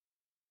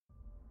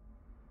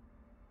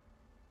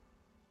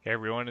Hey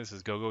everyone, this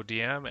is GoGo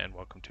DM, and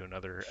welcome to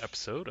another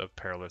episode of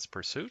Perilous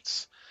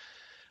Pursuits.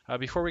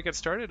 Before we get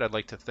started, I'd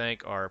like to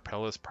thank our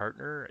Perilous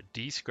partner,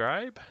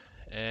 Describe.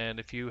 And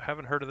if you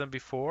haven't heard of them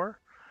before,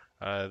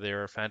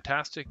 they're a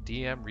fantastic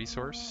DM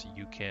resource.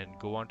 You can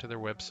go onto their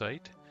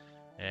website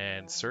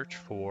and search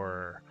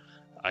for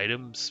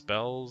items,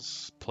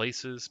 spells,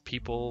 places,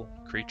 people,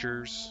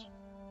 creatures,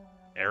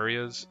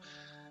 areas.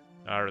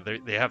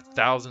 They have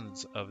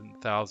thousands of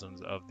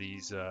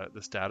these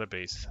this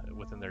database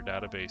within their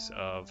database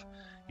of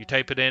you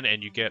type it in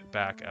and you get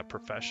back a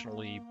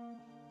professionally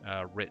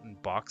written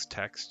box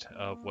text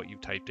of what you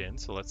typed in.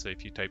 So let's say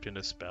if you typed in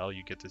a spell,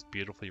 you get this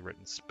beautifully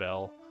written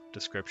spell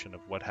description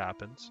of what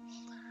happens.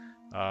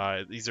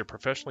 These are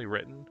professionally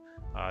written.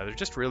 They're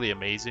just really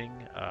amazing.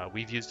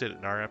 We've used it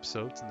in our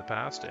episodes in the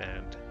past,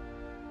 and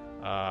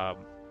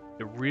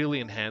it really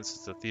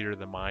enhances the theater of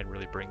the mind,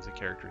 really brings the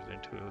characters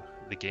into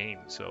the game.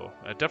 So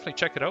definitely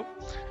check it out.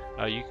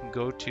 You can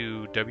go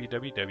to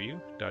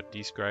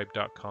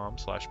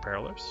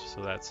www.describe.com/perilous.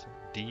 So that's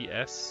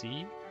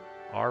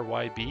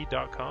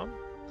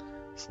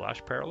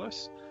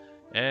dscryb.com/perilous.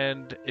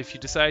 And if you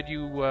decide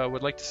you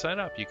would like to sign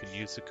up, you can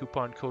use the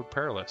coupon code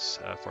perilous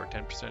for a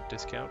 10%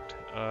 discount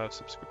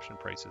subscription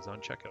prices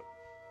on checkout.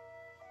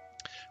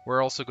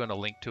 We're also going to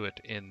link to it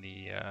in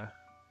the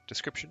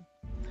description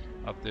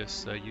of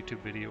this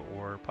YouTube video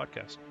or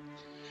podcast.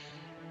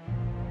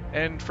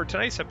 And for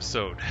tonight's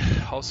episode,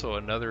 also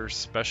another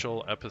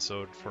special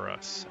episode for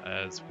us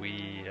as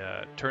we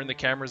turn the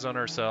cameras on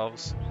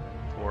ourselves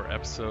for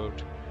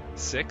episode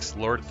 6,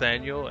 Lord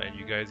Thaniel, and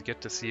you guys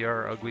get to see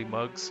our ugly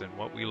mugs and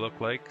what we look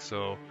like.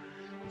 So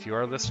if you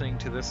are listening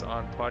to this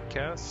on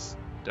podcasts,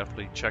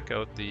 definitely check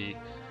out the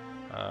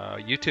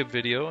YouTube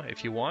video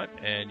if you want,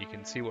 and you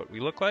can see what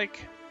we look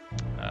like.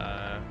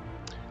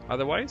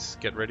 Otherwise,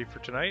 get ready for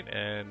tonight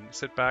and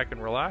sit back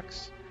and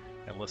relax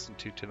and listen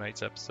to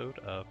tonight's episode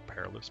of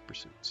Perilous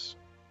Pursuits.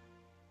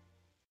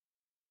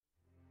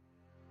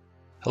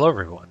 Hello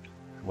everyone,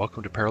 and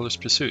welcome to Perilous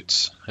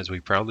Pursuits, as we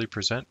proudly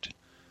present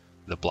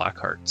The Black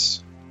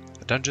Hearts,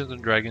 a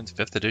Dungeons & Dragons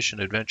 5th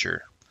edition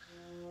adventure.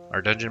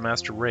 Our Dungeon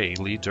Master Ray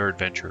leads our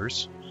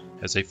adventurers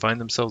as they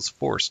find themselves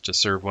forced to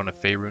serve one of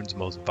Faerun's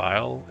most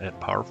vile and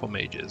powerful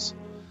mages,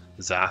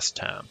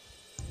 Zastam.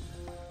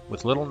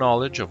 With little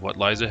knowledge of what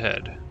lies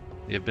ahead,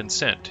 they have been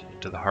sent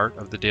into the heart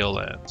of the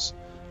Dalelands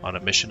on a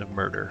mission of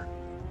murder.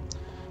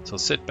 So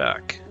sit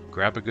back,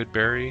 grab a good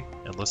berry,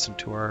 and listen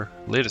to our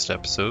latest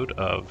episode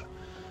of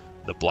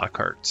The Black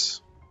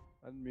Hearts.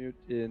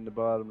 Unmute in the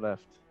bottom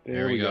left.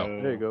 There we go.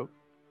 There you go.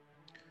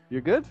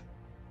 You're good?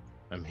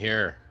 I'm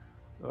here.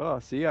 Oh,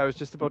 see, I was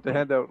just about to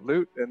hand out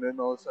loot, and then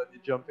all of a sudden you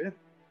jump in.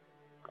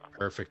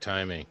 Perfect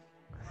timing.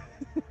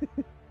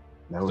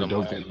 Now we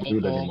don't get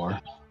loot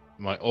anymore.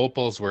 My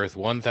opal's worth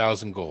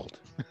 1,000 gold.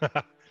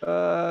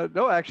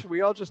 No, actually,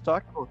 we all just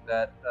talked about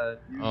that.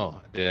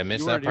 Did I miss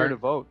you that weren't here part? to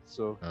vote,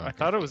 so. Oh, I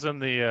thought it was in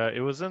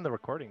the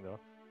recording though.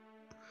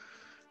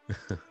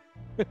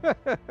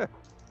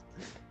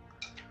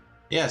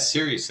 Yeah,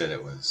 Siri said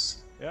it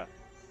was. Yeah.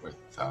 Worth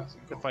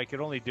 1,000 If gold. I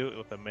could only do it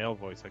with a male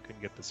voice, I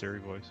couldn't get the Siri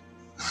voice.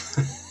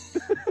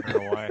 I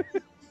don't know why.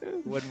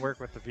 It wouldn't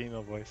work with the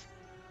female voice.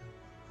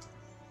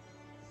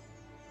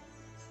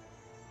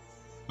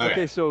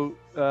 Okay, so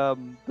the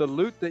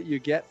loot that you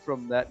get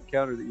from that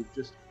encounter that you've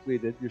just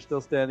completed, you're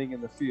still standing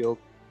in the field.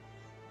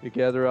 You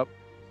gather up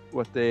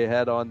what they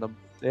had on them.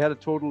 They had a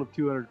total of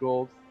 200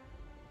 gold,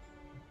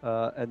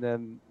 and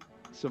then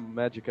some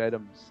magic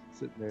items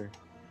sitting there.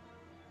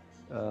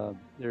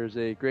 There's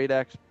a great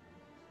axe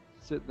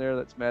sitting there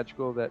that's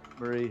magical that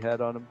Murray had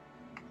on him.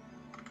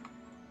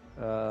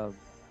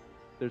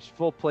 There's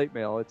full plate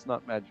mail. It's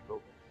not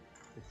magical.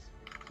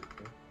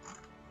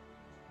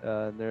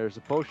 And there's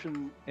a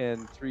potion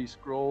and 3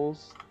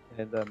 scrolls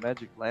and a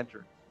magic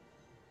lantern.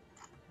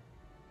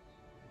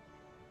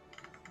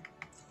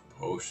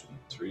 Potion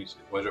 3.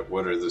 What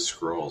are the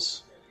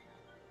scrolls?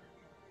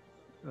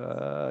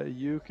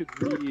 You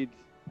could read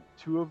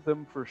 2 of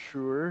them for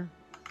sure,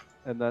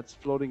 and that's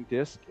Floating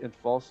Disc and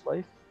False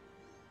Life.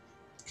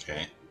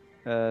 Okay.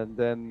 And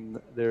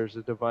then there's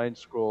a divine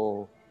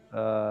scroll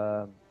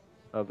of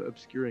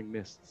Obscuring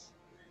Mists.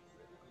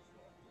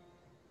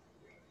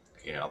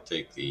 Okay, I'll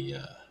take the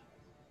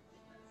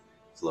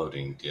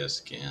floating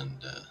disc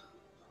and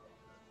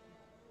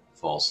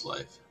false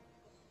life.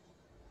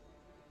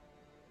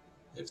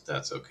 If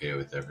that's okay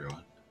with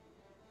everyone.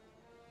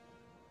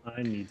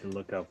 I need to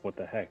look up what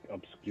the heck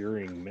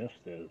obscuring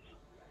mist is.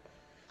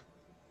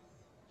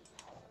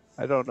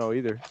 I don't know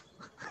either.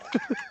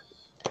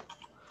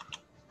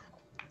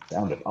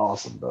 Sounded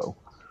awesome though.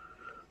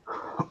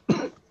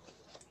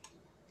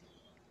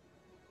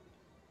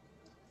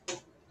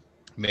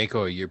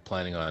 Mako, you're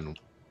planning on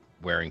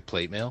wearing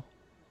plate mail?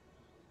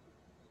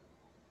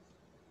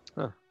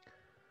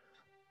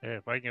 Yeah,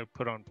 if I can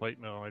put on plate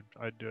mail,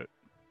 I'd do it.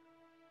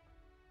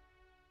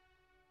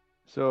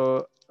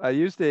 So I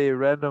used a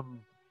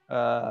random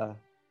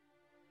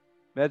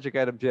magic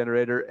item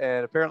generator,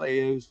 and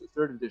apparently I used the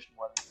 3rd edition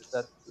one. Because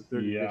that's the 3rd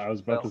edition Yeah, I was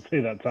about spell. to say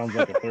that sounds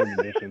like a 3rd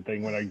edition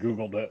thing when I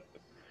googled it.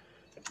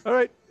 All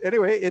right.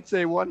 Anyway, it's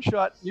a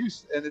one-shot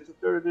use, and it's a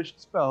third edition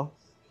spell.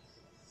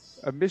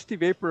 A misty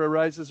vapor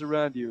arises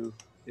around you.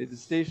 It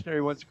is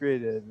stationary once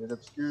created. It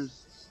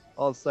obscures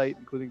all sight,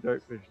 including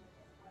dark vision.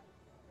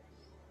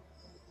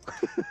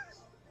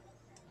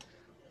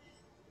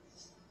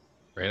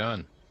 Right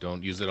on.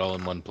 Don't use it all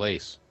in one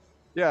place.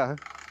 Yeah.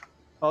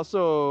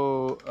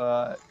 Also,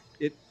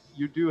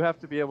 you do have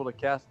to be able to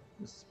cast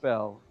the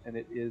spell, and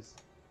it is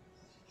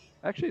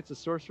actually it's a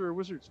sorcerer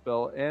wizard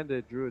spell and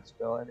a druid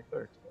spell and a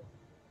cleric spell.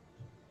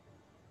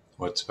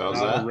 What spell's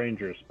Not that? a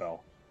ranger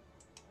spell.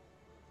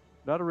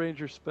 Not a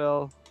ranger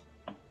spell,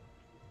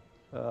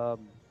 but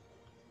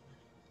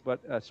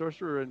a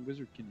sorcerer and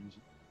wizard can use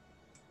it.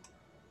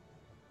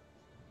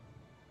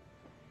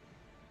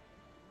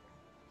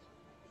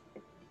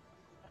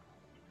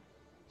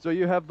 So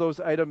you have those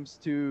items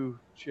to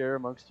share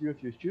amongst you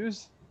if you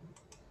choose.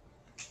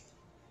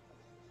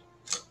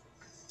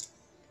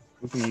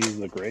 We can use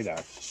the great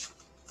axe.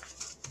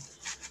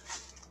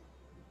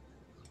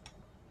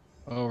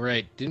 Oh,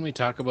 right. Didn't we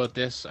talk about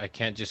this? I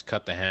can't just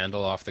cut the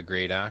handle off the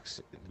great axe.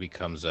 It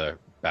becomes a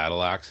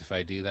battle axe if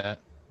I do that.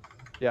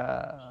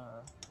 Yeah.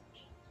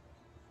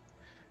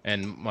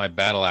 And my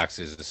battle axe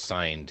is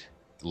assigned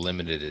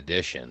limited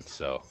edition,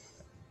 so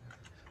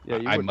Yeah,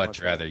 you I'd wouldn't much want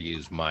that. rather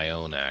use my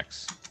own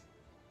axe.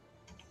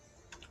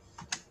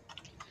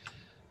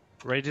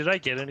 Ray, did I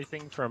get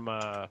anything from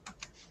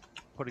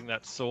putting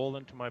that soul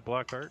into my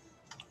black art?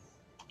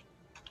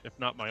 If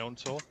not my own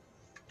soul?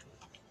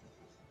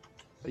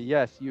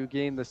 Yes, you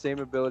gain the same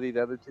ability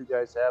the other two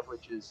guys have,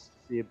 which is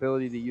the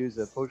ability to use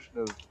a potion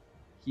of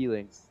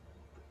healing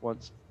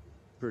once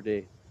per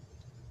day,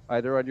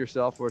 either on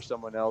yourself or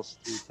someone else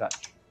to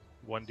touch.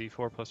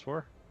 1d4 plus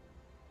 4?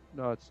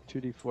 No, it's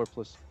 2d4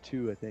 plus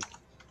 2, I think.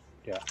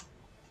 Yeah,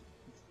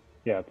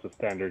 it's a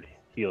standard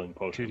healing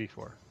potion.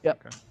 2d4.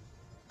 Yep. Okay.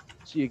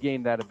 So you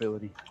gain that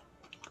ability.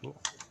 Cool.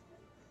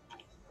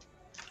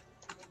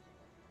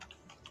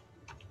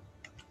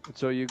 And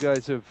so you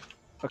guys have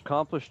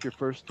accomplished your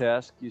first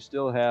task. You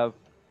still have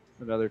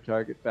another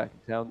target back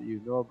in town that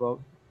you know about.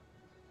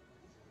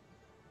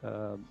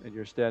 And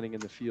you're standing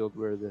in the field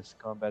where this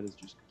combat is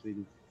just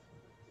completed.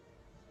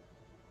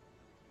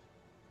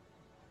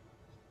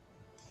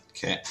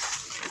 Okay.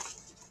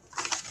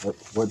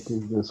 What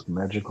does this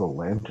magical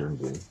lantern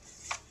do?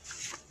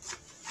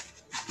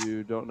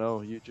 You don't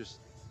know. You just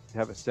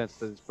have a sense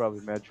that it's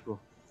probably magical.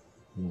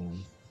 Hmm.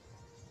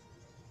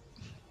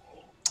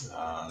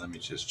 Let me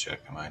just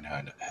check. I might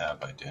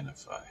have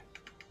identify.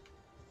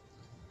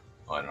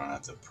 Well, I don't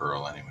have the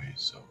pearl anyway,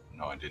 so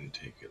no, I didn't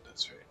take it.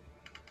 That's right.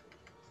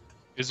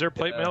 Is there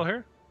plate mail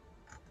here?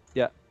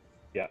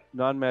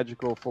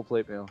 Non-magical full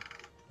plate mail.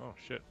 Oh,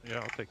 shit. Yeah,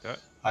 I'll take that.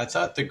 I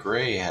thought the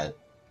gray had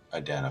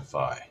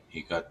identify.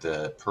 He got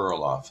the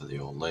pearl off of the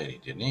old lady,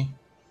 didn't he?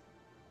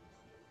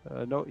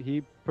 No,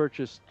 he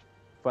purchased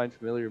Find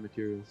Familiar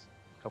materials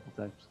a couple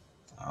times.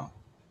 Oh,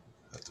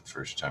 that's the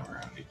first time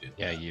around he did.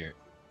 Yeah, that.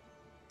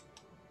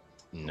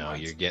 No,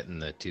 you're getting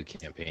the two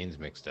campaigns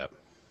mixed up.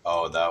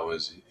 Oh, that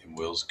was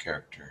Will's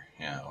character.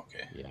 Yeah,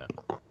 okay. Yeah.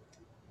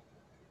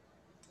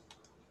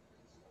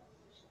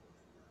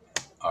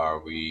 Are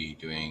we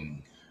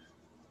doing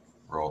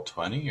roll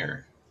 20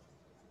 or?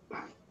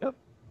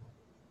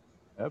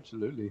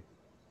 Absolutely.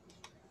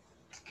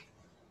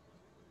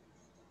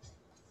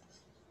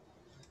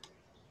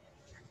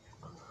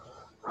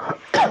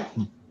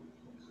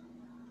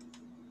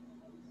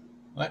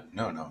 What?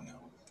 No.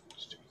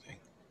 Stupid thing.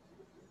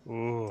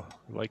 Ooh, I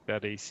like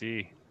that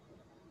AC.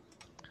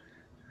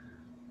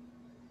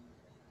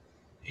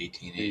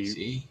 18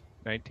 AC?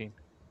 19.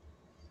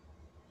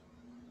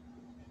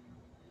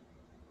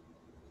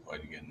 Why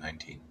did you get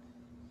 19?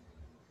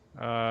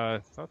 I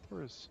thought there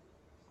was...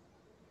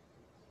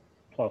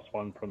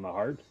 +1 from the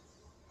heart.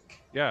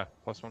 Yeah,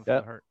 +1 from Yeah.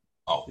 the heart.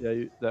 Oh,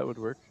 Yeah, that would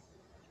work.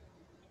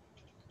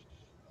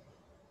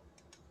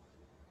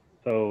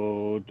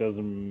 So does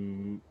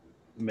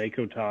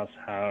Makotas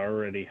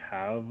already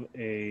have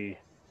a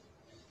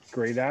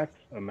great axe,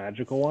 a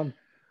magical one?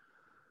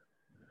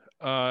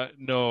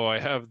 No, I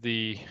have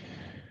the...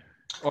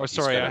 Oh, He's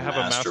sorry, got I a have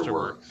a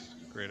Masterwork.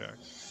 Masterworks Great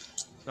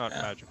Axe. It's not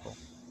Yeah. magical.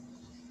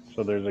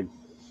 So there's a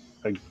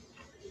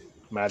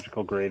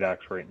magical great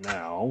axe right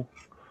now.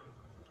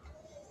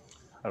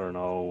 I don't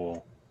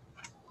know.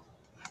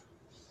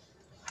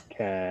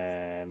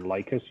 Can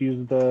Lycus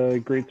use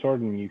the great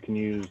sword and you can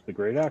use the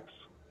great axe?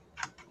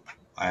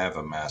 I have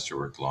a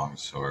Masterwork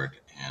longsword,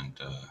 and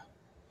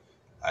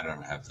I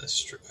don't have the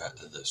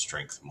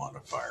strength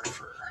modifier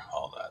for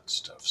all that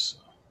stuff. So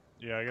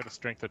Yeah, I got a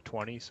strength of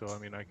 20, so I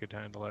mean, I could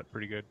handle that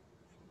pretty good.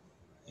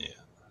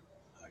 yeah,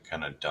 I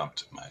kind of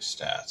dumped my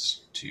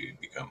stats to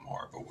become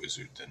more of a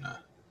wizard than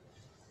a.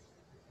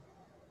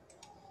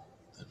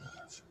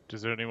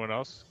 Does anyone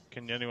else?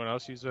 Can anyone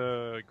else use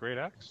a Great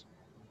Axe?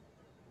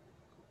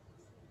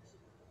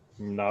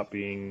 Not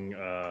being think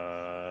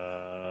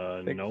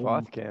no.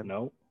 Voth can.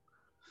 No.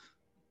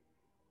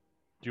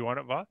 Do you want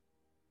it, Voth?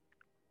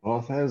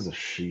 Voth has a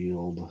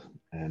shield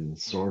and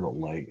sort of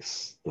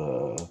likes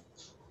the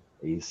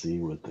AC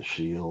with the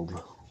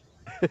shield.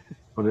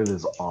 But it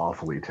is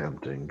awfully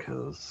tempting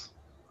because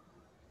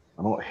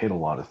I don't hit a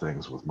lot of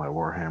things with my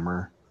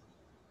Warhammer.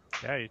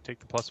 Yeah, you take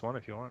the +1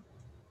 if you want.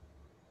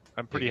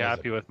 I'm pretty guys-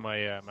 happy with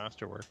my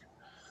masterwork.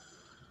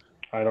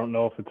 I don't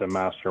know if it's a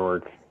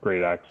masterwork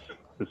great axe.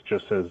 It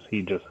just says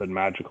he just said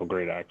magical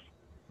great axe.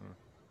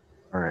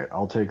 All right,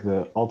 I'll take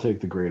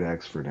the great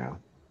axe for now.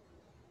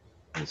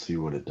 We'll see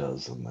what it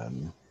does, and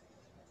then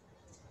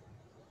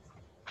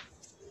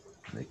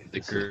make a The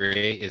decision.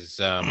 gray is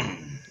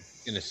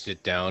gonna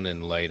sit down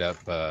and light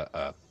up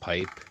a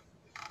pipe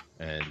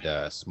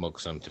and smoke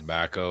some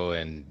tobacco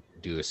and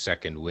do a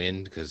second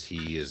wind because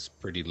he is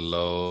pretty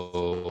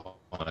low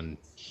on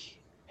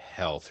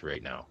health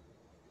right now.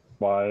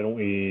 Why don't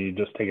we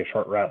just take a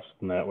short rest,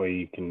 and that way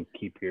you can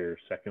keep your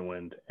second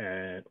wind,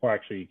 or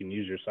actually you can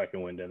use your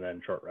second wind and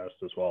then short rest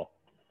as well.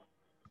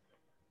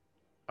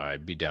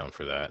 I'd be down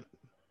for that.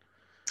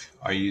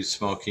 Are you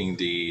smoking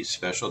the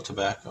special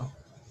tobacco?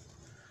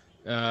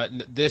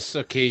 This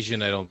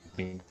occasion, I don't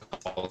think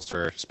calls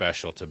for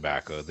special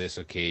tobacco. This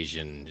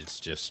occasion, it's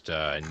just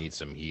I need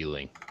some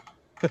healing.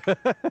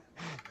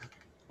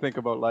 Think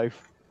about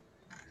life.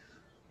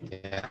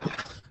 Yeah.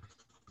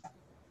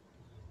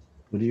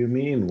 What do you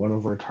mean? One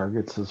of our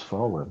targets has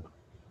fallen.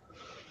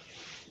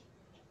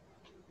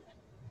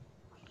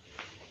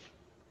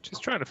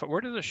 Just trying to find, where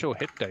does it show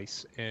hit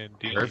dice in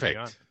D&D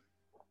Perfect.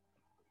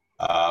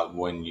 Beyond?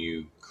 When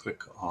you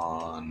click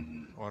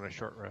on On a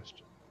short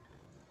rest.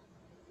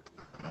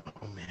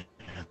 Oh man.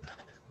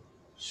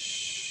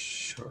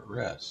 short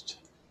rest,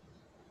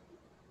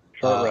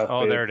 Short rest.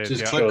 Oh, there it is.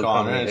 just Yeah. click shows how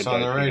on many it. hit It's on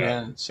the dice you right got.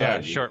 hand Yeah,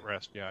 side. short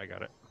rest. Yeah, I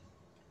got it.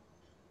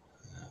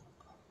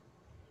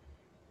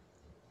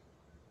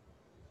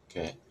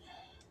 Okay.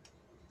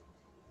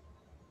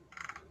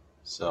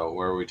 So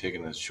where are we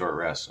taking this short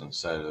rest? On the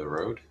side of the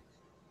road?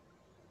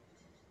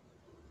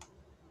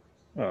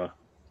 You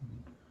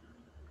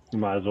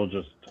might as well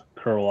just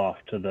curl off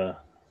to the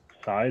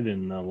side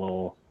in a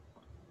little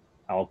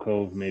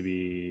alcove,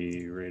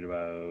 maybe right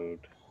about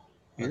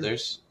Well, here.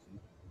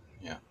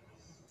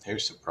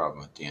 here's the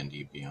problem with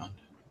D&D Beyond.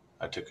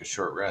 I took a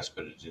short rest,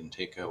 but it didn't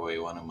take away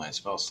one of my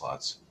spell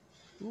slots.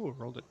 Ooh,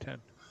 rolled at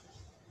 10.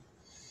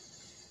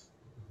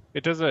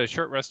 It does a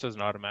short rest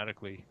doesn't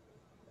automatically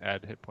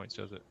add hit points,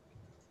 does it?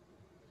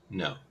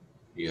 No,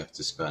 you have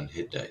to spend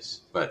hit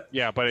dice. But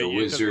Yeah, but The it doesn't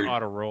wizard-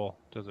 auto roll,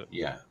 does it?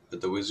 yeah,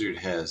 but the wizard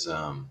has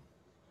arcane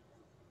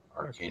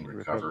Arcane recovery.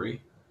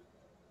 recovery.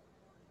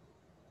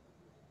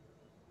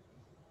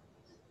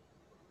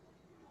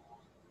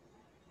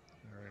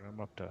 All right, I'm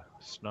up to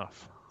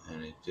snuff.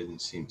 And it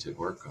didn't seem to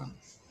work on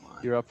mine.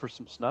 You're up for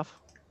some snuff?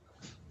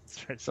 Let's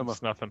try some Some-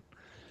 snuffing.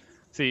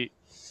 See,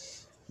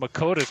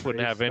 Makotis wouldn't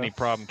Great have any stuff.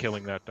 problem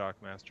killing that Dock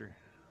Master.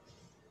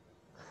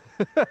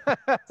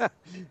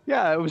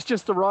 Yeah, it was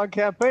just the wrong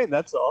campaign,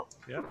 that's all.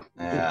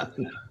 Yeah.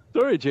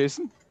 Sorry,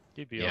 Jason.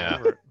 He'd be Yeah. all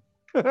over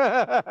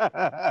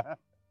it.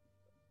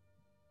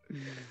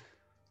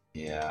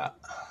 Yeah.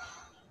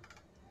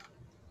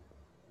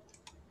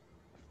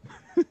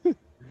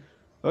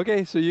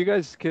 Okay, so you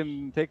guys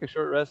can take a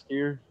short rest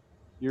here.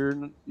 You're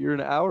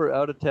an hour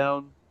out of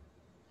town.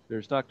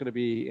 There's not going to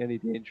be any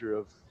danger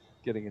of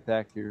getting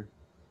attacked here.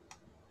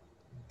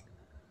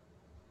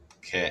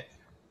 Okay.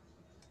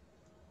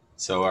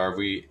 So are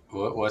we?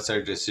 What's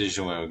our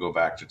decision when we go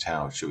back to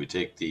town? Should we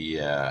take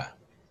the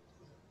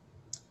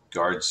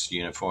guards'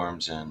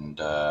 uniforms and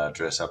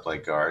dress up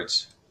like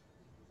guards?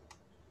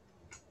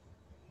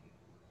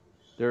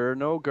 There are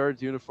no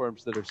guards'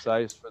 uniforms that are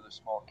sized for the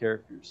small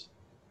characters.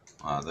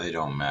 They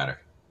don't matter.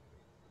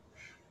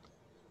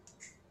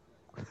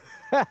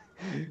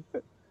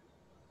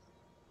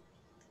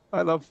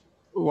 I love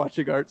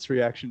watching Art's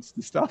reactions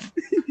to stuff.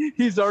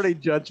 He's already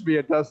judged me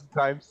a dozen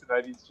times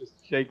tonight. He's just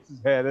shakes his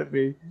head at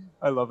me.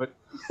 I love it.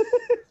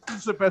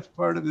 It's the best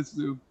part of this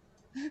Zoom.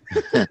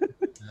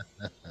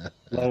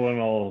 Lowen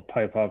will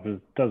pipe up.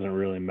 It doesn't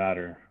really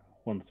matter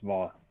once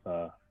Voth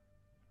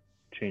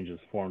changes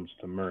forms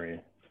to Murray.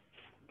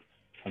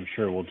 I'm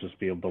sure we'll just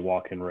be able to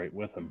walk in right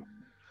with him.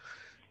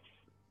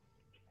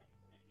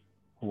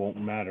 It won't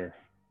matter.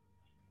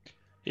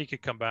 He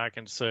could come back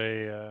and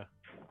say,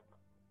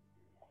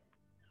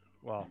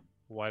 well,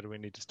 why do we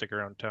need to stick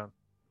around town?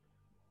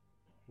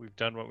 We've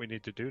done what we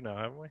need to do now,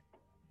 haven't we?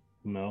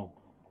 No,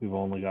 we've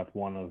only got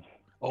one of.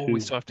 Oh, two. we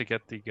still have to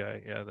get the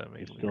guy. Yeah, that We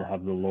made me still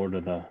have the Lord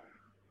of the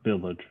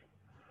Village.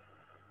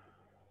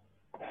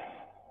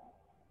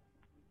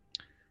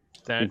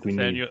 think we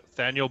need-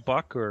 Thaniel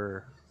Buck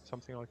or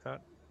something like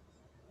that.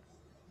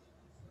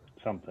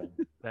 Something.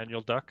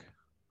 Thaniel Duck.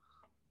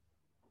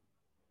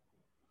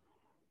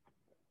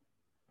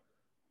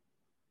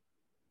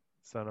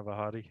 Son of a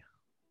hottie.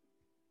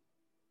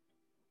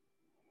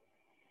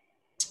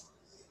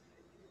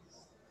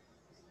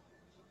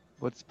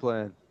 What's the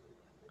plan?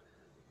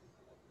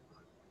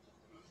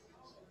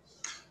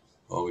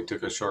 Well, we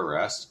took a short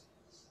rest.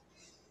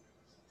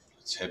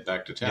 Let's head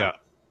back to town. Yeah.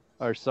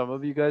 Are some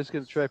of you guys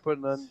going to try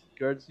putting on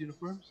guards'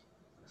 uniforms?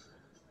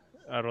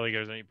 I don't think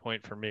there's any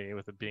point for me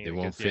with it being. It a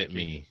won't good fit Yankee.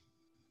 me.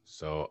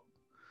 So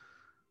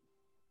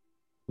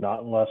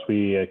Not unless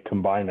we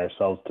combine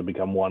ourselves to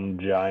become one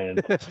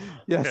giant Yes.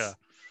 Yeah.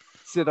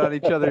 Sit on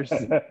each other's.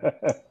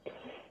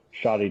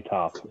 shoddy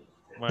top.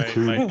 My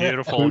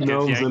beautiful Two gets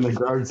gnomes in a Yankee.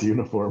 guard's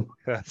uniform.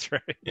 That's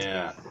right.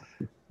 Yeah,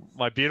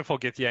 My beautiful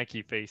gets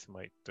Yankee face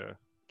might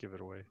give it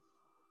away.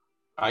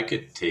 I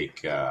could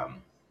take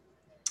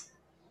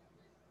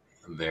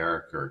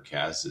Varric or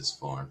Kaz's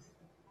form.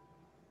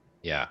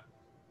 Yeah.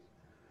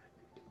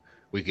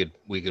 We could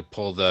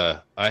pull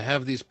the I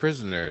have these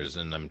prisoners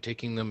and I'm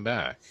taking them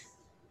back.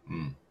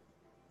 Hmm.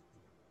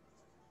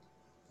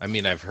 I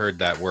mean, I've heard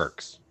that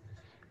works.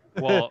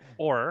 Well,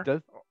 or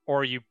Does-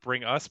 you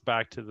bring us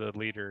back to the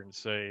leader and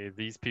say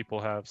these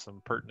people have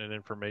some pertinent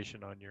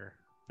information on your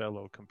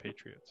fellow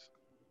compatriots.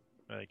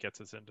 And it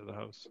gets us into the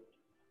house.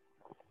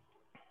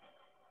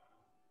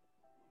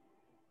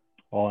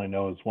 All I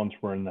know is once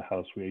we're in the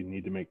house, we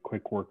need to make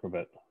quick work of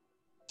it.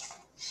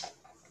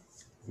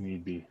 We need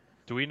to be.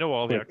 Do we know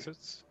all the Quick.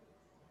 exits?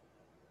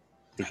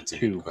 There's That's a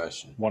two, good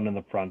question. one in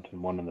the front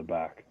and one in the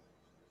back.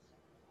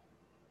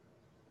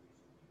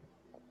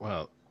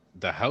 Well,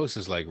 the house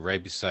is like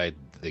right beside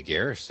the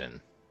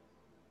garrison.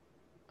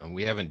 And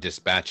we haven't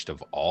dispatched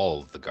of all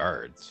of the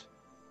guards.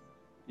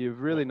 You've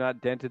really not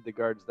dented the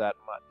guards that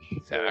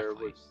much. There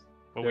Exactly. was,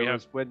 But there we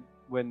was have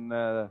when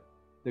the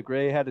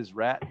Gray had his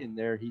rat in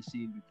there, he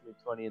seen between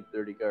 20 and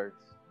 30 guards.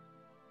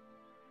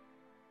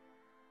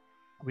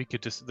 we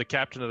could just the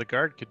captain of the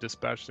guard could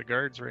dispatch the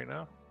guards right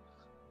now.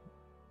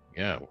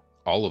 Yeah,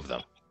 all of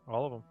them.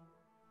 All of them.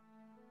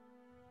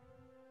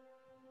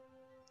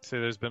 Say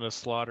there's been a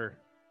slaughter.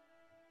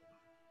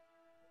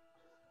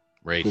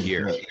 Right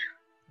here.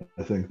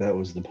 I think that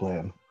was the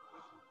plan.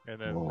 And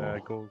then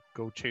Oh.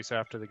 go chase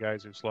after the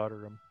guys who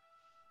slaughtered them.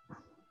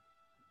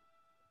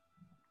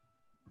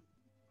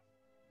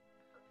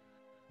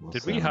 We'll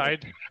Did we send-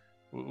 hide?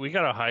 We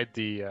gotta hide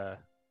the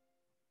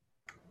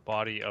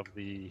body of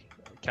the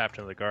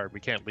captain of the guard. We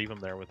can't leave him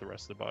there with the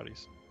rest of the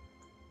bodies.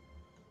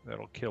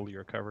 That'll kill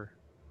your cover.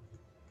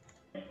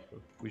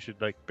 So we should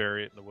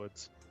bury it in the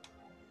woods.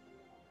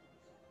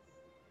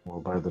 Well,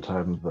 by the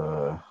time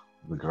the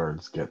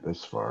guards get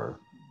this far,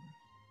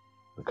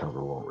 the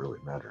cover won't really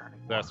matter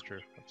anymore. That's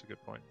true. That's a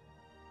good point.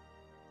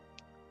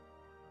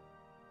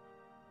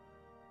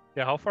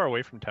 Yeah, how far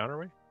away from town are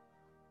we?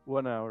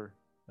 1 hour.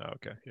 Oh,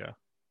 okay, yeah.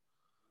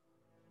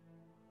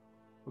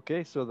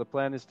 Okay, so the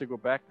plan is to go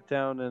back to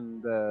town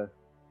and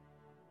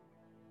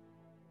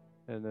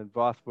then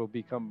Voth will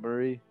become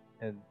Murray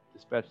and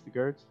dispatch the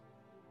guards.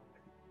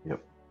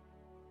 Yep.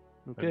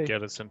 Okay. And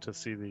get us in to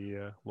see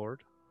the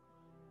Lord.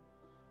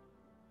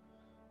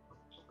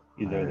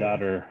 Either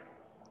that or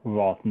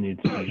Voth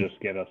needs to just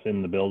get us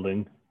in the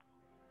building.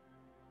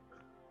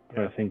 But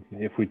I think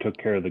if we took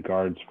care of the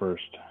guards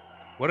first,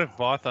 What if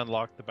Voth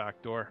unlocked the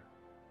back door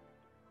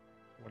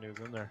when he was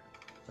in there,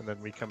 and then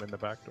we come in the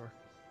back door?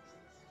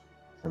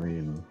 I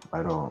mean,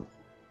 I don't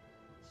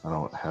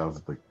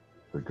have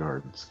the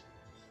guards'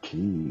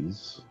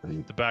 keys.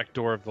 The back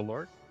door of the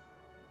Lord?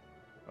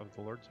 Of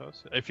the Lord's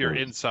house? If you're Right.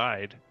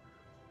 inside,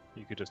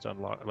 you could just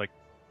unlock,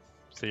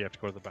 say you have to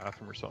go to the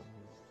bathroom or something,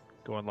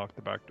 go unlock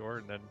the back door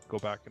and then go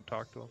back and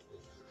talk to him.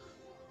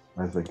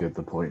 I think at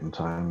the point in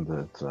time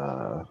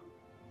that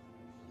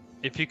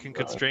If you can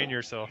constrain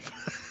yourself.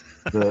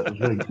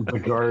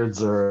 the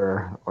guards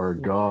are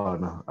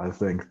gone, I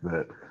think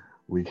that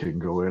we can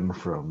go in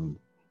from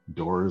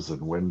doors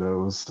and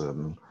windows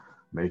and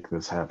make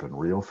this happen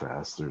real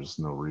fast. There's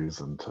no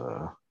reason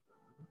to.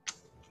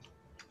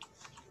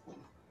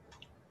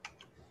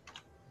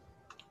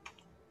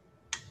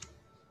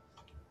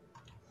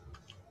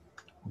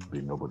 There'd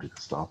be nobody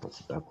to stop us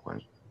at that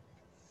point.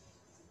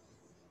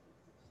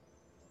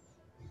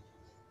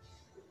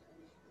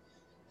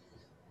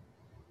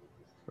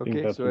 I think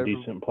Okay, that's so a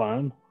decent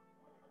plan.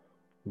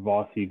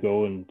 Voth, you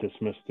go and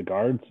dismiss the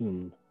guards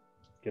and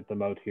get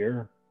them out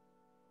here.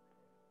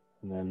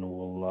 And then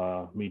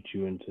we'll meet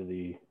you into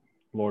the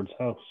Lord's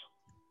house.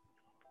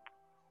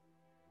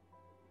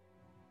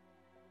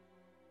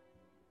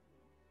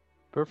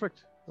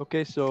 perfect.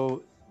 Okay,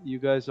 so you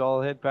guys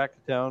all head back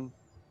to town.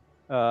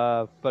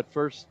 But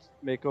first,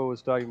 Mako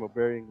was talking about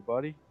burying the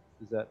body.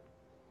 Is that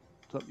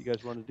something you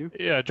guys want to do?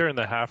 Yeah, during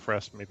the half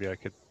rest, maybe I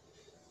could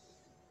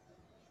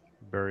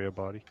bury a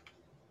body.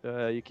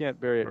 You can't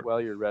bury it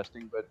while you're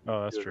resting, but you Oh,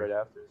 can that's do it true. right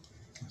after.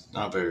 It's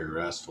not very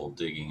restful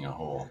digging a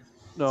hole.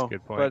 No, a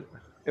good point.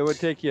 but it would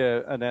take you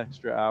an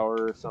extra hour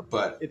or something.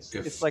 But it's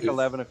if- like if-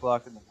 11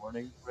 o'clock in the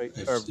morning, right?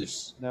 If, Or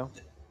if, no?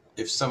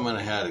 if someone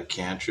had a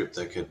cantrip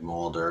that could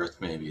mold earth,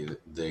 maybe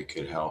they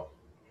could help.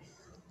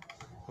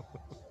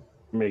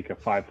 Make a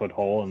 5-foot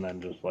hole and then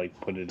just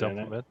put it Dump in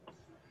them it. in.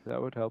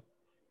 That would help.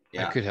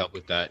 Yeah. I could help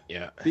with that,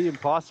 yeah. It'd be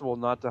impossible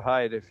not to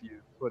hide if you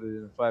put it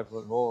in a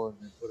 5-foot hole and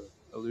then put an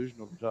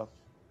illusion over top.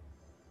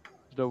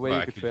 There's no way Well,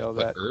 you I could could fail put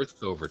that.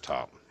 earth over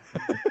top.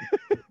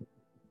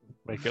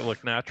 Make it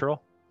look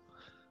natural.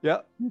 Yeah,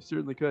 you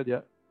certainly could.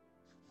 Yeah.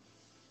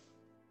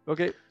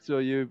 Okay, so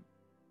you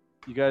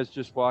guys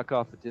just walk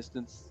off a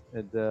distance,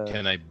 and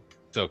Can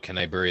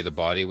I bury the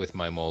body with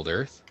my mold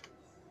earth?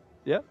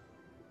 yeah,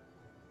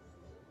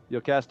 You'll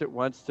cast it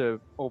once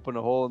to open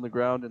a hole in the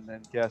ground, and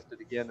then cast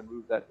it again to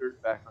move that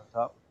dirt back on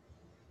top.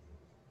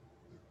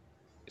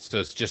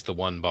 So it's just the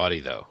one body,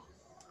 though.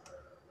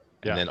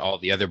 And Yeah. then all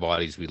the other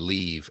bodies we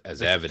leave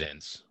as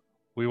evidence.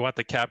 We want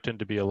the captain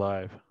to be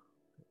alive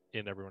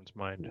in everyone's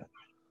mind.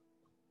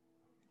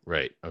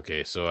 Right.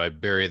 Okay. So I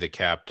bury the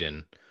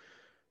captain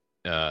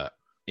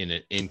in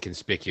an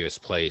inconspicuous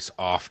place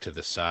off to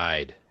the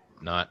side,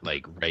 not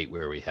like right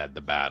where we had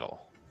the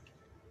battle.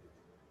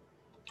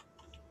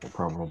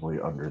 Probably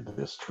under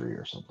this tree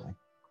or something.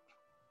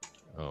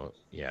 Oh,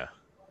 yeah.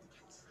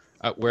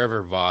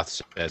 Wherever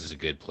Voth says is a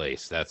good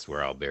place, that's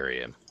where I'll bury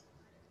him.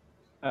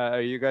 Are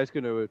you guys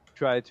going to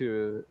try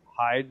to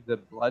hide the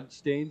blood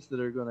stains that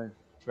are going to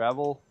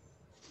travel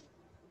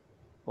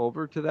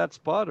over to that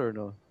spot or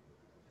no?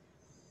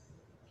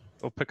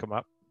 We'll pick them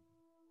up.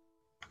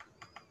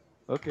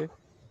 Okay.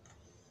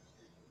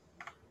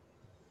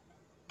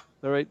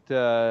 All right.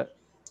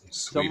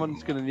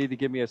 Someone's going to need to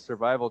give me a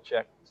survival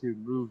check to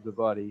move the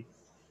body,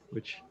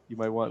 which you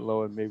might want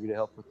Lowen maybe to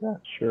help with that.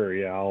 Sure,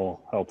 yeah,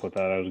 I'll help with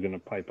that. I was going to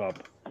pipe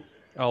up.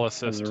 I'll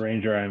As assist. a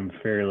ranger, I'm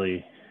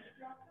fairly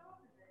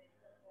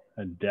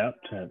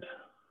adept at.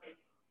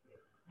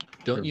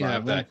 Don't you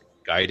have that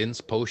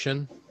guidance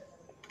potion?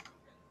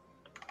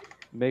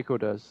 Mako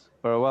does.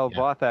 Or, well, Yeah.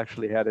 Voth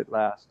actually had it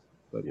last.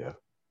 But Yeah.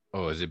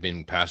 Oh, has it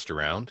been passed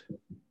around?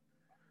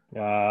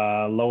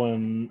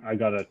 Lowen, I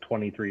got a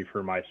 23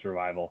 for my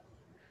survival.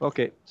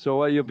 Okay, so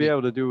what you'll be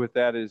able to do with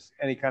that is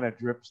any kind of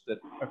drips that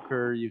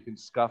occur, you can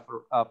scuff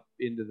up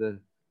into the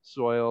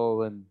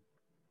soil and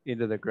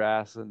into the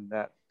grass and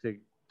that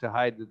to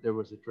hide that there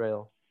was a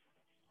trail.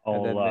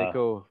 And then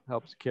Mako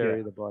helps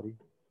carry the body.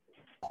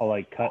 I'll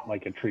like cut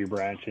like a tree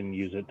branch and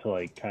use it to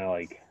like kind of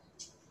like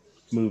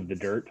move the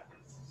dirt.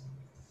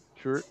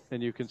 Sure,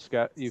 and you can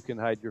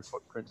hide your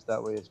footprints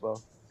that way as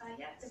well.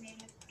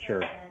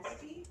 Sure.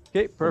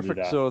 Okay, perfect.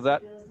 that. So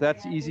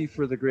that's easy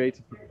for the Grey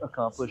to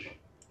accomplish,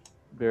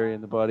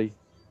 burying the body,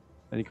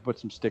 and you can put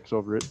some sticks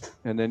over it,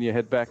 and then you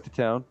head back to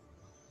town.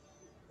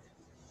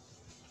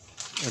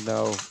 And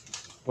now,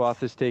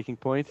 Voth is taking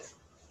point.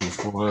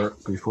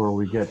 Before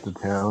we get to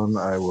town,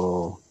 I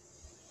will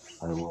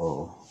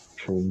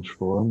change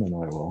form and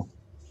I will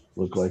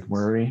look like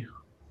Murray.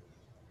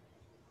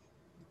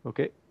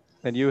 Okay,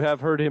 and you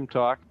have heard him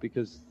talk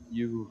because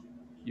you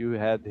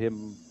had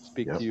him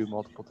speak Yep. to you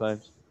multiple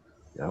times.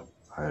 Yep.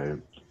 I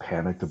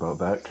panicked about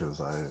that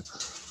because I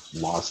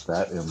lost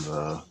that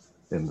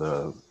in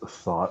the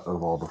thought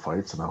of all the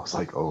fights, and I was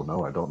like, oh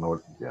no, I don't know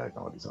what. Yeah, I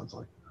know what he sounds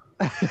like.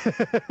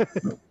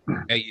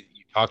 Hey, you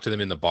talk to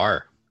them in the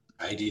bar.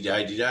 I.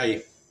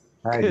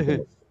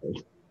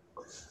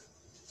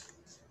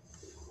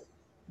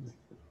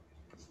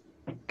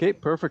 Okay,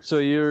 perfect. So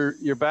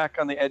you're back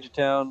on the edge of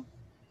town.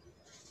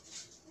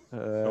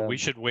 But we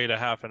should wait a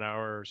half an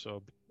hour or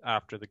so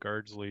after the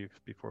guards leave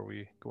before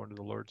we go into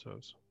the Lord's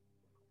house.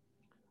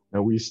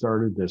 Now we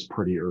started this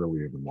pretty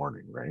early in the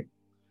morning, right?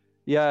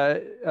 Yeah,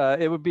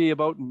 it would be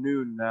about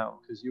noon now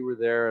because you were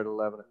there at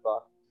 11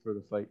 o'clock for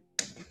the fight.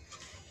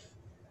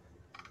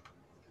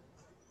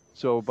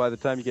 So by the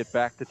time you get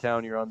back to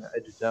town, you're on the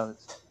edge of town.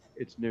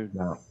 It's noon.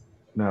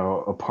 Now,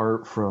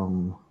 apart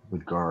from the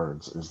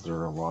guards, is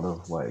there a lot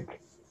of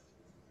like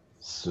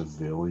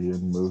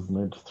civilian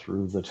movement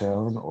through the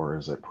town, or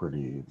is it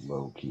pretty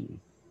low key?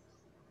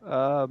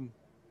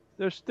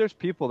 There's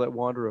people that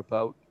wander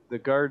about. The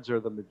guards are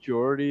the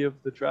majority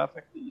of the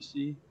traffic that you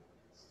see,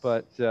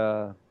 but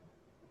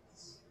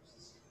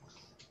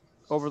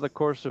over the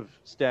course of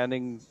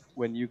standing,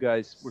 when you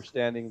guys were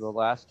standing the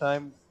last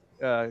time,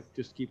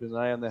 just keep an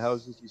eye on the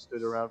houses. You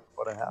stood around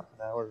for about a half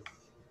an hour.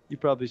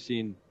 You've probably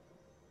seen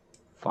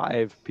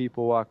 5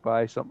 people walk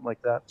by, something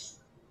like that.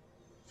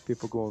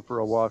 People going for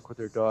a walk with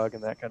their dog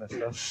and that kind of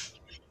stuff.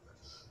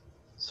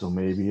 So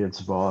maybe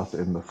it's Voth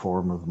in the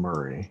form of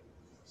Murray,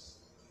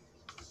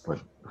 but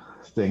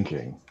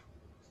thinking,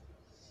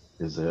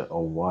 is it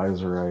a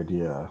wiser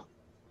idea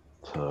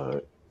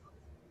to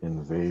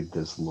invade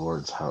this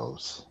lord's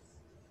house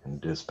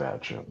and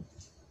dispatch him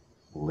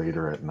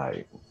later at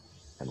night,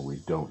 and we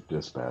don't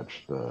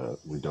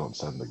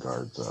send the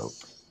guards out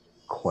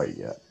quite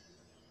yet?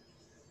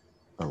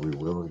 Are we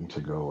willing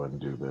to go and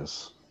do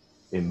this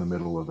in the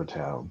middle of a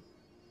town,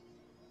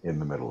 in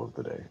the middle of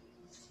the day?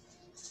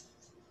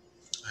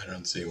 I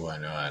don't see why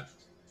not.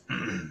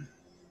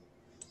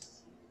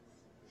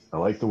 I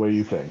like the way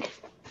you think.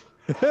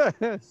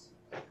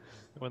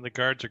 When the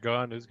guards are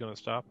gone, who's going to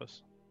stop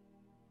us?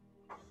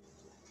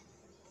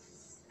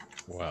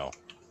 Wow.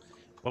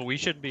 Well, we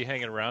shouldn't be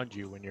hanging around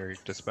you when you're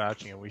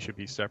dispatching, and we should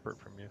be separate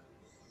from you.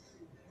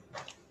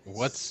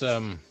 What's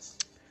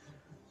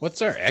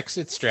our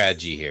exit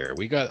strategy here?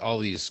 We got all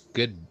these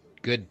good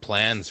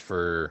plans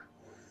for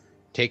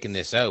taking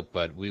this out,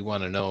 but we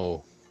want to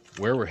know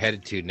where we're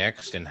headed to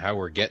next and how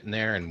we're getting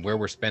there and where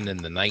we're spending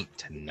the night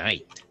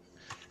tonight.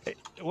 Hey,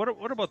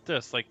 what about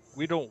this? Like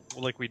we don't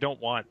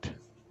want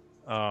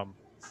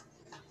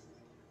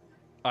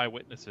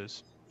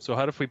eyewitnesses. So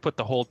how if we put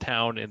the whole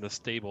town in the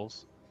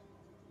stables?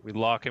 We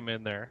lock him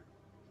in there.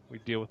 We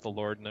deal with the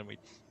Lord, and then we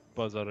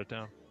buzz out of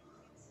town.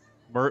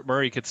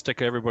 Murray could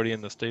stick everybody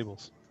in the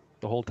stables,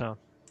 the whole town.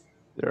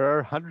 There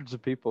are hundreds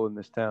of people in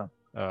this town.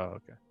 Oh,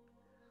 okay.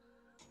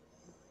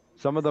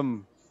 Some of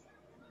them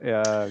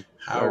How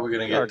are we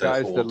going to are get the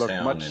guys whole that look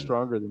town much in?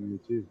 stronger than you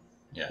too.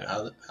 Yeah,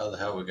 how the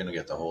hell are we going to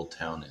get the whole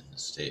town in the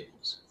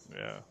stables?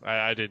 Yeah,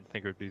 I didn't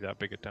think it would be that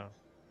big a town.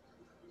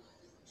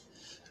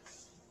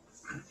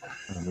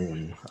 I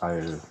mean, I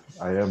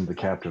am the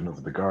captain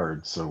of the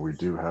guard, so we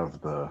do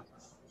have the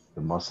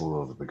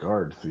muscle of the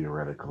guard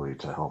theoretically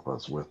to help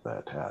us with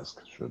that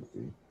task. Should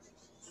we?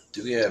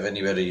 Do we have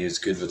anybody who's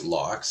good with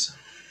locks?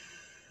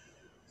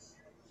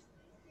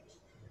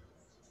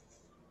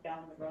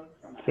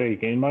 Say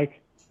again,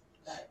 Mike?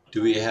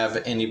 Do we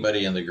have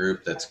anybody in the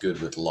group that's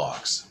good with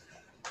locks?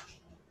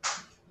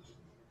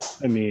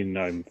 I mean,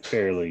 I'm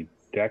fairly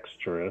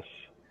dexterous.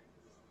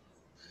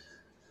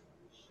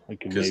 I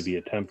can 'Cause maybe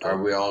attempt Are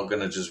it. we all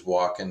going to just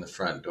walk in the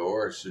front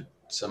door, or should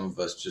some of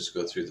us just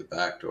go through the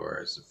back door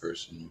as the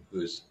person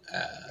who's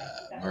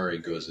Murray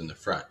goes in the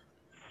front?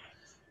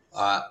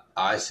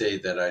 I say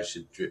that I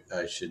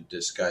should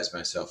disguise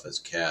myself as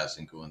Kaz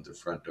and go in the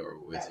front door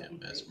with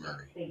him as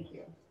Murray. Thank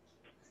you.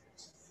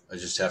 I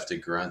just have to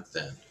grunt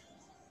then.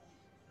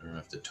 I don't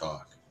have to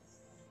talk.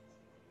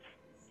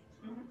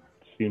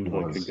 Seems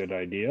like a good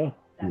idea.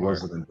 He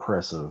was an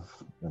impressive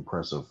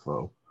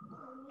foe.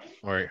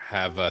 Or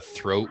have a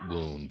throat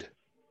wound.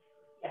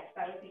 Yes,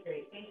 that would be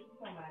great. Thank you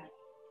so much.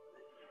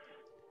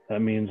 That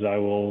means I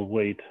will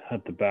wait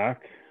at the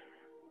back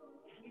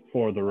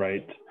for the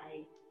right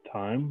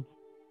time,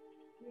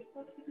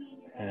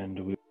 and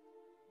we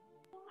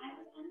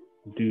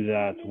do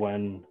that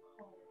when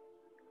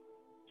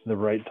the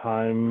right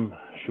time.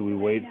 Should we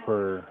wait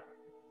for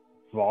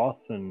Voth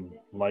and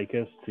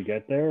Lycus to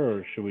get there,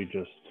 or should we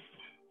just?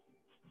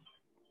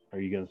 Are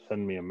you going to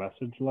send me a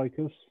message,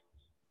 Lycus?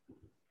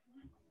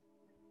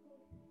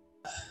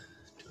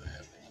 Do I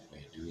have any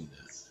way of doing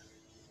that?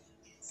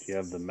 Do you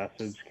have the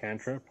message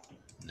cantrip?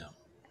 No.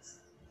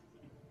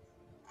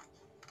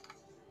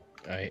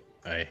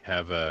 I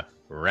have a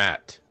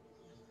rat.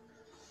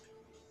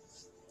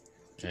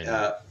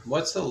 And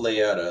What's the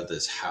layout of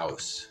this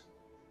house?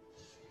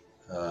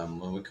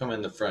 When we come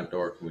in the front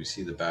door, can we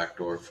see the back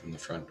door from the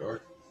front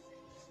door?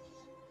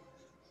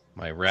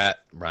 my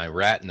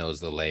rat knows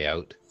the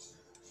layout,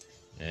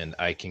 and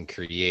I can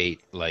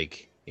create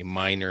like a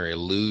minor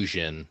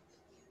illusion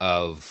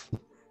of,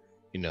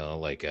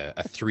 like a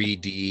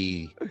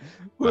 3D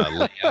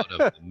layout of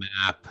the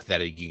map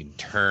that you can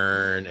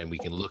turn, and we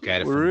can look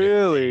at it from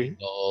Really?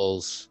 different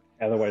angles.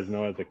 Otherwise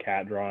known as a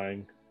cat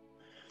drawing.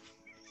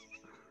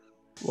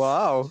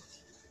 Wow.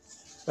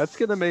 That's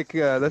gonna make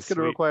that's Sweet.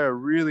 gonna require a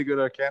really good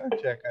Arcana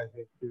check, I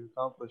think, to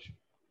accomplish.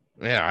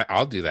 Yeah,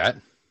 I'll do that.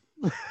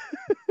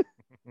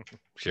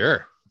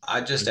 Sure.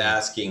 I'm just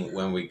asking,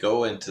 when we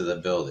go into the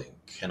building,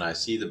 can I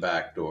see the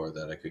back door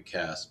that I could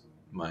cast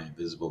my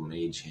invisible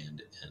mage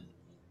hand and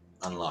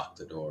unlock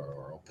the door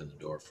or open the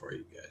door for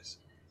you guys?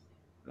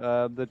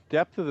 The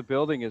depth of the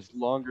building is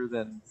longer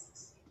than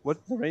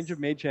what the range of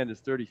Mage Hand is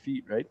 30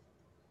 feet, right?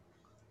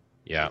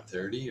 Yeah.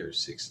 30 or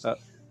 60? I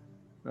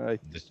The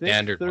think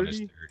standard one is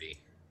 30. 30.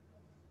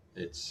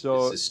 It's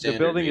So a the standard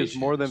building mage is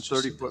more hand, than it's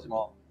just 30 foot invisible.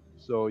 long,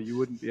 so you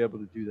wouldn't be able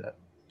to do that.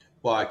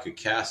 Well, I could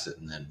cast it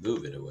and then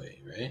move it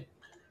away, right?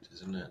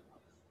 Isn't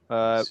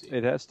it? see.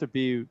 It has to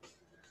be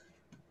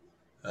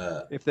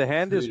if the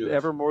hand who is do I-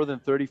 ever more than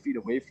 30 feet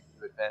away from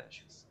you, it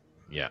vanishes.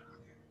 Yeah.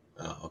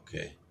 Oh,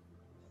 okay.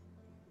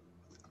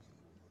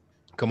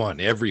 Come on,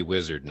 every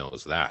wizard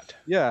knows that.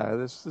 Yeah,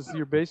 this is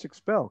your basic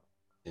spell.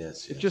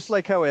 Yes, It's just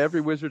like how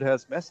every wizard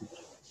has message.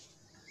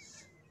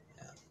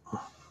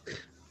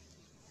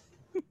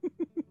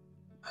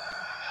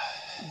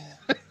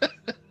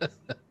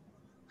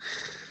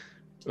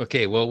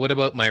 Okay, well, what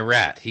about my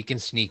rat? He can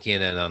sneak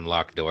in and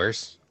unlock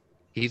doors.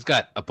 He's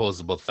got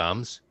opposable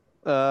thumbs.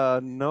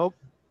 Nope.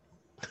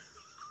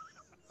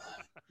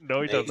 No,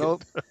 he Make doesn't.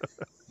 Nope.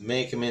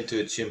 Make him into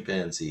a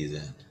chimpanzee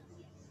then.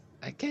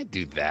 I can't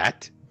do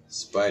that.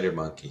 Spider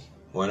monkey.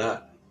 Why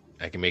not?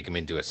 I can make him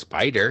into a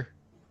spider.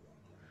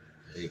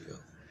 There you go.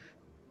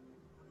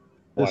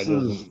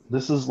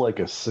 This is like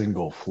a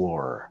single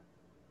floor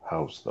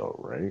house, though,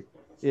 right?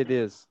 It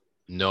is.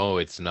 No,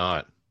 it's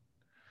not.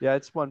 Yeah,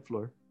 it's one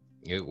floor.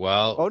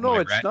 Well, Oh, no,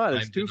 my it's rat not.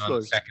 It's climbed 2 in on the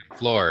floors. second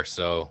floor,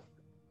 so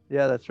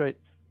Yeah, that's right.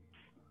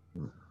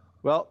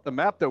 Well, the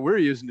map that we're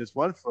using is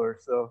 1 floor,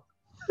 so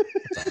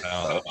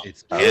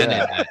it's canon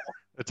that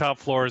The top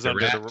floor is the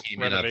under rat the came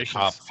in on the renovations.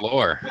 top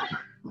floor.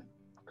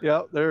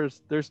 yeah,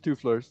 there's 2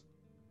 floors.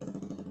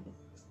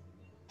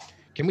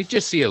 Can we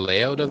just see a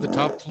layout of the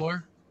top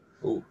floor?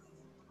 Oh,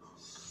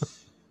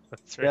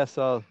 That's right. Yes,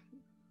 I'll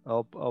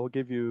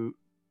give you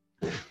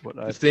what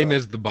I The same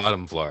as the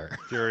bottom floor.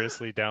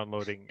 Furiously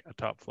downloading a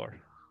top floor.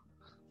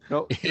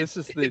 No, this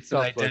is the It's an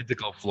top floor.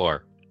 identical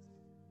floor.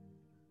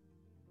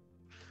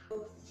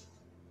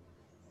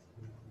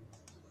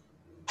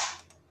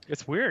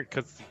 It's weird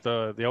because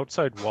the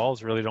outside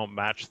walls really don't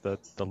match the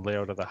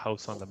layout of the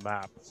house on the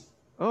map.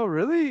 Oh,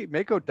 really?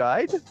 Mako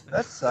died?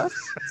 That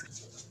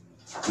sucks.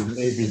 You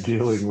may be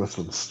dealing with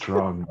some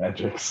strong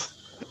magics.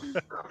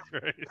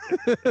 Right.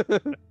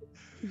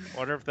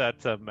 Wonder if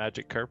that's a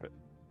magic carpet.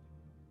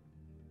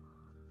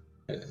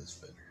 It is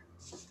better.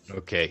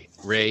 Okay,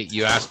 Ray,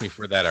 you asked me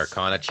for that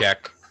Arcana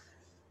check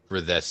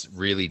for this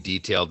really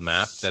detailed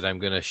map that I'm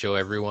going to show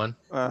everyone.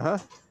 Uh-huh.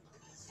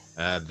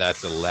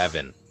 That's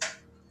 11.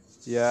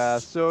 Yeah,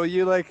 so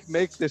you like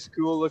make this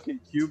cool looking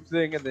cube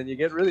thing and then you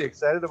get really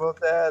excited about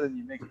that and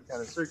you make it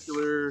kind of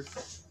circular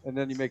and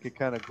then you make it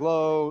kind of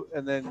glow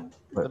and then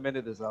the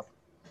minute is up.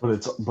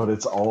 But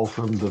it's all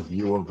from the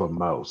view of a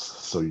mouse,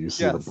 so you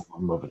see Yes. the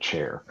bottom of a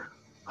chair.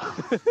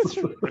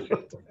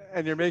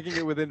 And you're making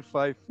it within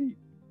 5 feet.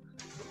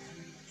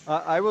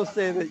 I will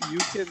say that you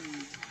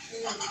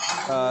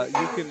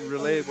can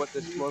relay what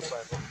this floor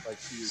plan looks like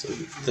to you. So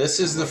this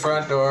is the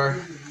front door.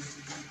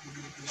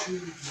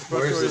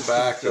 Where's door the is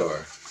back to the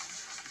door?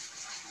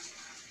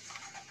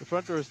 The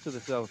front door is to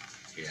the south.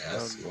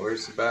 Yes.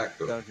 Where's the back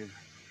door? Down here.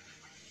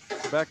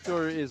 The back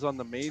door is on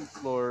the main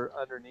floor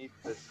underneath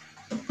this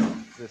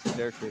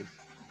staircase.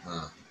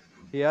 Huh.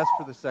 He asked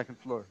for the second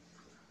floor.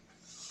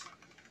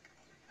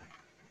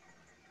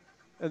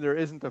 And there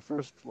isn't a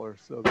first floor,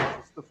 so this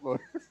is the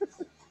floor.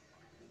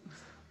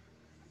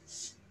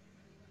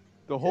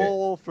 The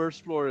whole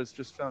first floor is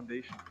just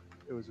foundation.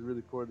 It was a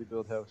really poorly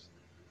built house.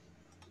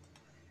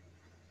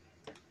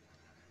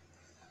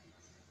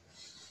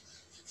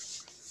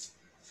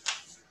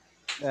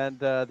 And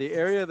the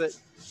area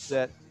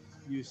that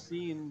you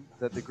seen,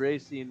 that the gray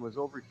scene was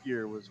over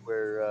here, was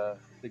where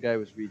the guy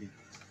was reading.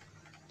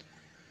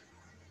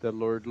 The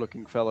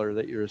lord-looking feller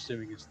that you're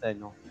assuming is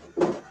Daniel.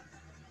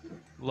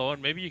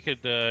 Lowen, maybe you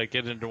could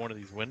get into one of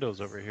these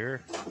windows over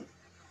here.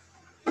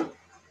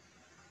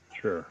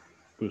 Sure.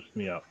 Boost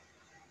me up.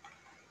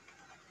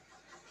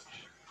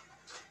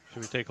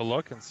 Should we take a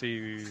look and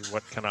see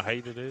what kind of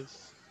height it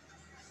is?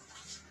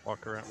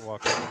 Walk over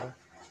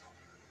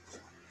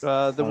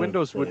there. The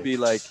windows would be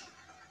like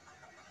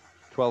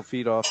 12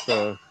 feet off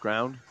the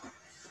ground.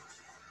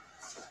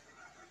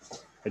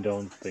 I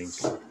don't think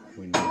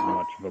we need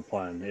much of a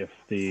plan. If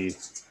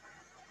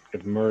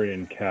Murray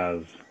and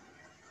Kaz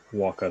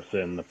walk us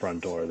in the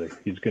front door,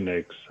 he's going to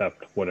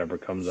accept whatever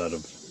comes out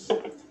of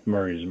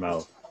Murray's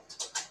mouth.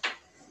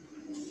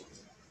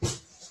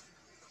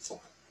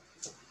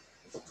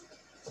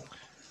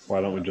 Why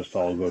don't we just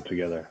all go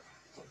together?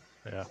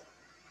 Yeah.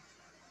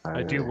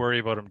 I do worry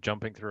about him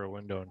jumping through a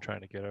window and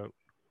trying to get out.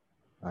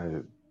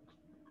 I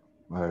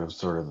have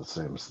sort of the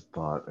same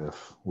thought.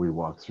 If we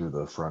walk through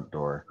the front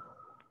door,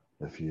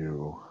 if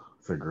you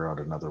figure out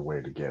another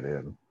way to get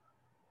in,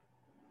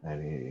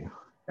 any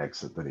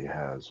exit that he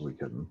has, we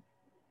can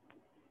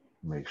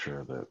make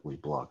sure that we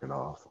block it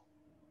off.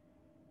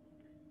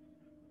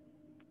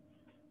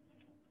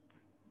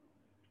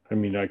 I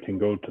mean, I can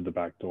go to the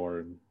back door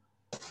and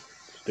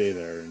stay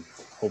there and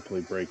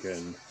hopefully break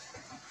in.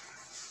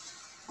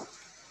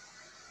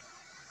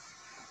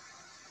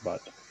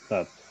 But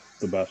that's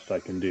the best I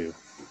can do.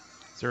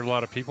 Is there a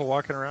lot of people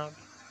walking around?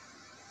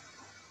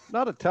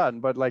 Not a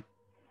ton, but like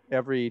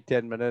every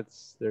 10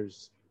 minutes,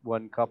 there's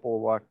one couple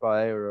walk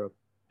by or an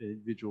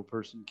individual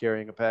person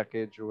carrying a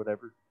package or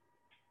whatever.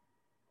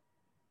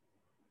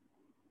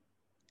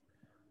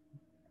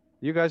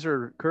 You guys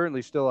are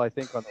currently still, I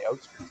think, on the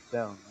outskirts of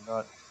town. You're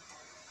not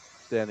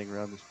standing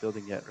around this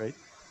building yet, right?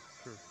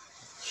 Sure.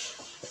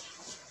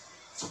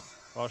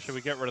 Well, should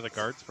we get rid of the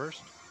guards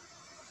first?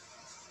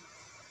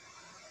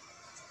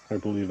 I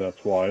believe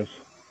that's wise.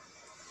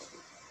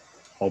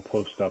 I'll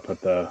post up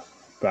at the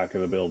back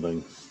of the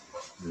building,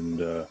 and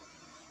as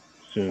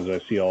soon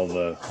as I see all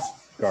the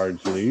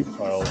guards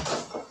leave, I'll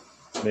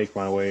make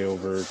my way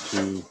over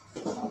to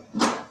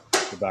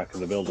the back of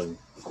the building.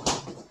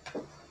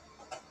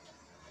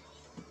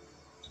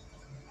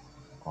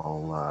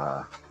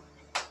 I'll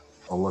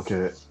look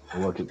at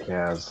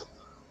Kaz.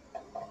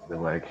 Be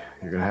like,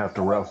 you're gonna have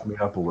to rough me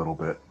up a little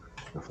bit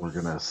if we're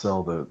gonna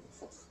sell the,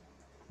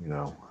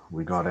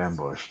 we got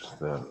ambushed.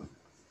 Then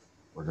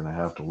we're gonna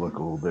have to look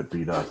a little bit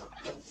beat up.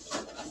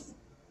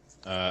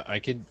 I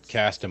could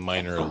cast a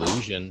minor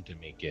illusion to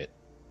make it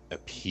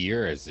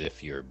appear as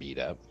if you're beat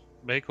up.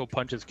 Mako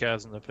punches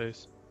Kaz in the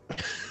face.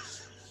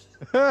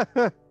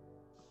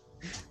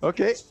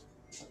 Okay.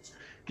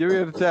 Give me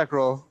an attack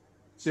roll.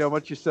 See how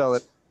much you sell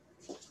it.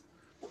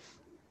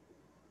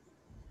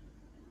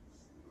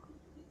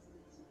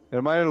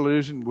 And my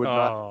illusion would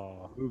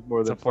not move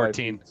more than it's a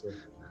 14. 5 feet, so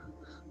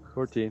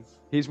 14.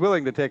 He's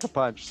willing to take a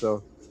punch,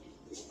 so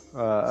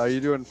are you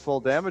doing full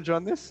damage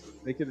on this?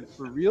 Making it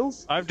for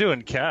reals? I'm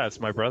doing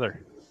Kaz, my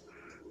brother.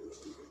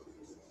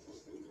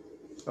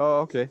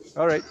 Oh, okay.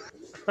 All right.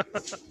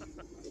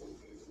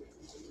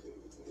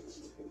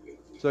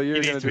 So He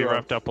you're going needs to be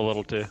roughed up a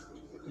little too.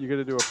 You're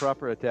going to do a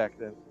proper attack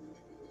then.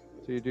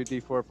 So you do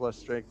D4 plus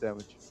strength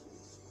damage.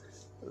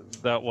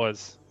 That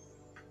was,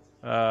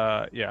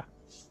 yeah,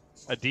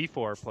 a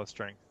D4 plus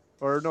strength.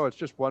 Or no, it's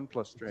just 1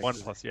 plus strength. 1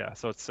 plus, yeah,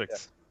 so it's 6. Yeah.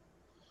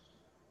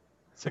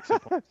 6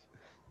 hit points.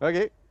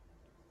 Okay.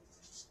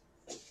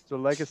 So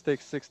Lycus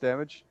takes 6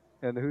 damage.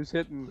 And who's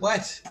hitting?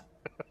 What?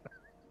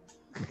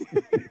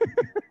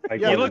 I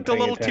Yeah, You wasn't looked a paying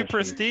little too attention.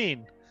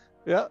 pristine.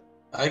 Yeah.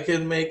 I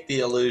can make the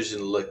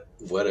illusion look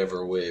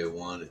whatever way I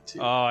want it to.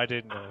 Oh, I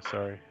didn't know.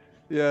 Sorry.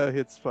 Yeah,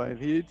 it's fine.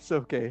 It's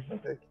okay, I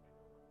think.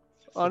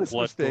 Honest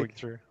Blood going mistake.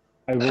 through.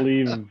 I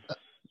believe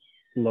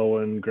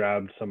Lowen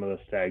grabbed some of the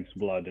stag's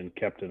blood and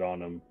kept it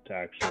on him to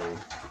actually.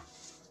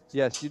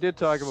 Yes, you did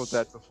talk about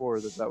that before,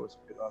 that was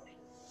a good option.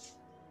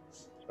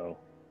 So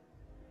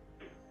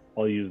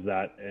I'll use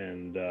that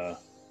and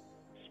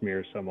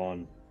smear some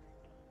on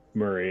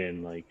Murray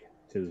and like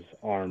his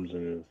arms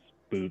and his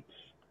boots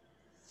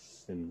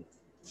and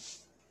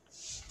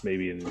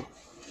maybe in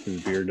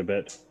his beard a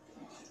bit.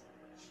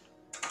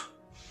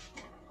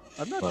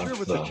 I'm not Well, sure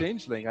with the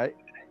changeling.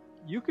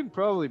 You can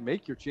probably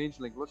make your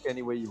changeling look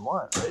any way you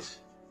want, right?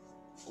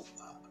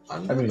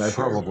 I'm I mean, not I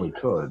sure. probably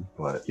could,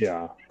 but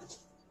Yeah.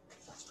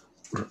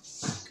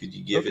 Could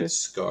you give Okay. it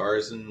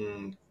scars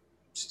and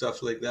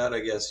stuff like that? I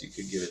guess you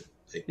could give it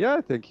like Yeah,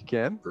 I think you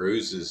can.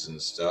 bruises and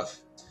stuff.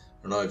 I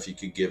don't know if you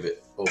could give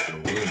it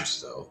open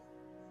wounds though.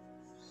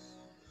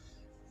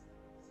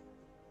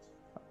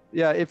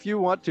 Yeah, if you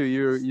want to,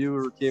 you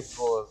are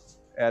capable of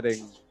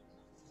adding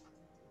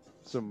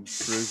some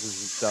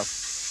bruises and stuff.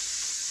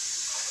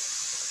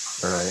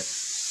 all right.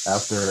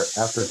 After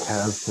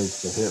Kaz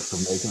takes the hit from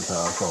Making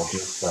Toss, I'll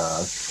just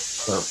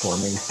start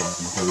forming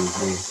some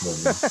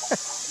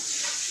bruises.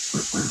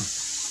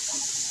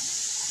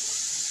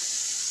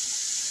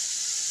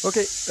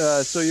 Okay,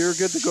 so you're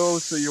good to go.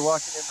 So you're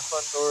walking in the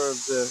front door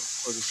of the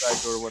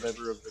side door,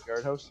 whatever, of the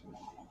guardhouse.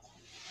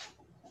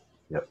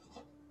 Yep.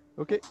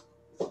 Okay.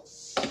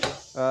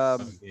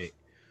 Okay.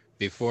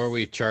 Before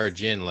we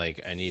charge in,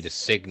 like, I need a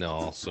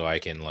signal so I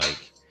can,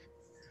 like,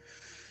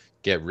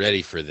 get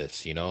ready for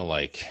this, you know?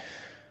 Like,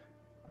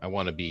 I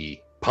want to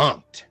be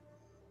pumped.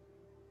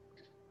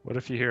 What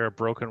if you hear a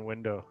broken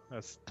window?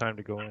 That's time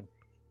to go in.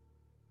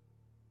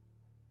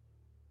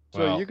 So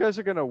Well- you guys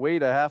are gonna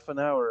wait a half an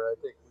hour, I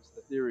think was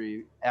the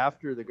theory,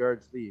 after the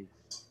guards leave,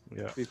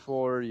 Yeah.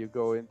 before you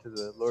go into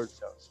the Lord's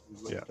house.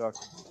 is what Yeah. you're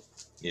talking about.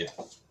 Yeah.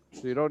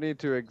 So you don't need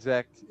to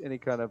exact any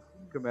kind of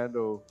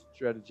commando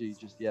strategy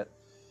just yet.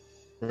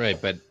 Right,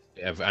 but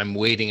if I'm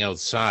waiting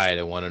outside,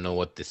 I want to know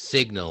what the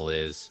signal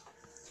is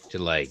to,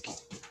 like,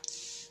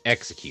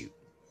 execute.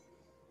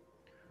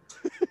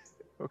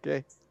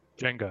 Okay.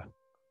 Jenga.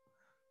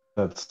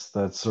 That's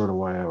sort of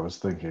why I was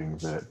thinking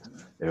that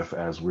if,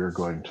 as we're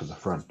going to the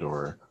front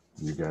door,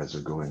 you guys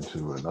are going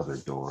to another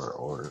door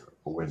or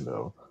a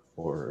window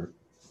or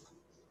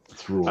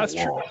through That's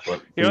a true. wall.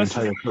 But You the know,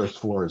 entire first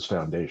floor is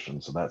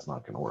foundation, so that's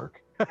not going to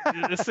work.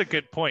 This is a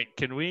good point.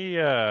 Can we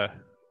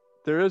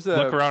There is a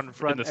look around in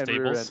front the and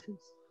rear stables?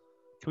 entrance.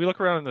 Can we look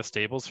around in the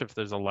stables if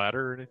there's a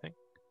ladder or anything?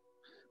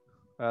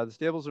 The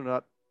stables are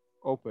not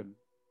open,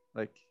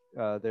 like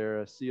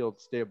they're a sealed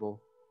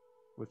stable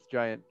with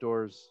giant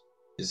doors.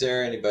 Is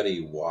there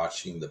anybody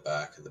watching the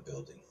back of the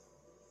building?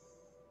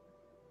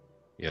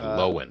 Yeah, Uh,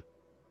 Lowen.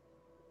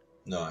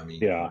 No, I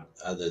mean, Yeah.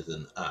 other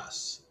than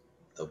us,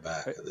 the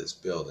back of this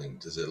building.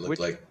 Does it look Which-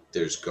 like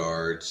there's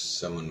guards,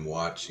 someone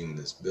watching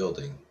this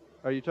building?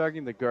 Are you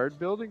talking the guard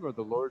building or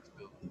the Lord's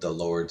building? The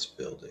Lord's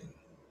building.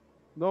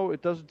 No,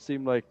 it doesn't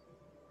seem like.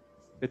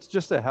 It's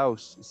just a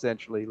house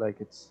essentially,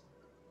 like it's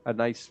a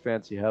nice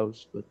fancy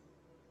house, but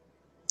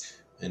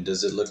And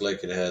does it look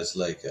like it has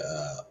like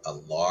a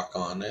lock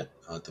on it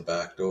at the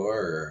back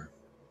door?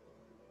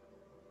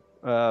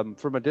 Or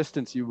from a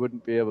distance you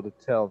wouldn't be able to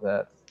tell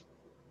that.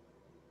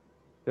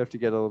 You have to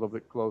get a little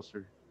bit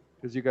closer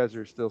because you guys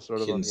are still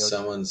sort of on can the outside.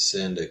 someone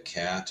send a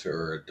cat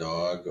or a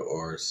dog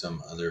or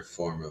some other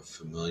form of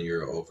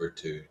familiar over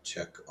to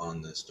check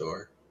on this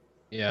door?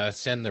 Yeah,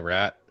 send the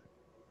rat.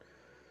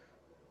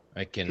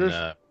 I can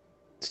Sure.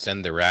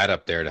 send the rat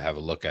up there to have a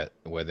look at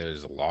whether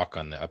there's a lock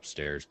on the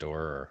upstairs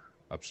door or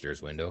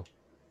upstairs window.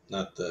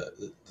 Not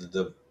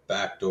the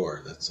back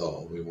door. That's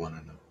all we want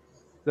to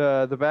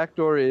know. The back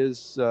door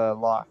is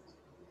locked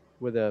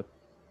with a.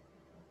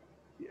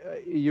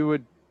 You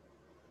would.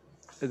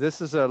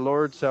 This is a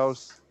Lord's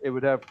house. It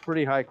would have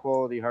pretty high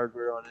quality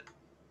hardware on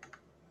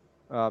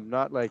it.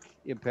 Not like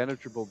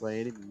impenetrable by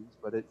any means,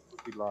 but it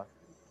would be locked.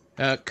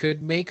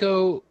 Could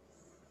Mako,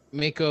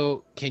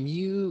 can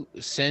you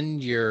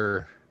send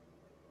your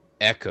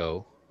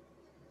echo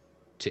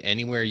to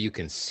anywhere you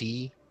can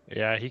see?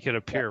 Yeah, he could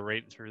appear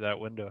right through that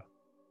window.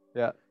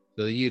 Yeah.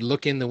 So you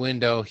look in the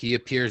window, he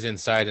appears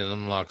inside and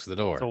unlocks the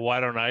door. So why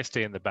don't I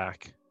stay in the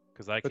back?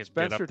 Because I But could get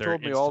Spencer up there.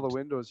 told me all the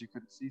instant. windows you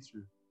couldn't see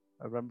through.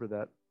 I remember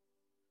that.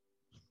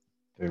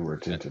 They were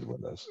tinted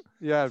windows.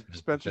 Yeah,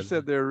 Spencer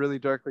said they were really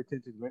darkly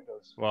tinted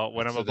windows. Well,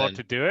 when I'm So about then-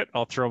 to do it,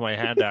 I'll throw my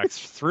hand axe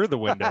through the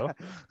window.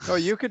 Oh,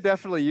 you could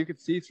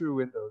see through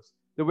windows.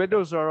 The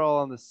windows are all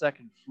on the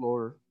second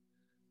floor,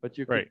 but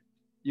you could, Right.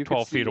 you could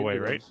 12 see feet away,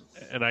 into right?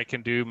 those. And I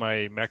can do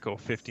my Meko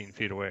 15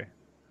 feet away.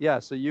 Yeah,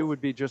 so you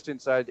would be just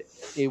inside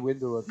a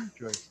window of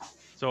your choice.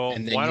 So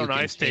And then why you don't I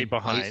can stay change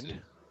behind?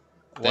 places.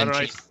 Why Then don't I?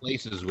 change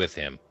places with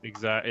him.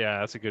 Exactly. Yeah,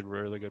 that's a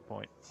really good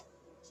point.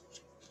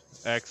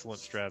 Excellent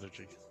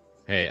strategy.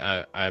 Hey,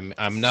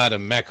 I'm not a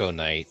Meko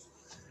knight,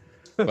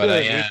 but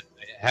I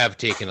have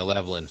taken a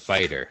level in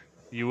fighter.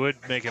 You would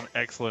make an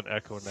excellent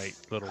Echo Knight,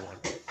 little one.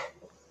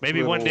 Maybe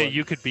Little one day one.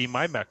 you could be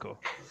my Meko.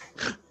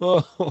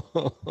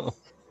 Oh,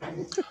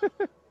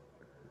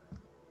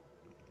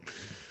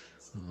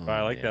 But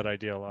I like that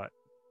idea a lot.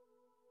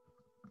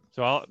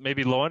 So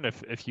maybe Lowen,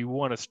 if you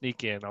want to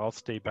sneak in, I'll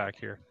stay back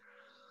here.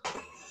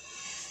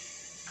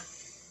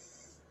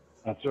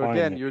 That's So fine.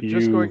 again, If you're you,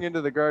 just going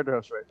into the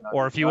guardhouse right now.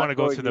 Or if you You're want to not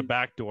go going through the in-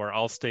 back door,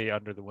 I'll stay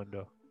under the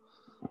window.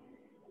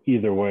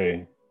 either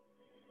way,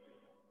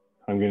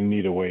 I'm going to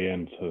need a way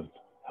in to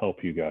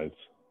help you guys.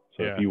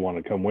 So Yeah. if you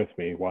want to come with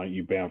me, why don't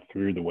you bounce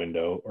through the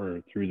window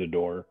or through the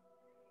door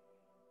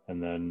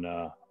and then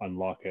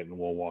unlock it and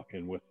we'll walk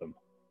in with them.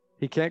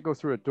 He can't go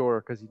through a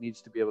door because he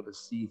needs to be able to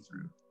see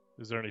through.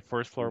 Is there any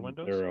first floor Is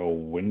windows? there a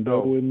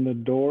window No. in the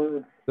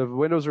door? The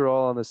windows are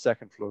all on the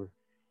second floor.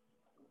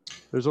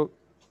 There's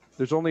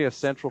only a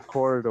central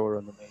corridor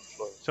on the main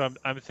floor. So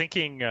I'm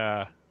thinking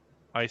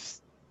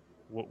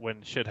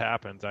when shit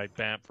happens, I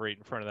bamf right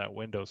in front of that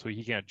window so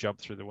he can't jump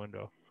through the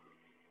window.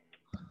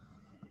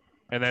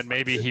 And then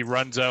maybe he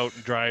runs out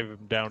and drive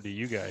him down to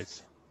you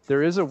guys.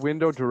 There is a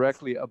window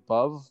directly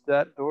above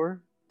that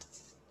door.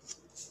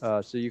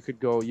 So you could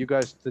go, you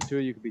guys, the two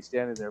of you could be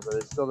standing there, but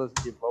it still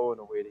doesn't give Owen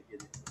a way to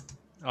get in.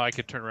 Oh, I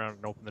could turn around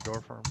and open the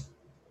door for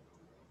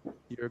him.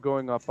 You're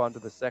going up onto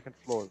the second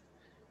floor.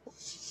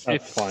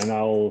 That's fine.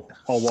 I'll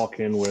walk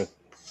in with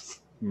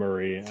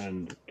Murray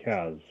and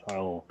Kaz.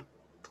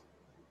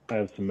 I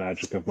have some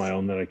magic of my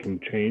own that I can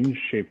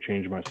shape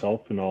change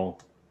myself, and I'll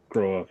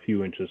grow a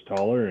few inches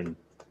taller and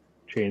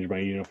change my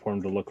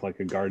uniform to look like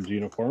a guard's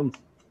uniform.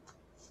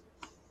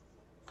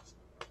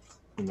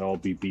 And I'll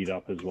be beat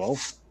up as well.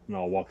 And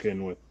I'll walk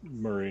in with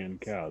Murray and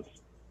Kaz.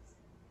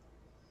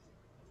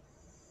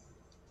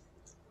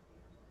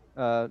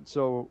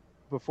 So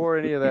before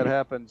any of that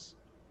happens,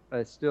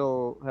 I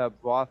still have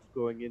Voth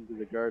going into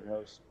the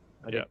guardhouse.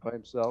 I think by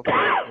himself,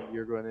 and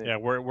you're going in. Yeah,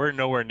 we're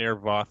nowhere near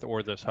Voth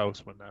or this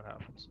house when that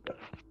happens.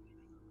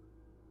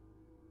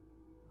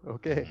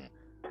 Okay.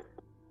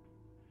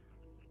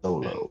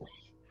 Solo.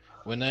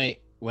 When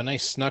I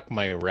snuck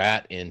my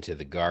rat into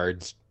the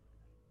guard's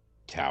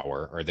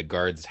tower or the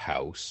guard's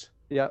house,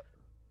 Yeah.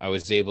 I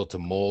was able to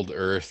mold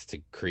earth to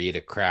create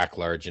a crack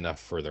large enough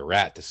for the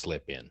rat to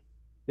slip in.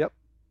 Yep.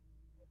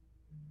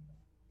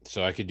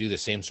 So I could do the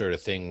same sort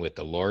of thing with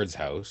the Lord's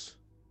house,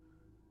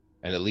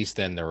 and at least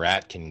then the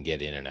rat can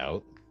get in and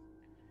out,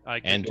 I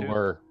could and too.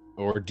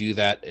 or do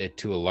that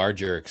to a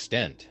larger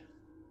extent.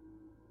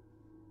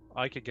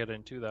 I could get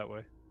in too that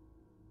way.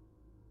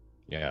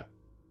 Yeah.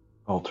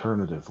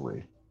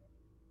 Alternatively,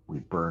 we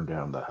burn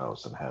down the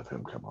house and have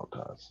him come out to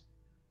us.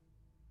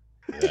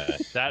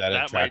 That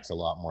attracts a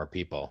lot more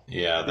people.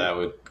 Yeah, that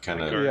would kind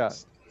of. Yeah.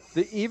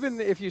 Even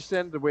if you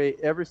send away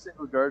every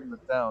single guard in the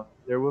town,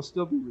 there will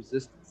still be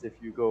resistance if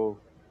you go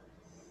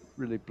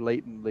really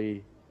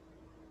blatantly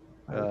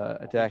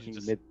attacking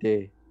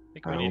midday. I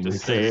think I we need only to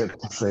say stay. it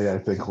to say I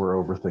think we're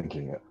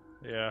overthinking it.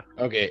 Yeah.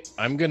 Okay,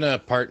 I'm gonna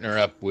partner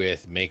up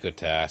with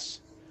Makotas.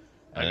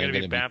 I'm and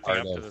going to be part bamfing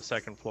up to of the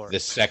second floor. the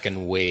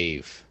second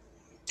wave.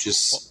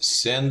 Just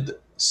send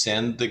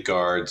the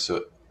guard,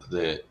 so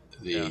the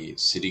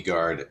city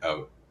guard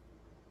out,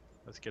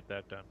 Let's get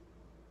that done.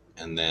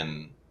 and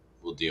then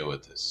we'll deal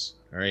with this.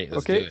 All right,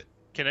 let's Okay. do it.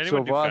 Can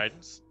anyone do Voth-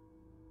 guidance?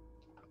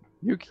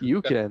 You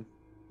can.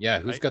 Yeah,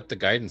 who's got the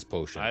guidance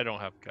potion? I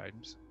don't have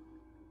guidance.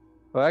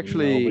 Well,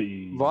 actually,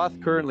 Nobody-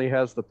 Voth currently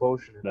has the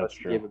potion. That's Unless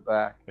you true. gave it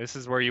back. This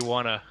is where you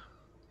want to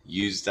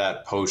Use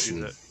that potion.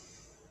 use it.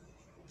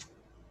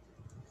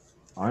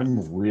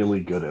 I'm really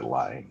good at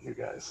lying, you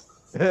guys.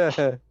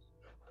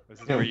 This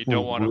is where you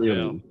don't want to fail.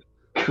 really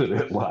good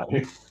at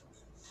lying.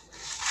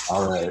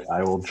 All right,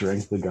 I will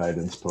drink the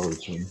guidance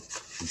potion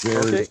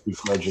very Okay.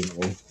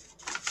 begrudgingly.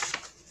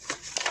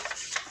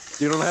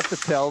 You don't have to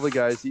tell the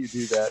guys that you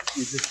do that.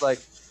 You just like,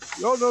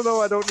 no,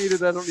 I don't need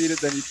it. I don't need it.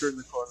 Then you turn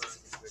the corner.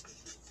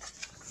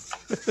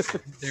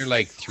 They're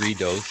like 3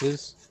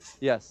 doses.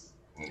 Yes,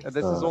 and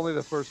this is Uh, only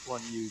the first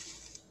one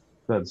used.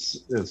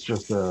 It's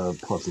just a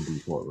plus a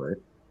d4, right?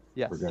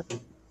 Yes, Okay.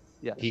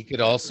 yes. He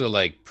could also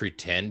like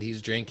pretend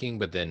he's drinking,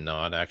 but then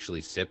not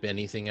actually sip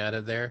anything out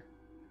of there.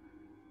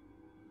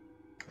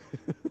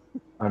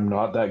 I'm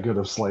not that good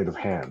of sleight of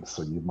hand,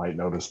 so you might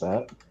notice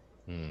that.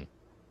 Hmm.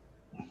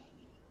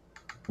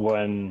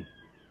 When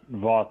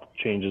Voth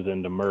changes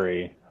into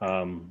Murray,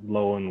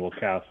 Lowen will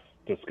cast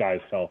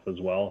Disguise Self as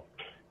well,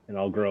 and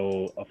I'll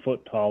grow a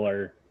foot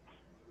taller,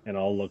 and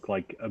I'll look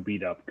like a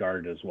beat up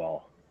guard as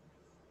well.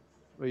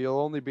 Well, you'll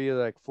only be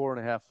like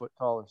 4.5 foot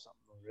tall or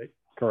something, right?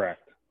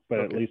 Correct, but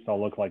at Okay. least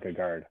I'll look like a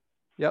guard.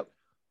 Yep.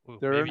 Ooh,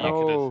 There are maybe you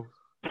could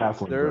have-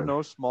 Halfling there are guard.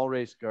 no small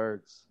race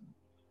guards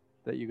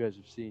that you guys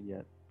have seen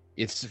yet.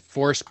 It's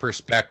forced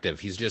perspective.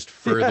 He's just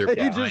further he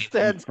behind. just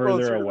stands Further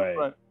closer to the away.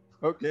 front.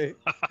 Okay,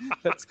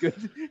 that's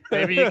good.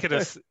 maybe you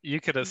could you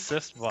could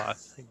assist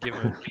Voth and give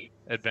him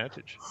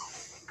advantage.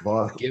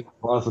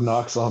 Voth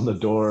knocks on the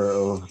door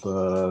of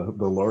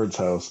the Lord's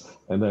house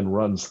and then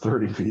runs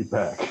 30 feet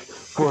back.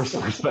 Forced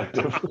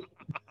perspective.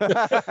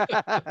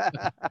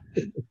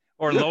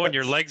 Or low and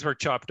your legs were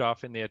chopped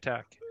off in the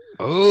attack.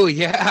 Oh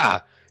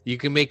yeah, you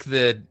can make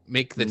the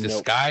Nope.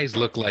 disguise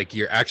look like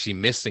you're actually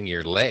missing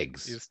your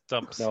legs. These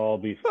stumps. No, I'll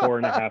be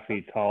 4.5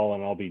 feet tall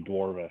and I'll be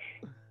dwarvish.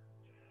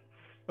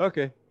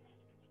 Okay.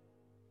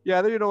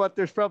 Yeah, you know what?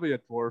 There's probably a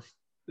dwarf.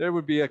 There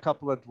would be a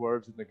couple of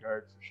dwarves in the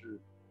guard for sure.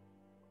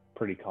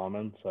 Pretty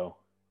common, so.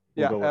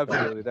 Yeah, go with that.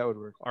 absolutely. That would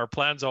work. Our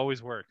plans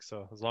always work,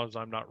 so as long as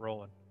I'm not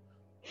rolling.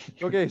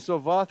 Okay, so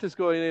Voth is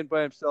going in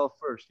by himself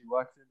first. He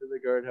walks into the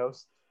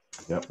guardhouse.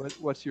 Yep.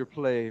 What's your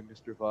play,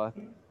 Mr. Voth?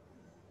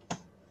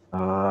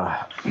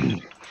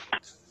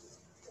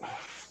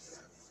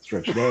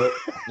 Stretch it out.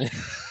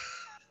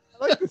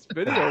 I like this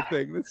video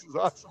thing. This is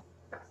awesome.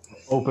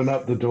 Open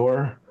up the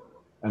door,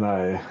 and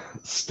I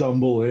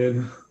stumble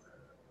in.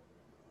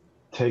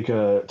 Take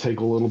a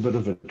little bit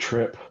of a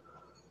trip,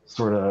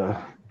 sort of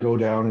go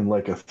down in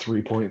like a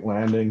 3-point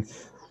landing.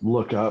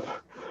 Look up.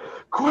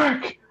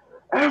 Quick!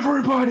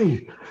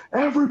 Everybody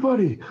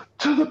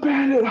to the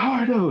bandit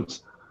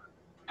hideouts!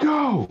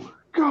 Go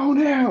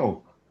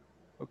now!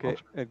 Okay,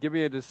 and give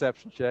me a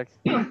deception check.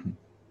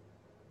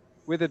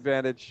 With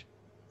advantage.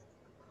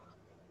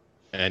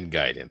 And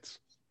guidance.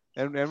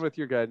 And with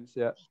your guidance,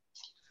 yeah.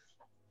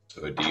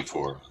 So a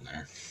D4 on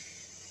there.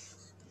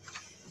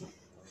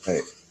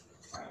 Right.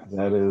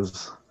 That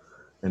is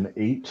an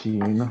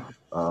 18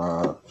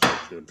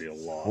 It'd be a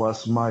lot.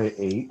 plus my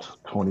 8,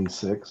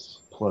 26,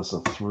 plus a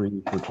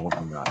 3 for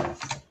 29.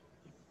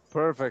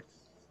 Perfect.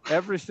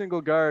 Every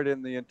single guard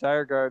in the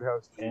entire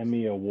guardhouse.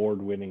 Emmy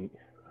award-winning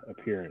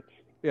appearance.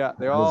 Yeah,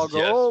 they all go,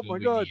 Just oh what my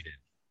we god. needed.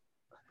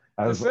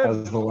 As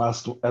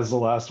the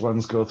last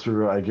ones go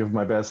through, I give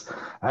my best,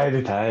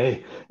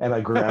 "Hi, and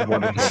I grab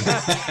one of them.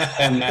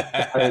 And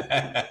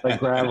I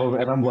grab them,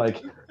 and I'm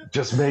like,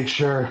 just make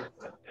sure,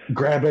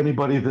 grab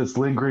anybody that's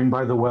lingering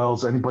by the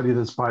wells, anybody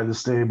that's by the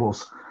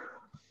stables.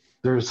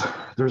 There's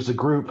a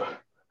group,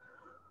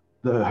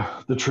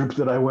 the troop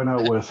that I went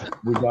out with,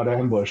 we got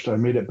ambushed. I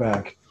made it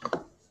back,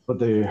 but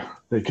they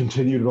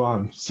continued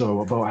on. So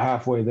about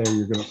halfway there,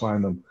 you're gonna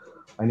find them.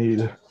 I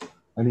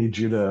need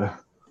you to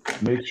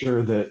make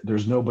sure that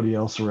there's nobody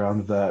else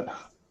around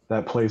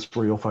that place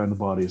where you'll find the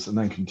bodies, and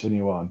then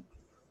continue on."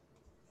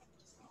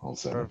 All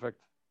set. Perfect.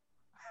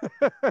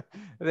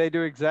 They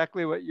do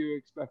exactly what you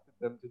expected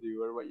them to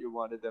do or what you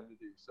wanted them to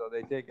do. So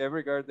they take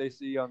every guard they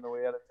see on the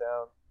way out of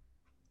town.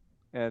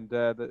 And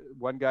the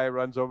one guy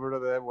runs over to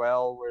the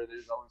well where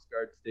there's always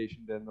guards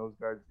stationed, and those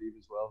guards leave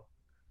as well.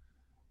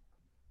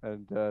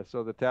 And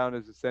so the town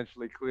is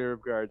essentially clear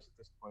of guards at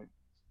this point.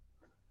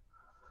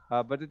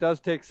 But it does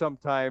take some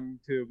time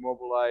to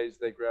mobilize.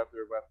 They grab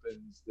their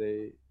weapons.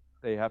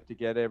 They have to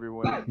get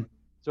everyone.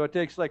 So it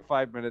takes like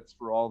 5 minutes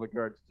for all the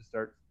guards to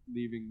start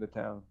leaving the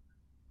town.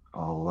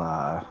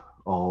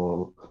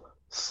 I'll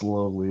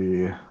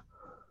slowly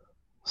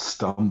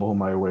stumble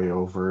my way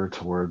over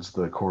towards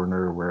the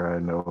corner where I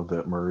know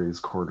that Murray's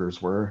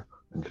quarters were.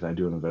 And can I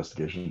do an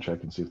investigation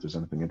check and see if there's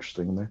anything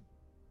interesting in there?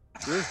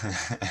 Sure.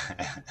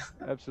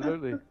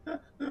 Absolutely.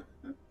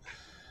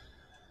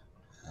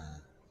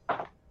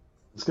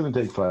 It's going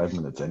to take 5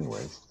 minutes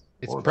anyways.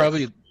 It's Or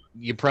probably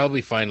you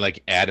probably find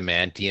like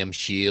adamantium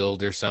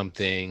shield or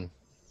something.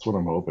 That's what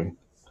I'm hoping.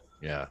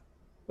 Yeah.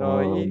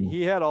 No,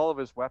 he had all of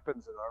his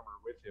weapons and armor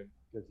with him.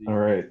 All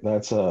right,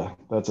 that's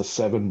a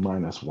 7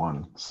 minus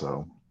 1.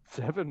 So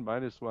 7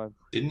 minus 1.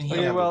 Didn't he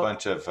Okay, have well- a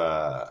bunch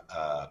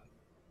of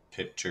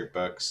picture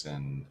books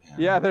and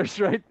Yeah, there's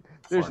right.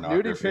 There's nudie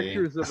pornography?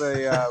 pictures of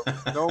a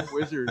gnome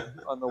wizard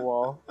on the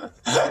wall.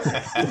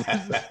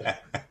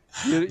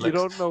 You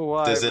don't know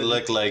why. Does it but-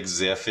 look like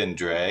Ziff in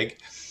drag?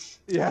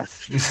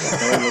 Yes. It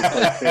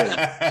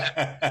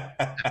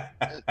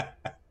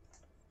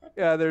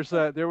Yeah,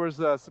 there was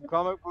some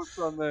comic books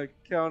on the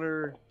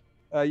counter.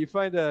 You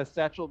find a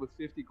satchel with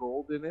 50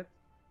 gold in it,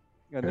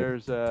 and Okay.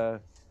 there's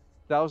a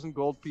 1,000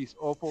 gold piece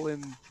opal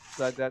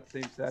inside that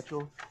same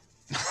satchel.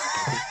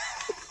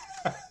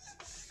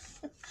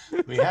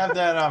 We have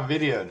that on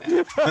video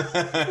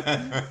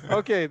now.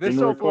 Okay, this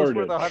Been opal's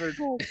worth recorded. 100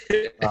 gold.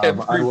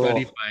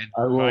 Everybody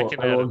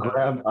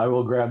find. I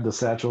will grab the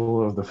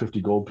satchel of the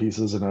 50 gold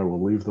pieces, and I will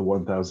leave the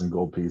 1,000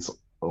 gold piece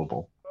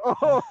opal.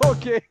 Oh,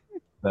 okay.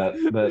 That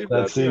Leave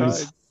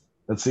that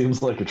that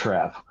seems like a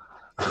trap.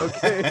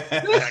 Okay,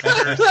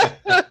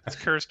 It's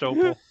cursed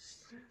opal.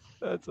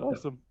 that's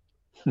awesome.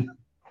 Only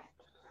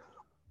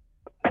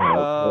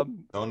Oh,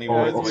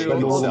 worth I'll what we spend a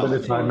you will little sell bit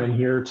of it time for. in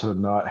here to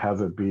not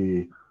have it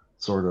be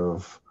sort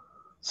of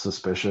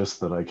suspicious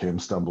that I came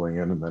stumbling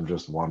in and then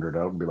just wandered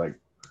out and be like,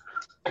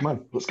 "Come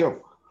on, let's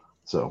go."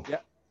 So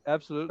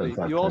Absolutely. In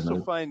fact, You I also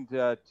know. find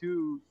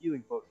 2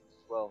 healing potions as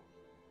well,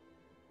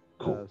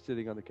 Cool.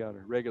 sitting on the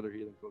counter, regular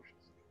healing potions.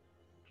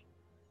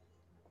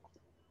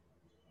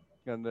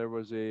 And there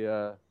was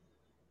a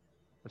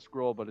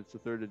scroll, but it's a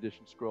 3rd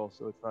edition scroll,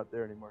 so it's not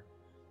there anymore.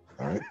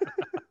 all right.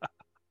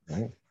 All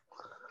right.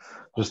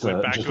 Just Went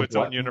a, back just, to a its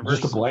own blank, universe.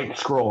 just a blank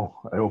scroll.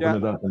 I open Yeah.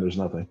 it up and there's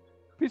nothing.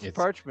 Piece of It's-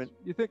 parchment.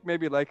 You think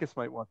maybe Lycus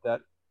might want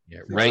that? Yeah,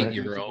 See, write right.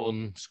 your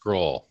own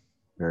scroll.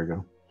 There you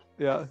go.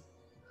 Yeah.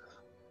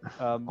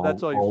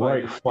 That's all you I'll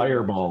find. write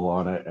fireball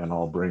on it and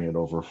I'll bring it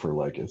over for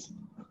Lycus.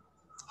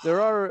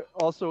 There are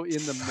also in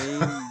the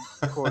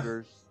main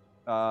quarters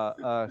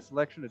a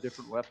selection of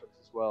different weapons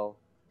as well.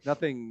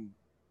 Nothing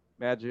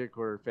magic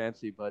or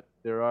fancy, but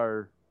there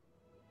are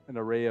an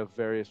array of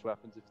various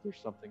weapons if there's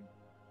something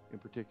in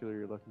particular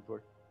you're looking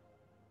for.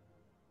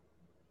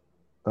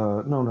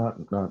 No, not.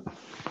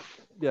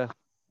 Yeah.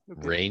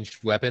 Okay.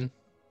 Ranged weapon.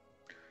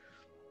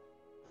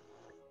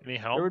 Any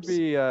There would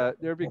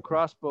helms? be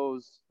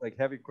crossbows, like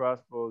heavy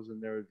crossbows,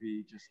 and there would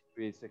be just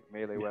basic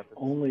melee If weapons.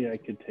 only I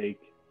could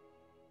take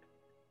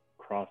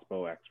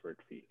crossbow expert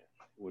feat.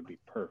 It would be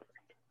perfect.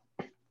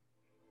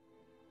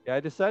 Yeah, I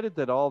decided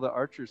that all the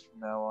archers from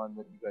now on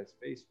that you guys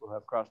face will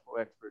have crossbow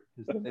expert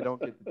because then they don't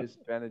get the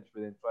disadvantage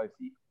within 5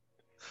 feet.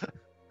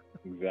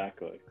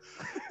 Exactly.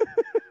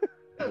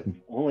 If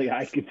only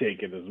I could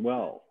take it as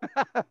well.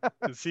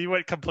 See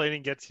what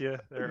complaining gets you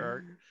there,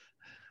 Art.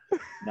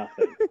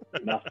 Nothing.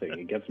 Nothing.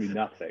 It gets me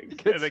nothing.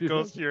 And it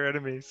goes to your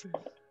enemies.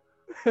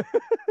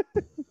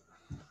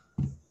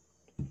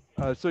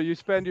 So you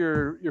spend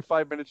your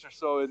 5 minutes or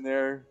so in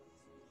there.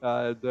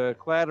 The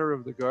clatter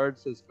of the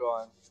guards has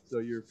gone, so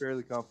you're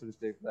fairly confident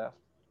they've left.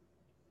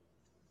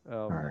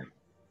 All right.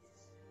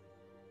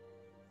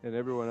 And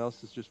everyone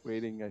else is just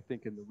waiting, I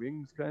think, in the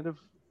wings, kind of.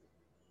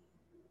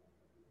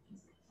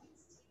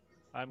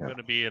 I'm Yeah. going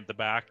to be in the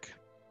back,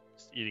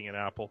 just eating an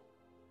apple.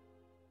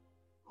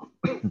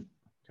 Kind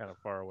of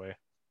far away,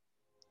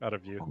 out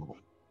of view.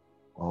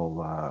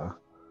 I'll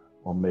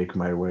make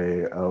my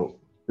way out.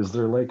 Is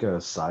there like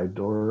a side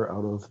door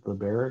out of the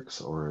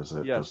barracks, or is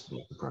it Yes. just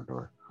the front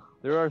door?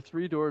 There are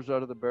 3 doors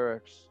out of the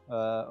barracks.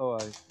 I'll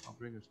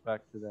bring us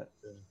back to that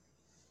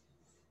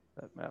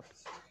map.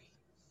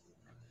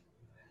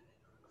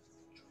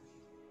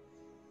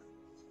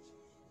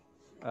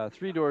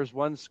 Three doors.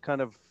 One's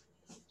kind of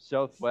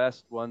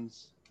southwest.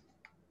 One's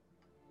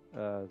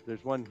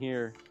there's one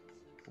here,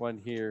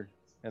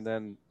 and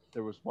then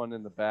there was one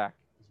in the back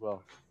as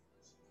well.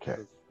 Okay.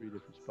 So 3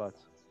 different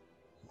spots.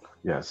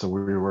 Yeah, so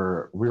we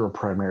were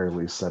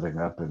primarily setting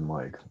up in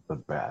like the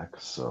back,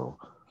 so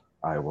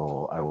I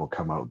will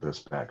come out this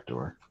back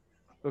door.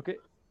 Okay.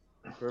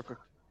 Perfect.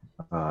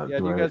 Do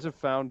You I- guys have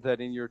found that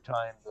in your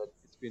time that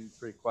it's been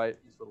pretty quiet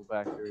in this little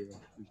back area.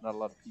 There's not a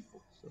lot of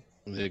people. So.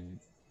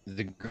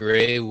 The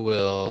gray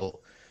will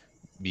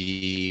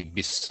be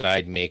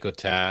beside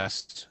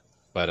Makotast,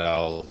 but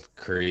I'll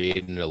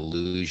create an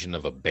illusion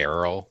of a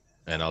barrel,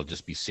 and I'll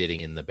just be sitting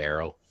in the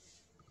barrel.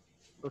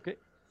 Okay.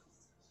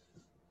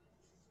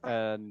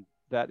 And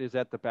that is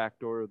at the back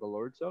door of the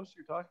Lord's house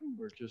you're talking,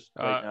 or just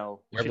right now?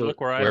 If you look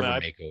where I'm wherever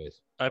at, Mako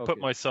is. I put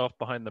Okay. myself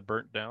behind the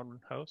burnt down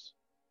house.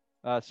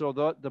 So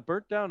the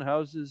burnt down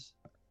houses,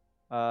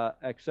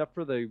 except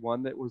for the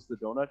one that was the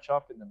donut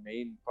shop in the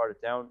main part of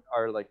town,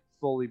 are like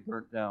fully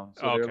burnt down.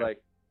 So Okay. they're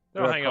like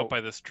They'll they're hang a out cult. by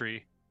this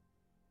tree,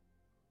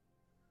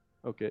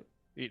 Okay.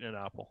 eating an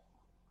apple.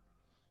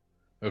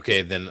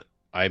 Okay, then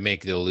I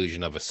make the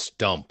illusion of a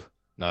stump,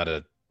 not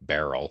a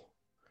barrel.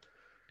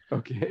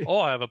 Okay. Oh,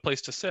 I have a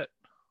place to sit.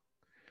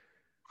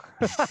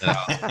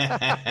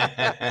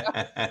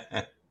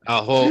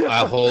 I'll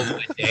hold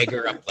my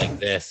dagger up like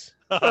this.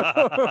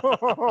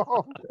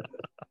 Well,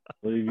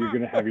 you're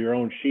going to have your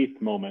own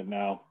sheath moment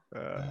now.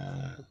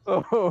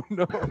 Oh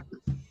no.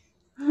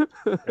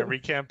 Every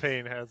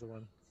campaign has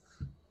one.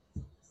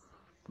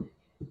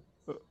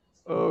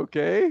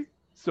 Okay.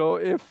 So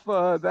if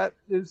that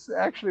is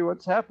actually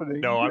what's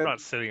happening. No, I'm then- not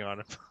sitting on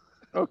it.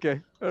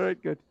 Okay. All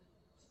right. Good.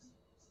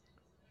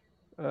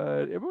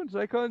 Everyone's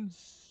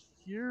icons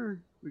here.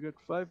 We got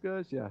 5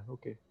 guys. Yeah.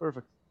 Okay.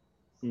 Perfect.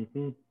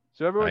 Mm-hmm.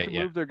 So everyone Right, can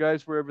yeah. move their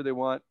guys wherever they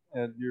want,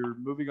 and you're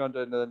moving on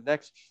to the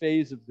next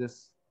phase of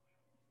this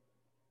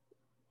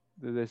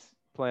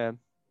plan.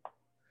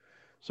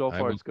 So I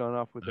far, will- it's gone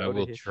off I without a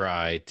will hitch.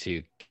 try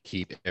to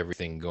keep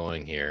everything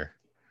going here.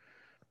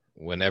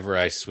 Whenever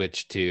I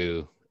switch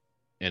to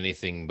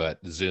anything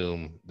but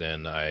Zoom,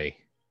 then I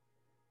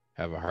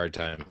have a hard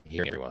time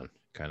hearing everyone.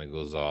 Kind of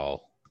goes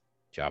all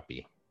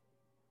choppy.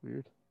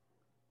 Weird.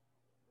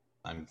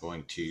 I'm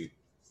going to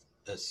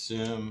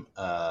assume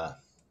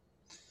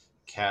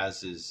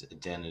Kaz's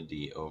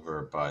identity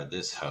over by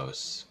this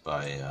house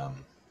by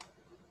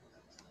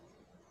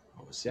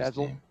what was his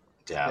Dazzle? name?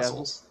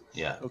 Dazzles.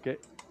 Yeah, Okay.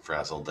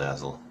 Frazzle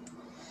Dazzle.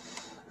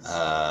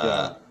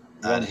 Yeah.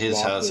 At One his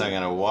block house, is- I'm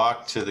going to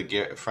walk to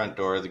the front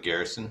door of the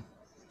garrison,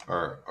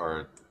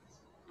 or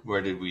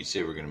where did we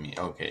say we're going to meet?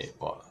 Okay,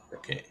 well,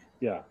 okay.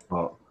 Yeah.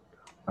 Well,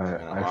 gonna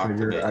I walk the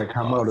figure bit I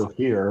come out off. of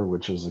here,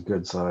 which is a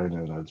good sign,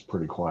 and it's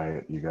pretty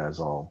quiet. You guys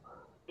all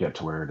get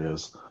to where it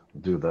is.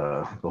 Do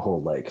the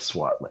whole like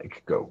SWAT,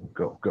 like go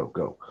go go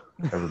go.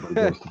 Everybody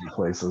goes to the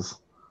places,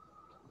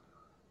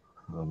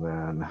 and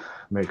then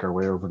make our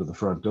way over to the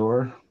front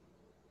door.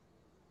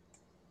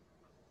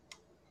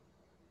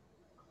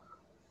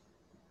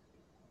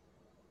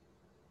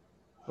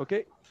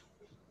 Okay.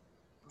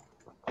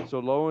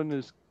 So Lowen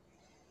is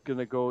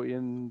gonna go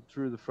in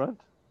through the front.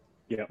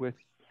 Yeah. With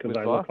Because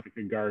I Voth? look like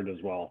a guard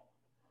as well.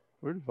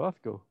 Where did Voth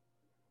go?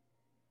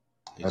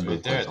 He's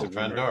right there at the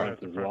front door. As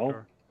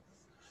well.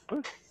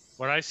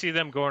 When I see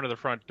them going to the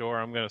front door,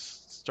 I'm gonna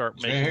start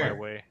It's right making my here.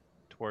 way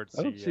towards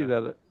I don't see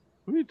that.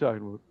 What are you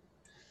talking about?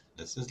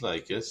 This is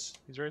Lycus,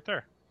 He's right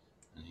there.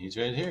 and he's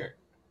right here.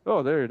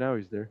 Oh, there. Now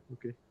he's there.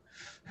 Okay.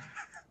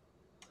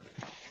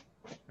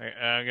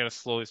 I'm gonna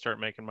slowly start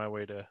making my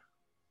way to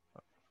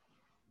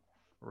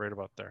right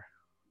about there.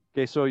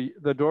 Okay, so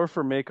the door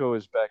for Mako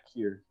is back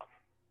here,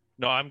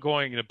 No, I'm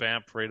going to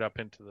bamf right up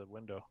into the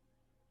window.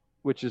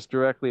 which is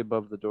directly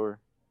above the door.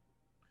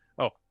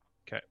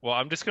 Okay. Well,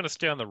 I'm just gonna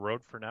stay on the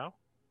road for now.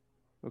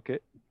 Okay.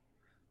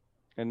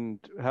 And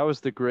how is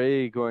the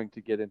gray going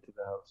to get into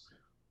the house?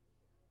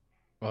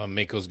 Well,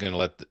 Mako's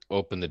gonna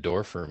open the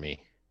door for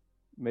me.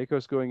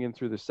 Mako's going in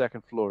through the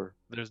second floor.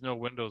 There's no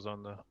windows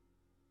on the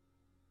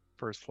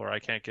first floor. I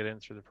can't get in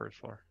through the first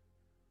floor.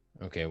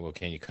 Okay, well,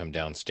 can you come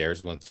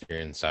downstairs once you're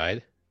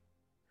inside?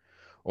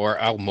 Or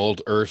I'll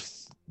mold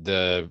earth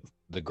the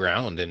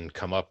ground and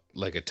come up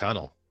like a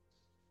tunnel.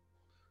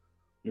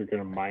 You're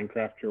gonna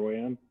Minecraft your way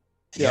in?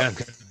 Yeah, I'm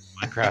gonna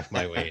Minecraft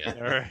my way in.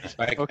 All right.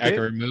 I Okay. can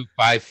remove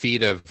 5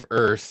 feet of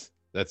earth.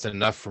 That's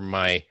enough for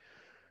my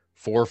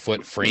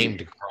 4-foot frame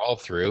to crawl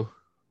through.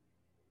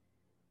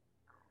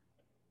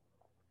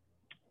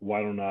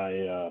 Why don't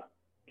I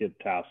get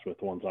tasked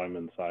with once I'm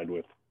inside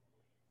with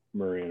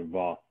Murray and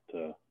Voth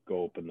to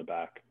go open the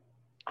back?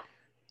 Yeah,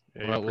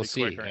 you're Well, we'll pretty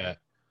see. quick, aren't you?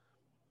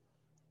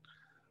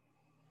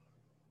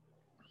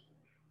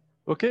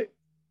 Okay.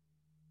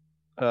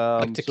 I'd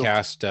like to So-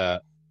 cast.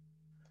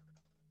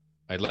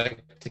 I'd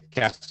like to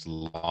cast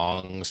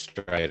Long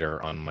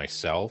Strider on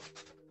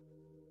myself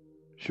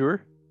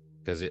Sure.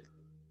 because it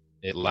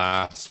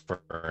lasts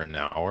for an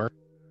hour.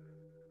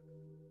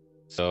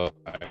 So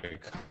I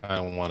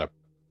kind of want to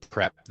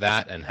prep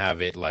that and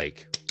have it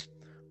like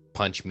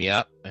punch me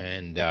up,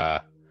 and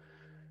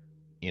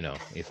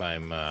if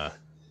I'm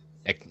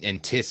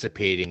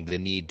anticipating the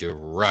need to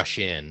rush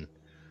in,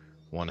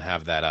 want to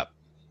have that up.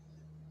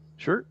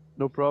 Sure.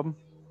 No problem.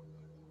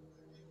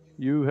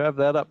 You have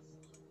that up.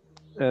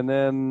 And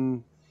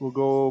then we'll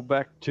go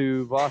back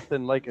to Voth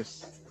and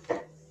Lycus.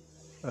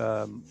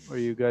 Are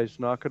you guys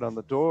knocking on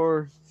the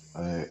door?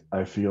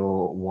 I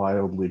feel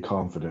wildly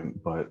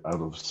confident, but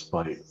out of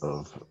spite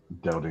of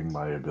doubting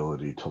my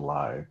ability to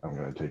lie, I'm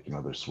going to take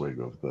another swig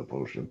of the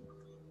potion.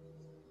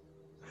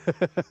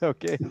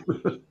 Okay.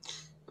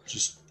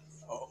 Just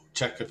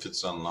check if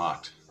it's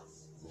unlocked.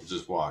 We'll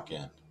just walk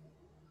in.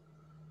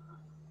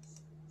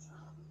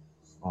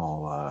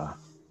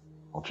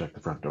 I'll check the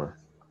front door.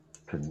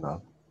 Turn it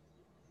on.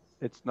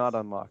 It's not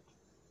unlocked.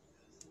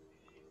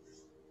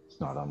 It's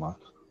not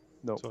unlocked.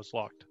 No, So it's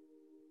locked.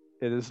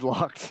 it is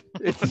locked.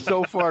 It's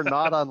so far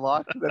not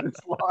unlocked that it's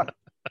locked.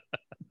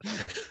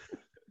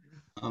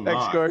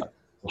 Unlocked. X-Guard.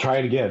 Try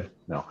it again.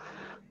 No.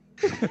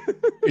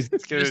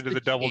 Let's get into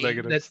the double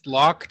negatives. That's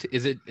locked.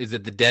 Is it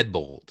the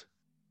deadbolt?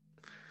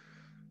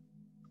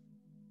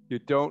 You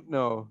don't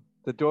know.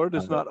 The door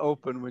does not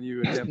open when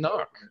you attempt.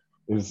 Knock.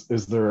 Is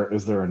there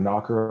a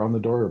knocker on the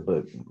door?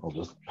 But I'll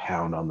just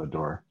pound on the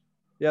door.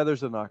 Yeah,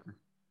 there's a knocker.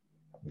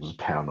 I'll just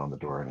pound on the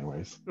door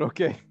anyways.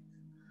 Okay.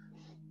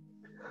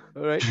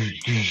 All right.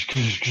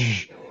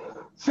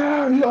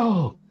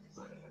 Samuel!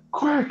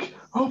 Quick!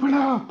 Open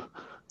up!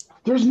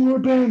 There's more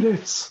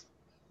bandits!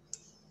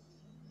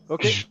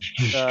 Okay.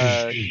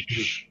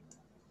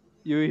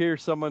 You hear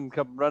someone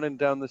come running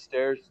down the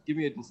stairs. Give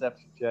me a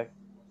deception check.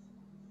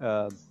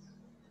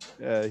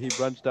 He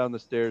runs down the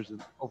stairs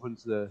and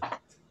opens the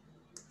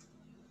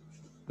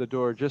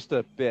door just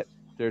a bit.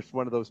 There's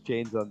one of those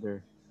chains on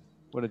there.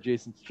 One of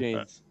Jason's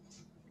chains.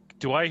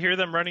 Do I hear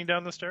them running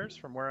down the stairs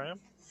from where I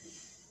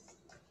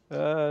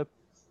am?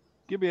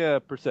 Give me a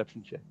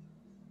perception check.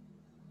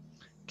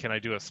 Can I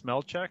do a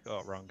smell check?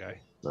 Oh, wrong guy.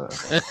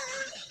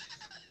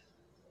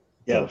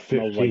 Yeah, it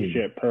smells like 15.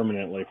 shit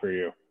permanently for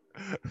you.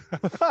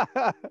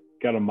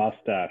 Got a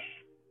mustache.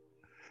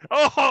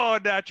 Oh,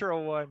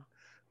 natural one.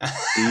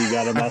 You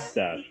got a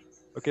mustache.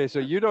 Okay, so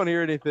you don't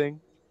hear anything.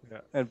 Yeah.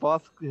 And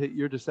Both,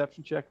 your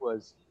deception check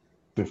was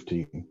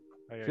 15.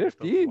 I gotta get those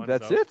 15. ones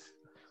That's out. it?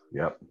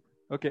 Yep.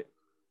 Okay.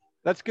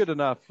 That's good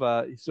enough.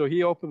 So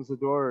he opens the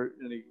door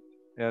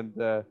and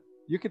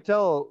you can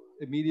tell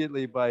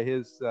immediately by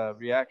his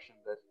reaction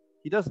that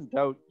he doesn't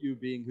doubt you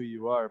being who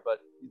you are,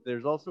 but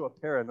there's also a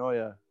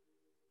paranoia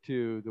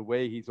to the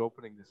way he's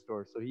opening this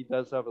door. So he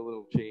does have a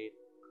little chain.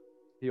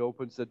 He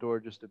opens the door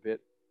just a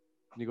bit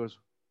and he goes,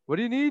 "What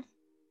do you need?"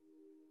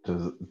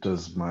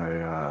 Does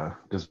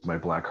my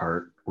black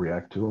heart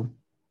react to him?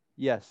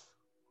 Yes.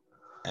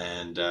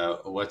 And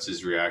what's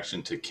his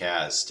reaction to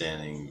Kaz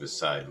standing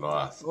beside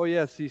Voth? Oh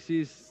yes, he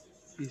sees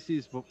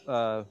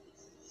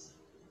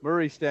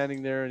Murray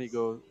standing there, and he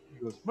goes,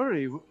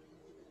 "Murray,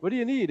 what do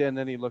you need?" And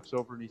then he looks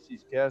over and he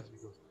sees Kaz, and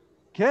he goes,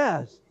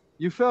 "Kaz,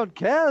 you found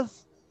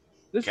Kaz?"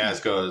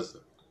 Kaz goes,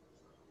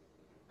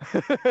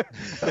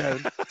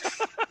 Kaz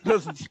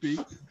doesn't speak.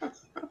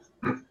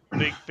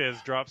 Big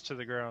Fizz drops to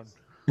the ground.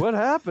 What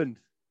happened?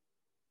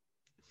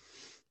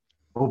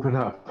 Open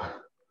up.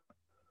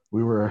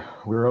 We were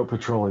out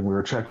patrolling. We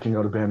were checking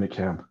out a bandit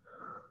camp,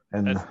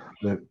 and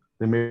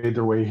they made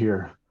their way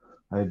here.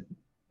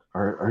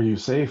 Are you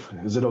safe?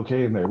 Is it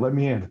okay in there? Let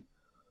me in.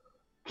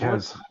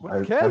 Kaz,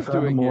 What's I Kaz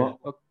found doing him here?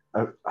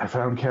 Oh, I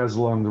found Kaz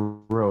along the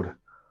road.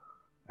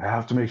 I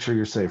have to make sure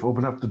you're safe.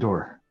 Open up the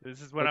door.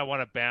 This is when I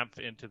want to bamf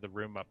into the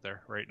room up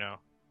there right now.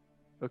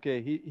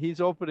 okay,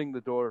 he's opening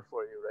the door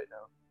for you right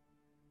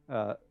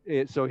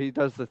now. So he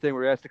does the thing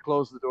where he has to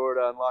close the door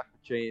to unlock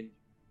the chain,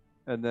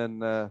 and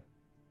then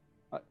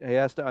he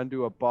has to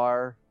undo a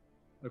bar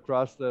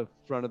across the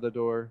front of the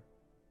door.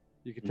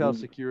 You can tell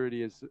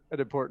security is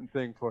an important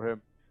thing for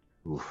him.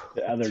 Oof.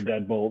 The other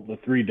deadbolt, the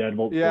 3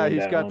 deadbolts. Yeah, going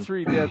he's down. got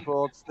 3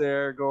 deadbolts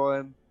there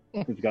going,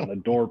 He's got the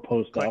door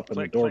post Click, up and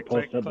click, the door click,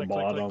 post click, at the click, click,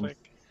 click, bottom. click.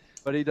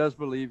 but he does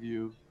believe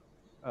you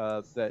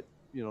that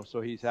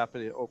so he's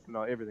happy to open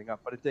everything up,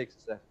 but it takes a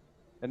second.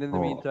 And in the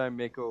Oh. meantime,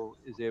 Mako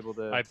is able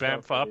to. I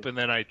bamf up and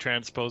then I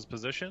transpose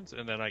positions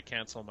and then I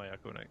cancel my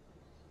Echo Knight.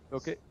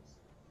 Okay,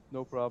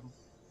 no problem.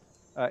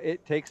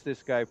 It takes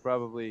this guy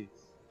probably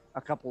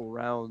a couple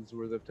rounds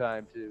worth of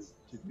time to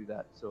do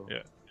that, so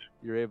Yeah.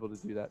 you're able to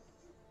do that.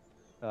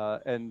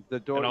 And the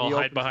door. And I'll he hide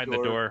opens behind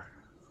the door.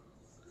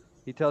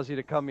 He tells you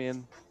to come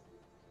in,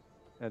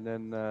 and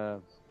then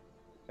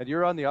and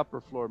you're on the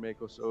upper floor,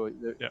 Mako, so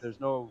there's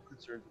no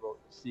concerns about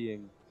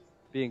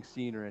being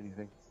seen or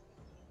anything.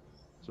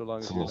 So long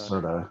as So you're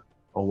we'll not.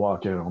 I'll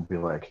walk in and I'll be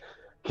like,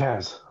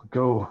 Kaz,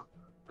 go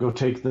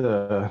take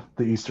the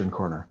eastern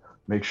corner.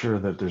 Make sure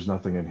that there's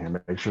nothing in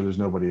here. Make sure there's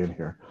nobody in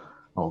here.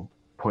 I'll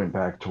point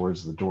back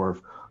towards the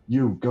dwarf.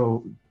 You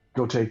go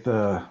take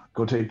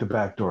the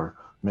back door.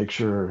 Make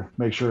sure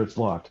it's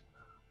locked.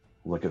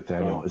 Look at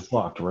Daniel. It's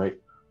locked, right?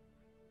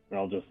 And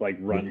I'll just like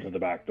run to the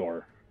back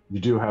door. You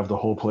do have the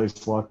whole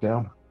place locked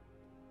down?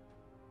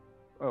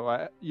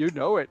 Oh, you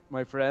know it,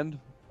 my friend.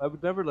 I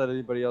would never let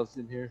anybody else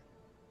in here.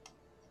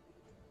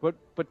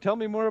 But tell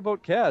me more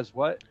about Kaz.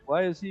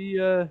 Why is he?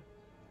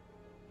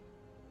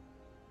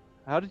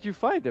 How did you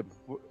find him?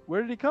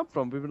 Where did he come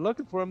from? We've been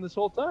looking for him this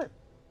whole time.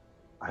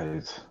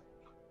 I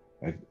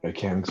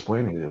can't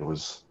explain it. It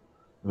was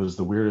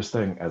the weirdest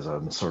thing. As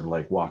I'm sort of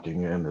like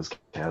walking in, as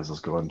Kaz is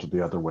going to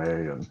the other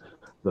way, and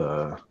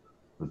the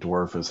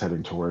dwarf is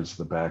heading towards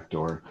the back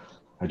door.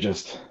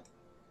 It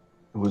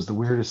was the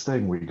weirdest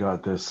thing. We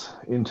got this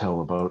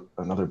intel about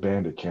another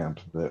bandit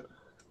camp that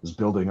is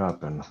building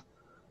up, and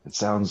it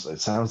sounds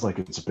like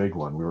it's a big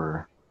one. We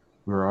were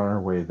on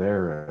our way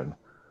there, and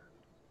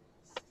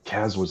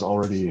Kaz was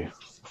already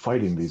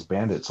fighting these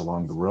bandits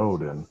along the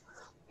road, and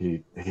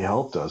he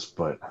helped us,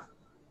 but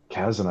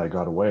Kaz and I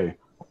got away.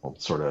 I'll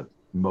sort of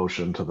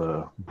motion to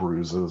the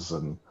bruises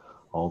and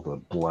all the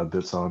blood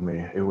that's on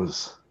me. It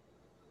was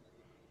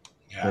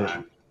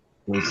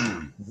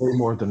way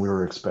more than we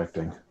were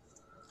expecting.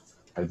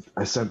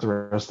 I sent the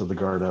rest of the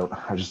guard out.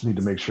 I just need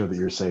to make sure that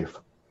you're safe.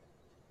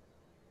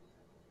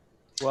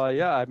 Well,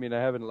 yeah. I mean,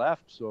 I haven't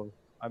left, so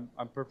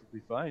I'm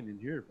perfectly fine in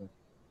here.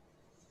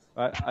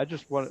 But I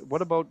just want.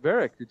 What about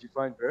Varric? Did you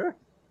find Varric?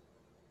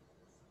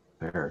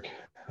 Varric.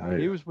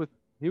 He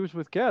was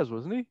with Kaz,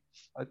 wasn't he?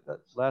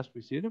 Last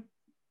we seen him.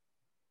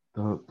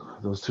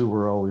 Those two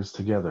were always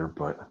together,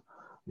 but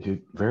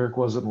Varric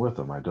wasn't with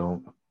them. I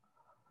don't.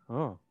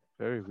 Oh,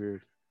 very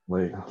weird.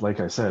 Like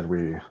I said,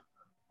 we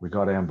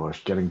got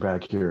ambushed. Getting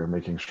back here and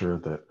making sure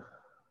that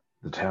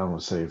the town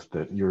was safe,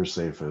 that you're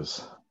safe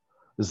is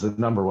the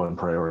number one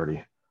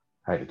priority.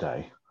 Hi,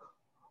 die.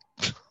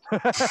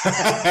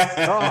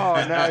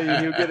 Oh, now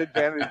you get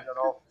advantage on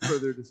all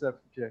further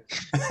deception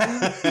checks.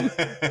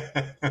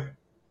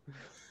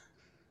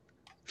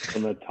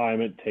 From the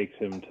time it takes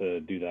him to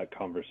do that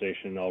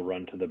conversation, I'll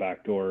run to the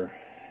back door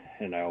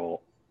and I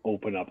will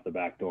open up the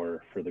back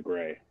door for the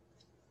gray.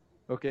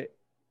 Okay.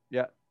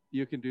 Yeah,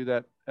 you can do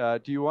that.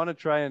 Do you want to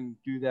try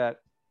and do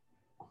that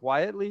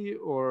quietly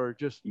or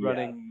just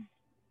running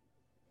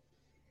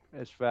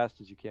as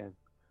fast as you can?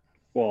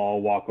 Well,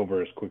 I'll walk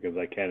over as quick as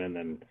I can and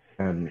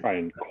then try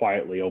and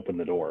quietly open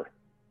the door.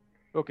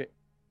 Okay.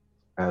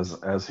 As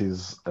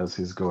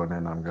he's going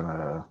in, I'm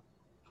gonna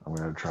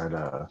try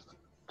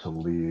to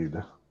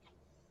lead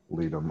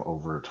him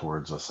over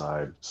towards the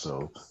side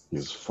so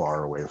he's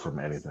far away from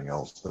anything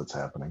else that's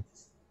happening.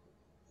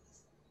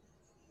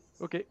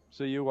 Okay,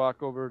 so you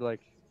walk over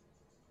like.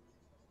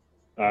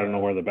 I don't know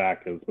where the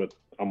back is, but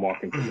I'm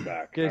walking to the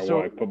back. Okay,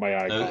 so I put my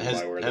icon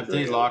by where have the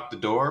they gray locked the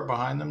door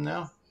behind them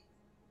now?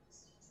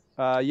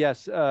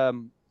 Yes.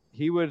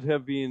 He would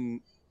have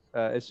been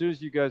as soon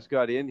as you guys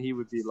got in, he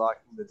would be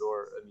locking the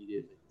door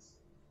immediately,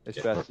 as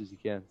fast as he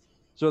can.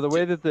 So the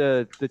way that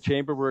the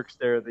chamber works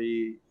there,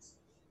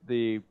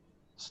 the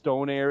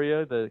stone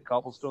area, the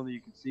cobblestone that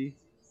you can see,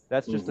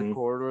 that's just a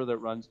corridor that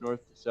runs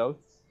north to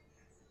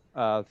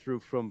south,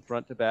 through from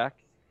front to back,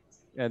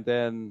 and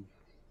then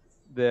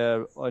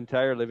the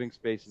entire living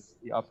space is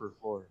the upper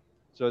floor.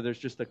 So there's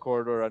just a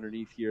corridor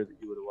underneath here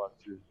that you would have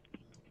walked through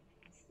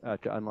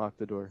to unlock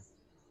the door.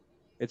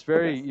 It's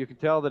very, you can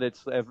tell that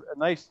it's a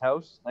nice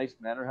house, nice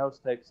manor house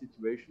type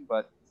situation,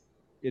 but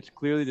it's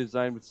clearly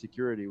designed with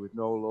security, with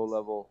no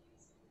low-level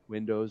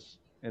windows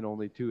and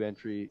only 2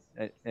 entrance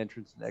and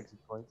exit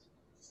points.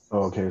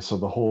 Okay, so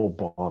the whole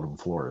bottom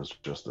floor is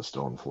just a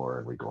stone floor,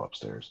 and we go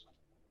upstairs.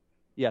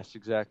 Yes,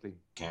 exactly.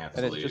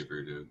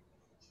 Cantilever, dude.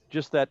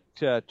 Just that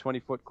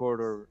 20-foot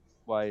corridor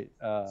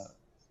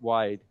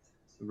wide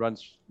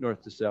runs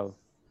north to south,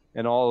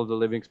 and all of the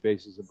living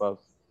spaces above.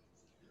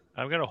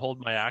 I'm gonna hold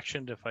my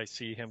action. If I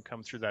see him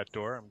come through that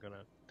door, I'm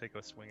gonna take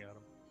a swing at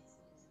him.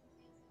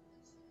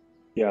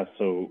 Yeah,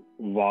 so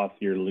Voth,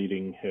 you're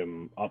leading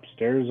him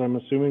upstairs, I'm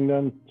assuming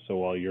then. So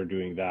while you're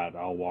doing that,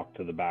 I'll walk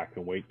to the back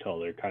and wait till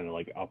they're kind of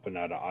like up and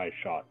out of eye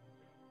shot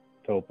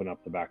to open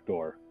up the back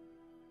door.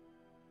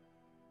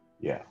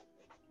 Yeah.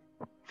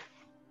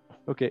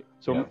 Okay,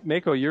 so Yeah.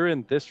 Mako, you're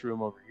in this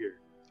room over here.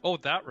 Oh,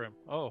 that room.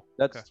 Oh,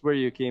 That's okay. where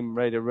you came.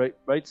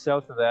 Right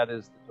south of that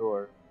is the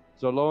door.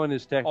 So Lowen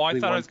is technically Oh, I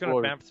thought I one was gonna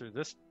floor vamp through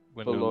this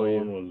window. below you.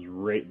 Lowen was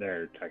right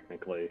there,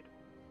 technically.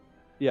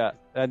 Yeah,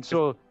 and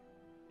so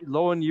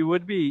Lowen, you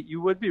would be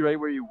right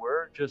where you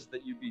were, just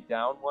that you'd be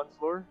down one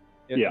floor,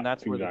 and Yeah,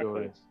 that's where the door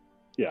exactly. is.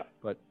 Yeah.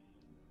 But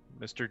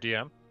Mr.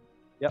 DM.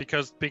 Yep.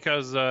 Because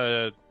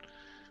the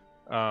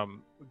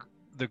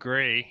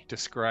Gray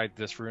described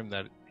this room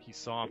that he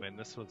saw him in.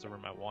 This was the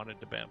room I wanted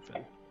to vamp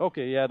in.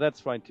 okay, yeah, that's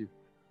fine too.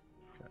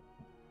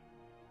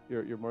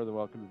 You're more than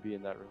welcome to be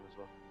in that room as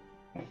well.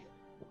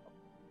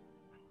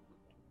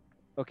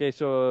 Okay,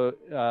 so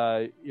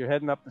you're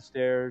heading up the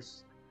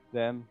stairs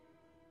then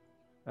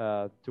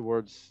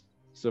towards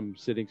some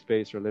sitting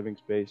space or living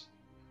space,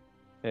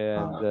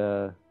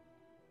 and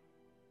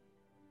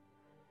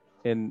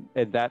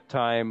at that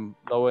time,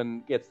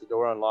 Lowen gets the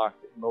door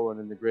unlocked. And Lowen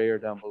and the Gray are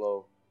down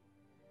below,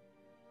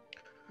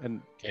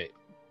 and Okay.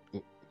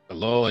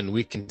 Hello, and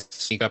we can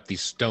sneak up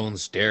these stone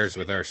stairs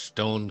with our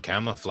stone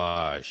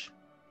camouflage.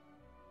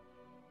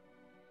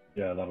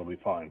 Yeah, that'll be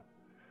fine.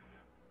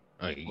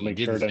 You make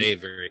didn't sure to- say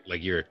very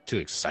like you're too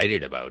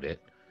excited about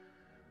it.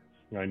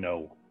 I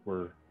know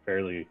we're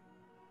fairly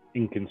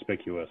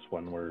inconspicuous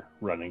when we're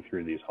running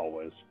through these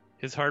hallways.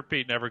 His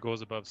heartbeat never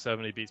goes above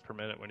 70 beats per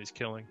minute when he's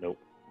killing. Nope.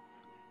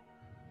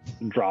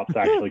 Drops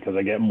actually because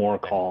I get more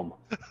calm.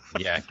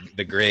 Yeah,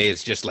 the Gray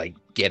is just like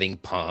getting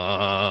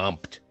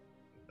pumped.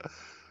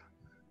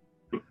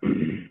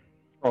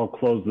 I'll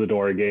close the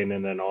door again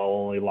and then I'll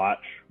only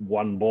latch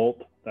one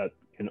bolt that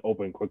can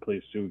open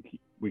quickly so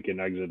we can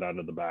exit out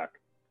of the back.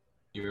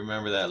 You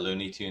remember that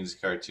Looney Tunes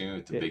cartoon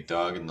with the Yeah. big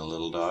dog and the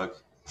little dog?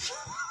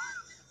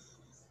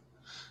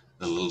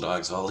 The little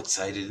dog's all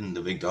excited and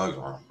the big dog.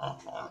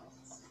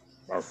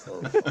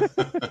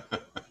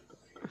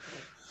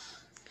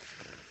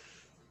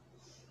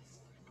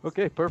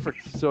 okay,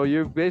 perfect. So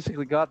you've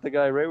basically got the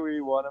guy right where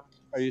you want him.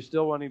 Are you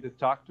still wanting to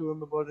talk to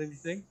him about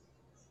anything?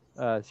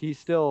 He's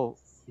still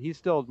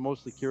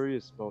mostly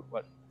curious about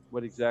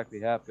what exactly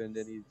happened,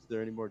 and is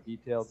there any more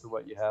detail to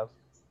what you have?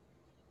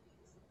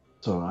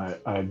 So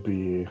I'd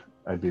be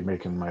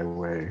making my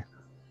way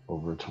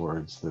over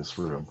towards this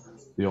room.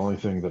 The only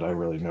thing that I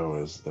really know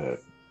is that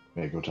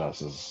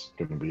Magotas is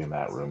going to be in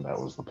that room. That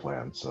was the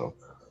plan. So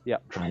Yeah.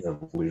 trying to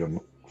lead him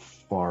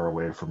far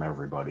away from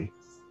everybody,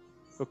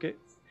 Okay.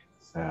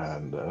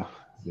 and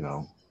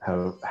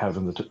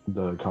having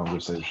the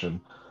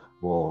conversation.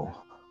 We'll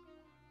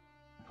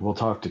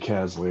talk to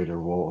Kaz later.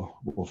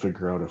 We'll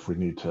figure out if we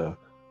need to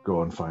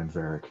go and find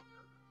Varric.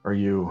 Are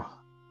you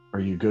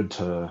good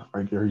to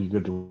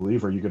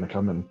leave? Are you going to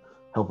come and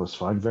help us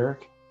find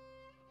Varric?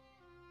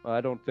 I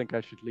don't think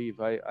I should leave.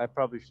 I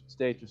probably should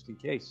stay just in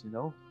case.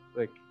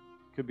 Like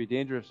it could be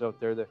dangerous out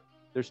there.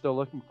 They're still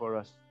looking for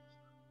us.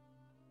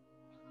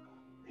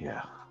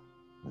 Yeah.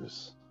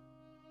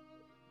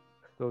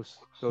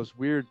 Those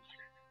weird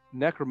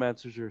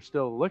necromancers are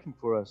still looking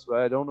for us.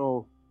 I don't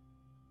know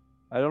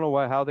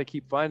how they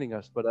keep finding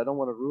us, but I don't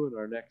want to ruin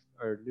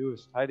our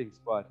newest hiding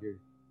spot here.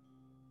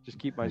 Just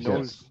keep my I guess.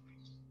 nose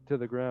to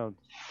the ground.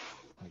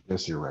 I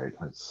guess you're right.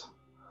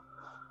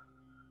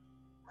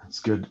 It's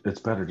good. It's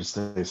better to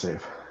stay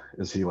safe.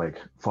 Is he like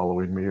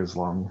following me as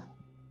long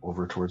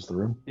over towards the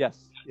room? Yes,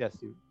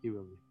 he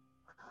will be.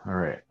 All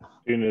right. As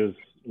soon as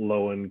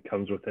Lowen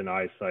comes within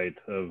eyesight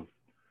of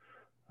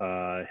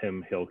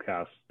him, he'll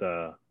cast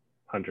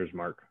Hunter's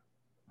Mark.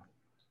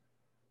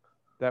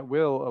 That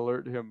will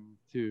alert him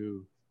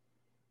to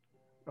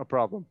a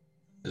problem.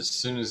 As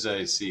soon as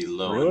I see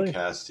Lowen Really?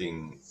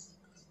 casting,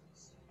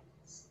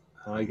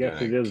 I I'm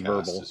guess it gonna is cast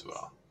verbal. as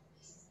well.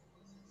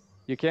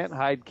 You can't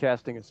hide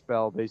casting a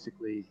spell,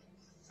 basically.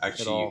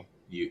 Actually, all.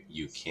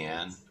 you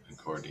can,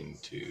 according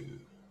to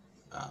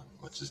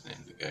what's his name,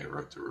 the guy who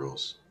wrote the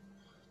rules.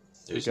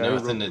 There's guy who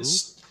nothing wrote the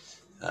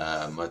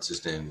that's what's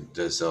his name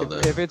does all the.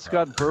 If it's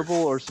got verbal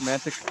or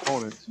semantic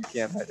components, you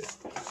can't hide it.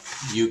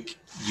 You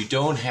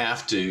don't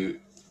have to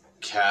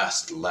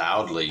cast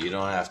loudly. You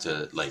don't have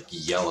to like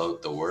yell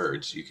out the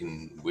words. You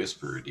can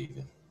whisper it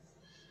even,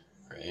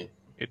 right?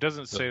 It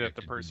doesn't say that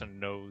the Okay. person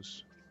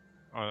knows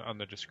on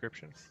the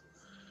description,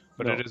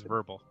 but No. it is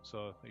verbal,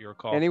 so your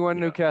call. Anyone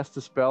who yeah. casts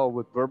a spell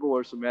with verbal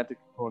or semantic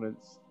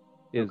components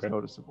is Okay.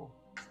 noticeable.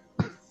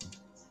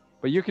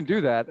 But you can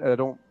do that.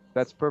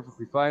 That's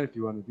perfectly fine if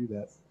you want to do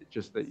that. It's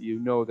just that you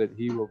know that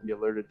he will be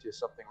alerted to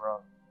something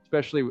wrong,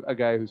 especially a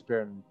guy who's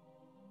paranoid.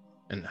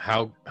 And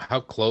how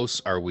close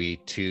are we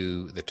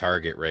to the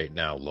target right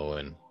now,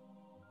 Lowen?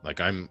 Like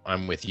I'm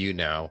with you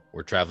now.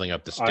 We're traveling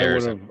up the I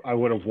stairs. I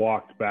would have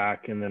walked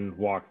back and then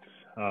walked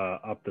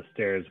up the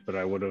stairs, but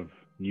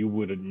you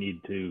wouldn't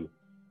need to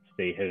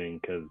stay hidden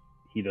because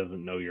he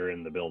doesn't know you're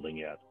in the building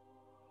yet.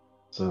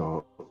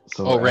 So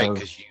Oh, right, as,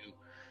 because you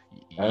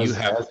as,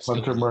 have as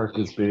Hunter Mark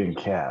is being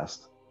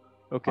cast,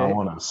 Okay. I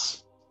want to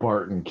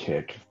Spartan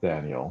kick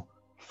Daniel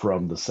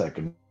from the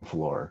second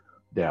floor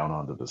down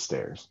onto the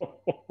stairs,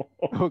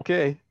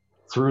 Okay.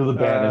 through the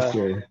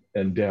banister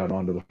and down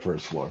onto the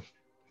first floor.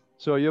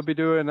 So you'll be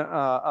doing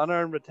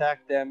unarmed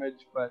attack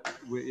damage, but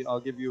I'll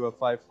give you a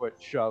 5-foot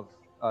shove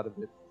out of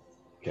it.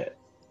 Okay.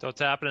 So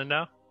what's happening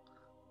now?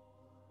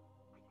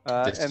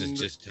 this And is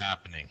just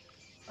happening.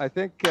 I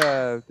think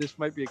this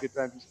might be a good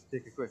time just to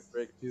take a quick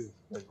break too, if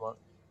you guys want.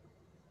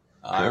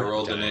 I Sure.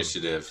 rolled Time.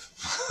 initiative.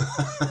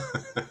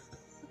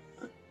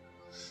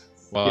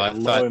 Well, Yeah, I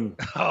thought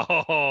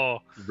Lowen, Oh,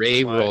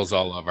 Ray my. rolls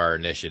all of our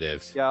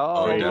initiatives. Yeah,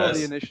 I'll he roll does?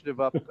 the initiative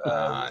up Damn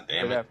right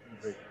it. after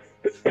the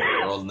break.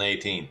 Rolled an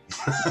 18.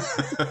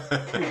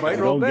 You might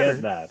you roll don't better.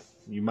 get that.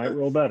 You might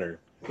roll better.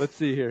 Let's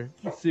see here.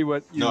 Let's see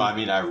what you. No, I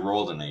mean I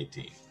rolled an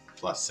 18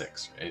 plus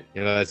 6, right?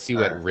 You know, let's see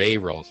what Ray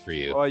rolls for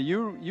you. Well,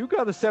 you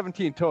got a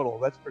 17 total.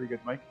 That's pretty good,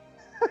 Mike.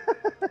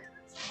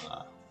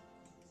 Uh,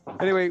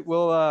 Anyway,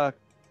 we'll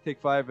take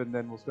 5 and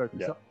then we'll start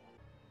this Yeah. up.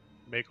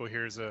 Mako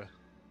hears a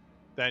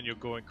Daniel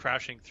going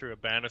crashing through a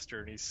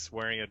banister, and he's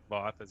swearing at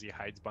Voth as he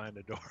hides behind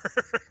the door.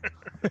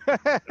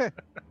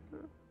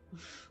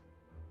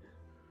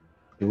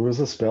 There was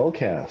a spell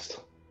cast.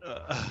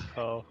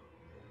 Oh,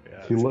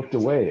 yeah. He looked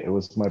away. It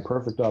was my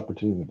perfect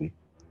opportunity.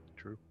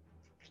 True.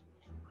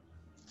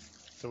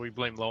 So we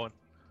blame Lowen.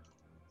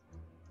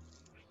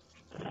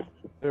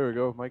 There we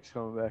go. Mike's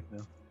coming back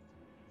now.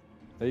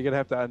 Now you're gonna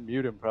have to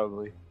unmute him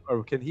probably,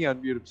 or can he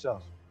unmute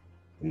himself?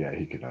 Yeah,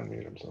 he can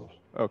unmute himself.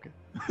 Okay.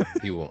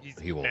 He won't. He's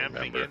He won't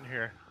vamping remember. in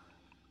here.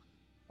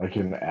 I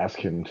can ask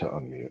him to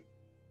unmute.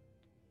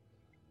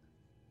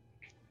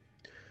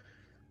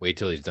 Wait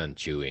till he's done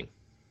chewing.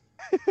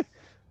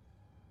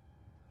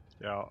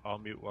 Yeah, I'll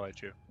mute while I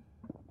chew.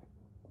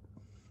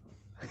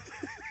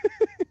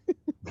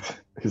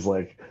 He's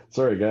like,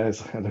 sorry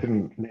guys, I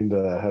didn't mean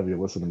to have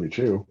you listen to me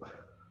chew.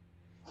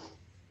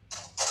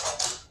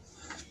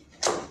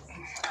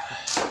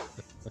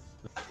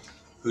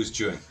 who's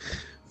chewing?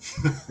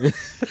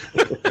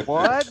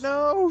 What?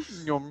 No.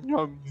 Yum,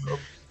 yum, yum.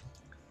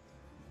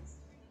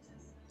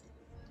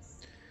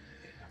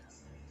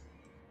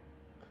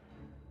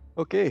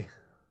 Okay.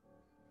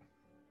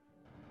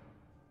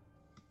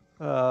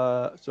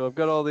 So I've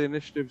got all the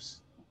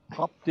initiatives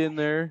popped in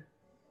there,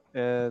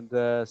 and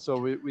so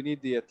we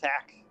need the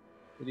attack.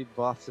 We need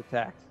Voth's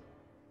attack.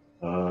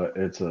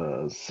 It's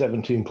a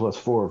 17 plus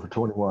 4 for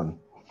 21.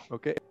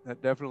 Okay,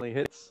 that definitely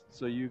hits.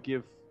 So you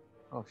give.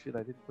 Oh shit! I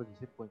didn't put his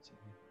hit points in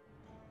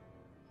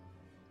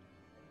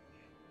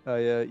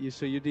here. Yeah.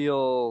 So you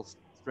deal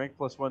strength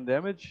plus 1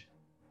 damage.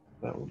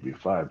 That would be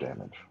 5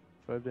 damage.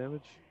 5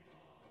 damage.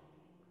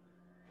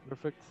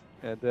 Perfect.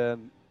 And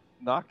then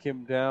knock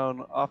him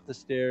down off the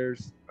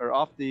stairs, or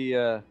off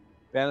the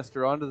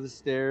banister onto the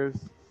stairs,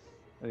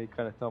 and he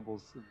kind of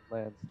tumbles and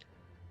lands.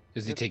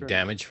 Does he That's take correct.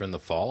 damage from the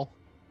fall?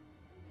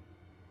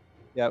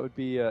 Yeah, it would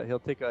be. He'll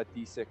take a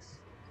D6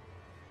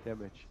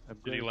 damage.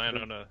 Did he land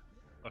on a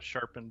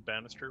sharpened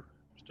banister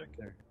stick?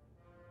 There.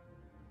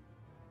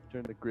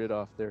 Turn the grid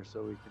off there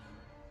so we can.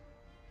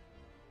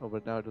 Oh,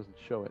 but now it doesn't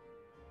show it.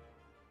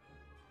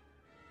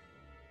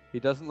 He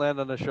doesn't land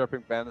on a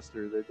sharpened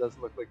banister. There doesn't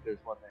look like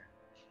there's one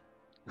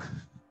there.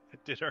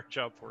 It did our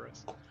job for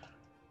us.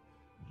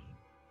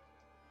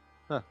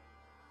 Huh.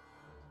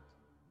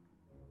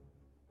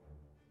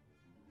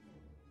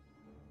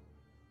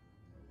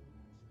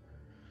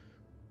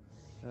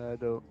 I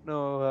don't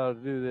know how to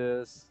do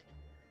this.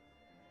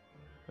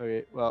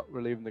 Okay, well,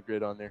 we're leaving the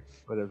grid on there.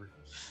 Whatever.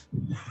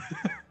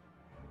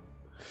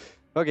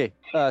 Okay,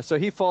 so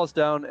he falls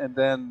down, and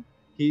then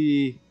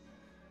he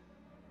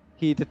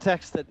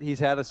detects that he's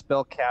had a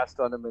spell cast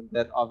on him, and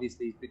that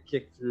obviously he's been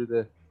kicked through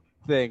the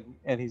thing,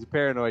 and he's a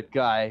paranoid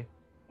guy.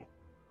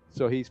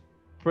 So he's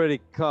pretty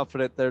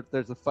confident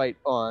there's a fight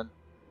on.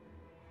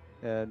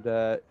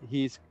 And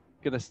he's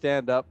going to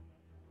stand up,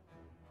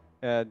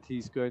 and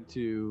he's going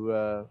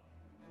to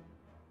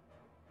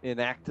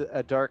enact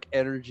a dark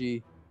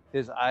energy.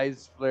 His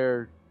eyes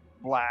flare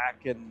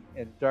black, and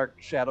dark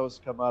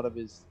shadows come out of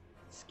his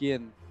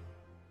skin.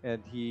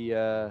 And he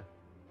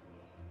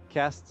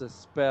casts a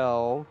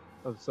spell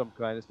of some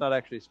kind. It's not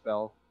actually a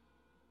spell,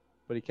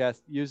 but he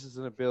uses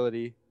an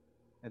ability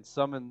and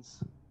summons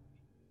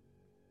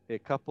a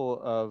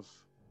couple of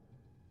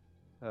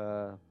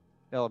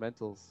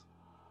elementals.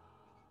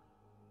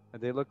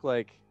 And they look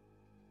like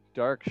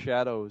dark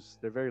shadows.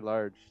 They're very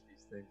large,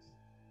 these things.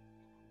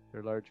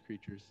 They're large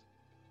creatures.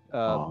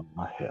 Oh,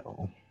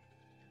 hell.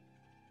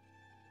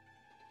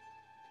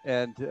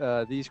 And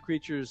these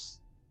creatures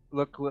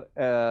look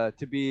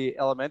to be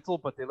elemental,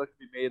 but they look to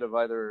be made of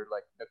either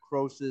like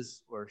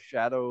necrosis or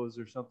shadows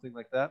or something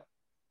like that.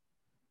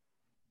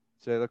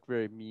 So they look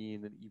very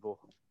mean and evil.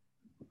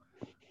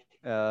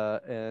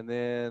 And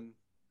then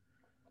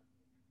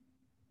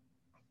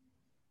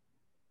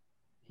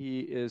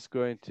he is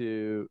going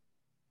to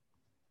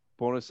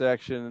bonus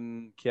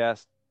action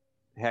cast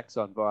Hex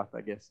on Voth, I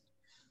guess.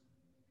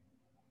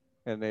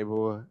 And they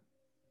will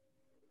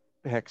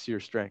hex your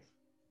strength.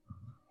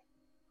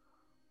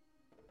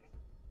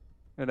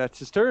 And that's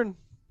his turn.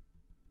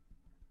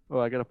 Oh,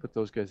 I gotta put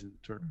those guys in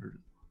turn order.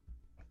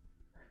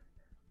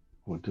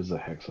 What does a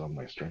hex on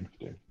my strength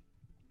do?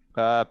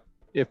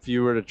 If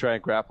you were to try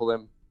and grapple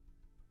them,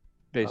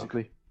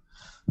 basically,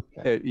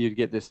 you'd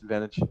get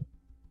disadvantage.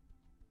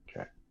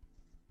 Okay.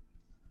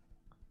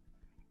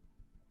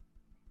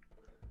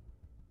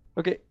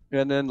 Okay,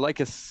 and then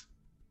Lycus.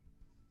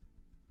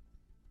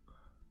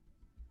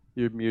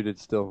 You're muted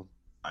still.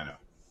 I know.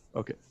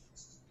 Okay.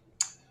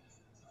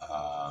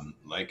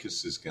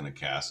 Lycus is going to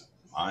cast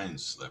Mind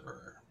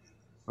Sliver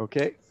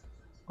Okay.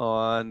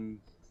 On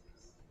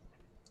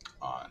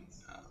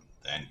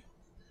Daniel.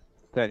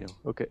 Daniel.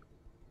 Okay.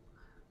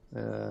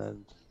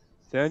 And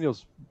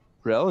Daniel's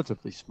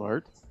relatively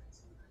smart.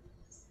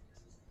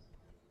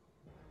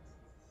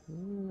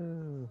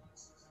 No,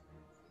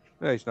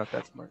 he's not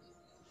that smart.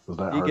 Was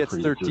that He hard gets for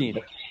you 13.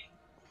 to-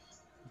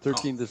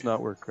 13 does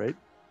not work, right?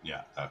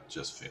 Yeah, that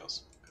just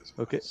fails. Because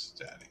Okay.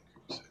 Stat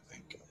increase, I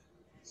think.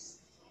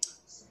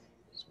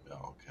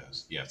 Spell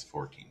cast. Yeah, it's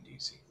 14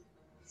 DC.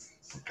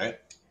 Okay.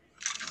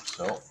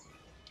 So,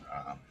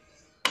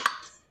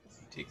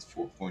 he takes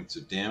 4 points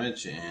of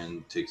damage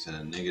and takes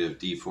a negative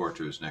D4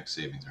 to his next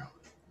saving throw.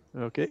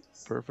 Okay,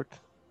 perfect.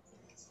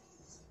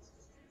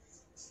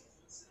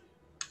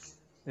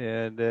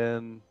 And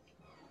then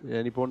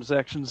any bonus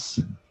actions?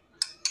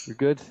 You're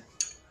good.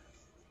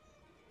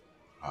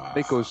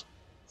 Bako's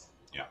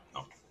Yeah,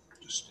 no.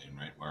 Just staying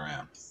right where I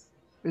am.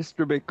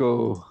 Mr.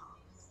 Bako.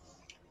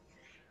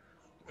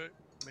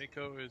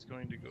 Mako is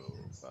going to go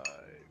 5,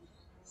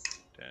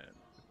 10,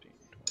 15,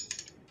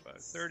 20,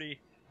 25, 30.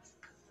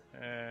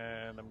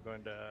 And I'm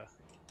going to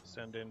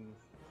send in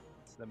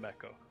the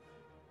Meko.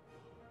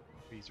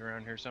 He's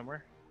around here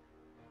somewhere.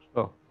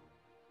 Oh,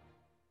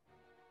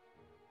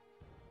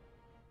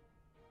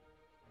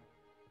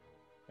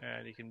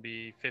 And he can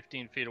be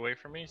 15 feet away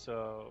from me,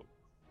 so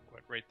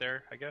what, right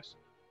there, I guess?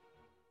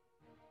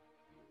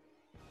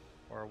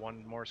 Or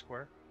one more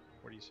square?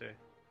 What do you say?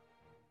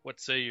 What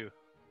say you?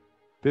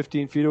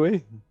 15 feet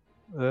away?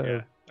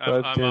 Yeah,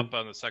 five, I'm 10. up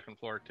on the second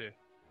floor too.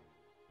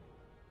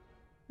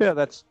 Yeah,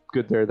 that's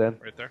good there then.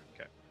 Right there?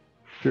 Okay.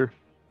 Sure.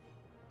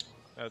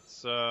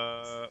 That's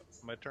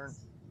my turn.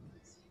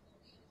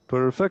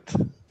 Perfect.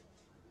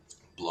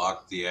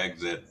 Block the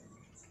exit.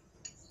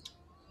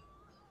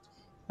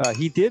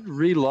 He did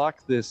relock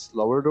this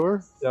lower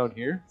door down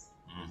here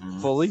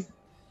fully,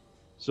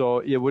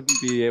 so you wouldn't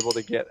be able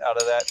to get out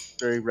of that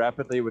very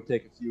rapidly. It would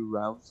take a few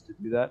rounds to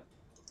do that.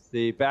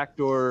 The back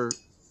door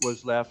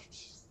was left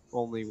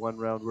only one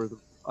round worth of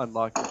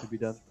unlocking to be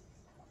done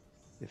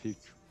if he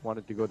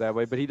wanted to go that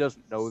way, but he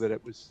doesn't know that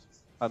it was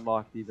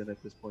unlocked even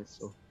at this point.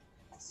 So,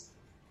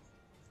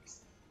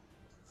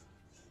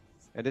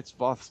 and it's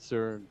Voth's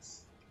turn.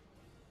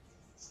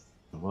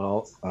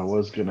 Well, I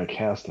was gonna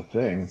cast a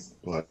thing,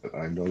 but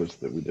I noticed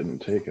that we didn't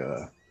take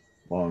a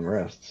long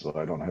rest, so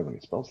I don't have any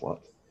spell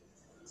slots.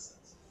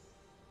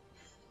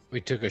 We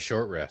took a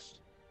short rest.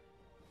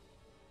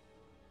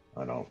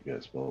 I don't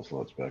get spell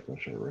slots back on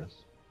short rest.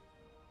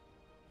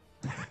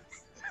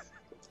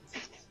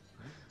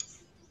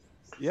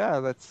 Yeah,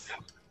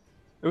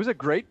 it was a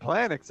great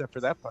plan except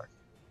for that part.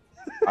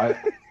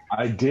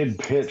 I did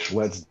pitch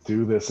let's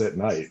do this at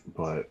night,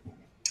 but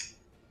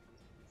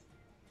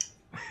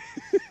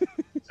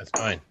That's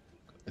fine.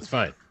 It's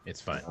fine. It's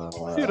fine.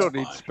 You don't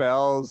need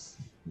spells.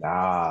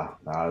 Nah,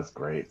 it's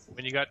great.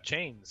 When you got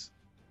chains.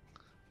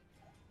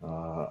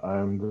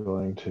 I'm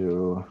going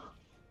to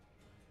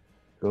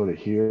go to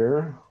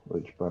here,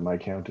 which by my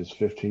count is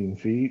 15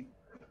 feet,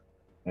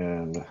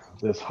 and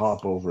this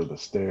hop over the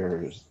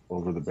stairs,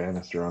 over the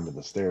banister onto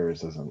the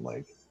stairs isn't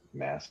like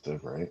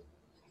massive, right?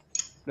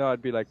 No,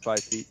 it'd be like 5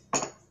 feet.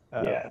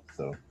 Yeah,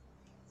 so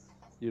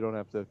You don't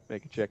have to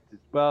make a check.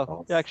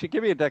 Well, actually,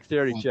 give me a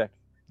dexterity check.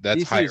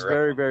 That's DC higher is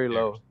very, up. very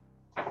low.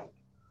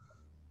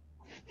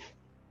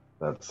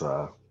 that's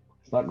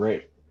it's not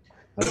great.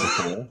 That's a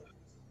 4.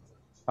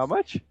 How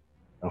much?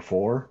 A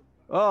 4?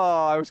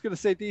 Oh, I was going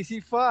to say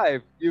DC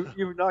 5.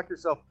 You knocked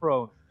yourself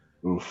prone.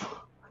 Oof.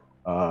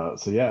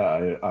 So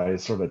yeah, I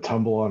sort of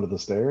tumble onto the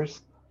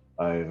stairs.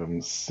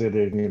 I'm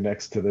sitting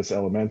next to this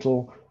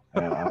elemental,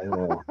 and I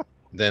will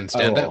Then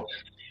stand up.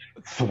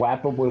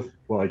 thwap him with.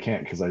 Well, I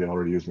can't because I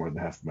already used more than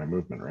half of my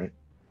movement, right?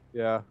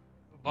 Yeah.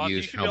 Voth, you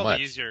Use should how be able much?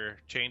 to use your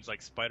chains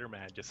like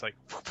Spider-Man, just like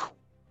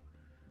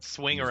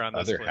swing Use around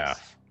this other place.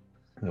 half.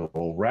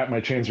 I'll wrap my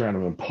chains around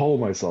him and pull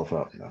myself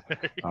up. No.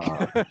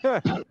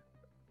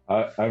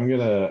 I'm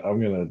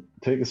gonna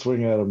take a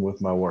swing at him with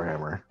my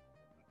warhammer.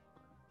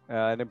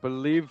 And I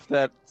believe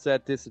that's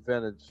at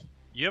disadvantage.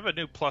 You have a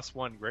new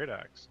 +1 great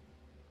axe.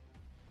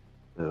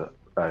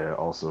 I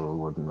also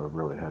wouldn't have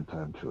really had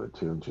time to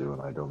attune to,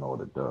 and I don't know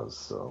what it does.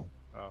 So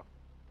Oh,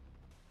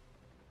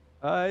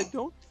 I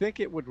don't think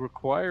it would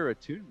require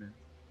attunement.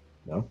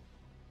 no.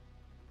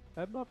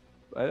 I'm not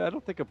I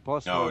don't think a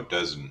plus No, one. it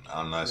doesn't,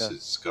 unless Yeah.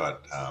 it's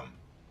got.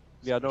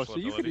 Yeah, no. Special So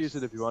you could abilities. use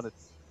it if you wanted.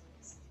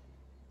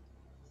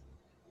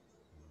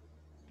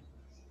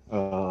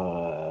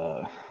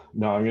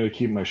 No, I'm gonna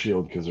keep my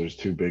shield because there's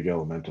two big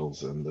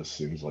elementals, and this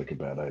seems like a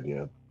bad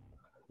idea. It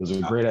was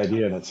a great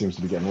idea, and it seems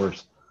to be getting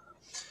worse.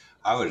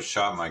 I would have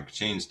shot my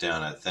chains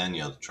down at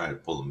Thaniel to try to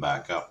pull him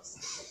back up,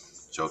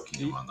 choking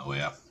him on the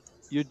way up.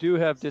 You do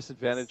have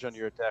disadvantage on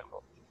your attack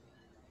roll.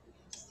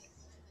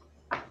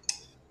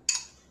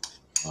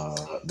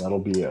 That'll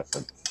be a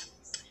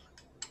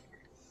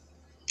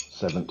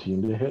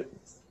 17 to hit.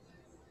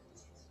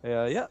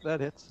 Yeah, that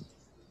hits.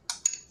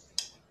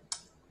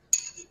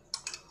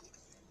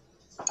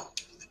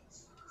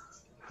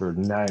 For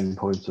 9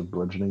 points of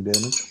bludgeoning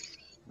damage.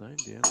 9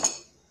 damage.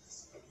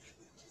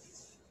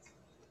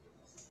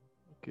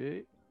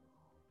 Okay.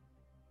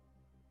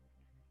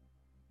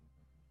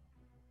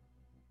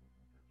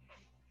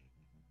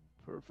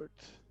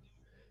 Perfect.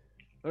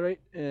 All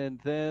right, and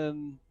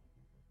then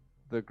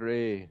the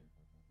gray.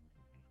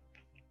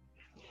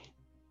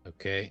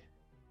 Okay.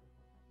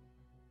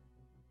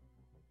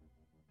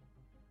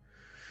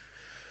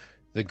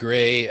 The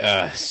gray,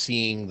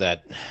 seeing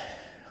that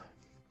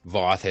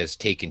Voth has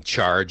taken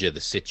charge of the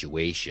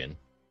situation,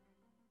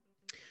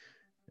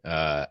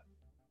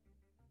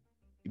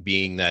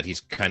 being that he's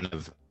kind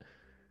of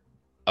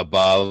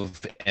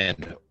above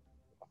and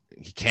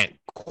he can't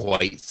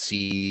quite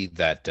see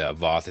that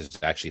Voth is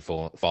actually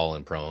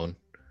fallen prone.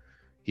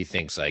 He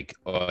thinks like,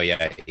 oh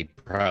yeah, he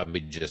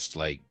probably just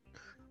like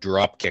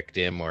drop kicked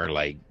him or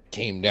like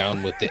came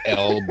down with the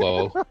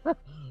elbow.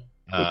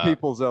 The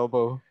people's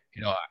elbow.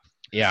 You know,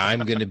 yeah, I'm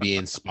going to be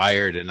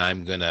inspired and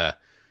I'm going to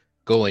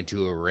go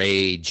into a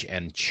rage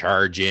and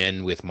charge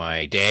in with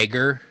my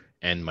dagger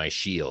and my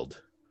shield.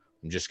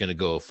 I'm just going to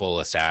go full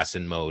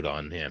assassin mode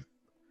on him.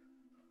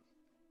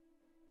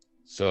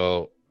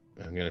 So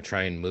I'm going to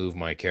try and move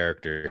my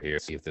character here,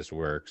 see if this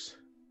works.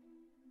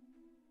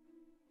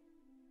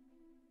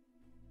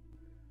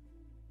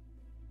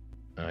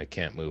 I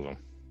can't move him.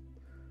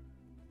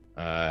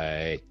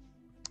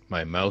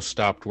 My mouse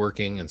stopped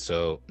working, and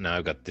so now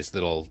I've got this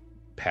little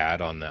pad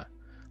on the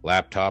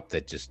laptop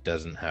that just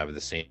doesn't have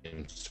the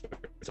same sort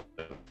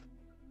of... Do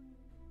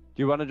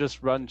you want to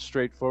just run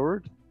straight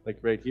forward, like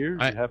right here?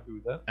 Are you happy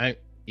with that?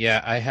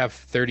 I have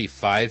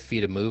 35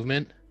 feet of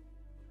movement,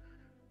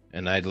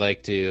 and I'd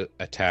like to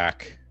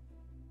attack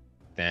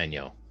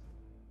Daniel.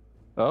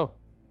 Oh.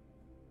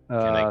 Can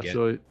I get...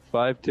 So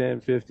 5, 10,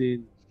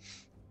 15.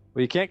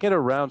 Well, you can't get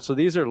around. So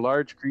these are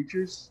large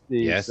creatures.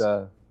 Yes.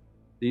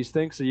 These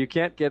things. So you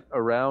can't get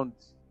around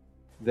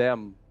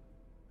them.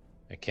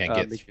 I can't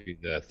get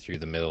through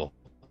the middle.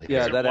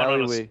 Yeah, that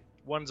alleyway.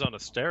 One's on a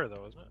stair,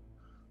 though, isn't it?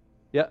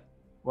 Yeah,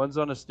 one's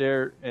on a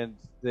stair, and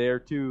their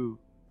two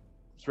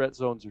threat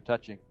zones are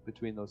touching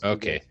between those two.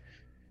 Okay, guys.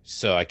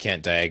 So I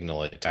can't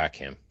diagonally attack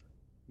him.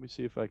 Let me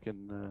see if I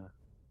can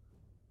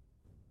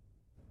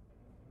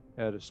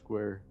add a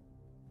square.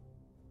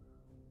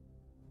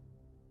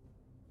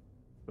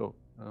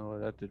 Oh,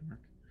 that didn't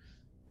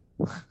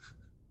work.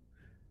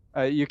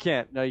 You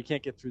can't. No, you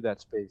can't get through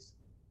that space.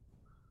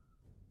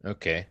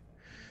 Okay.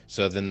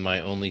 So then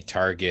my only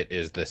target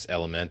is this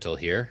elemental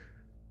here.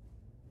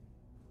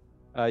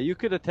 You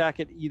could attack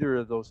at either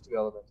of those two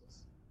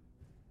elementals.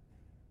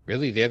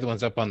 Really? The other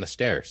one's up on the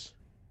stairs.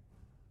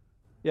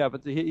 Yeah,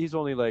 but he's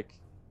only like...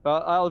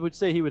 I would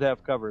say he would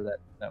have cover,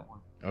 that one.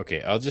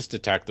 Okay, I'll just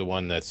attack the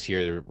one that's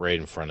here right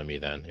in front of me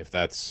then. If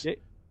that's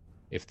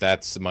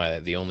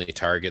the only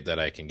target that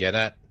I can get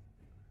at,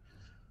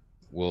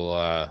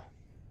 we'll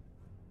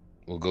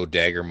go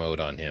dagger mode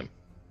on him.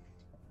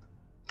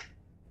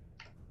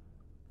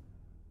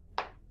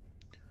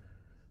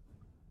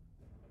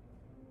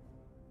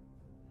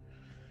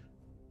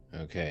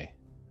 Okay,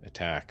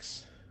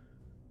 attacks.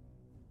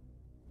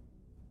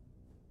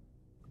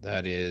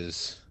 That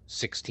is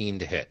 16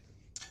 to hit.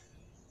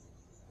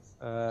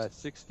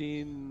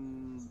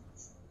 16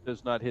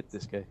 does not hit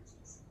this guy.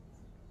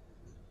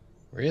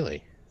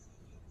 Really?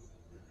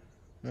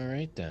 All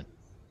right then.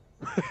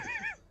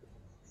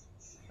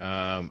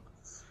 I'm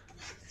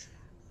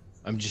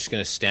just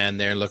gonna stand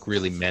there, look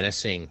really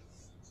menacing,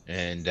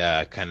 and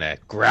kind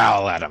of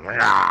growl at him.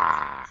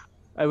 I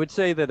would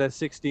say that a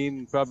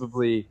 16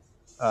 probably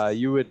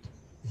you would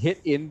hit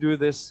into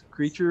this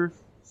creature.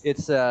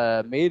 It's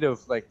made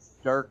of like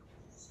dark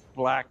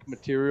black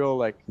material,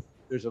 like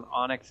there's an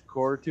onyx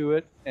core to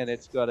it, and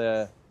it's got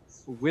a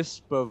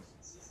wisp of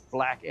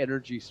black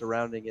energy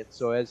surrounding it.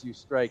 So as you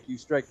strike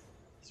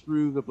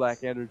through the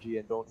black energy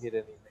and don't hit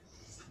anything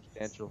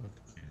substantial.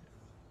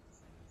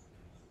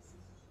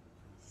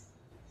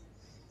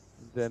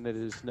 Then it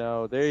is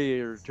now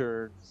their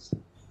turns.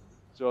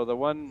 So the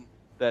one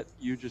that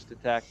you just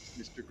attacked,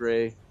 Mr.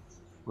 Gray,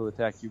 will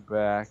attack you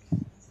back.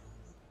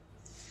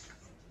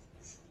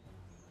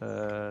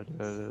 How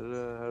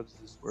does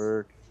this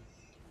work?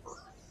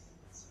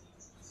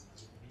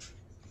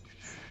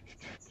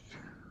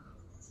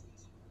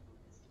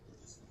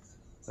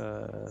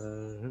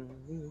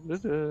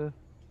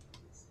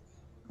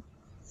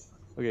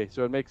 Okay,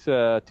 so it makes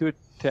two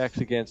attacks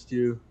against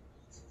you.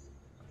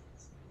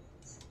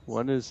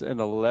 One is an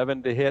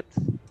 11 to hit,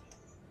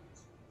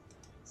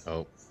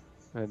 Oh,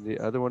 and the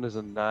other one is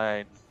a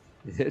 9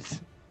 to hit.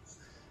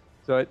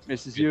 So it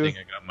misses good you. thing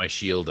I got my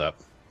shield up.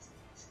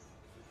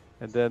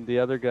 And then the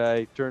other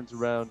guy turns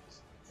around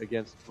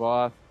against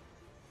Voth.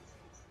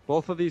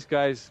 Both of these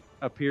guys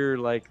appear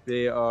like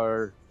they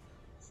are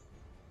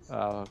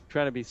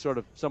trying to be sort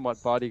of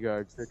somewhat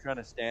bodyguards. They're trying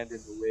to stand in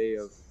the way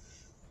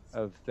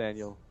of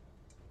Thaniel.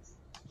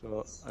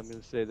 So I'm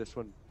going to say this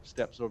one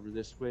steps over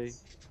this way.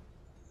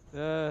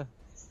 No,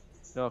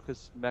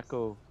 because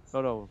Meko...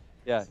 Oh, no.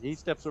 Yeah, he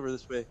steps over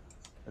this way.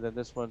 And then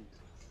this one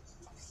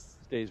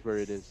stays where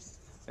it is.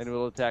 And it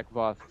will attack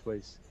Voth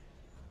twice.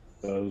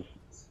 Does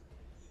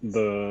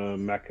the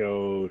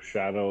Meko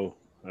Shadow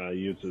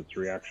use its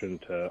reaction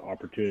to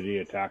opportunity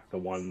attack the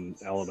one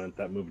element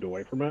that moved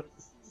away from it?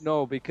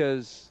 No,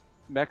 because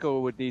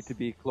Meko would need to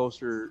be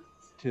closer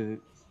to...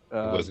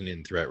 It wasn't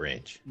in threat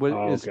range.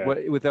 Without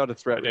a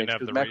threat I didn't range, have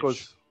because the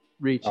Meko's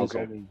reach is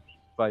Okay. only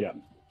 5 Yeah.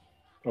 feet.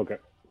 Okay.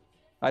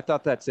 I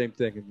thought that same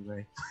thing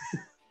anyway.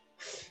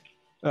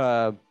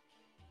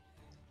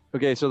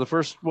 Okay, so the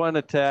first one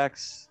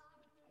attacks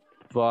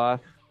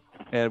Voth,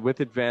 and with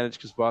advantage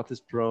because Voth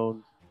is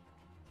prone.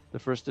 The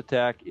first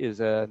attack is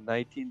a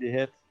 19 to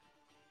hit.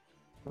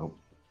 Nope.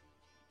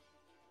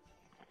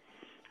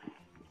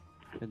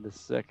 And the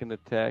second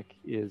attack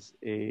is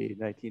a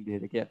 19 to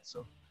hit again,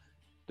 so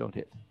don't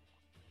hit.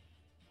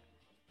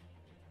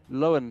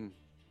 Lowen.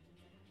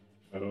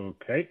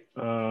 Okay.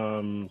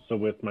 So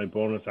with my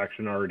bonus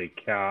action already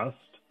cast,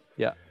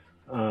 Yeah.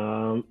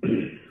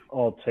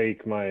 I'll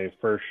take my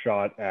first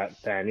shot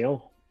at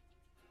Thaniel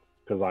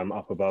because I'm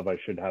up above. I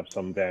should have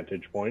some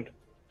vantage point.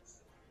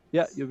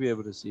 Yeah, you'll be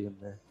able to see him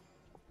there.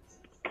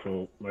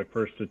 So my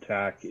first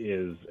attack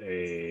is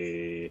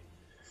a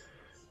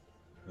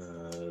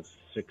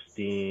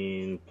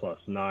 16 plus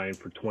 9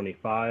 for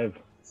 25.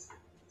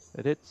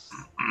 It hits.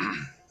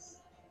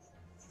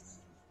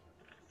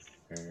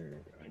 I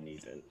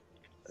need a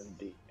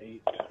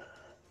D8.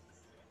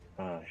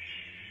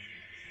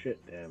 Shit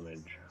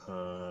damage.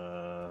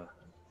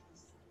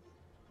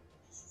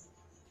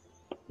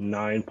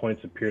 9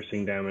 points of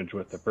piercing damage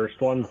with the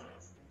first one.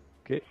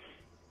 Okay.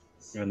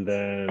 And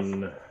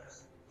then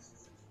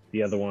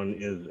the other one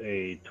is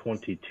a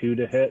 22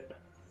 to hit.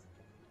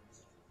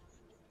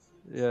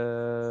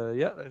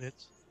 Yeah, that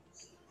hits.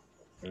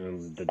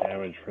 And the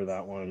damage for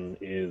that one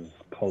is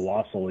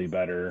colossally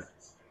better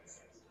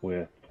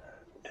with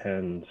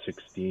 10,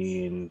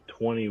 16,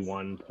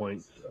 21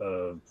 points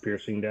of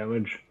piercing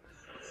damage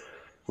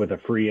with a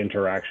free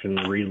interaction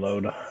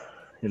reload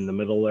in the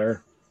middle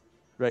there.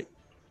 Right.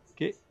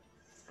 Okay.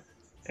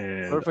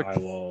 And Perfect. I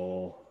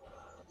will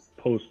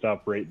post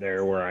up right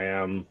there where I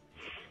am.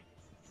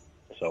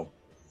 So,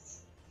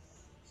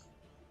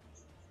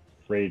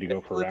 ready to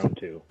go for round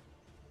 2.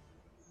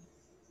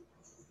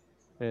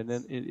 And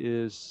then it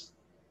is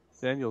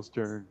Daniel's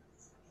turn.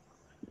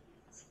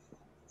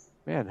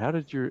 Man, how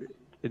did your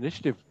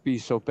initiative be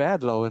so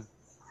bad, Lowen?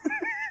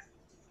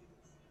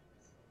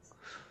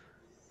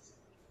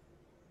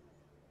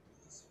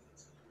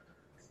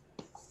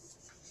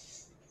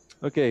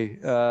 Okay.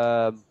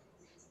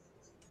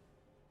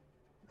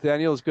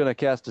 Daniel's going to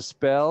cast a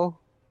spell.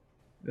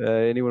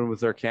 Anyone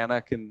with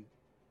Arcana can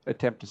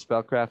attempt a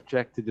spellcraft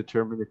check to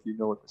determine if you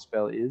know what the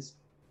spell is.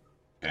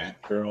 Okay.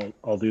 Sure,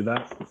 I'll do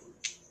that.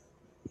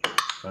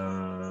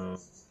 I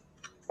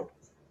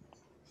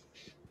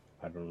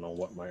don't know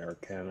what my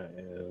Arcana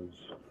is.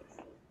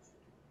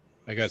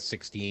 I got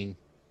 16.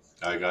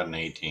 I got an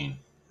 18.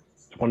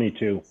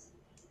 22.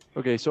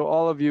 Okay, so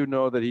all of you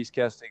know that he's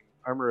casting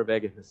Armor of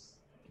Agathis.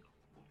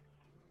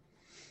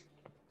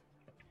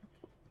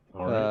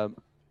 All right.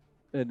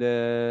 And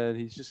then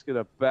he's just going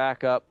to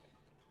back up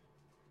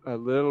a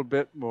little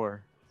bit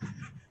more.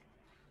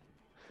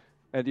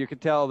 And you can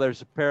tell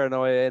there's a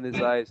paranoia in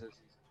his eyes as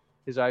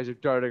his eyes are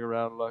darting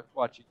around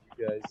watching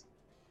you guys.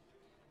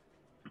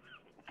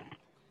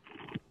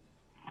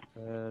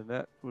 And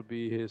that would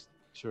be his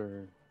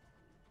turn.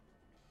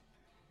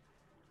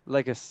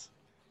 Lycus.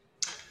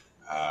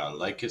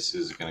 Lycus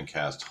is going to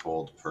cast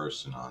Hold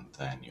Person on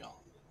Thaniel.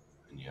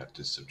 And you have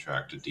to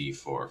subtract a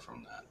d4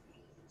 from that.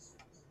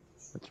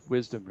 That's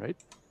wisdom, right?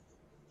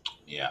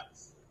 Yeah.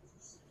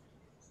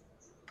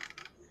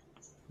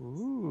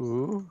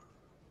 Ooh.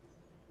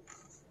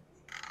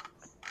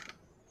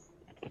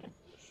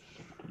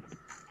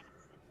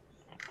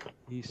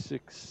 He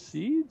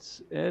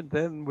succeeds, and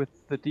then with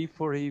the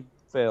d4 he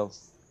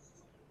fails.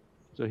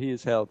 So he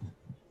is held.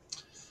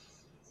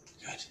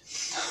 Good.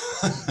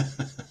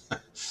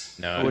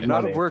 No, It would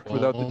not have worked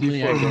without the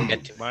only I d4. can though.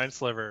 get to- Mind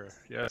Sliver,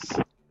 yes.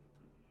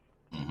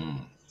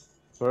 Mm-hmm.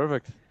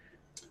 Perfect.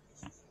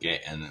 Okay,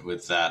 and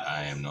with that,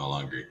 I am no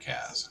longer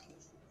Kaz.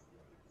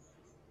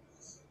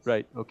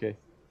 Right, okay.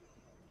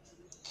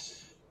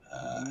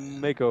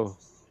 Mako.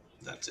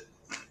 That's it.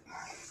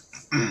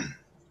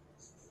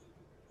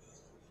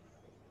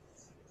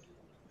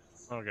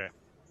 Okay.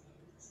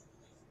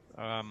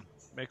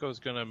 Mako's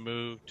gonna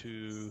move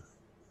to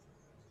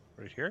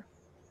right here.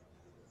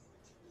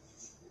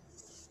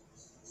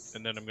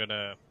 and then I'm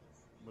gonna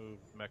move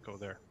Meko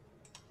there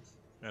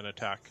and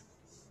attack.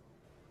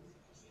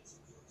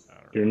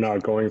 You're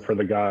not going for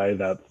the guy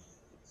that's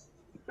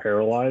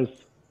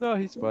paralyzed? No,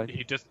 he's fine.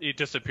 He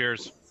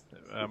disappears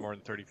more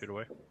than 30 feet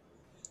away.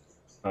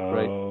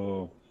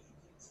 Oh.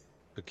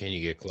 But can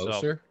you get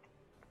closer?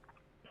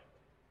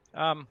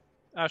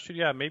 Actually,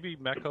 yeah, maybe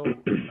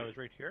Meko. I was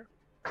right here.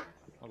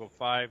 I'll go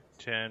 5,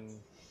 10,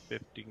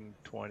 15,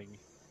 20,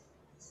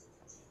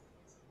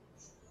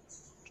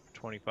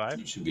 25.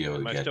 You should be able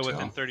Am to I get still to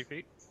within him. 30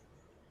 feet?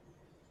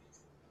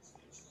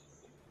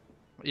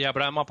 Yeah,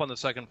 but I'm up on the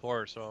second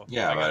floor, so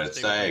Yeah, I gotta but it's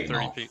stay within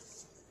diagonal. 30 feet.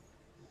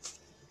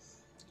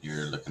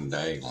 You're looking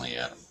diagonally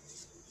at him.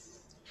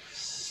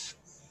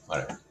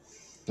 Whatever.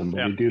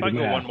 Somebody Yeah, do if I the go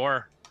math. one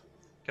more,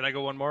 can I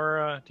go one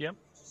more, DM?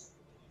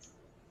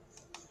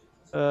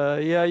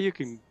 Yeah, you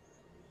can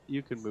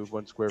move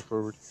 1 square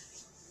forward.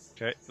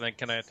 Okay, then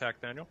can I attack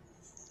Daniel?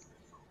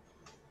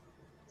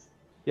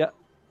 Yeah.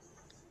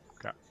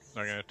 Okay,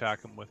 I'm gonna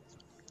attack him with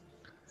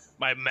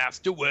my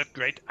masterwork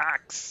great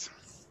axe.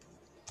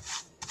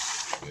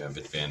 You have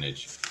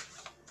advantage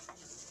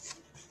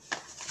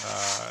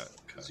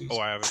because he's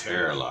I have advantage.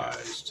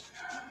 paralyzed.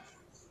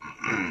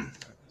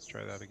 Let's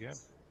try that again.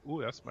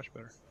 Ooh, that's much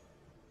better.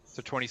 It's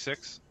a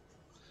 26.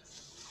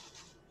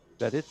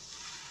 That it?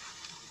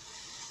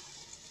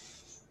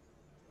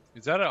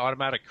 Is that an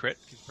automatic crit?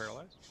 He's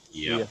paralyzed.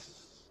 Yeah. Yes.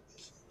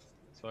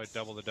 So I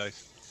double the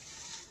dice.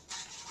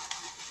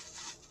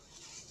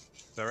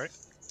 Is that right?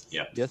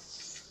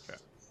 Yes. Okay.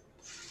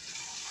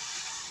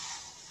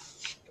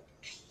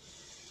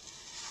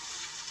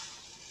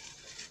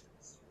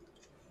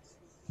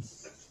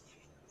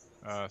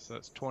 So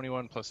that's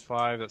 21 plus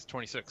 5. That's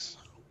 26.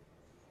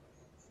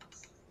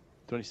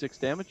 26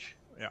 damage.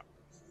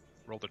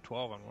 Rolled a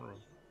 12 on one roll.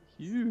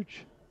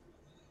 Huge.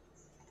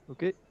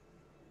 Okay.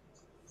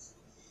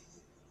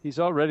 He's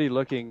already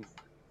looking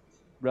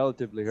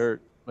relatively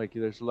hurt. Like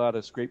there's a lot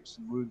of scrapes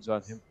and wounds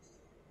on him.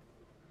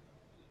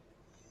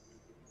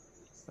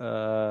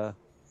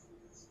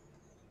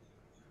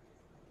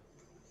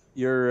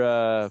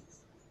 Your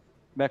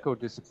Meko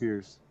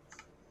disappears.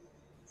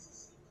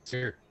 Is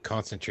there a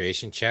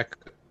concentration check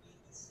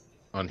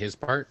on his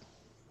part?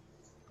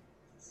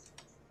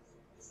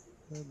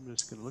 I'm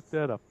just gonna look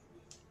that up.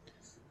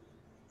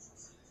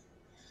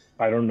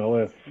 I don't know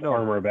if No.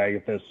 Armor of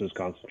Agathis is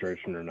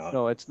concentration or not.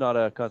 No, it's not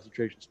a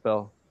concentration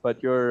spell.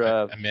 But your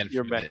I meant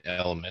your for the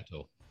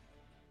elemental.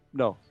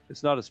 no,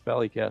 it's not a spell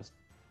he cast.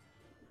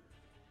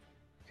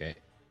 Okay.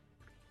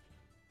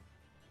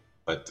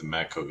 But the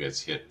Mako gets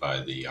hit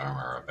by the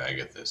armor of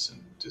Agathis and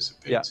Yeah,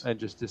 dissipates. and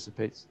just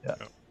dissipates. Yeah.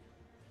 Yeah.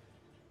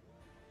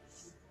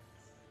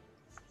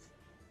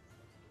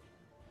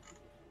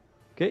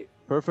 Okay,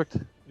 perfect.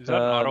 Is that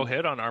an auto Um,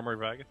 hit on Armor of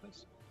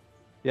Agathis?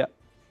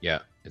 Yeah,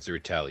 it's a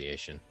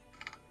retaliation.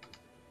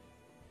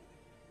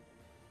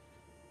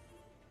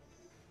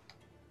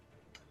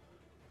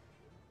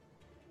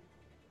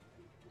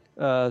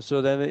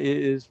 So then it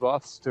is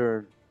Voth's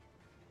turn.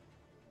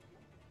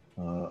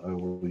 I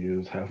will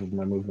use half of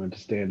my movement to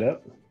stand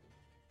up.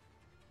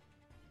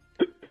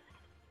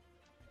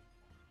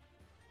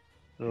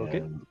 Okay.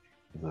 And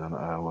then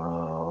I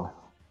will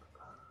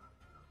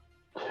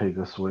take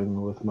a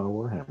swing with my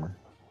warhammer.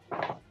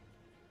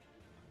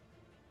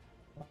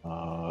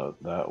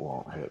 That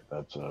won't hit.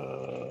 That's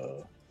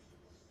a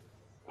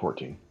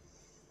 14.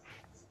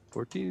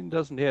 14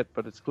 doesn't hit,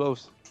 but it's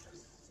close.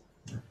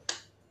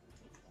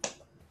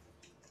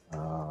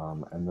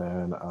 And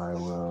then I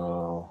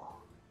will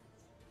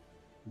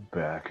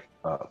back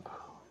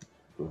up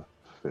with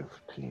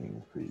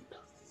 15 feet.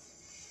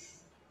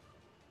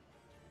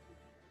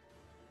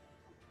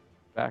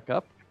 Back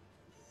up.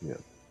 Yeah.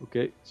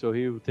 Okay, so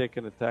he will take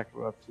an attack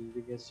of opportunity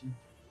against you.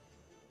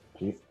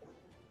 Okay.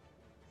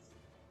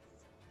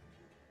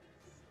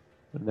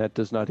 And that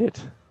does not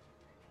hit.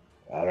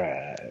 All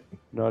right.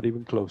 Not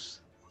even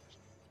close.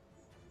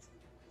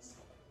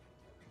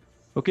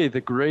 Okay,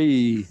 the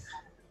gray.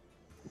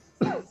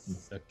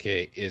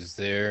 Okay, is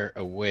there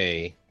a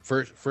way?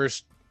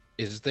 First,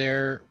 is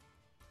there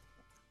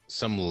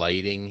some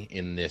lighting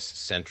in this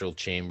central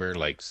chamber,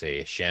 like say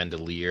a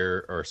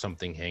chandelier or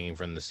something hanging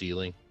from the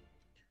ceiling?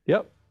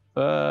 Yep.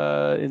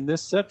 In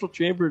this central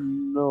chamber,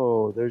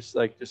 no. There's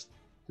there's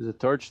a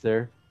torch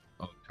there.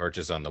 Oh,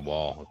 torches on the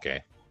wall.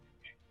 Okay.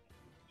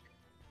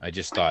 I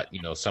just thought,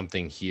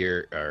 something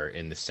here or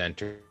in the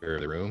center of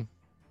the room.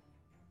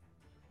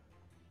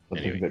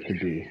 Something Anyway. that could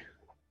be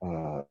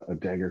a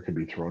dagger could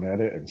be thrown at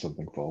it and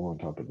something fall on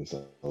top of this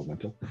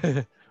elemental.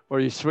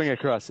 Or you swing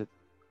across it.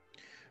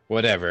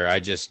 Whatever.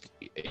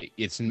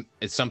 It's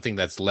something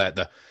that's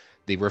the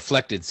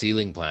reflected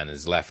ceiling plan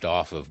is left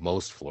off of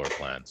most floor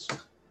plans.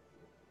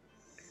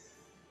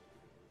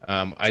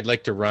 I'd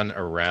like to run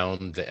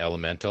around the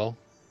elemental.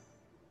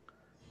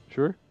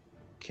 Sure.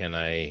 Can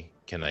I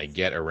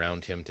get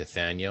around him to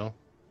Thaniel?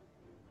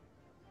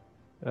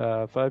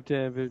 5,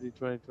 10, 15,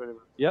 20, 21.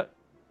 Yep.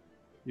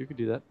 You can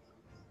do that.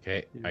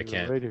 Okay, You I can go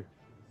can't. Right here.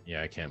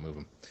 Yeah, I can't move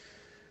him.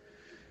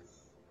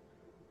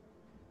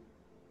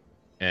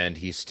 And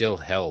he's still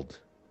held.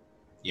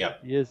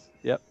 Yep. He is.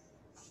 Yep.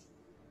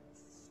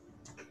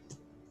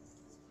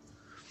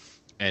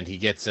 And he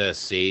gets a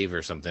save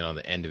or something on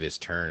the end of his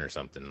turn or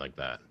something like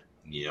that.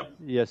 Yep.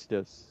 Yes, he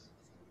does.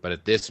 But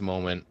at this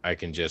moment, I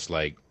can just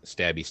like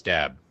stabby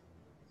stab.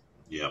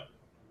 Yep.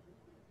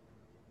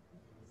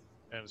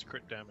 And it's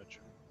crit damage.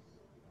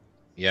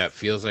 Yeah, it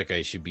feels like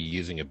I should be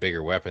using a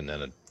bigger weapon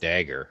than a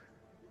dagger.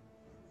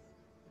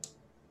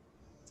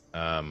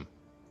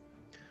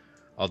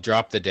 I'll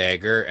drop the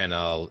dagger and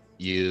I'll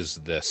use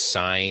the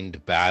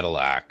signed battle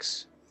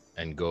axe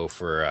and go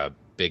for a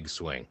big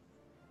swing.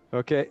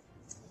 Okay.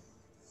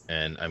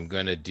 And I'm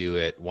going to do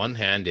it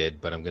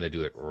one-handed, but I'm going to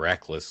do it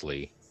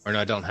recklessly. Or no,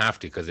 I don't have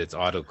to because it's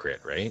auto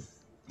crit, right?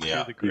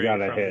 Yeah. The gray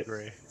gotta from hit. The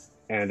gray.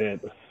 And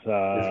it's If you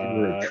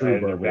were a true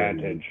an barbarian,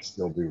 advantage. you'd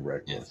still be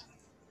reckless.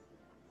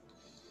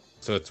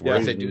 So it's Yeah,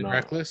 worth it he's doing not.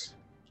 reckless?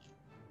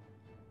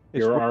 It's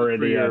You're worth it for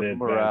already your at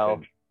morale.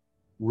 advantage.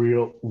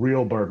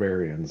 Real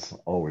barbarians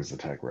always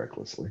attack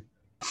recklessly.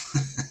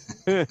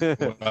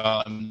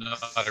 Well, I'm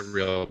not a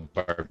real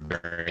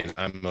barbarian.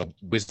 I'm a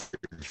wizard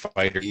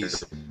fighter.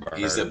 He's a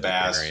barbarian,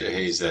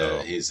 bastard. so-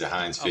 He's a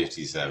Heinz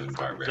 57 The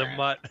barbarian.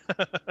 mutt.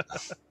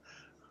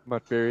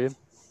 Muttbarian.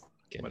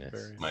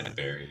 Goodness. Muttbarian.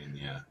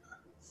 Muttbarian, yeah.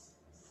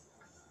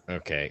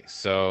 Okay,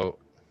 so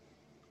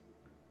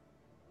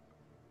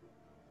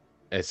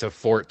it's a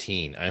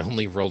 14. I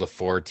only rolled a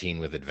 14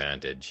 with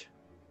advantage.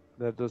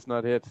 That does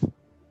not hit.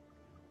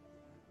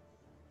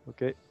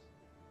 Okay.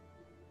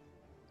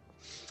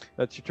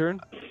 That's your turn?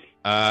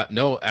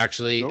 No,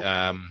 actually,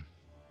 Nope.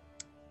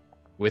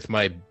 with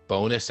my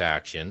bonus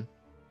action,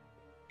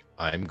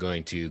 I'm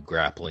going to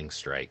grappling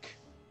strike.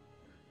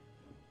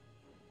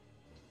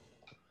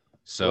 What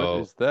So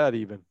is that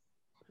even?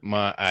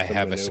 I The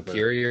have a maneuver.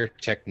 superior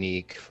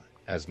technique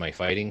as my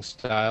fighting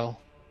style,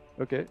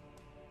 Okay.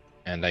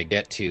 and I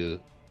get to,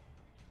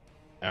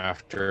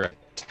 after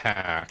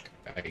attack,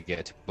 I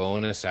get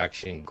bonus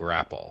action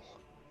grapple.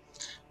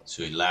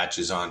 So he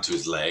latches onto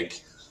his leg.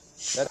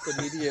 That's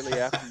immediately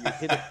after you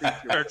hit a creature.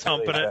 Starts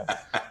humping it.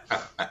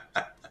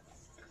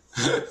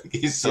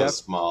 He's so You have-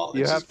 small. He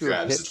you have just to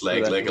grabs hit his for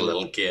leg that like a to work.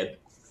 little kid.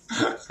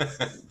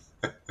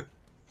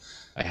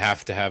 I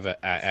have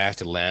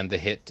to land the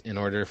hit in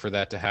order for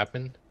that to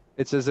happen.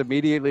 It says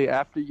immediately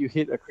after you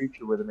hit a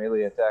creature with a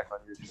melee attack on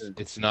your turn.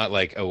 It's not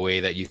like a way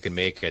that you can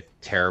make a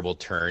terrible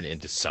turn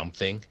into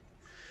something.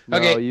 No,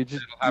 Okay, you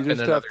just happen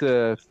have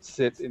to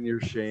sit in your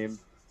shame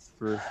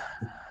for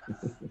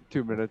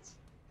 2 minutes.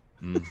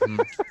 Mhm.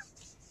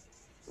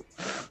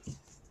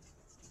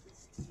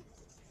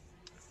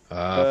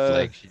 Uh,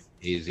 Flagship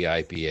Easy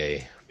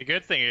IPA. The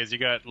good thing is you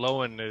got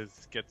Lowen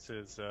gets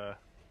his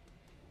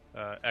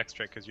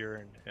extra because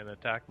you're in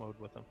attack mode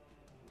with him.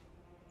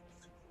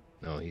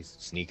 No, he's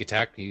sneak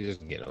attack. He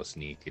doesn't get no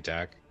sneak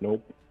attack.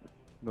 Nope.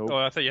 Nope. Oh,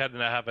 I thought you had to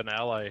have an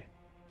ally.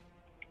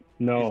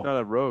 No, He's not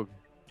a rogue.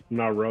 I'm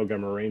not rogue.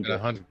 I'm a Got ranger.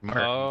 100 mark.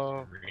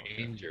 Oh.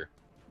 Ranger.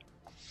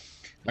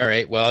 All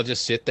right. Well, I'll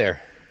just sit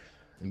there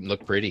and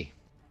look pretty.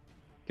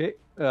 Okay.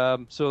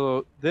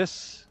 So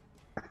this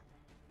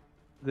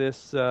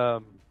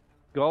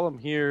golem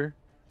here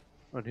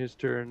on his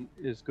turn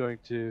is going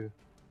to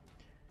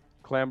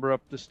clamber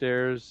up the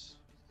stairs.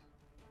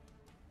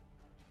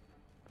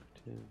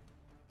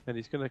 And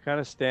he's going to kind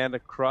of stand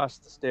across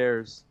the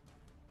stairs.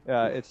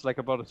 It's like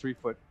about a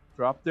 3-foot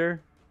drop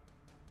there.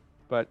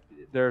 But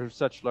they're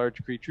such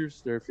large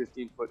creatures, they're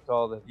 15 foot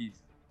tall, that he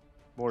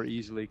more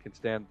easily can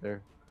stand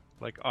there.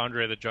 Like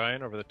Andre the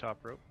Giant over the top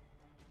rope.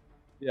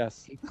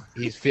 Yes.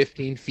 He's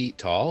 15 feet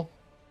tall.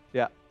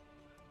 Yeah.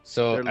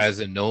 So They're- as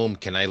a gnome,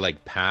 can I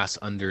like pass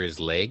under his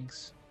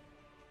legs?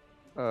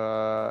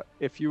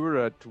 If you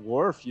were a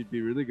dwarf, you'd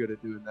be really good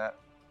at doing that.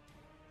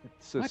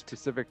 It's a What?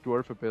 specific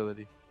dwarf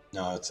ability.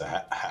 No, it's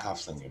a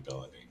halfling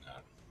ability.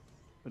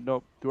 But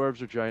no,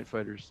 dwarves are giant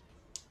fighters.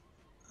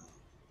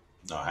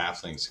 No,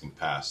 halflings can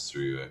pass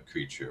through a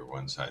creature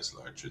one size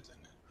larger than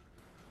it.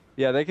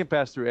 Yeah, they can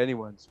pass through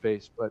anyone's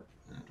space, but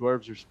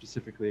dwarves are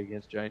specifically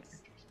against giant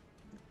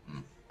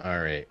creatures. All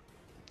right.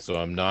 So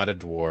I'm not a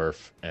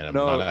dwarf and I'm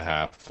No, not a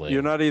halfling.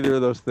 You're not either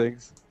of those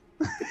things.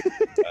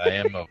 I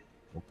am a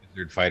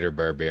wizard fighter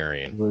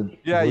barbarian.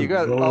 Yeah, you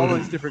got all Lowen,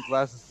 those different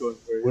classes going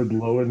for you. Would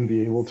Lowen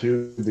be able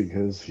to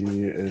because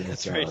he is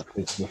That's right.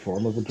 taking the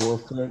form of a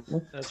dwarf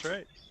currently? That's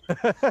right.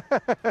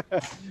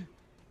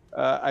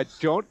 I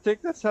don't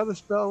think that's how the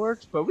spell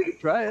works, but we can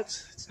try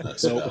it. It's not a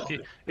spell. If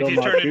you I'm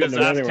not turn into shooting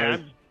them anyway.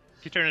 Zastam,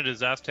 if you turn into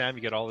Zastam,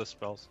 you get all the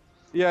spells.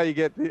 Yeah, you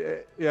get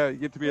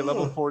to be a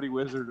level 40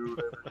 wizard or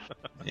whatever.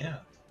 Yeah.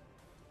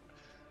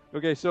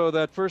 Okay, so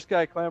that first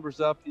guy clambers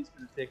up. He's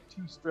going to take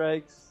 2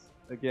 strikes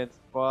against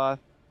Voth.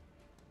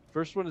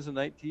 First one is a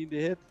 19 to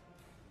hit,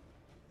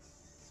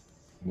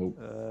 Nope,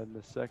 and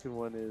the second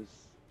one is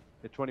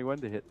a 21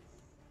 to hit.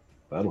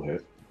 that'll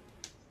hit.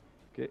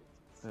 Okay,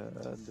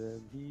 and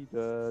then he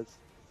does.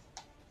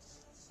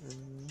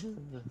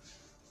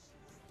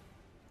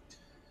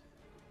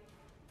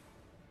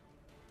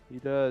 He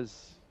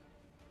does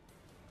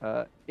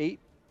 8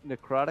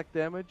 necrotic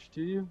damage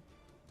to you,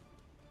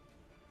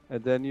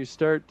 and then you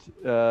start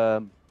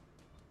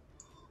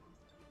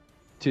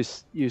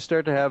you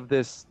start to have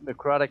this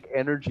necrotic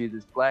energy,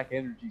 this black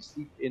energy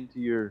seep into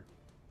your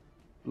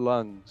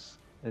lungs,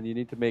 and you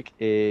need to make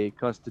a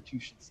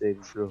Constitution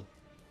saving throw.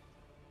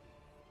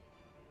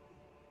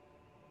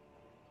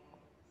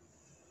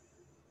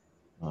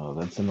 Oh,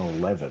 that's an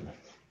 11.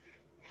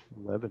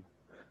 11.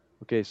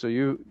 Okay, so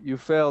you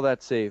fail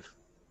that save,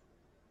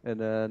 and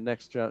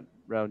next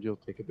round you'll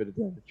take a bit of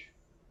damage,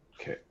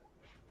 Okay.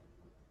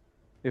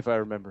 if I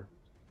remember.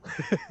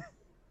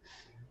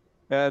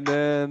 And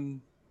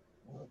then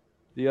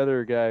the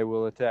other guy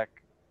will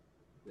attack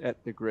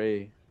at the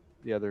gray,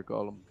 the other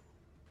golem.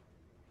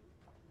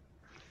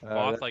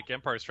 Voth, like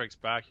Empire Strikes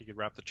Back, you could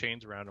wrap the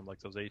chains around him like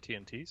those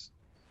AT&Ts.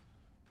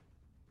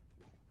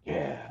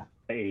 Yeah.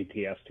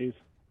 ATSTs.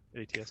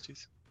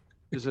 ATSTs.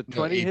 Is it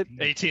 20 hit?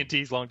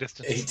 AT&Ts long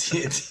distance.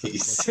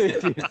 AT&T's.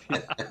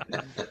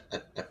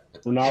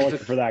 We're not looking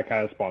for that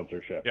kind of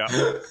sponsorship. Yeah.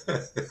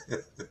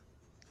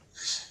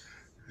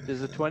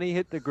 Does a 20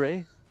 hit the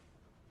gray?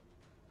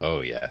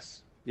 Oh,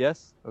 yes.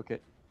 Yes? Okay.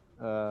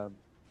 So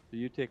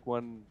you take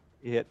one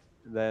hit,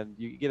 and then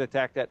you get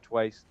attacked at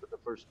twice, but the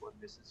first one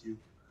misses you.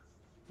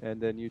 And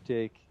then you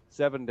take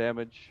 7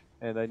 damage,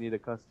 and I need a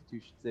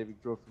Constitution saving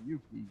throw from you,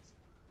 please.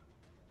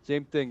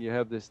 Same thing, you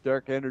have this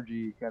dark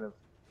energy kind of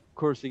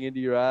coursing into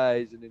your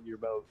eyes and in your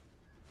mouth.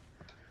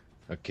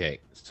 Okay,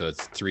 so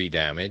it's 3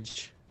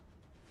 damage,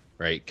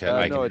 right? No,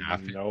 I can it-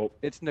 half it. Nope.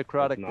 It's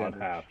necrotic It's not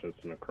damage. half.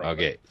 It's necrotic.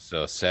 Okay,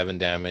 so 7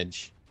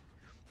 damage,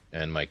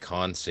 and my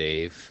con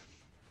save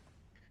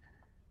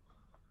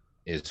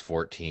is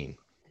 14.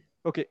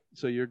 Okay,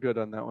 so you're good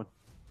on that one.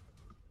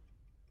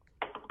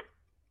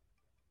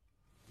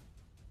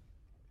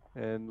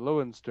 And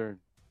Lowen's turn.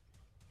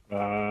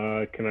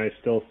 Can I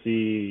still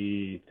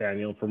see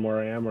Thaniel from where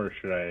I am, or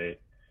should I?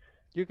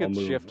 You can I'll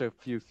move. shift a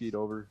few feet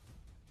over.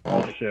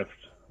 I'll shift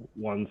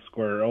 1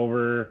 square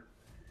over.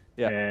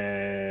 Yeah.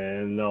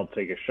 And I'll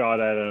take a shot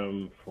at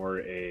him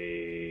for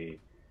a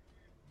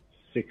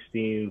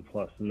 16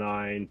 plus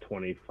 9,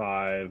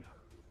 25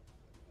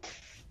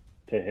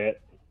 to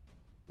hit.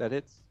 That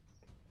hits.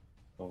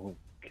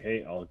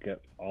 Okay, I'll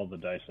get all the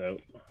dice out.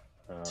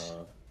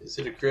 Is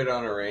it a crit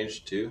on a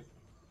range too?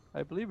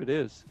 I believe it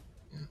is.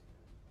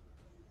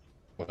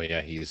 Well,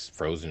 yeah, he's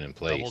frozen in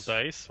place. Double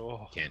dice.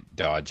 Oh. Can't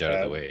dodge out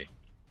of the way.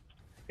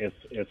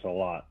 It's a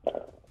lot.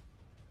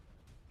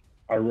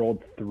 I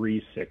rolled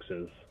 3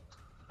 6s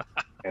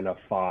and a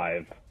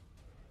 5.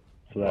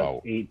 So that's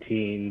Wow.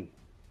 18,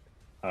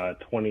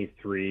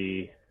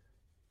 23,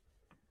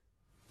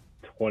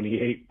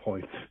 28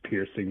 points of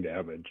piercing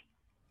damage.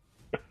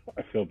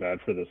 I feel bad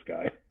for this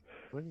guy.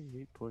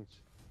 28 points.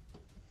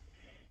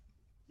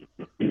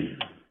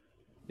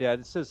 Yeah,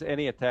 it says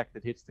any attack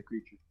that hits the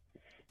creature.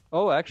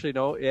 Oh, actually,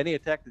 no. Any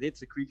attack that hits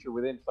the creature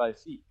within 5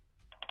 feet.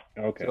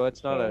 Okay. So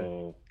it's not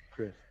a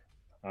crit.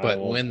 But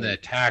when the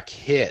attack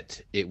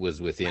hit, it was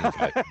within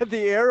 5.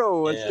 The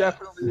arrow was Yeah,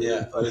 definitely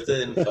yeah,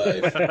 within 5. Yeah.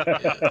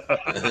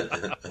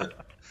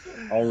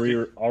 I'll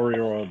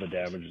reroll the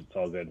damage. It's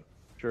all good.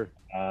 Sure.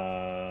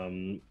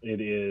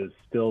 It is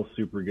still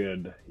super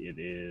good. It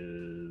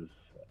is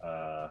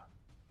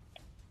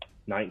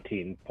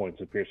 19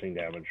 points of piercing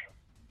damage.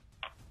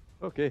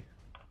 Okay.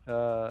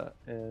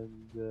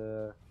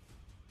 And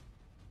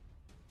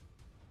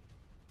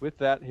with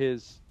that,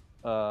 his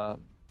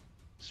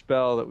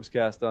spell that was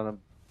cast on him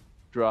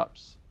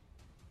drops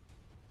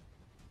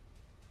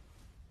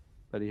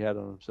that he had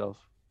on himself.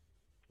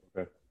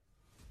 Okay.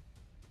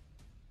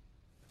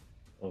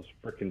 Those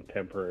freaking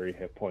temporary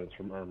hit points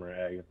from Armor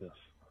Agathis.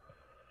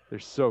 They're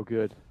so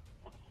good.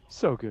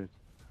 So good.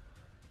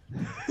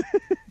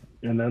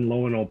 And then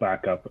Lowen will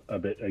back up a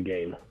bit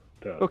again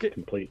to Okay.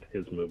 complete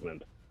his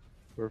movement.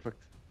 Perfect.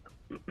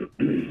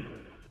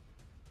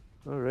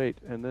 All right,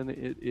 and then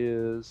it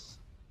is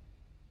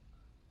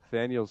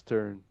Thaniel's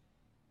turn.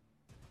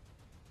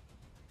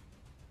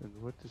 And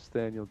what does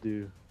Thaniel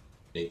do?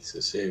 Makes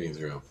a saving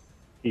throw.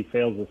 He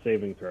fails the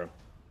saving throw.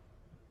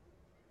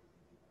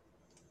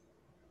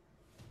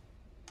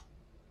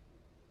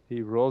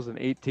 He rolls an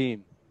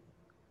 18.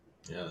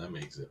 Yeah, that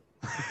makes it.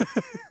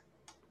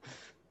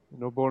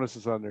 No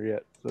bonuses on there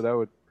yet, so that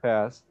would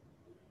pass.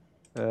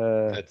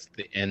 That's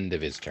the end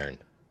of his turn.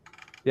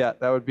 Yeah,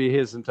 that would be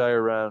his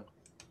entire round.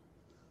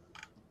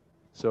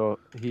 So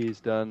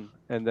he's done,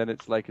 and then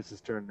it's Lycus'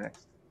 turn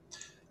next.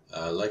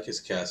 Lycus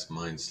cast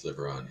Mind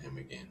Sliver on him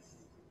again.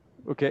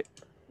 Okay.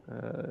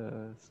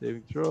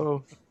 Saving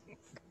throw.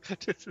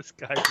 Just this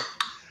guy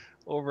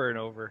over and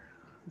over.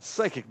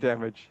 Psychic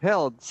damage.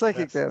 Held.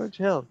 Psychic damage.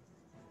 Held.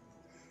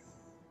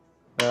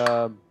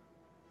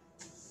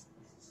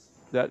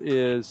 That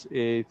is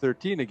a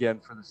 13 again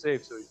for the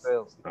save, so he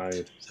fails.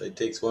 Nice. So he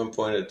takes 1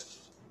 point of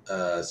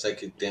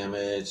psychic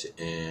damage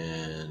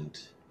and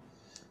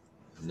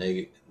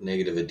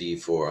negative a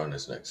d4 on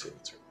his next saving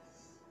throw.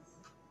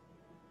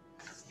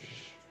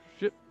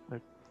 Shit, I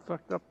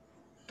fucked up.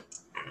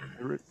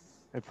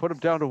 I put him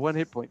down to 1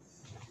 hit point.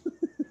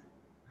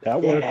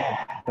 That works.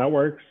 That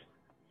works.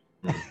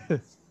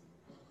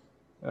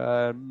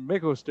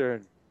 Mako's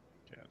turn.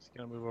 Okay, I'm just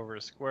gonna move over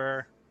a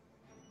square.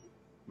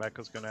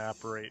 Meko's gonna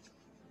apparate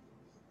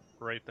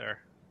right there.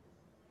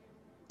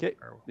 Okay.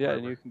 Or Yeah,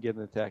 and wherever. you can get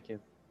an attack in.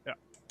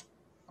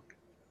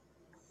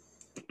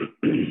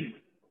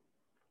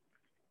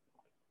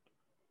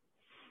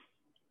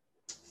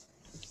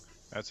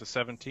 That's a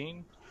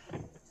 17.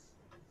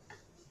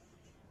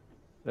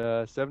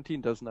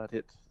 17 does not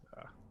hit.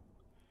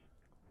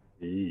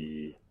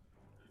 Eee.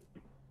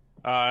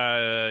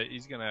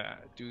 He's gonna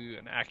do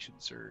an action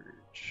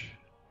surge.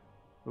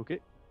 Okay.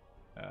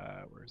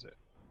 Where is it?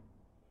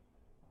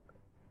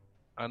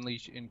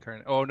 Unleash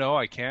incarnate. Oh no,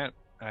 I can't.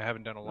 I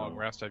haven't done a long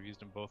rest. I've used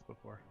them both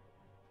before.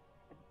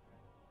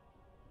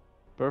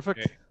 Perfect.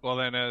 Okay. Well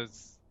then,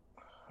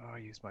 I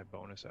used my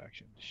bonus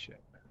action.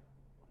 Shit.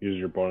 Use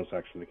your bonus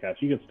action to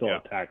cast. You can still Yeah.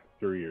 attack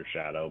through your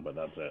shadow, but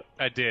that's it.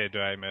 I did.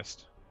 I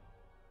missed.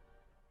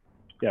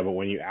 Yeah, but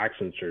when you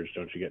action surge,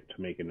 don't you get to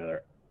make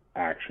another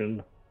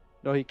action?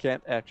 No, he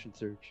can't action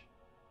surge.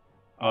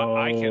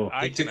 I can. Oh.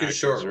 I He took can a action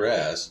short surge.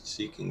 rest.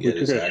 So he can We get took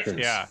his a actions.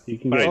 Yeah. You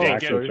can But get I an didn't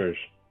action get-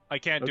 surge. I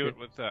can't do Okay. it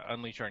with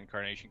Unleash Our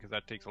Incarnation because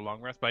that takes a long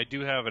rest. But I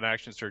do have an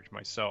action surge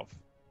myself.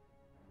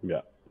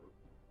 Yeah.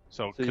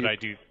 So So could you- I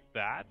do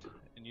that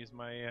and use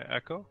my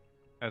Echo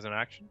as an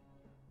action?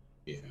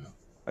 Yeah.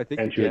 I think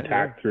Can't you you can,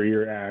 attack through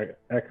your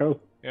echo?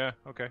 Yeah.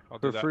 Okay. I'll yeah. do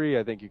For that. free.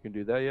 I think you can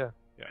do that. Yeah.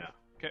 Yeah.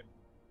 Okay.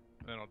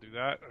 Then I'll do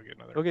that. I'll get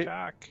another Okay.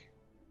 attack.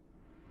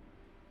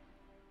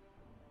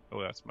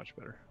 Oh, that's much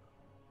better.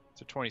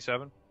 It's a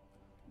 27,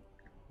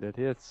 That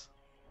hits.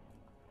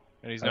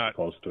 and he's That's not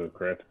close to a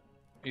crit.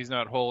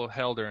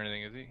 held or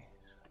anything, is he?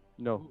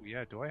 No. Ooh,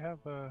 yeah. Do I have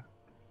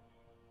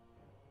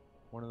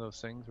one of those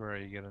things where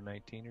you get a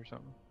 19 or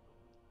something?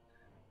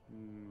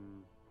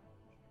 Mm,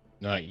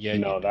 Not yet.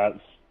 No, that's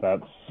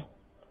That's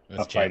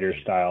a fighter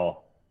champion.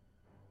 style.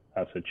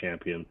 That's a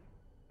champion.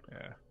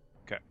 Yeah.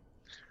 Okay.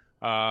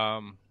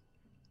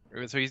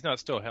 So he's not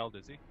still held,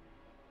 is he?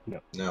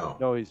 No.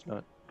 no, he's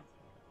not.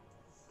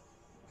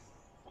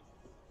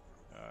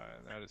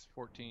 That is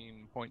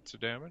 14 points of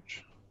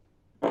damage.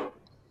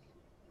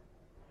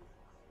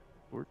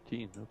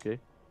 14. Okay.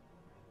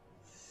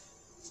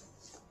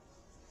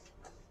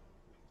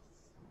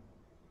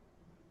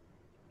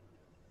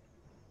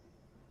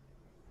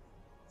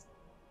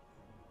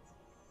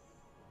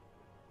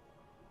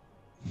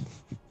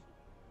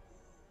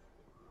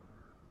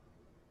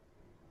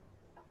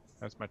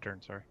 That's my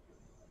turn. Sorry.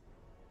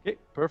 Okay.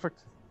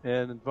 Perfect.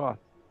 And Voth.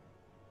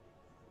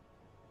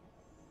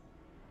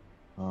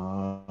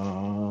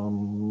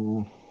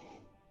 Um,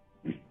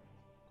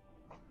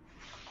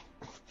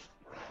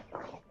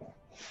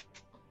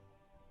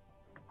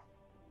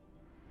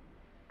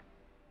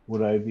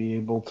 would I be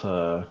able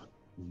to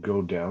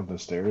go down the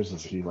stairs?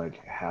 Is he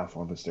like half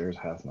on the stairs,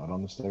 half not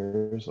on the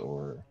stairs,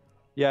 or?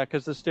 Yeah,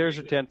 because the stairs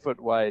are 10 foot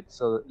wide,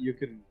 so that you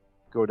can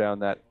go down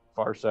that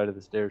far side of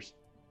the stairs.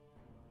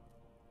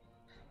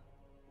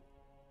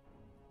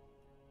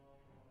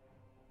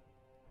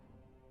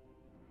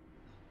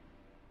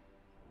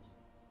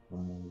 Five,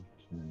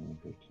 10,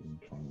 15,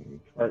 20,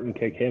 Start and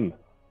kick him.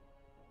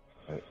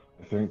 I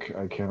think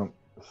I count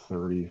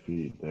 30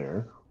 feet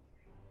there.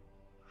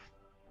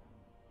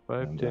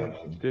 5, And,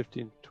 10,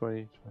 15,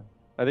 20.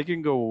 I think you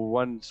can go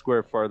one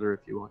square farther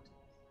if you want.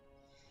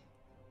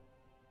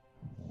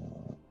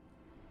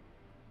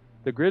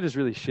 The grid is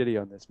really shitty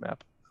on this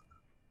map.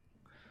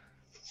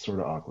 Sort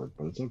of awkward,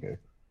 but it's okay.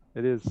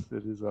 It is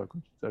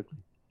awkward. It's ugly.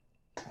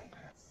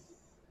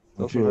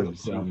 I'm also feeling hard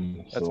to see. dumb,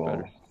 That's so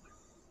better.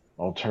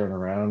 I'll turn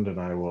around and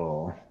I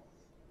will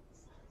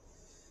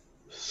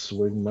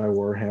swing my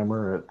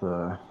warhammer at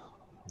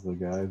the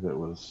guy that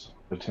was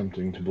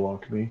attempting to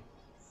block me.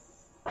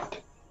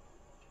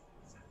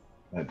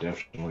 That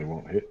definitely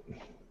won't hit.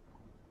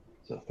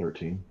 It's a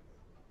 13.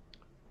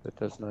 That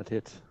does not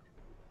hit.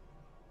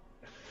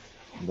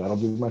 That'll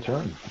be my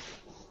turn.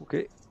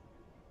 Okay.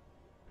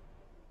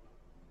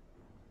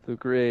 The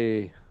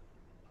gray.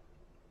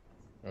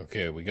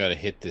 Okay, we got to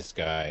hit this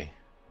guy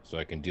so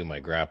I can do my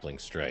grappling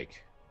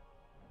strike.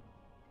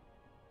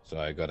 So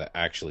I got to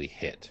actually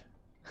hit.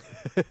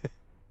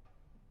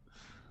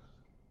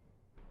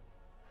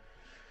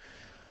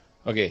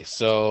 Okay,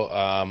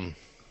 so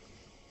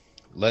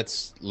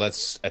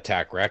let's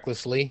attack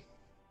recklessly.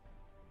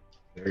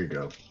 There you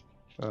go.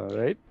 All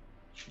right.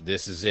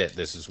 This is it.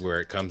 This is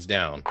where it comes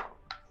down.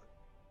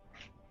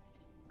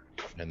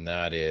 And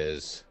that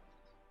is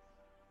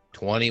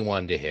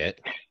 21 to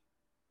hit.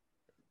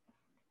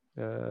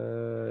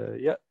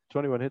 Yeah,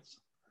 21 hits.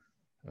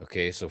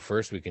 Okay, so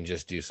first we can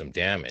just do some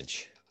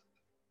damage.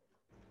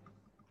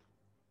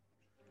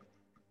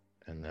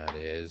 And that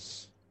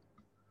is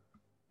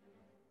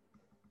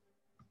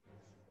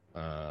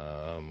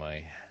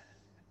my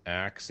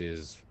axe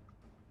is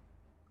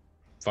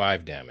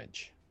 5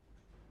 damage.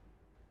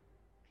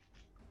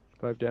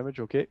 5 damage.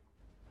 Okay.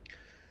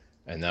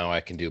 And now I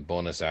can do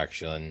bonus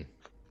action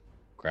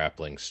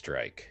grappling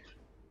strike.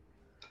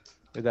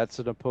 That's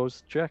an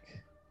opposed check.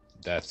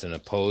 That's an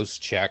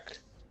opposed check,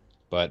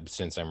 but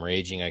since I'm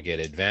raging, I get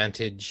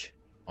advantage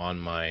on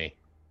my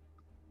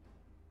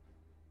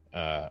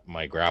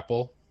my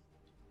grapple,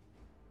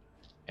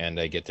 and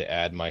I get to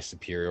add my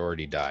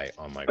superiority die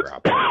on my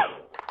grapple.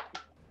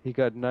 He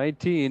got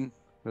 19.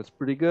 That's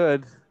pretty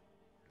good.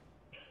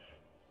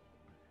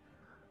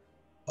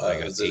 I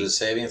got Is it a 8.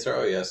 saving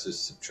throw? He has to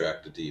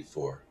subtract a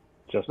D4.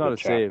 Just Not a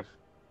check. save.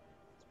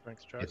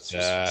 Strength check. It's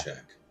Just a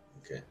check.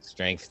 Okay.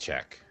 strength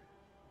check.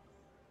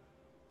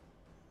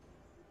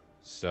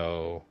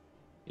 So,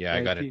 yeah,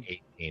 I got an 19.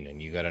 18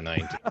 and you got a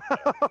 19.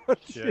 Oh,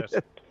 Yes.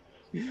 shit.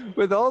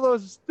 With all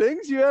those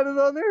things you added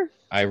on there?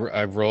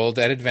 I rolled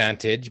at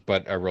advantage,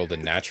 but I rolled a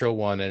natural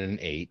 1 and an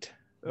 8.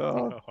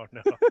 Oh, Oh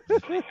no.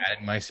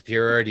 Add my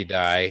superiority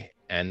die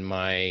and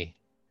my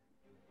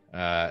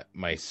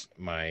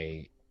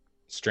my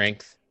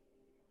strength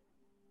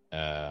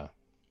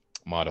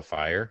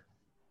modifier.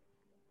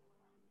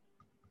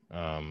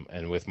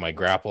 And with my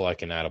grapple, I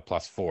can add a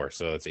 +4,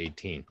 so it's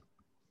 18.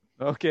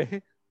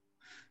 okay.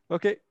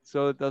 Okay,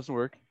 so it doesn't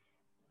work.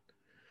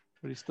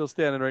 But he's still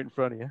standing right in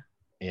front of you.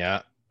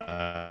 Yeah,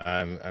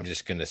 I'm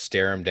just gonna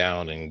stare him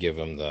down and give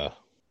him the.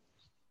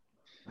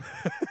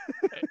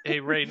 Hey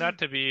Ray, not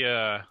to be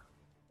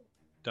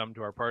dumb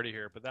to our party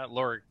here, but that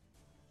lower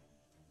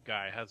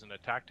guy hasn't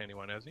attacked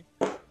anyone, has he?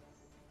 The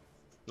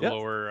Yeah.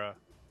 lower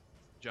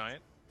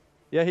giant.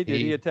 Yeah, he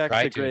did. He attacked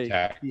tried the to gray.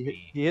 attack He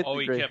me. hit Oh,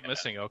 the he gray. kept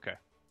missing. Okay.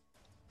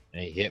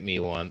 And he hit me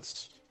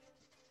once.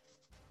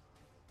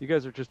 You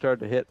guys are just hard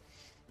to hit.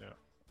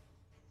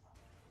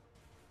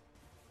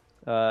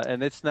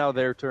 And it's now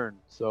their turn.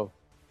 So,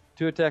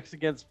 2 attacks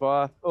against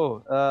Voth.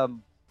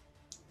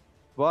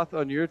 Voth,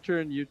 on your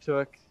turn, you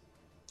took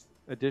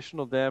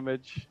additional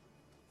damage,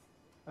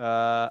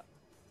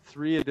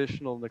 3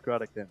 additional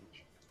necrotic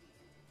damage,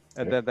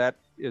 and then that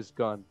is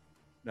gone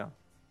now.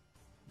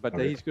 But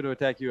then Okay. he's going to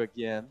attack you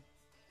again.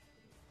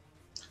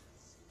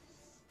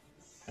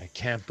 I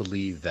can't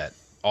believe that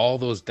all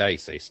those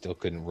dice, I still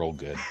couldn't roll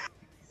good.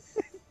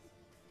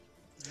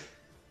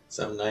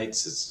 Some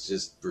nights it's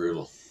just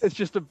brutal. It's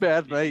just a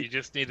bad You night.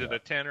 just needed a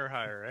 10 or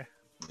higher, eh?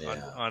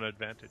 Yeah. On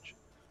advantage.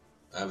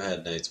 I've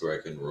had nights where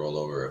I couldn't roll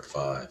over a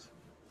 5.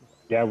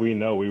 Yeah, we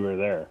know, we were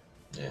there.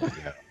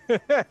 Yeah.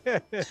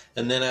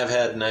 And then I've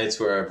had nights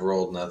where I've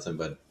rolled nothing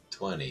but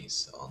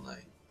 20s all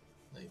night.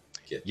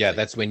 Yeah,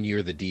 that's when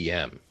you're the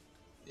DM.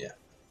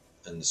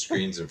 And the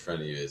screen's in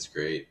front of you. It's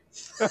great.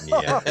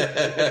 Yeah.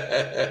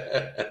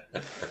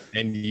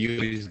 And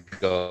you just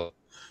go,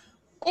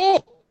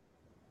 oh,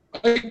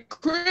 I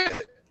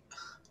crit.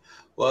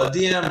 Well,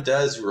 DM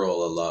does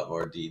roll a lot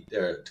more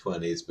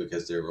 20s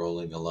because they're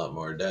rolling a lot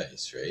more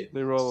dice, right?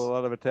 They roll a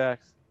lot of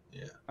attacks.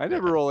 Yeah. I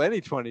never roll any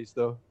 20s,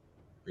 though.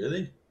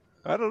 Really?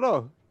 I don't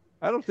know.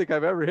 I don't think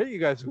I've ever hit you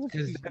guys with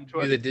Because that you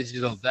 20. do the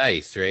digital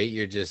dice, right?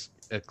 You're just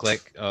a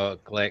click,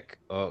 click,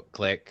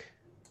 click.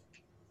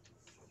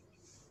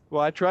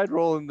 Well, I tried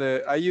rolling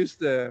I used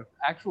the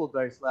actual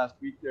dice last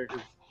week there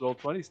because roll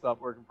 20 stopped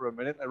working for a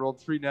minute. I rolled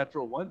 3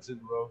 natural ones in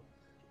a row.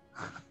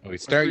 We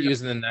start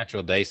using the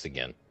natural dice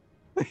again.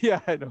 Yeah,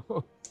 I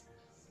know.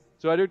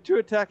 So I did 2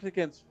 attacks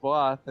against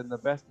Voth, and the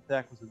best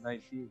attack was a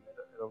 19.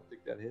 I don't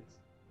think that hits.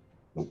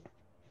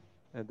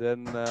 And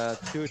then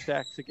 2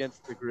 attacks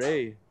against the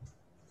Gray.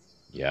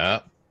 Yeah.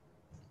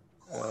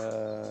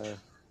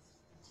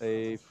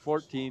 A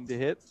 14 to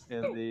hit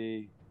and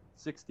the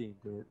 16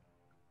 to hit.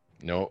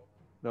 No,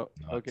 No,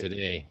 not okay.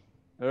 today.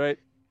 All right.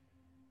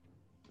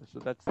 So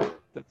that's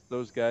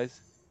those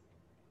guys.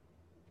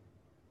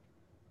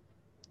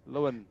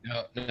 Lowen.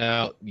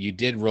 No, you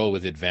did roll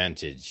with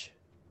advantage.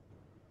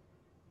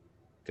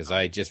 Because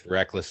I just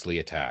recklessly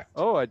attacked.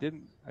 Oh, I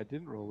didn't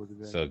roll with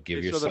advantage. So give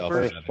Okay, yourself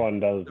First another. one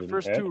does the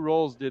first hit. 2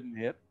 rolls didn't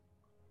hit,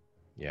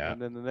 Yeah.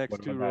 and then the next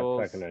What 2 about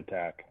rolls that second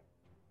attack?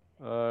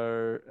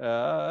 are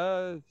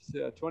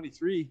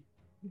 23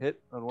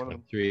 hit on one of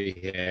them. 3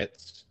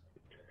 hits.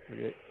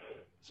 Okay.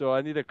 So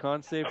I need a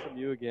con save from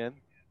you again.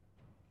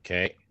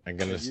 Okay. I'm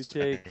gonna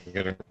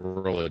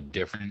roll a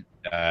different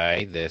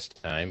die this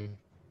time.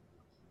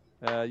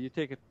 You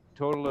take a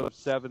total of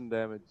 7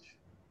 damage,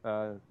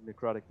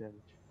 necrotic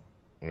damage.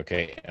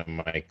 Okay, and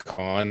my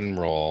con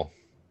roll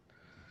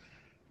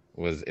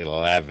was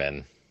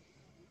 11.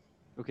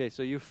 Okay,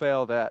 so you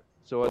fail that.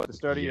 So at the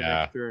start of your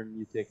Yeah. next turn,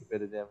 you take a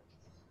bit of damage.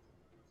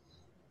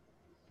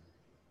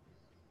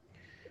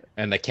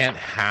 And I can't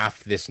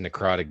half this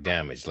necrotic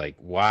damage. Like,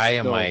 why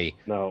am No. I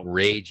No.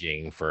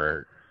 raging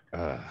for...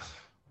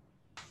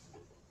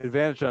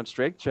 Advantage on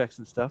strength checks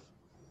and stuff.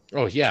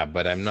 Oh, yeah,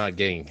 but I'm not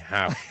getting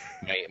half.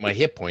 my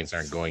hit points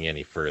aren't going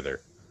any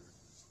further.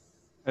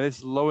 And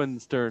it's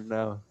Lowen's turn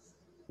now.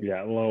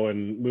 Yeah,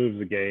 Lowen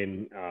moves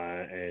again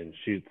and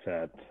shoots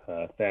at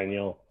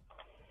Thaniel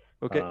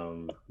Okay,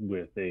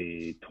 with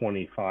a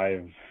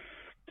 25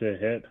 to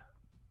hit.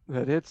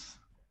 that hits.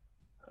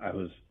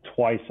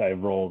 Twice I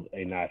rolled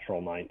a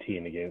natural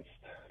 19 against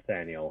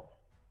Thaniel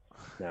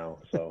now,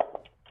 so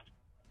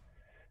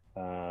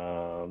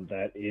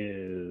that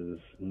is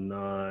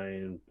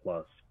 9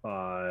 plus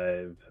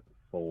 5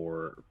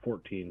 for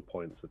 14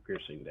 points of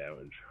piercing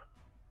damage.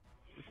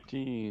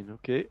 15.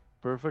 Okay,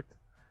 perfect.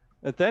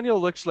 Nathaniel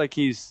looks like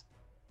he's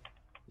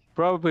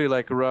probably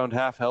like around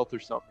half health or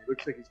something. He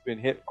looks like he's been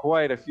hit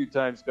quite a few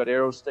times, got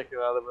arrows sticking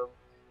out of him.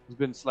 He's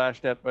been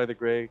slashed at by the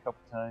Gray a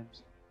couple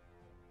times.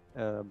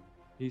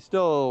 He's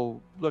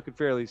still looking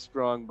fairly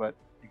strong, but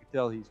you can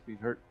tell he's been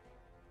hurt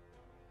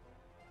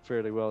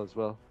fairly well as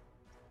well.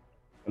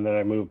 And then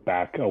I move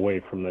back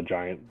away from the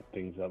giant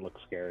things that look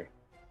scary.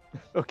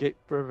 Okay,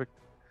 perfect.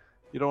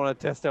 You don't want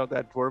to test out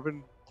that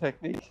dwarven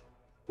technique?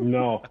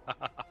 No,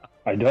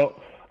 I don't.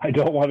 I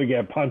don't want to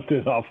get punched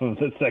off of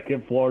the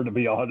second floor, to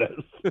be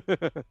honest.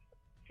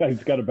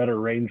 Guy's got a better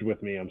range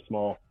with me. I'm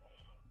small.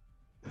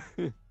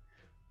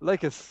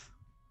 Lycus.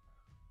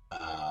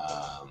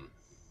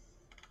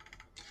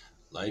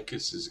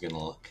 Lycus is going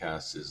to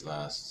cast his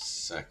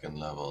last second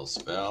level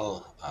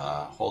spell.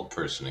 Hold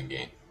person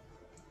again.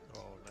 Oh,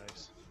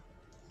 nice.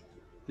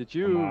 Did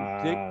you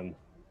take? On.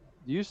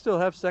 Do you still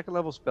have second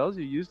level spells?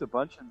 You used a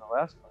bunch in the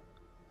last one.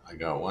 I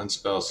got one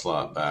spell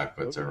slot back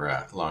with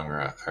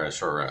a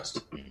short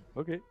rest.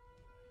 Okay.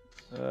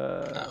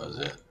 That was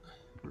it.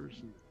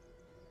 Person.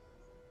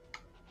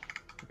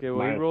 Okay, well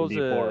Minus he the rolls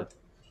D4.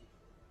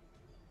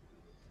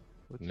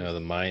 No, the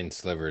mind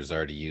sliver is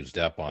already used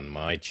up on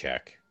my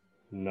check.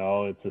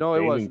 No, it's a No, it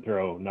saving wasn't.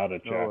 throw, not a No,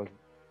 it check. wasn't.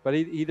 But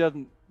he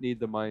doesn't need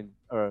the mind,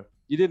 or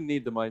you didn't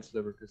need the mind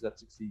sliver because that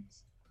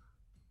succeeds.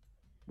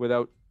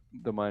 Without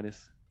the minus,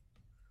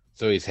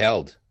 So he's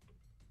held.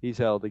 he's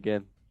held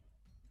again.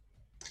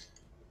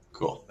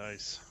 Cool.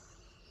 Nice.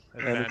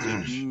 And it's,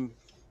 Advantage. and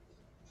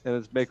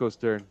it's Mako's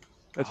turn.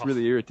 That's Oh.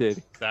 really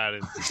irritating. That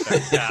is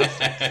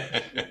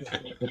fantastic.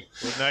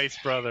 Well, nice,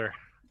 brother.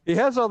 He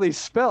has all these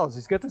spells.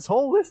 He's got this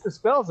whole list of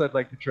spells I'd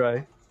like to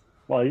try.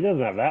 Well, he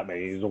doesn't have that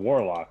many. He's a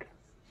warlock.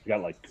 He's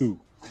got like 2.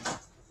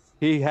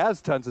 He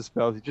has tons of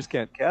spells. He just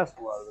can't cast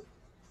a lot of them.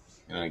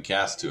 And I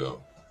cast to him.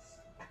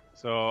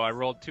 So I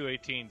rolled 2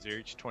 18s. They're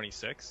each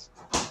 26.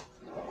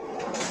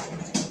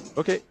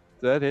 Okay,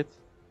 that hits.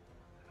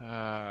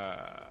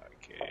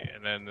 Okay,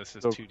 and then this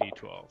is So-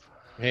 2d12.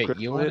 Hey,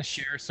 Critical you want to hit.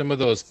 share some of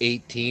those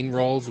 18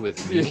 rolls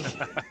with me?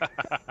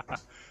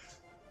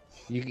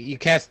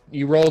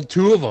 You rolled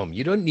 2 of them.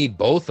 You don't need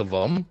both of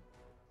them.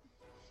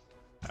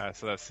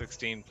 So that's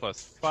 16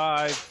 plus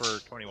 5 for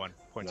 21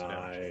 points of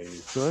damage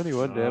Nice.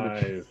 21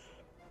 damage.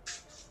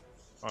 Nice.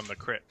 on the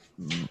crit.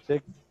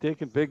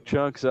 Taking big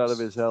chunks out of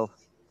his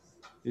health.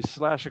 You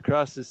slash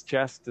across his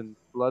chest and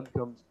blood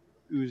comes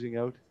oozing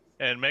out.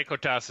 And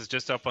Makotas is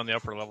just up on the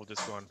upper level,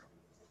 just going.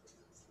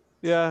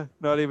 Yeah,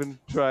 not even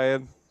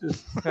trying.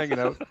 Just hanging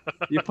out.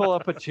 You pull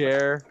up a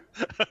chair,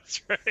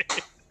 That's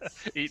right.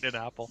 Eating an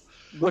apple.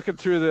 looking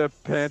through the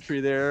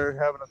pantry there,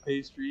 having a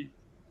pastry.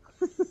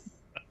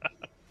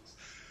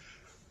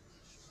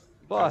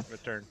 Boss, My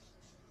turn.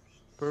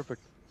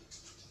 perfect.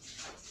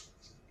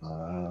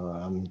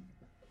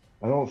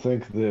 I don't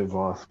think that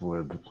Voth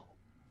would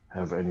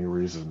have any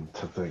reason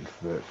to think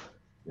that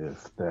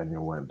if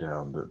Daniel went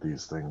down that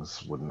these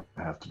things wouldn't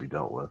have to be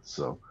dealt with.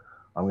 So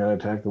I'm going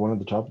to attack the one at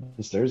the top of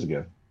the stairs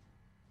again.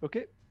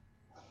 Okay.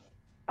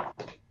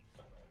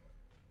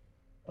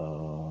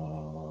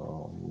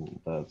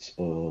 That's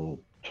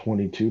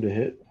 22 to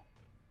hit.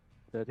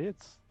 That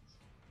hits.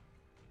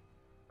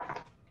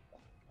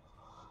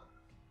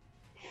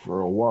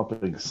 For a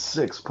whopping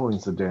 6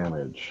 points of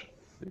damage.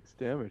 6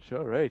 damage.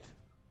 All right.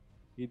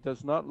 He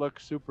does not look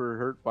super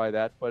hurt by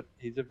that, but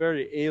he's a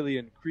very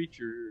alien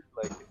creature,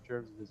 like in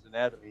terms of his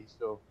anatomy.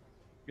 So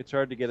it's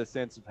hard to get a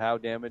sense of how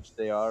damaged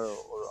they are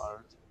or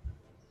aren't.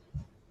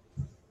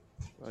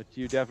 But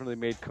you definitely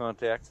made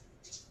contact.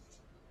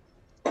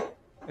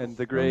 And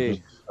the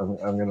gray. I'm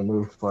going to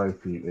move 5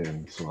 feet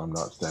in, so I'm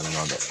not standing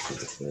on that side of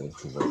the stairs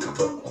because that's a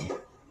bit fun.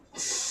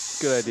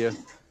 Good idea.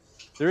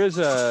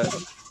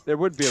 There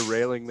would be a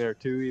railing there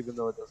too, even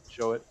though it doesn't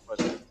show it, but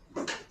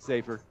it's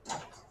safer.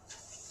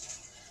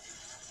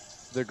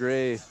 The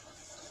gray.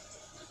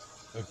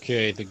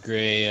 Okay, the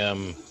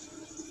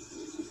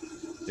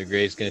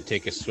gray's gonna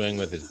take a swing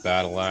with his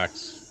battle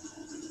axe.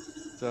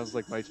 Sounds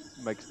like Mike's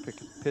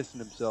pissing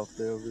himself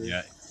there over there.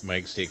 Yeah,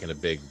 Mike's taking a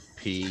big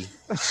pee.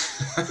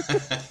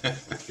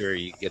 Sure,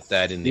 you get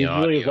that in the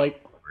Usually, audio.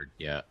 like,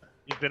 Yeah.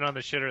 He's been on the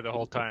shitter the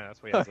whole time.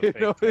 That's why he has a You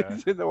fake. know, That's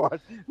he's in the wash.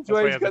 That's why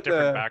why he he's has a got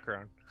different the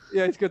background.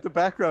 yeah, he's got the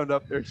background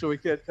up there, so we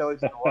can't tell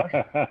he's in the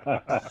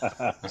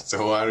wash. It's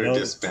a water No.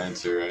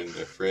 dispenser in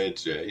the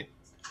fridge, right?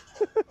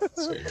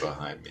 It's right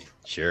behind me.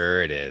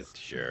 Sure it is.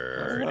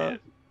 Sure Uh-huh. it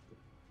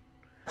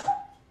is.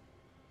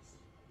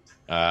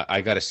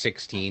 I got a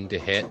 16 to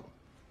hit.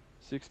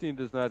 16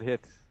 does not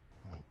hit.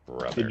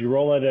 Brother. Did you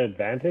roll at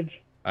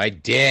advantage? I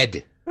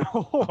did.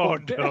 Oh,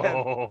 man.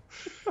 no.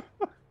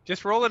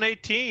 Just roll an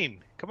 18.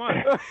 Come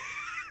on.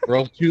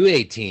 Roll 2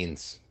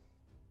 18s.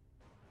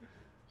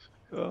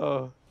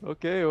 Oh,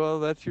 okay. Well,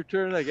 that's your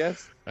turn, I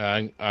guess.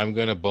 I'm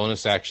gonna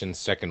bonus action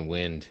second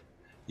wind.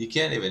 You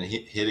can't even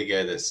hit a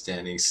guy that's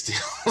standing still.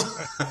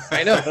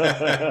 I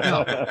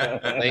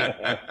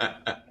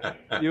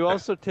know. You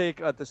also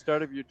take at the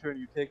start of your turn.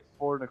 You take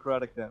 4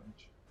 necrotic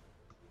damage.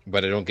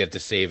 But I don't get to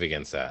save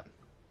against that.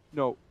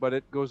 No, but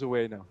it goes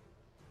away now.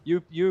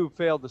 You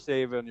failed to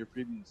save on your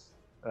previous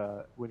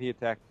when he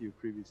attacked you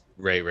previously.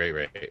 Right.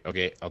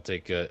 Okay, I'll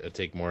take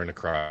more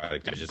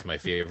necrotic. That's just my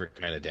favorite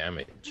kind of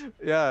damage.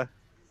 Yeah.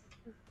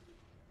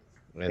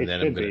 And It then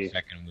I'm should gonna be.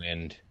 second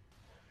wind.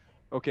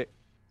 Okay.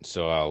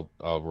 So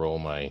I'll roll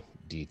my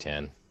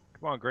D10.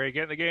 Come on, Gray,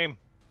 get in the game.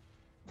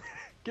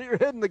 Get your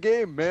head in the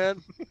game,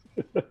 man.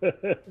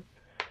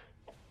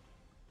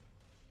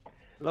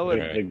 Lowen.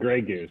 Okay. The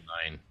Grey Goose.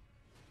 9.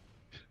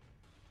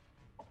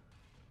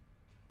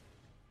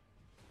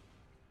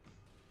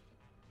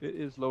 It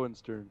is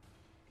Lowen's turn.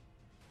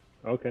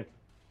 Okay.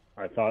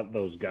 I thought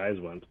those guys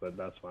went, but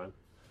that's fine.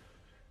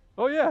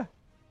 Oh, yeah.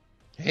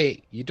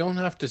 Hey, you don't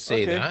have to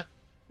say Okay. that.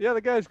 Yeah,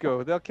 the guys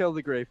go. They'll kill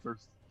the gray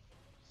first.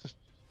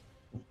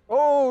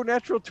 Oh,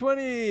 natural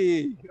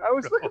 20. I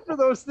was looking for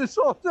those this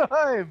whole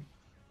time.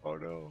 Oh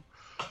no.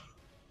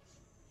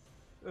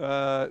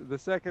 The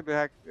second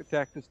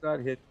attack does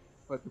not hit,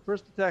 but the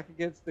first attack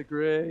against the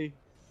gray.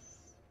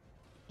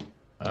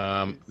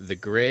 The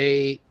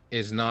gray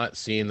is not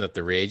seeing that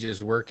the rage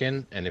is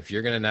working, and if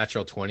you're going to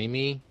natural 20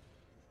 me,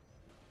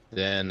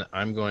 then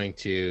I'm going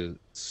to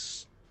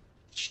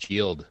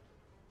shield.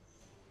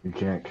 You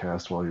can't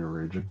cast while you're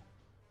raging.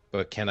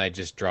 But can I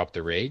just drop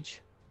the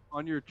rage?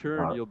 On your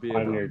turn, you'll be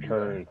able On to your do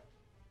turn.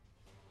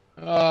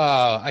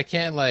 Oh, I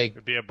can't like.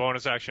 It'd be a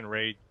bonus action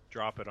raid.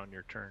 Drop it on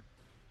your turn.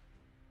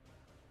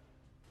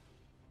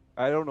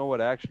 that. I don't know what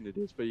action it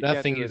is, but you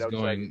Nothing can't is do it outside.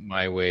 going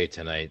my way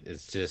tonight.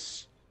 It's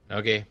just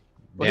okay.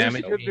 Well, here's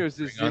Damage. the good news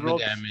is Bring you on the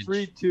rolled damage.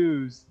 3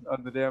 2s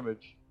on the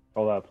damage.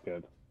 Oh, that's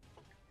good.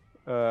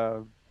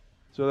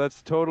 So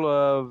that's a total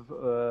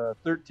of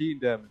 13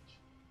 damage.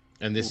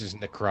 And this is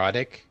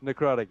necrotic.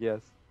 Necrotic,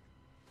 yes.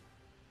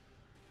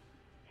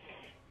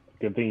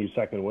 Good thing you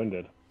second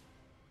winded.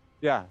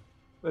 Yeah,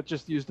 that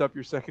just used up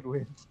your second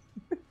wind.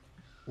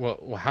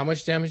 Well, how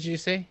much damage did you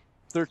say?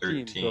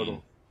 13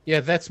 total. Yeah,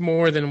 that's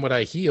more than what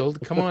I healed.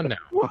 Come on now.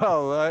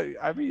 Well,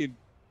 I mean,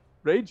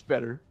 rage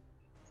better.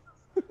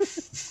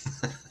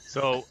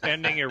 So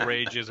ending your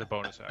rage is a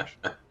bonus action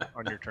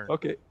on your turn.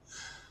 Okay.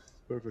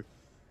 Perfect.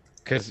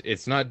 Because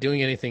it's not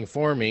doing anything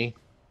for me.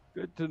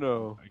 Good to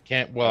know. I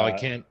can't. Well, I Uh,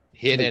 can't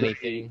hit The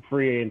anything.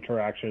 Free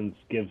interactions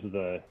gives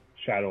the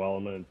shadow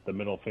element the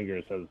middle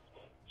finger, says,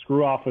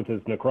 screw off with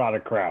his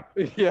necrotic crap.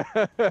 Yeah.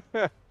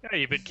 Yeah,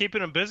 you've been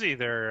keeping him busy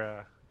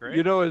there, Gray.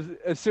 You know,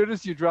 as soon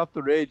as you drop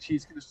the rage,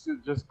 he's going to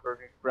just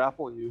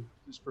grapple you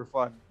just for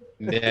fun.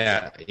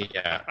 Yeah.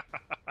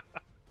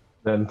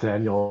 Then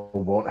Daniel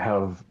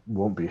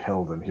won't be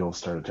held, and he'll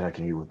start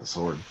attacking you with the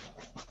sword.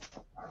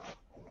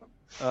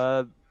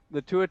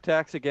 The 2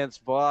 attacks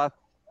against Voth,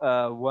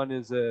 one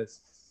is a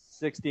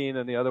 16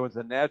 and the other one's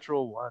a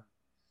natural 1.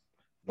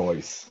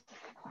 Noise.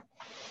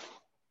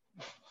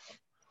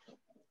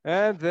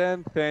 And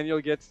then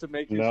Thaniel gets to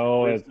make his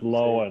No, wisdom it's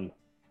Lowen.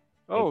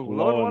 Oh, It's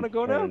Lowen want to Lowen's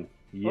go now? turn.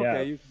 Yeah.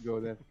 Okay, you can go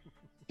then.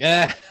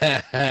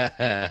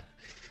 Yeah.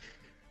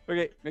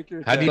 Okay, make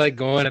your How do attack. you like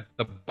going at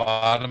the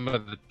bottom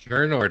of the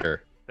turn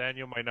order?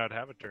 Daniel might not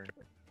have a turn.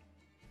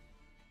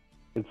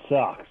 It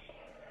sucks.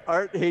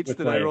 Art hates With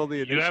that I my- roll the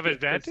initiative. You have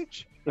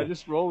advantage? I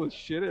just roll with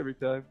shit every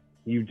time.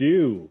 You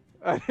do.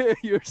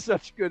 You're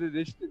such good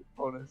initiative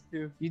bonus,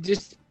 too. You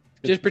just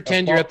It's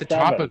pretend a you're at the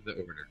top +7. of the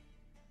order.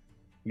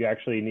 You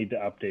actually need to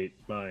update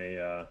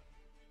my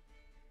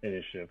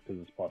initiative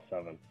because it's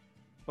 +7.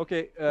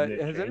 Okay, Did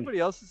it has change? anybody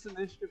else's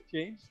initiative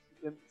changed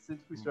since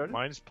we started?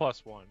 Mine's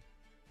 +1.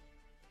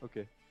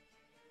 Okay.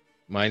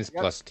 Mine's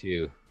Yep.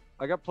 +2.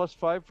 I got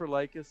 +5 for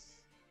Lycus.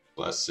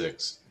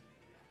 +6.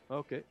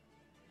 Okay.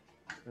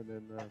 And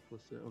then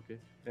okay.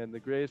 And the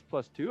gray is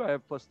 +2. I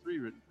have +3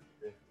 written.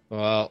 Okay.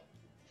 Well,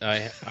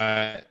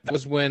 that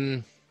was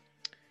when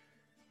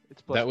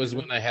It's that was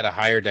when I had a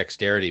higher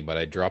dexterity, but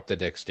I dropped the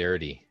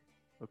dexterity.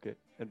 Okay.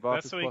 And Voth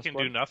That's is so you can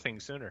 +1? do nothing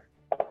sooner.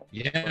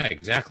 Yeah,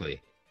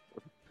 exactly.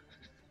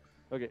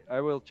 Okay,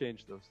 I will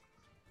change those.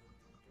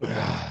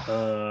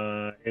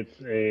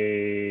 It's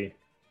a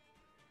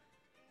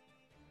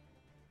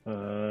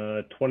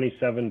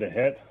 27 to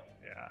hit.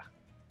 Yeah.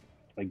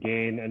 I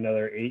gain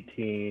another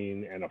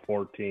 18 and a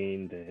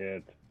 14 to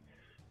hit,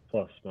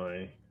 plus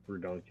my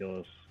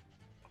redonkulous.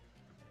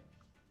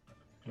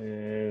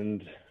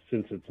 And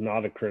since it's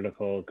not a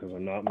critical, because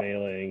I'm not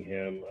meleeing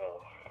him,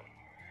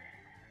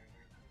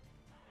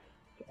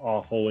 it's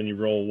awful when you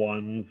roll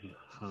ones.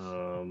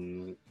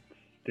 Great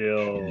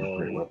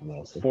Still weapon,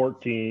 also.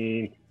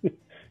 14. It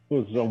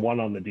was a 1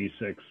 on the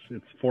d6.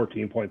 It's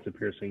 14 points of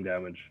piercing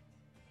damage.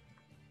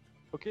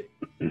 Okay.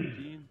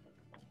 15.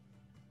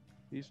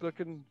 He's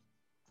looking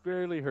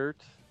fairly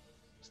hurt.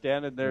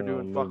 Standing there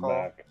doing Move fuck all.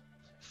 back.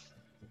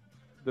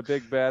 The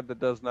big bad that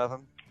does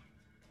nothing.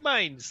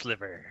 Mind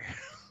sliver.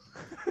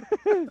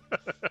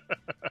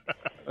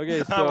 Okay,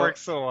 That so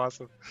works so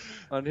awesome.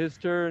 on his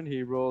turn,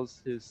 he rolls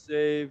his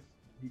save.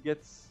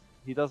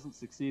 He doesn't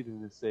succeed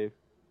in his save.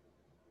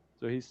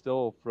 So he's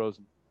still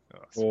frozen.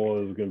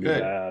 Oh, this is going to be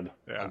Good. bad.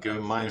 Yeah, I'll give him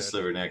that's Mind good.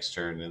 Sliver next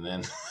turn, and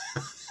then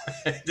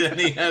then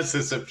he has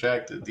to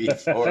subtract a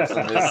D4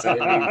 from his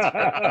saving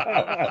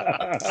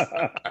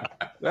throw.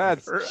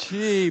 That's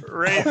cheap.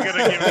 Ray's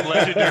gonna give him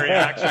legendary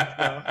actions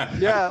now.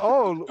 Yeah.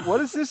 Oh,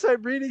 what is this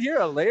I'm reading here?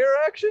 A layer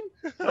action?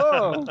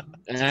 Oh,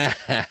 Wait,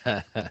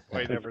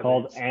 It's never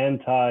called leaves.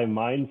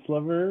 anti-mind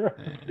sliver.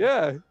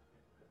 yeah.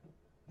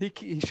 He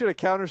should have He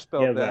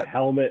counterspelled has a that.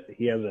 helmet.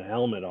 He has a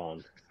helmet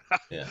on.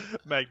 Yeah.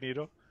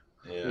 Magneto.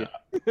 Yeah.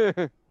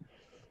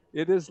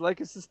 It is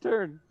Lycus's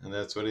turn. And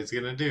that's what he's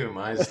going to do,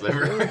 my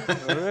sliver.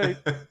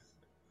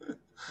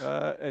 All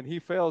right. And he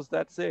fails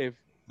that save.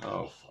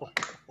 Oh,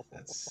 fuck.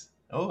 That's...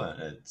 Oh,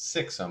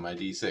 6 on my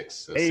D6.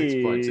 So Hey.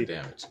 6 points of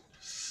damage.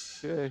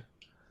 Okay.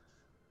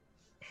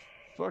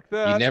 Fuck You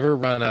that. never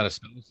run out of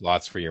spell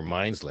slots for your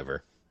mind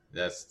sliver.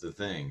 That's the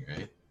thing,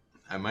 right?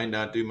 I might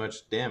not do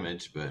much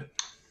damage, but...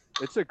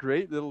 It's a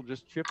great little,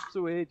 just chips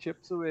away.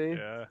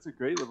 Yeah. It's a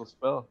great little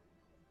spell.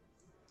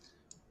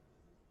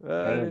 I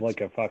have It's-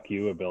 like a fuck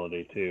you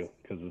ability too,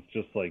 because it's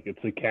just like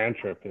it's a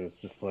cantrip, and it's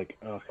just like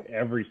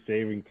every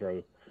saving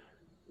throw.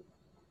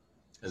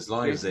 As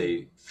long as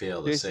they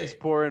fail to Jason's save.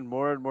 pouring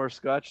more and more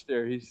scotch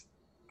there. He's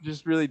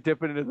just really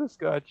dipping into the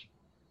scotch.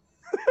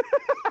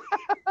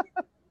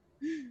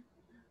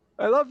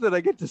 I love that I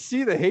get to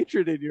see the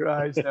hatred in your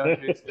eyes now,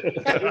 Jason.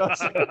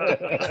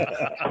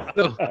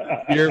 So,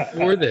 you're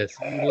for this.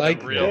 You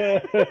like real-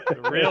 it.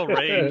 The real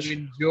rage.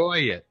 You enjoy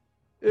it.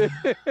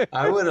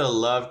 I would have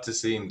loved to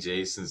seen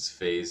Jason's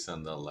face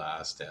on the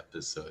last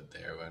episode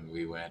there when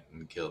we went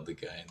and killed the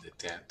guy in the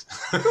tent.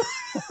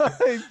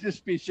 I'd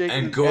just be shaking.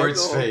 And his Gord's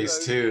head the whole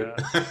face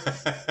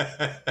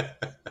time.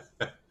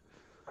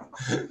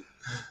 too.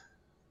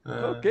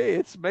 Okay,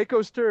 it's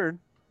Mako's turn.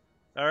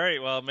 All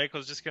right. Well,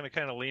 Mako's just gonna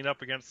kind of lean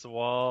up against the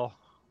wall,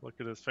 look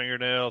at his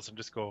fingernails, and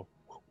just go.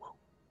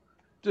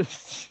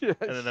 Just, And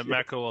then the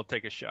Mako will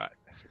take a shot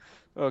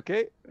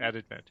Okay. at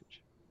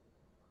advantage.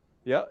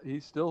 Yeah,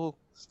 he's still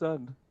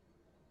stunned.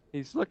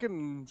 He's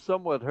looking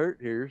somewhat hurt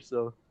here,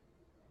 so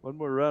one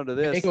more round of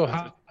this. Mako,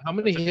 how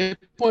many hit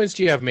points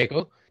do you have,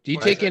 Mako? Do you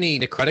What take is it? any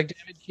necrotic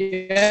damage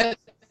yet?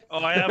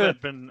 Oh, I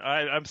haven't been.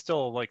 I'm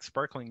still like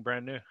sparkling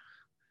brand new.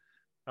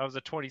 I was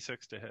a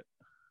 26 to hit.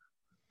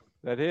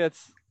 That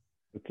hits.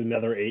 It's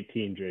another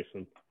 18,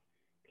 Jason.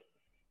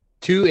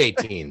 2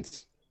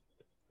 18s.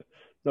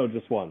 No,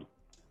 just one.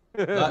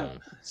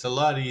 It's a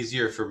lot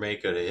easier for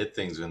Mako to hit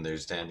things when they're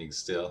standing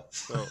still.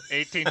 So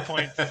 18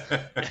 points.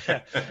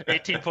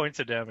 18 points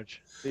of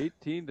damage.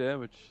 18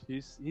 damage.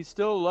 He's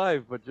still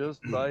alive, but just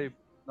by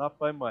not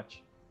by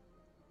much.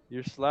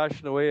 You're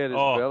slashing away at his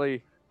Oh.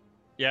 belly.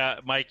 Yeah,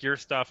 Mike, your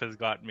stuff has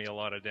gotten me a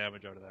lot of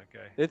damage out of that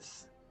guy.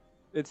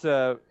 It's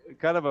a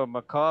kind of a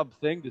macabre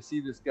thing to see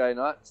this guy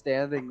not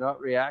standing,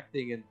 not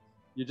reacting, and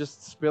you're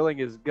just spilling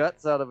his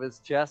guts out of his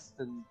chest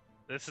and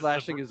This is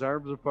slashing his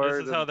arms apart.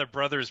 This is how the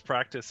brothers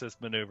practice this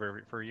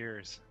maneuver for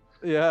years.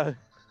 Yeah,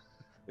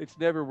 it's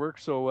never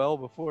worked so well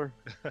before.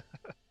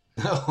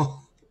 No,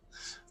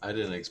 I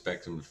didn't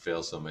expect him to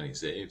fail so many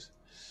saves.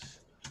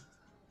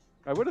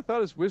 I would have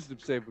thought his wisdom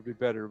save would be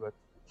better, but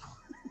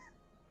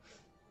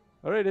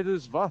all right, it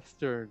is Voth's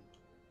turn.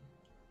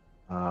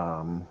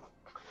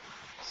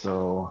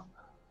 So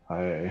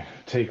I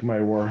take my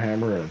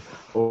warhammer and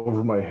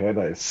over my head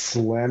I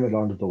slam it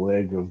onto the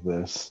leg of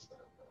this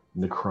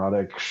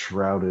necrotic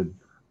shrouded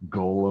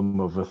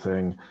golem of a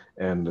thing,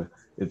 and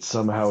it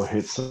somehow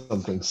hits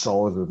something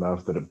solid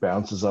enough that it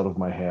bounces out of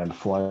my hand,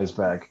 flies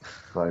back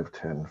 5,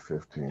 10,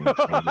 15, 20,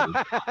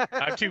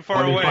 I'm too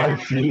far away.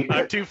 25 feet,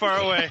 I'm too far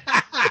away.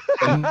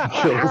 and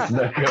kills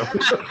Neko.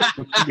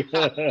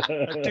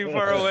 I'm too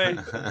far away.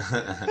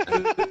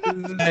 This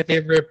is my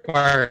favorite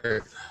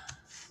part.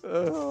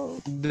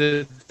 Oh,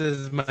 This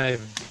is my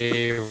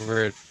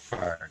favorite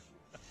part.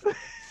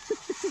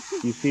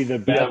 You see the Yeah,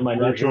 best my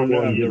natural version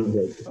one of didn't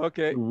the hit.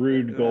 okay.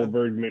 Rube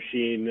Goldberg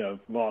machine of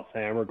Voss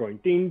Hammer going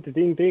ding to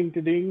ding ding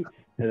to ding,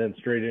 and then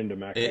straight into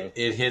Mako.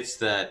 It hits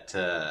that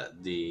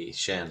the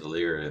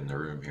chandelier in the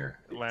room here.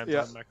 Lands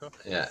Yeah. on Mako.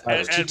 Yeah,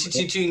 And- it goes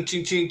ching ching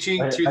ching ching ching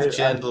ching I- through I- the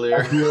chandelier.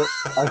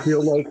 I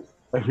feel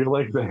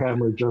like the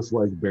hammer just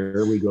like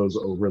barely goes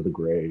over the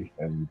gray,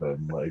 and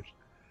then like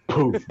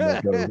poof,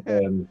 Neko,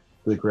 and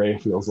the gray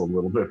feels a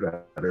little bit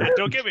better. And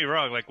don't get me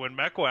wrong, like when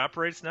Mako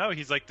operates now,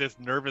 he's like this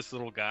nervous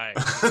little guy.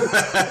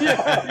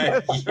 Yeah,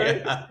 that's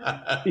right.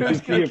 Yeah. You Who's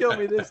can gonna see kill it-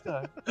 me this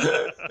time?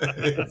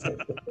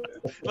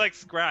 Like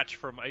Scratch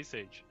from Ice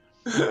Age.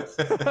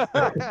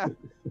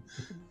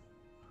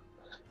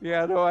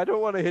 Yeah, no, I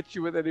don't want to hit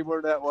you with any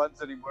more nat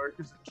ones anymore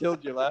because it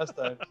killed you last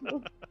time.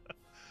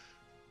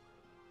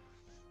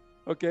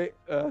 Okay,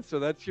 so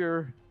that's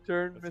your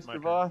turn, That's my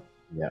Mr. turn.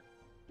 Voth.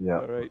 Yeah.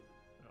 All right.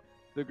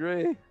 The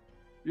Gray,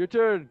 your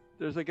turn.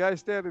 There's a guy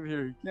standing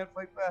here. You can't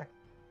fight back.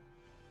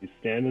 He's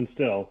standing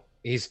still,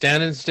 He's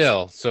standing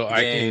still, so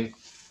I Game.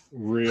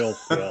 real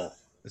still.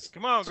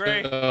 Come on,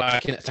 Gray. I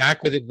can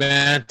attack with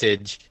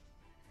advantage.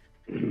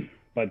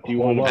 But do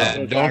you Hold want on.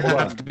 to Don't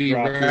have to be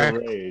drop your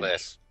rage?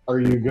 reckless. Are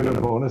you gonna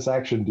bonus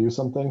action do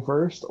something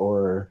first,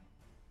 or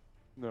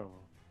No.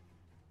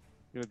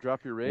 You gonna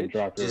drop your You rage?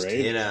 drop your Just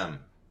rage. hit him.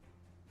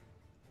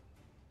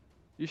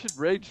 You should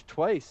rage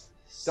twice.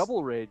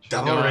 Double rage.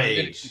 Double No, I'm gonna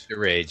rage. keep the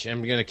rage.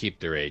 I'm gonna keep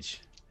the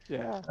rage.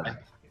 Yeah.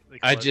 They I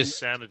call it just-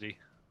 insanity.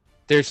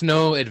 There's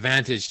no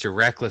advantage to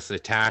reckless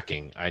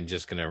attacking. I'm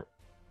just gonna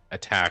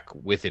attack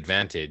with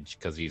advantage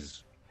because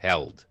he's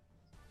held.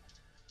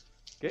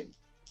 Okay.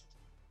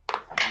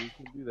 You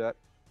can do that.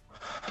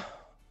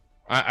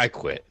 I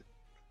quit.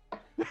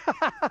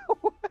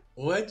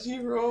 What'd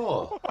you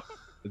roll?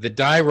 The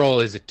die roll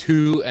is a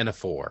 2 and a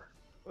 4.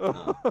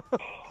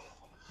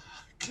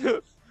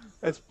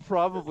 That's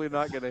probably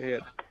not going to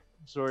hit.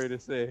 I'm sorry to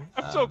say.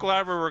 I'm so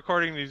glad we're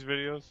recording these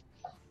videos.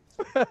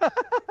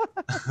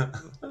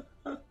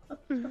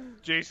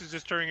 Jason's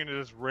just turning into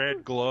this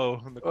red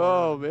glow in the corner.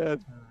 Oh,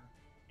 man.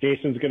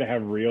 Jason's gonna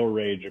have real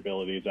rage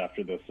abilities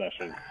after this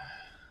session.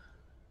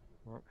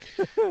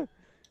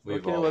 We've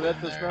Okay, all well, been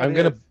that does there.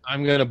 not-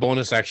 I'm gonna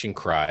bonus action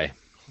cry.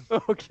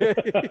 Okay.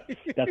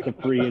 That's a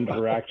free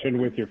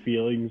interaction with your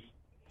feelings.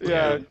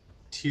 Yeah.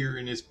 Tear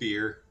in his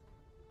beer.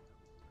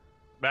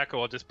 Mako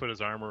will just put his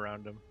arm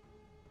around him.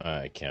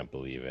 I can't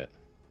believe it.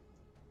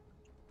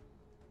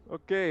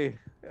 Okay.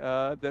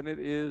 Then it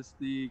is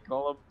the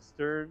Golem's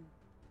turn.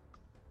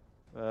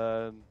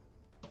 I'm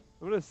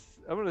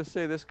gonna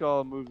say this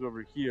golem moves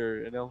over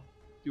here, and he'll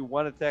do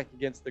one attack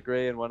against the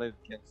gray and one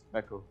against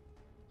Meko.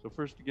 So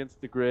first against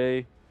the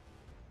gray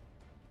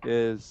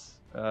is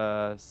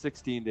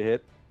 16 to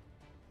hit,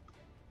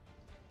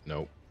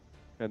 Nope.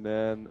 and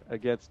then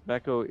against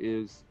Meko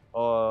is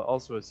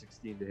also a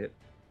 16 to hit.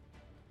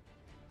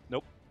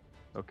 Nope.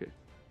 Okay.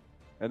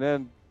 And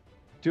then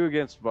 2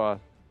 against Voth.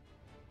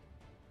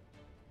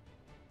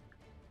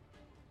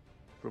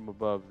 From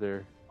above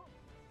there.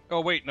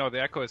 Oh, wait, no, the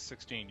Echo is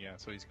 16, yeah,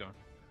 so he's gone.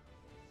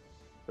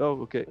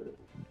 Oh, okay.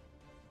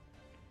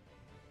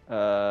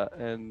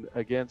 And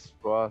against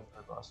Voth,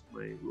 I lost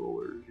my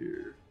roller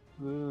here.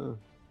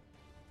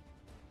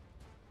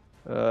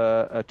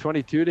 A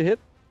 22 to hit,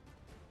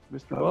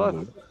 Mr.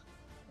 Voth,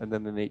 and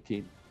then an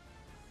 18,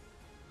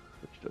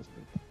 which doesn't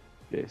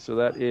hit. Okay, so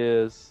that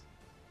is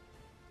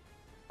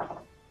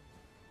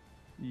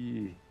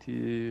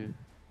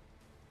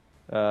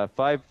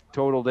 5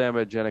 total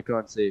damage and a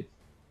con save.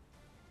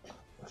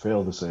 I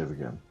failed to save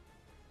again.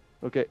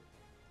 Okay.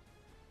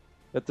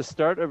 At the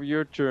start of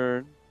your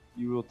turn,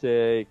 you will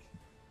take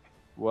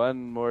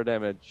 1 more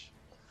damage.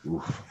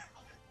 Oof.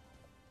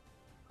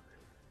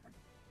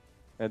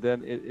 And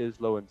then it is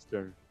Lowen's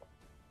turn.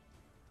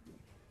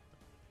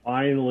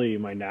 Finally,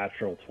 my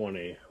natural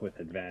 20 with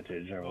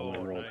advantage. I Oh, only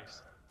rolled.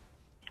 nice.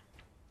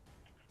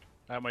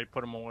 That might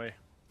put him away.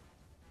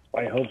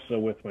 I hope so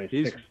with my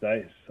He's- 6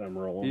 dice I'm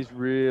rolling. He's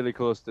really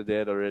close to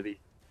dead already.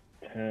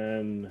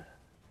 10,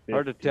 15,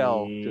 Hard to tell,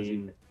 'cause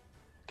he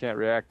can't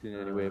react in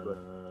any way, but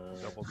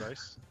Double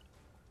dice.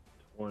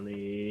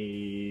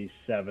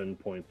 27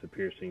 points of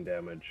piercing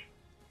damage.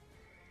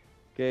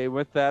 okay,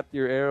 with that,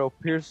 your arrow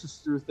pierces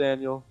through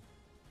Thaniel,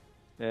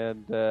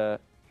 and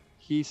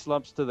he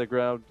slumps to the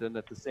ground, and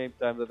at the same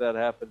time that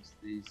happens,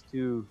 these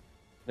 2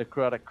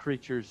 necrotic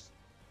creatures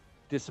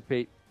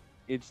dissipate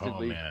Oh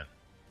instantly. man.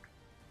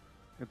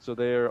 And so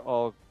they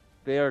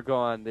are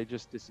gone. They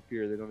just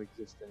disappear. They don't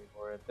exist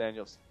anymore. And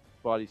Daniel's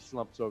body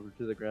slumps over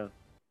to the ground.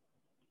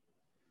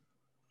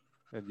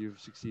 And you've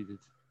succeeded.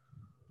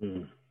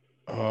 Hmm.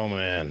 Oh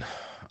man.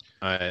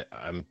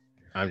 I'm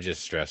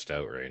just stressed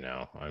out right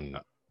now. I'm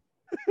not.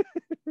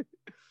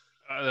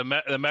 The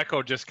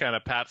Meko just kind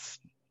of pats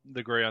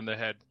the gray on the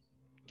head.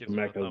 Gives him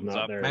a Meko's thumbs not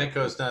up. there.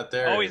 Manko's not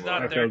there. Oh, he's anymore.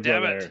 not there. Meko's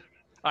Damn not it. there.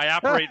 I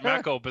operate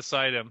Meko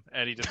beside him,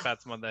 and he just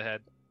pats him on the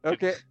head. Gives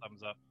Okay. him a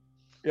thumbs up.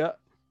 Yeah.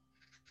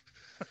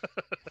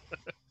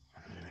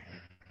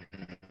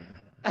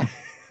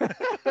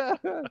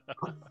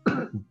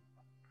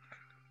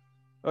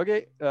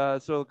 Okay,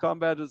 so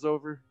combat is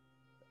over.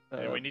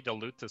 And we need to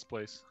loot this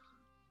place.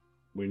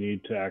 We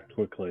need to act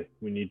quickly.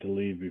 We need to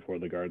leave before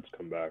the guards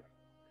come back.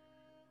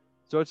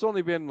 So it's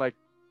only been like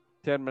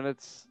 10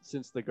 minutes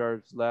since the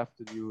guards left,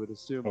 and you would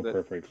assume Oh, that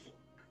perfect.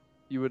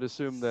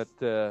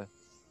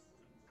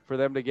 for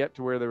them to get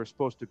to where they were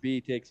supposed to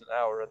be takes an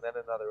hour, and then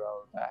another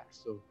hour back.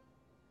 So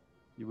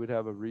you would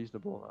have a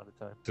reasonable amount of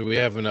time. So we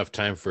have enough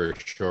time for a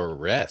short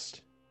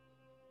rest.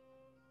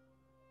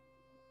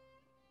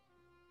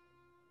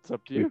 It's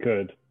up to We you.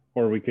 could.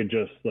 Or we could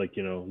just,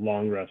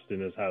 long rest in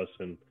his house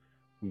and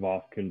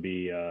Voth can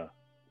be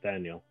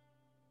Daniel.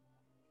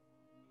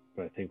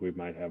 But I think we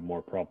might have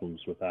more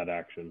problems with that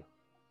action.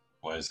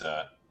 Why is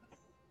that?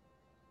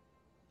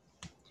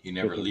 He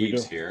never Because we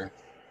leaves don't- here.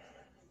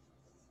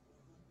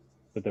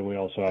 But then we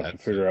also have to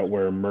That's- figure out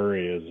where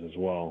Murray is as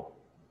well.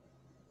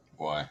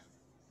 Why?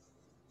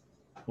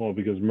 Well,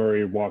 because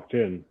Murray walked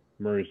in.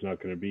 Murray's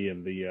not going to be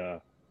in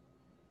the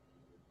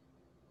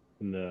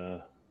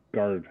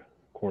guard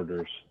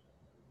quarters.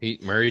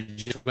 Pete Murray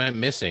just went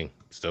missing.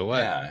 So what?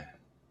 Yeah.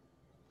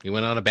 He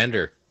went on a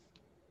bender.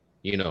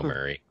 You know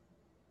Murray.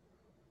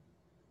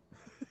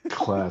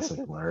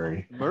 Classic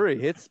Larry. Murray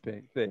hits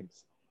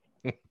things.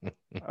 I So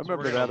remember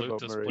we're gonna that loot about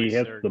this Murray. He place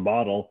hits there. the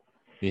bottle.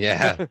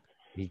 Yeah.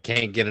 He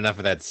can't get enough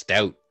of that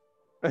stout.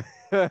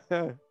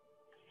 I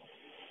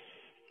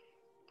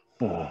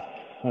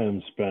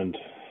am spent.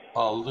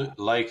 Oh,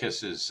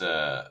 Lycus is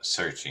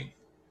searching.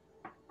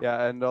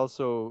 Yeah, and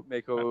also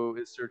Mako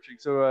is searching.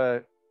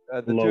 So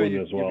the two Lowen of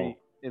you as give well. me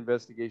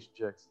investigation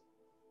checks.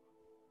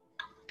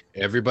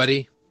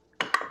 Everybody?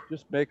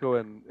 Just Mako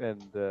and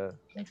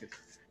Lucas.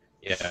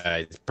 Yeah,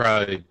 it's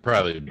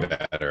probably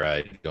better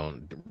I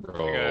don't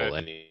roll got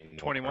any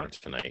 21? more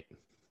tonight.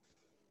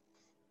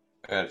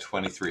 I got a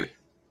 23.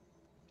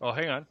 Oh,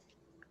 hang on.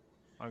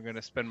 I'm going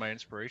to spend my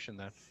inspiration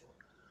then.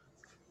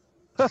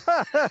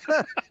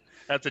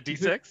 That's a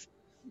D6?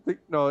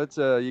 No, it's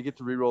you get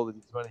to re-roll the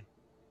d20.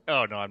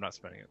 Oh, no, I'm not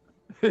spending it.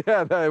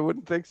 Yeah, I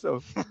wouldn't think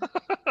so.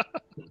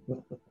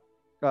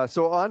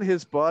 So on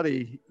his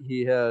body,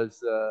 he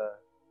has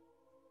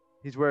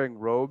he's wearing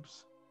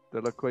robes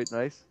that look quite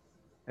nice,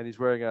 and he's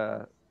wearing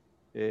a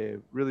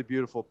really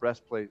beautiful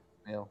breastplate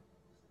mail.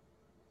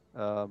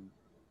 And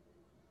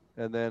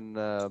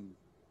then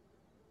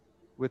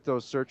with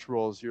those search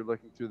rolls, you're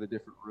looking through the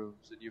different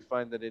rooms, and you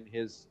find that in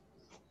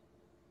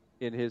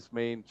his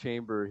main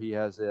chamber, he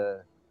has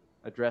a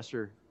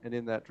dresser, and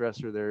in that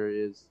dresser there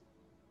is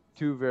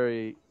two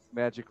very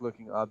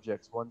magic-looking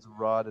objects. One's a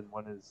rod, and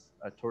one is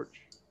a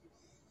torch.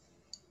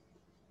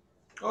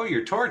 Oh,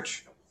 your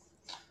torch.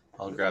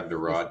 I'll grab the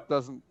rod.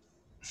 Doesn't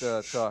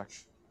talk.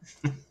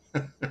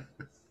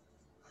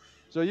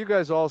 So you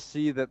guys all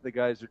see that the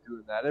guys are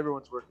doing that.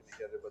 Everyone's working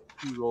together, but the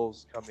two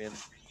rolls come in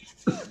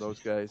from those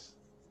guys,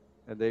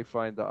 and they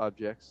find the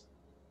objects.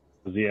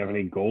 Does he have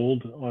any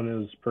gold on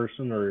his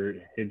person or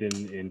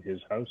hidden in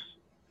his house?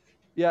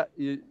 Yeah,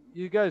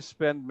 you guys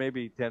spend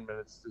maybe 10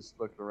 minutes just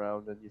looking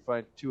around, and you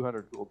find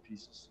 200 gold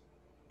pieces.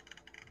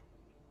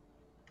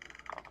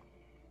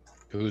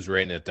 Who's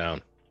writing it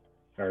down?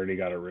 I already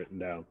got it written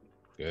down.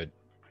 Good.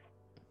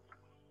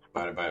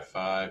 Divided by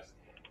 5.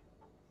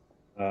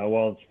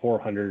 Well, it's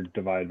 400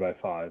 divided by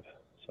 5,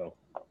 so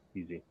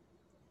easy.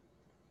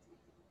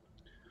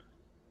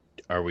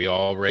 Are we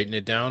all writing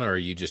it down, or are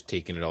you just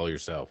taking it all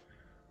yourself?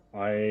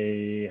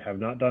 I have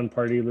not done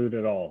party loot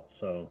at all,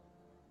 so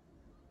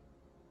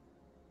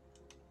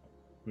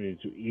we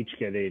need to each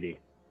get 80.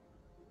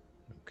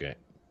 Okay.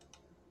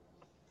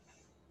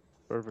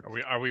 Perfect.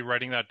 Are we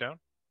writing that down?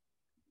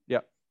 Yeah.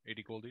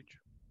 80 gold each?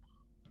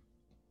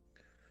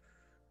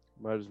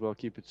 Might as well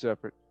keep it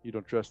separate. You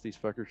don't trust these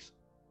fuckers.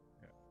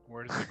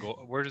 Where does the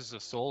where does the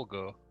soul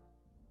go?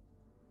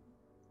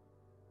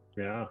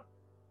 Yeah.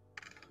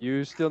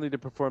 You still need to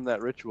perform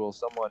that ritual,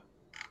 someone.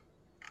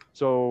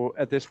 So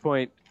at this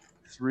point,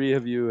 3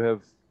 of you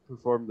have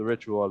performed the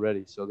ritual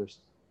already, so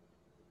there's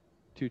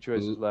 2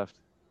 choices left.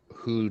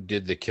 Who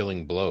did the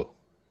killing blow?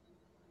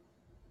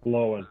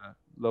 Lowen.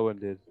 Lowen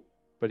did,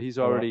 but he's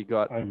already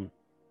got.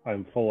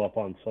 I'm full up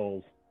on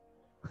souls.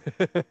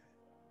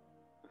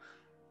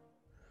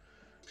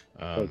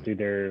 So it's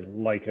either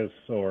Lycus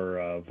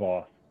or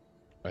Voth.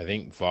 I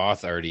think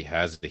Voth already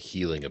has the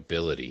healing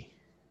ability.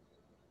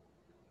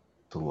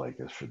 So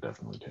Lycus should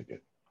definitely take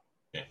it.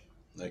 Yeah,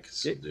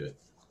 Lycus will do it.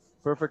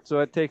 Perfect. So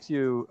it takes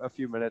you a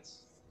few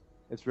minutes.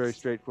 It's very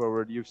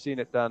straightforward. You've seen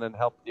it done and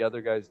helped the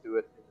other guys do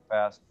it in the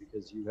past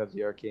because you have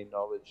the arcane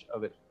knowledge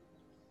of it.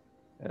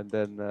 And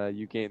then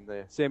you gain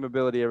the same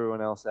ability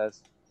everyone else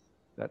has,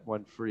 that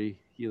one free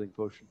healing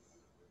potion.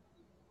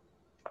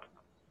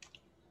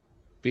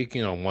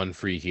 Speaking on one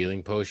free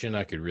healing potion,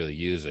 I could really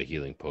use a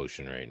healing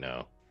potion right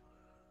now.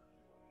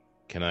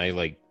 Can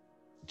I,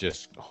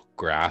 just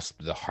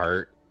grasp the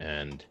heart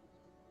and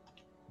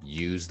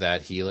use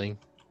that healing?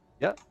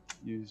 Yeah,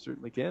 you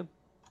certainly can.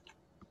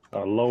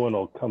 Lowen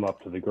will come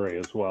up to the gray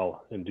as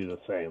well and do the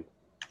same.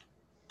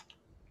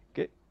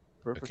 Okay,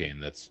 perfect. Okay,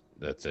 and that's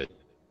a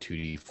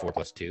 2d4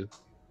 plus 2?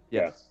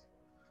 Yes.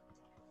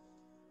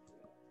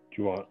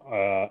 Do you want?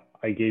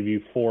 I gave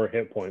you 4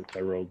 hit points.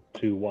 I rolled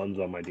 2 1s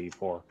on my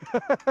d4.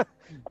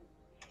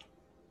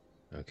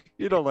 Okay.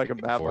 You don't like him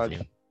that 4 much. for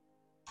you.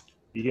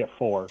 You get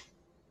 4.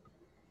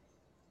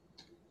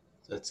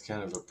 That's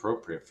kind of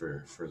appropriate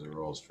for the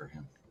rolls for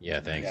him. Yeah,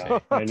 thanks. Yeah,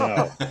 I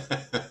know.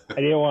 I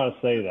didn't want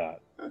to say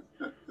that.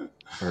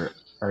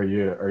 Are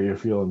you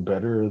feeling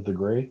better, the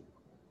gray?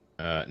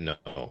 No.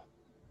 No,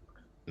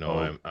 Oh.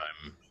 I'm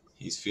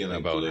He's feeling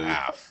about blue.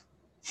 half.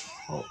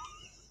 Oh,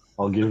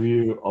 I'll give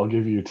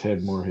you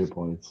 10 more hit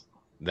points.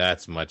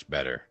 That's much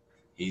better.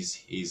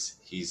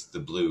 He's the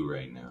blue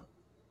right now.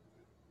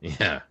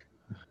 Yeah.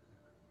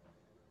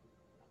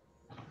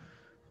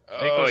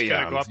 Mako's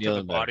gonna I'm go up to the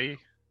feeling better. body.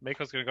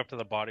 Mako's gonna go up to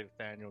the body with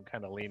Daniel and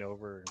kind of lean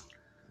over and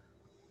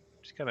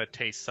just kind of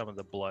taste some of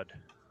the blood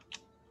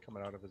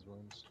coming out of his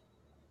wounds.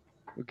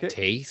 Okay.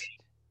 Taste?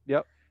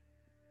 Yep.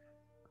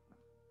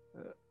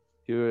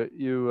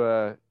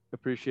 You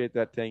appreciate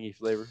that tangy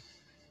flavor.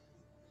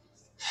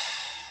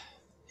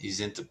 He's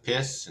into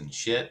piss and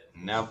shit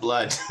and now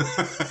blood.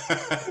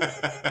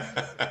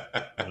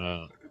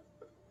 Ugh.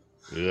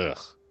 I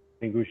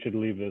think we should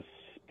leave this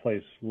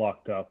place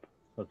locked up.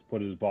 Let's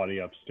put his body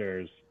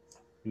upstairs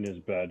in his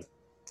bed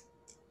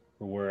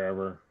or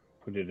wherever.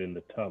 Put it in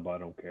the tub. I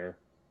don't care.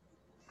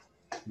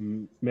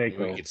 We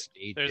Mako could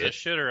stage There's a it.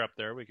 shitter up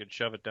there. We could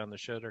shove it down the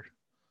shitter.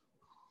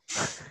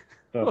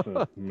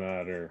 doesn't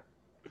matter.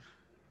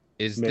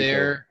 Is Mako.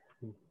 there?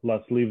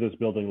 Let's leave this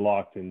building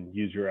locked and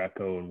use your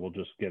echo, and we'll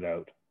just get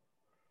out.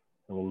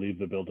 And we'll leave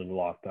the building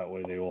locked. That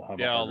way, they will have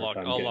Yeah, a I'll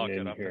harder time lock getting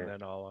it in up here. and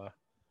then I'll.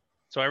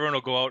 So everyone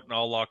will go out and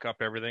I'll lock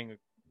up everything,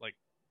 like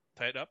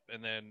tight up,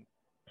 and then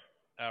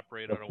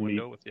apparate out a Let's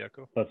window meet. with the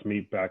echo. Let's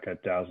meet back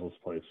at Dazzle's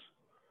place.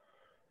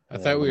 I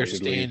thought we were could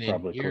staying leave in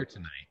probably here quick.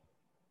 tonight.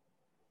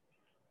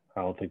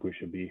 I don't think we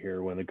should be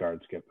here when the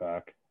guards get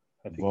back.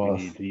 I think Voth.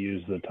 we need to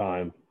use the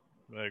time.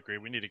 I agree.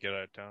 We need to get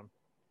out of town.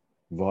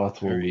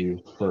 Voth will Very- leave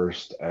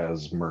first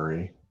as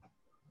Murray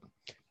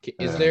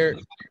Is And- there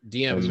and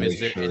DM? Is make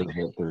there sure any?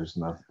 that there's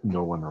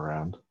no one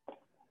around.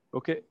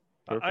 Okay.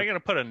 I'm Perfect. gonna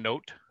put a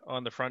note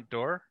on the front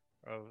door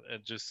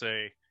and just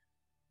say,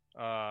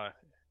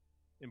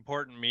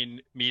 important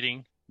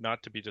meeting,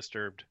 not to be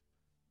disturbed.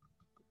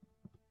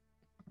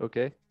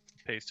 Okay.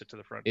 Paste it to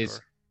the front Is-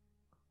 door.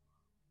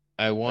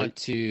 I want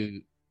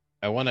to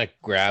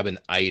grab an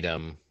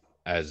item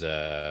as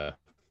a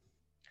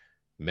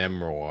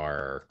memoir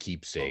or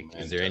keepsake.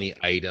 Is there any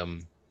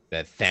item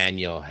that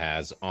Thaniel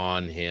has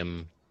on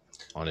him,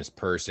 on his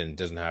person? It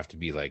doesn't have to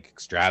be like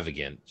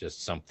extravagant,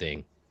 just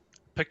something.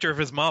 Picture of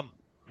his mom.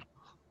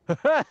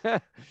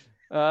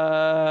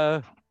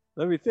 Let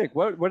me think.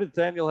 What did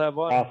Daniel have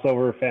on?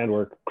 Crossover fan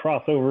work.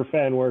 Crossover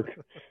fan work.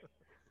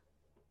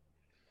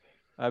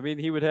 I mean,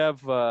 he would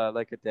have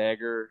like a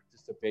dagger,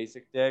 just a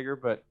basic dagger,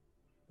 but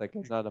like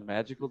not a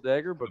magical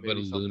dagger, but But a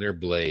maybe something. lunar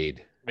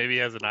blade. Maybe he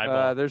has an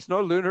eyeball. There's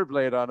no lunar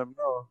blade on him.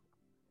 No,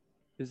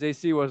 his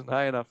AC wasn't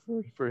high enough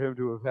for him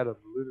to have had a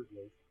lunar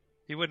blade.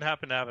 He wouldn't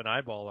happen to have an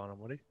eyeball on him,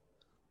 would he?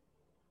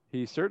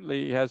 He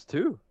certainly has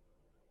two.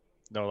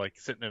 No, like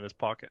sitting in his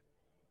pocket.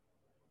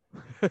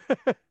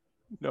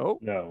 No.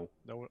 No.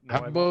 No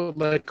How eyeball. about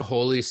like a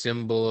holy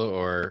symbol,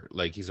 or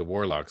like he's a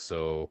warlock,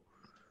 so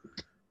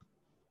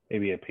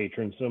Maybe a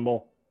patron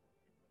symbol.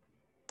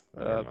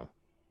 I don't know.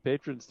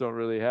 Patrons don't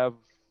really have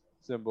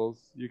symbols.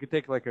 You could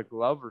take like a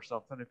glove or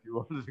something if you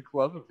wanted a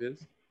glove of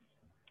his.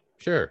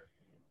 Sure.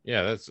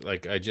 Yeah, that's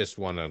like I just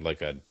want to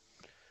like an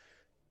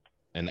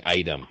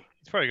item.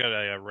 He's probably got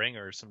a ring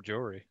or some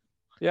jewelry.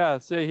 Yeah,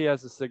 say he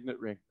has a signet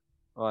ring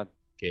on.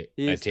 Okay,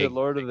 He's the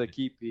Lord of the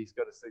Keep. He's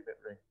got a signet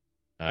ring.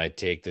 I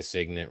take the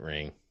signet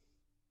ring.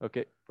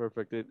 Okay,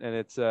 perfect. And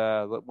it's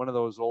one of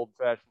those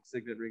old-fashioned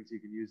signet rings you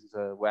can use as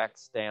a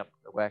wax stamp,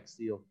 a wax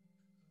seal.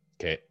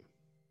 Okay.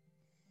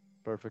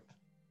 Perfect.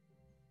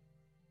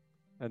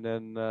 And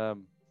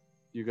then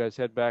you guys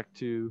head back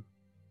to.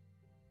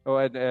 Oh,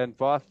 and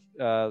Voth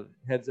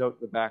heads out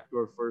the back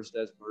door first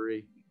as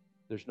Murray.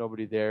 There's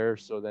nobody there,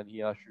 so then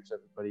he ushers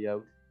everybody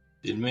out.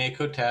 Did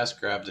Mako Task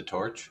grab the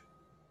torch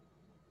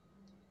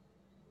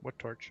What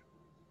torch?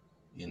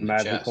 in the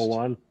Magical chest?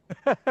 one.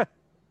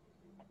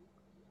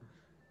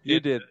 You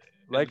It- did.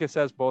 Lycus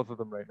has both of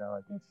them right now,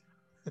 I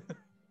guess.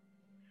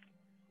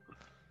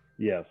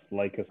 Yes,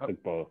 Lycus Oh.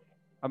 took both.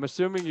 I'm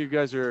assuming you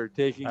guys are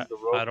taking the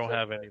rope. I don't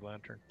have any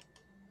lantern.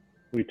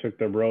 We took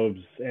the robes,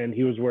 and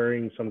he was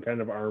wearing some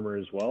kind of armor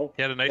as well.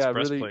 He had a nice Yeah,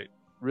 breastplate.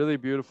 Really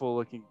beautiful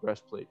looking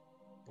breastplate.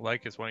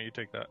 Lycus, why don't you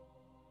take that?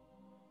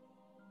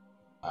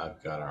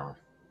 I've got armor.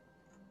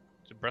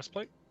 Is it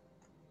breastplate?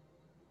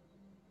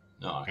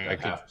 No, I've I got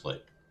can- half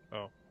plate.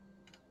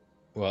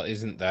 Well,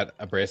 isn't that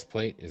a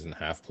breastplate? Isn't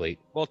half plate?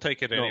 We'll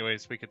take it No.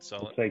 anyways. We could sell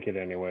We'll it. take it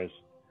anyways.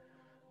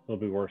 It'll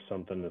be worth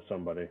something to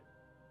somebody.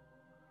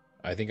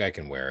 I think I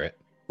can wear it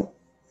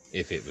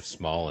if it was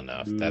small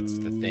enough. That's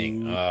the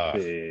thing. Too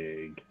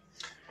big.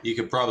 You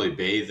could probably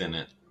bathe in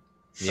it.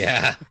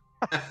 Yeah,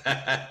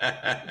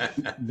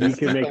 You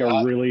can make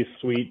a really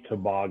sweet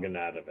toboggan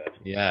out of it.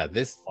 yeah.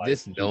 This Like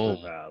super gnome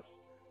fast.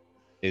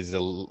 is a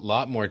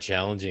lot more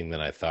challenging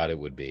than I thought it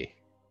would be.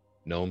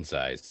 Gnome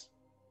size.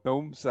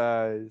 Gnome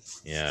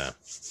size. Yeah.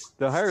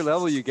 The higher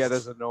level you get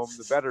as a gnome,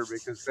 the better,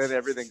 because then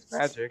everything's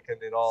magic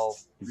and it all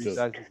Just-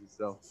 resizes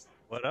itself.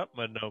 What up,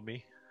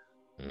 Manomi?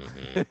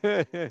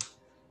 hmm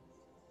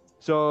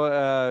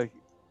So,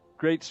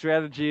 great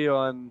strategy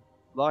on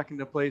locking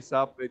the place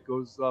up. It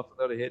goes off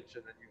without a hitch,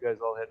 and then you guys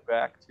all head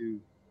back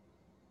to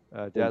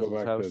We'll Dazzle's go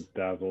back house. to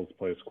Dazzle's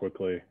place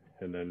quickly,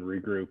 and then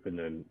regroup, and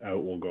then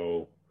out we'll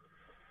go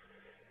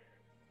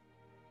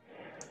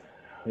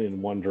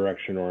in one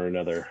direction or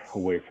another,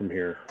 away from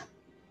here.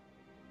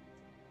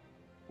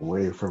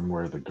 Away from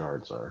where the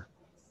guards are.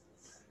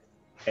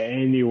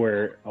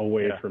 Anywhere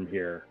away Yeah. from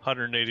here.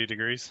 180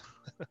 degrees.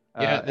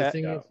 Yeah, the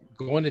thing yeah. is,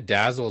 going to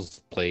Dazzle's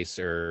place,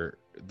 or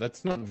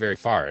that's not very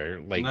far.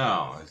 Like,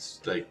 No,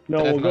 it's like,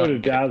 No, That's we'll go to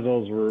not-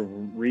 Dazzle's, we'll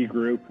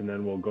regroup, and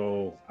then we'll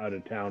go out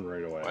of town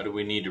right away. why do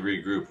we need to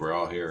regroup? We're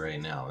all here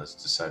right now. Let's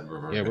decide where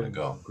we're yeah, going we're to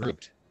go.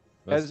 grouped.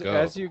 Let's as go.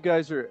 as you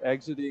guys are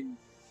exiting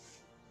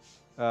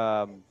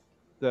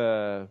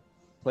the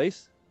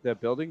place, the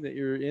building that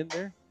you're in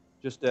there,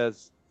 just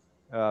as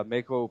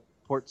Mako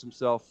ports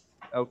himself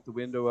out the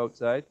window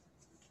outside,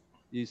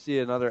 you see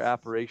another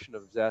apparition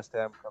of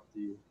Zastam come to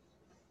you.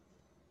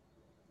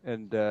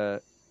 And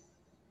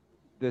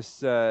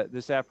this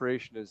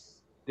apparition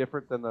is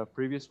different than the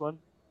previous one.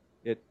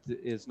 It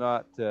is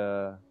not.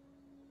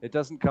 It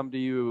doesn't come to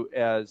you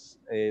as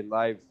a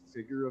live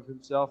figure of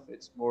himself.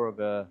 It's more of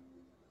a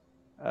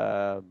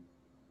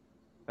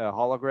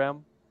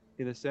hologram,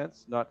 in a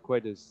sense, not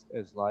quite as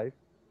live.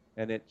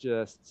 And it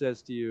just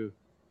says to you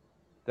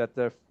that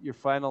your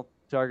final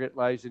target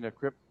lies in a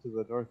crypt to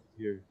the north of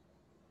here.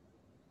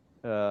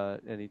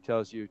 And he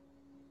tells you,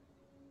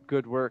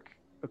 good work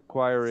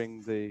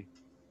acquiring the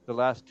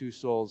last two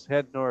souls.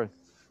 Head north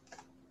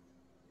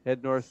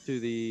to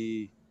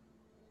the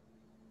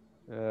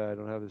I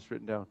don't have this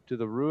written down. To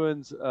the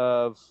ruins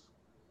of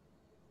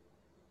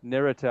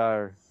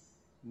Neratar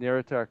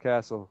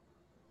Castle.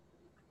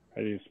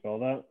 How do you spell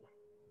that?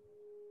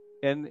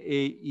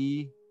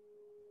 Nerytar.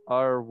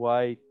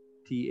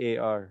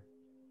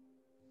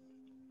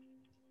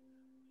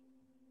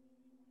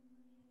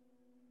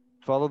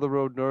 Follow the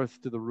road north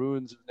to the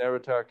ruins of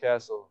Neratar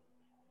Castle.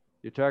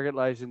 Your target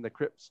lies in the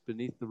crypts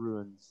beneath the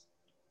ruins.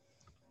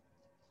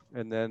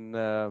 And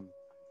then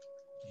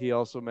he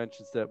also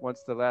mentions that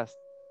once the last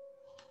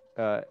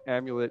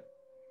amulet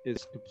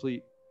is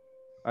complete,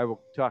 I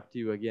will talk to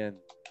you again.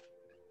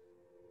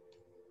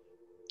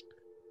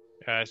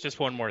 It's just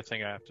one more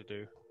thing I have to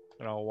do,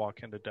 and I'll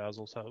walk into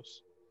Dazzle's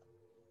house.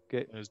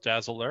 Okay. Is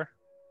Dazzle there?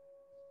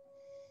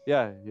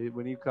 Yeah,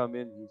 when you come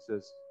in, he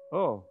says,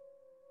 "Oh,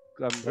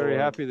 I'm very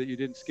happy that you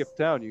didn't skip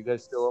town. You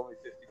guys still owe me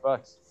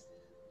 $50."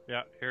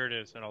 Yeah, here it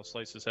is, and I'll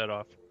slice his head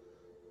off.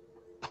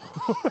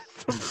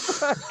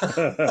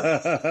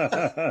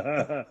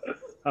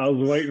 I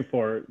was waiting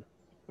for it.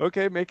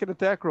 Okay, make an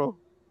attack roll.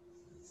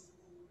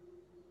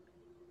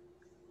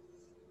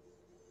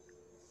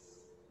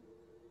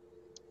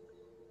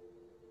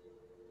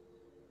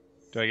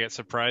 Do I get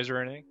surprise or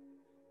anything?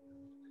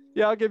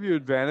 Yeah, I'll give you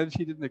advantage.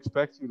 He didn't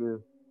expect you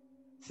to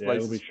Yeah, slice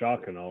it'll be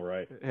shocking, all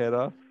right. his head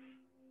off.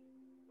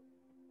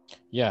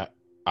 Yeah,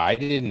 I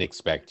didn't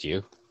expect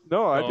you.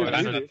 No, I Oh, But didn't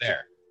I'm either. not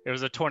there. It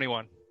was a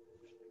 21.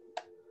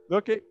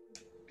 Okay,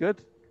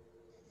 good.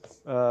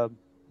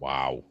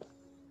 Wow.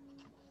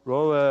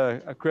 Roll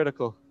a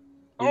critical.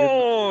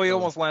 Oh, he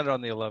almost landed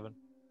on the 11.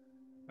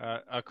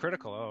 A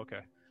critical. Oh, okay.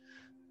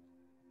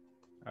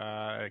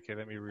 Okay,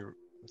 let me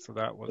so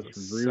that was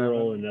Let's a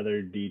reroll 7.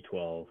 another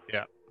D12.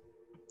 Yeah.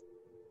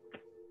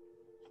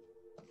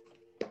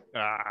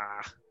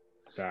 Ah,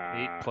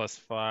 8 plus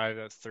 5.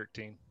 That's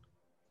 13.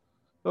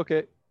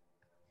 Okay.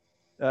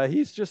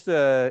 He's just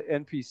a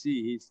NPC.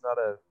 He's not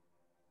a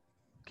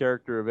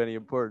character of any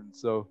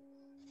importance. So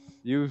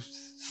you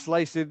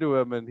slice into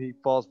him, and he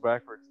falls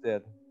backwards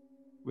dead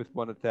with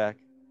one attack.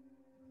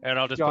 And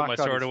I'll just Shock put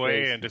my on sword his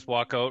away face. and just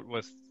walk out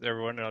with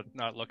everyone,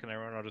 not looking at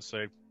everyone. I'll just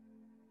say,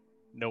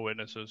 no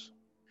witnesses.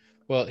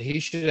 Well, he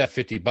should have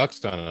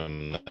 $50 on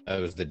him. That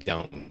was the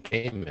down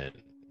payment.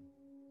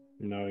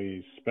 No,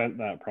 he spent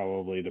that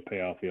probably to pay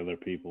off the other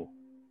people.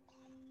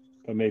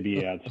 But maybe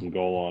he had some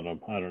goal on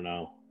him. I don't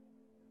know.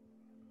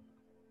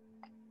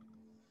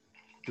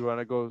 Do you want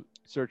to go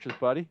search his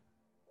body?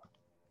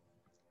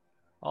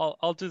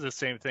 I'll do the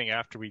same thing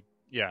after we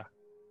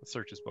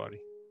search his body.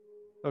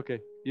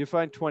 Okay. You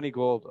find 20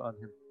 gold on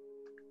him.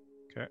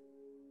 Okay.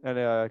 And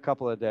a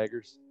couple of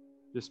daggers.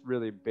 Just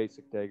really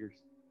basic daggers.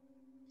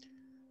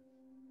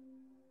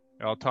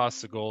 I'll toss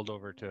the gold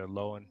over to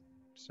Lowen.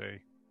 Say, do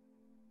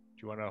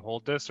you want to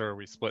hold this, or are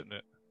we splitting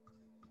it?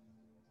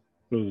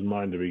 It was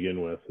mine to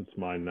begin with. It's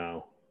mine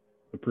now.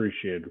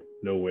 Appreciated.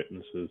 No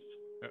witnesses.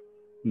 Yep.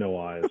 No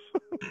eyes.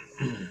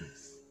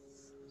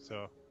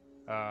 So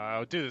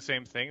I'll do the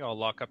same thing. I'll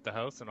lock up the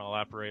house and I'll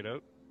apparate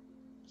out.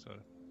 So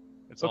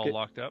it's Okay. all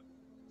locked up.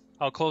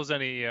 I'll close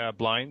any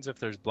blinds if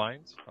there's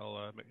blinds.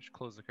 I'll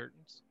close the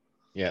curtains.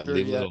 Yeah, Sure,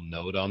 leave yeah. a little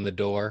note on the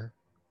door.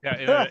 Yeah,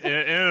 in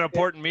an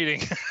important meeting.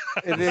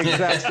 In the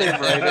exact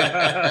same writing.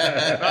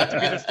 Not to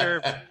be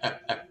disturbed.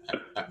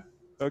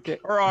 Okay.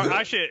 Or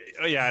I should.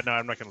 Oh, yeah, no,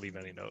 I'm not going to leave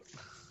any note.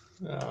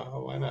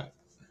 No, why not?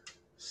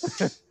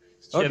 Yeah,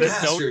 Okay. there's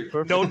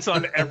Bastard. notes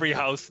on every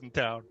house in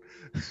town.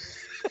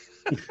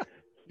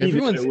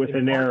 Everyone's with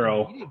an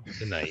arrow.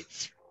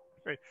 tonight.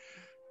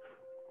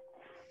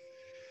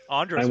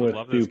 Andros I'm would with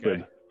love this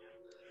stupid. guy.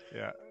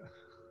 Yeah.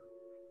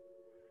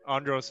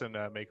 Andros and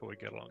Mako would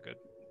get along good.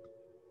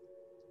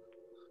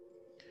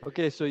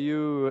 Okay, so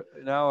you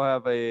now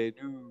have a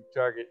new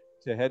target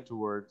to head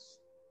towards.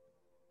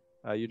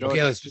 You know.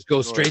 Okay, let's just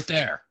go straight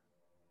there.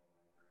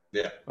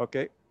 Yeah.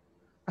 Okay.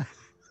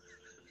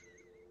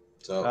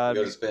 So we got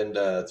to spend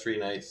 3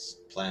 nights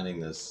planning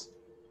this.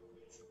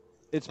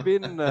 It's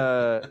been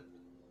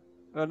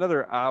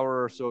another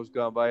hour or so has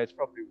gone by. It's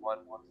probably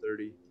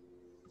 1:30,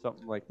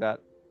 something like that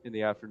in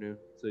the afternoon.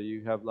 So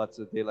you have lots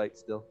of daylight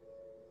still.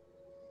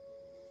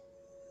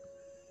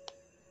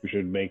 We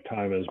should make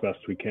time as best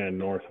we can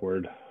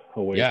northward,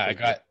 away Yeah, from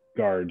the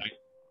guards.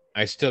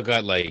 I still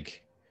got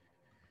like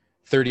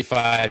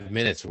 35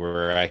 minutes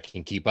where I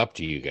can keep up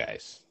to you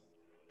guys.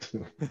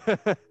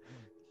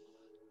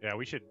 Yeah,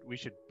 we should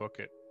book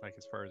it like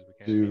as far as we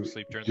can. Do, Maybe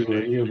sleep during do the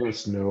any day. of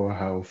us know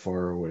how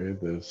far away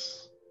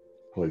this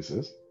place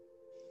is?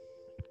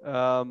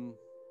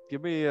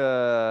 Give me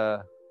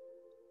a.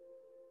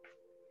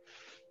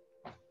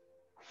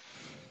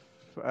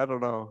 I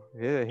don't know.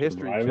 Yeah,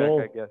 history Survival?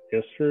 check, I guess.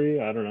 History?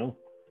 I don't know.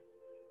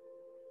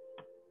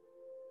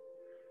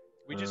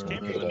 We just came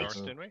from the north,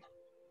 didn't we?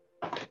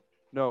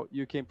 No,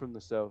 you came from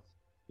the south.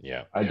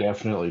 Yeah. I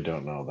definitely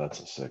don't know.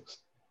 That's a 6.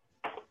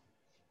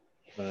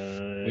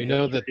 We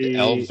know that the history,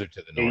 elves are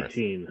to the north.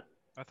 18.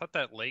 I thought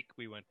that lake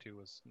we went to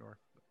was north.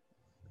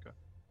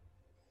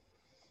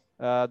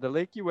 The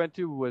lake you went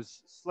to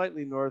was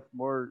slightly north,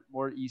 more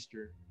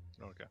eastern.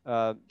 Okay.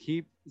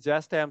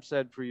 Zastam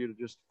said for you to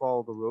just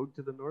follow the road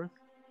to the north,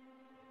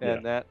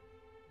 and that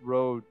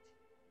road,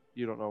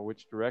 you don't know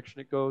which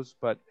direction it goes,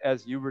 but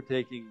as you were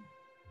taking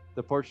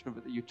the portion of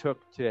it that you took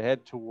to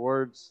head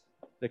towards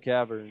the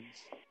caverns,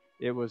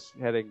 it was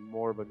heading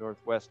more of a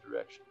northwest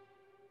direction.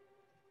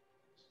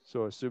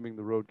 So assuming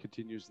the road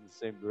continues in the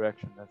same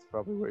direction, that's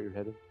probably where you're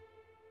headed.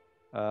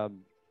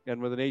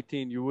 And with an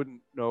 18, you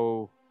wouldn't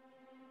know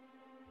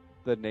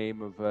the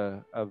name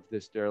of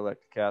this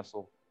derelict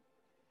castle.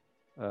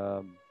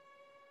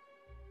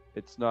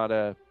 It's not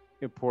a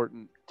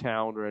important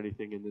town or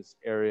anything in this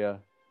area,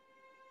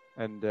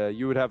 and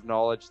you would have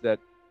knowledge that,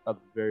 at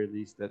the very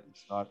least, that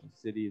it's not a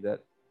city that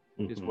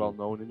is well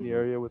known in the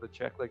area with a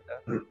check like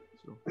that.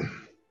 So.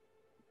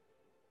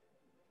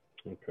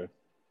 Okay.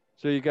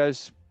 So you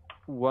guys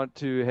want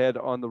to head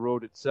on the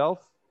road itself,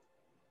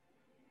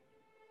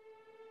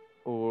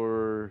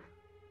 or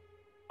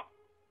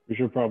we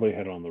should probably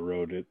head on the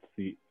road. It's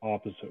the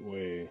opposite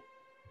way.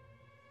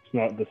 It's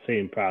not the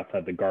same path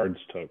that the guards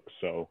took,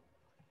 so.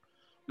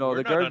 No, we're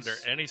the not guards under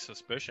any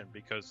suspicion,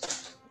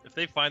 because if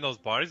they find those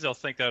bodies, they'll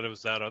think that it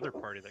was that other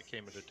party that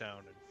came into town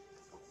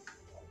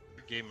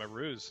and gave them a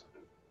ruse.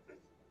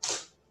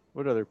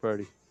 What other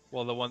party?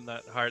 Well, the one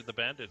that hired the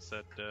bandits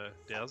that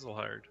Dazzle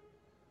hired.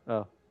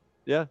 Oh,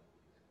 yeah.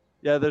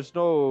 Yeah, there's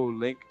no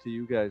link to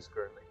you guys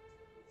currently.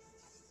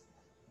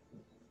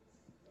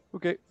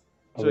 Okay.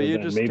 So Other you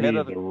than just maybe head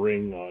on the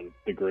ring on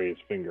the Gray's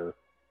finger.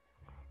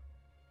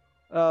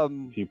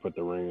 If you put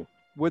the ring.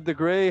 Would the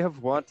Gray have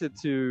wanted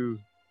to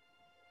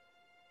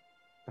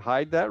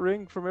hide that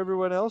ring from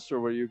everyone else, or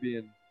were you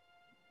being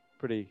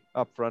pretty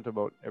upfront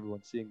about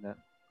everyone seeing that?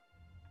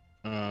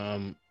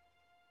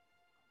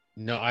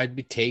 No,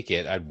 take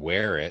it. I'd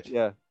wear it.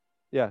 Yeah.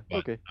 Yeah. But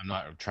Okay. I'm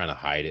not trying to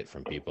hide it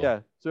from people. Yeah.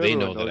 So they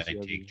everyone know knows that I you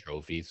have take it.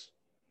 trophies.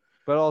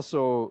 But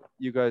also,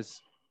 you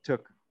guys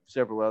took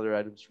several other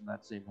items from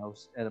that same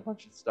house and a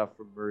bunch of stuff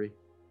from Murray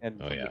and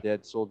from the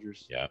dead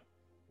soldiers. Yeah.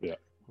 Yeah.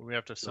 We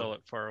have to sell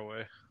it far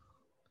away.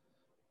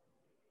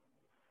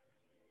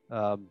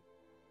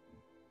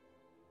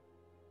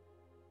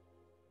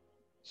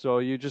 So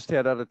you just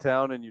head out of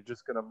town and you're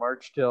just going to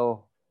march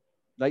till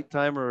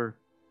nighttime, or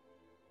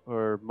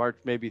march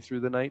maybe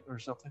through the night or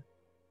something?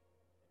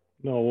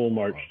 No, we'll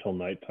march till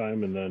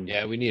nighttime, and then.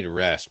 Yeah, we need a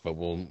rest, but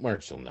we'll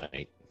march till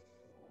night.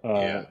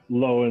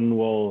 Lowen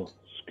will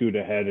scoot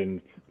ahead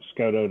and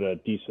scout out a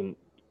decent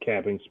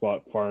camping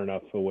spot far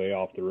enough away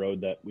off the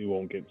road that we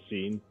won't get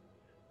seen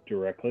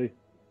directly.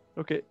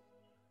 Okay.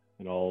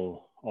 And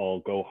I'll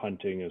go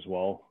hunting as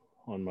well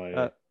on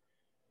my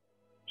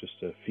just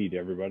to feed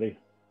everybody.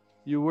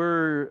 You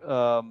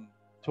were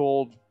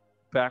told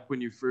back when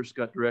you first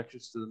got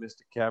directions to the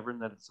Mystic Cavern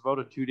that it's about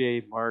a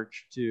 2-day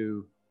march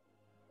to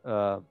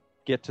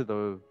get to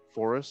the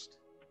forest.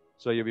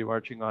 So you'll be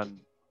marching on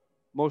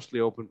mostly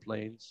open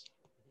plains,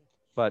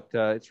 but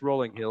it's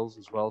rolling hills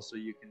as well, so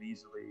you can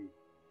easily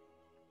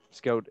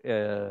scout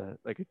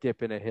like a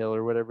dip in a hill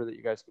or whatever that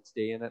you guys can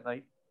stay in at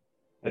night.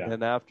 And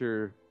then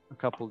after a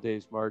couple of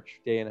days march,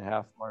 day and a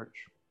half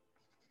march,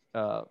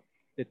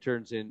 it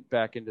turns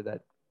back into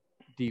that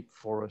deep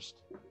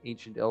forest,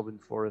 ancient elven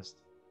forest.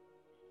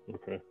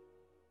 Okay.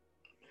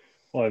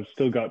 Well, I've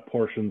still got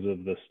portions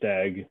of the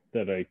stag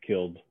that I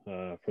killed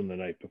from the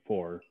night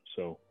before,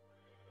 so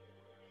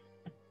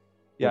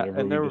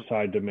whenever we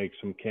decide to make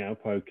some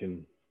camp, I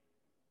can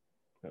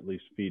at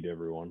least feed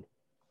everyone.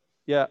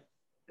 Yeah,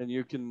 and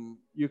you can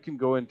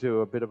go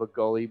into a bit of a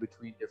gully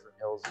between different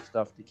hills and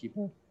stuff to keep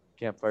a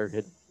campfire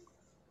hidden.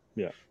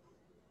 Yeah.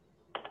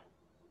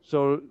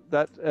 So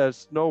that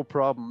is no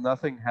problem.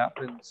 Nothing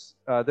happens.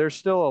 There's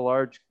still a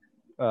large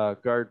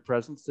guard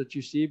presence that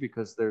you see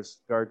because there's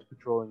guards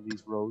patrolling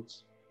these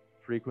roads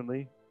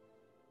frequently.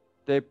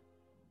 They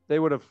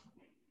would have,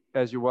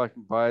 as you're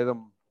walking by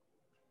them,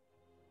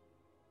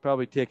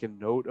 probably taken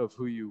note of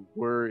who you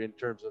were in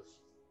terms of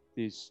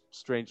these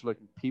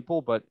strange-looking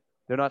people, but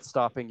they're not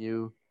stopping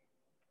you.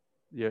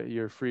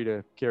 You're free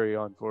to carry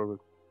on forward.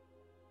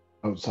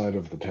 Outside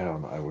of the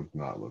town, I would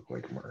not look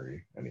like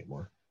Murray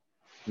anymore.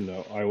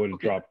 No, I would have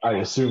dropped. I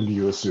assumed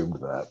you assumed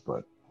that,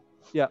 but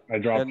yeah, I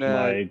dropped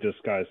my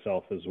disguise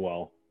self as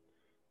well.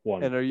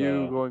 And are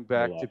you going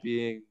back to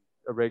being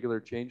a regular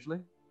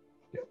changeling?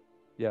 Yeah.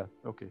 Yeah.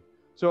 Okay.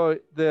 So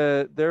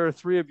there are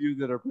 3 of you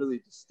that are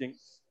really distinct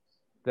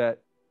that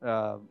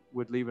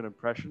would leave an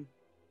impression,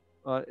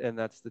 and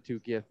that's the 2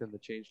 Gith and the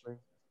changeling.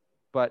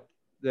 But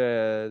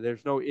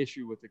there's no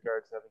issue with the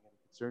guards having any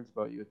concerns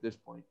about you at this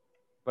point.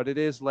 But it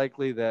is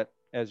likely that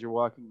as you're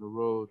walking the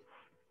road,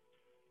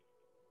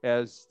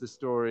 as the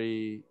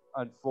story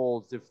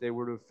unfolds, if they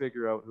were to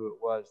figure out who it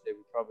was, they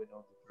would probably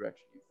know the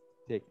direction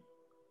you've taken.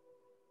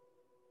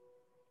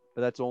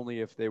 But that's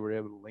only if they were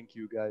able to link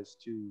you guys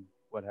to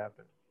what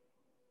happened.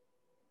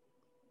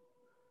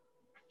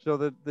 So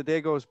the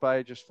day goes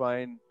by just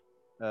fine,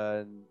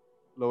 and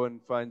Lowen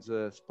finds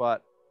a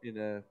spot in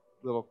a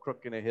little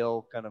crook in a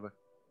hill, kind of a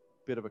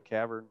bit of a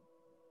cavern,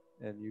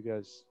 and you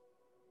guys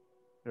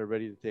are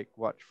ready to take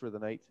watch for the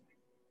night.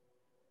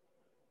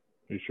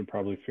 We should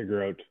probably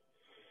figure out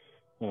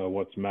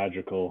what's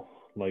magical.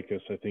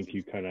 Lycus, I think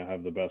you kind of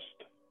have the best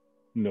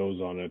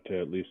nose on it to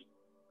at least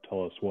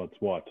tell us what's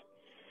what.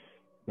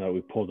 That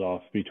we pulled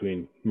off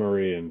between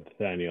Murray and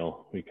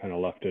Nathaniel. We kind of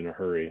left in a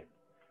hurry.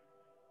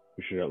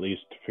 We should at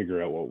least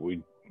figure out what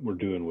we're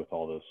doing with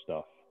all this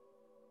stuff.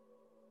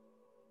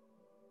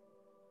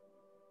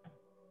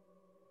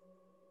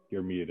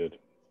 You're muted.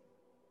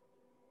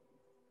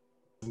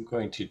 I'm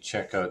going to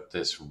check out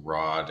this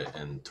rod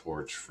and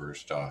torch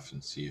first off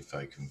and see if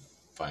I can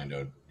find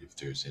out if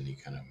there's any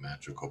kind of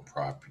magical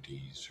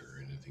properties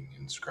or anything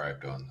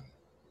inscribed on them.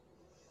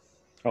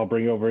 I'll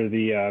bring over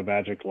the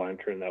magic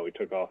lantern that we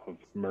took off of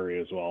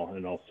Murray as well,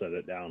 and I'll set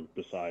it down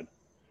beside.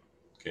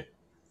 Okay.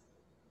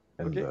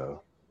 And Okay.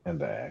 And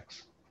the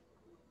axe.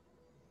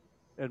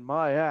 And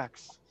my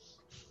axe.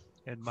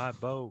 And my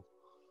bow.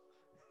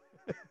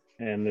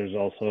 And there's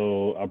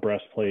also a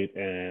breastplate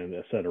and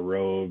a set of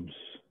robes.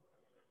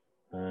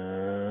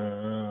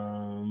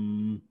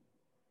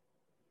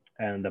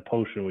 And the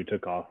potion we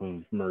took off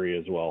of Murray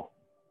as well.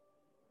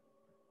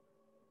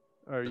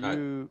 Are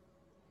you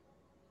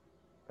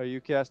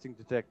casting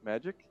detect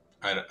magic?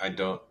 I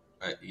don't.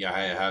 I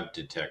have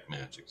detect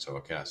magic, so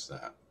I'll cast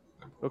that.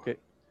 Okay.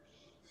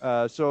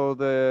 So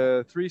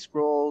the 3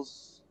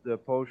 scrolls, the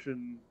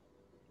potion,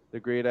 the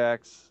great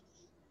axe,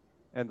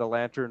 and the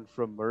lantern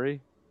from Murray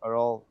are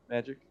all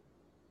magic.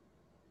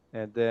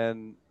 And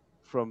then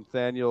from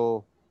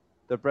Thaniel,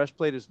 the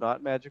breastplate is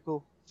not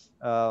magical.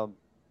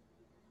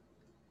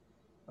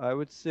 I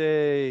would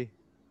say,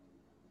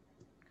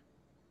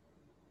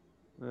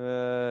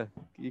 you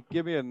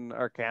give me an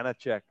Arcana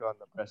check on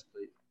the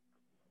breastplate.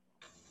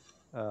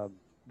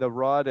 The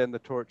rod and the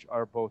torch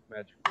are both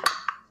magical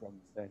from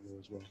Thaniel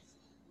as well.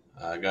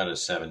 I got a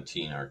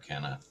 17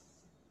 Arcana.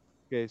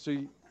 Okay, so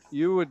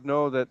you would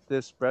know that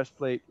this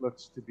breastplate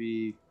looks to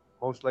be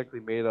most likely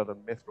made out of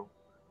mithril.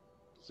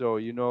 So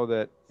you know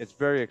that it's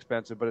very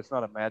expensive, but it's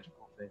not a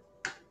magical thing.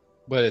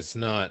 But it's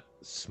not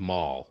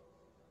small.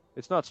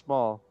 It's not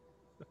small.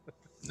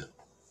 No.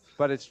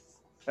 But it's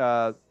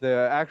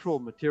the actual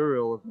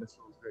material of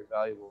mithril is very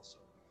valuable, so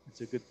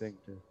it's a good thing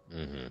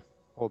to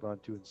hold on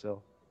to and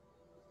sell.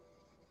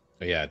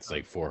 Yeah, it's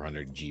like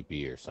 400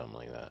 GP or something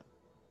like that.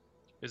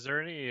 Is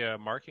there any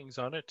markings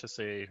on it to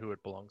say who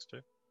it belongs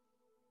to?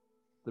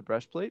 The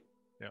breastplate?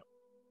 Yeah.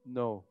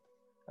 No.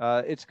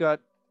 It's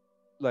got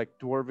like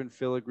dwarven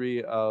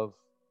filigree of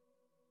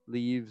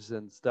leaves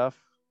and stuff,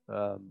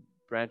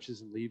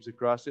 branches and leaves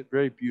across it.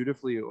 Very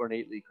beautifully,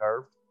 ornately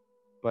carved,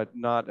 but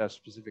not a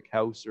specific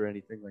house or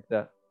anything like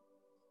that.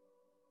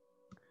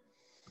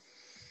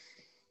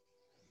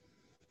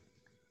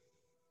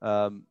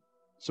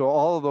 So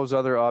all of those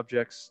other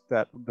objects,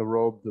 that the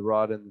robe, the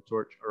rod, and the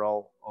torch, are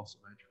all also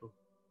magical.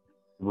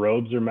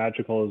 Robes are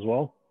magical as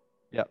well?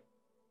 Yeah.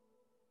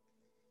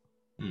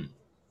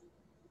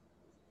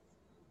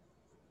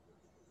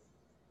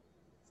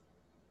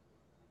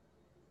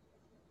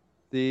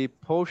 The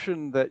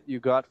potion that you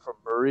got from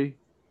Murray,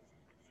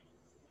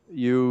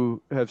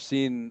 you have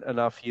seen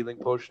enough healing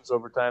potions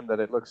over time that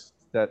it looks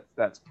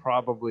that's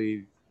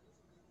probably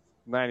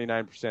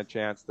 99%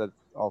 chance that's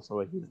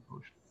also a healing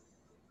potion.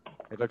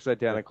 It looks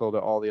identical to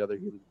all the other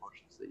healing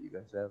potions that you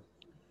guys have.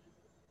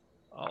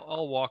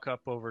 I'll walk up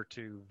over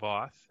to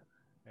Voth,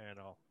 and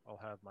I'll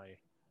have my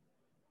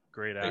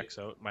great axe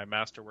out, my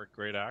masterwork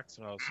great axe,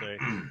 and I'll say,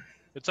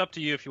 it's up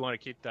to you if you want to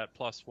keep that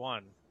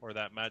 +1 or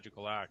that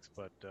magical axe,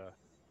 but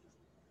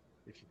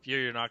if you feel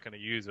you're not going to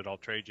use it, I'll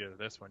trade you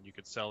this one. You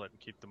could sell it and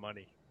keep the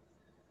money.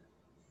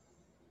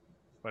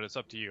 But it's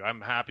up to you. I'm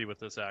happy with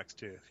this axe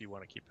too, if you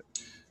want to keep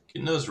it.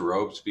 Can those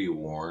robes be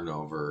worn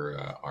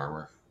over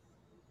armor?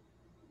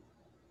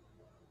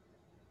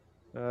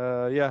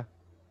 Yeah.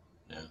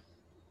 Yeah.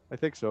 I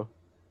think so.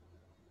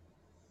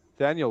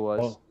 Daniel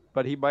was,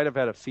 but he might have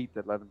had a feat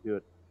that let him do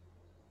it.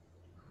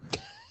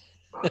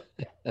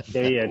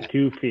 Yeah, he had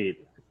 2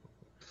 feet.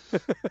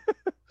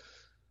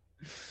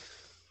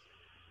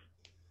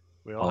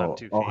 We all have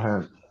 2 feet.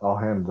 I'll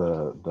hand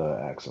the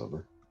axe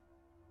over.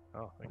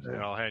 Oh, thank you.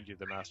 And I'll hand you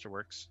the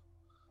masterworks.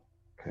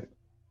 Okay.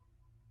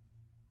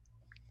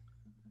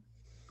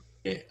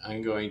 Okay,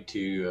 I'm going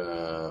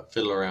to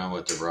fiddle around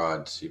with the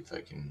rod, see if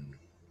I can.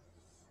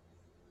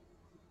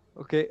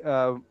 Okay,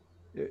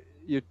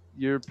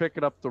 you're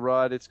picking up the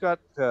rod. It's got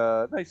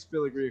nice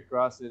filigree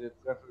across it. It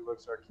definitely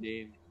looks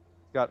arcane.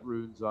 It's got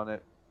runes on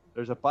it.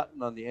 There's a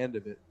button on the end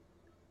of it.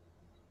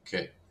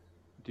 Okay.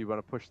 Do you want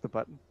to push the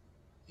button?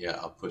 Yeah,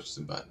 I'll push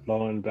the button.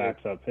 Lowen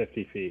backs up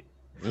 50 feet.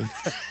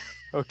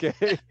 Okay.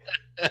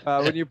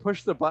 When you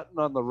push the button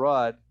on the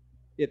rod,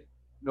 it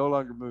no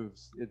longer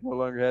moves. It no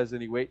longer has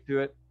any weight to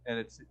it,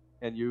 and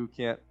you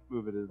can't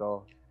move it at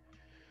all.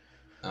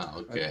 Oh,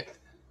 okay.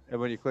 And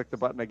when you click the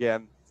button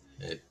again,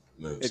 it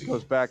moves. It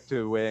goes back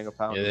to weighing a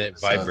pound. And it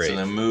So vibrates. it's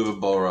an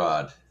immovable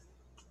rod.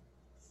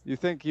 You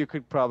think you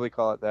could probably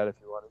call it that if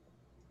you wanted.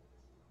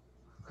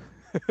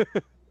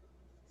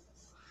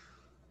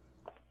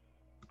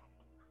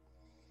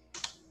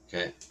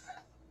 Okay.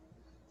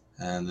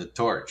 And the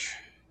torch.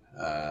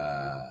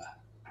 I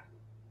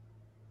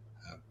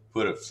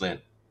put a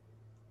flint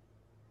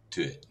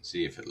to it and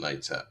see if it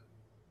lights up?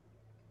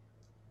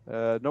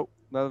 Nope,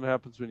 nothing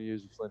happens when you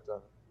use a flint on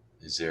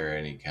it. Is there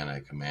any kind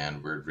of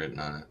command word written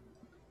on it?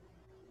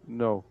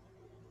 No.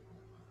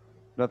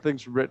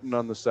 Nothing's written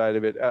on the side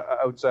of it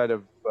outside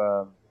of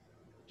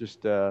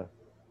just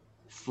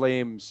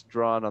flames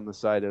drawn on the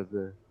side of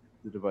the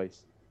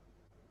device.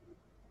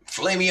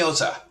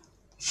 Flamiosa!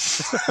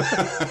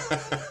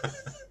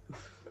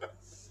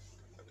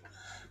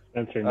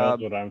 Spencer knows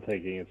what I'm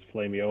thinking. It's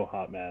Flameo,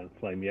 hot man.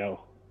 Flameo.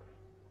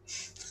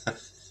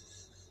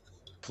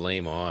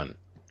 Flame on.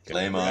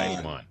 Flame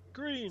Flame on. on.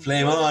 Green.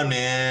 Flame on,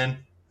 man.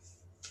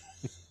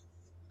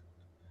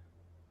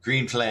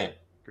 Green flame.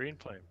 Green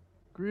flame.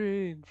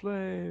 Green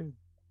flame.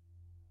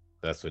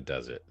 That's what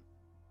does it.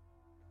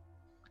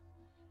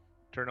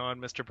 Turn on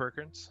Mr.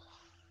 Perkins.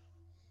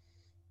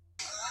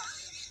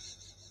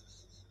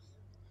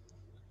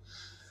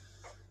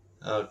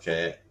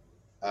 Okay.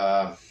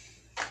 So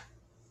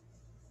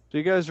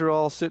you guys are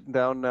all sitting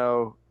down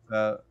now.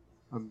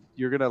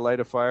 You're gonna light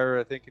a fire,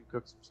 I think, and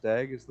cook some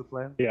stag. Is the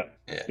plan? Yeah.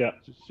 Yeah. Yeah.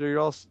 So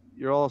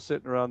you're all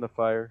sitting around the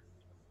fire,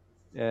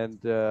 and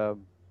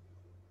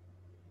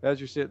as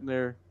you're sitting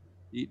there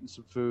eating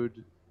some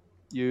food,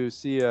 you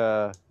see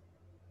a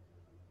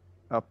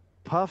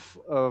puff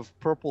of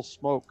purple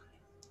smoke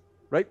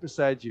right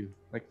beside you,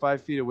 like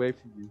 5 feet away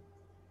from you,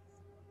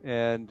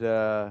 and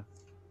the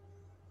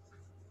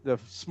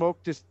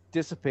smoke just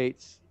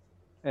dissipates,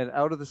 and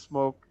out of the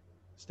smoke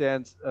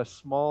stands a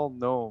small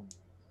gnome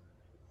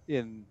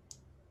in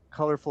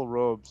colorful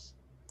robes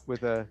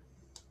with a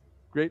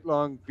great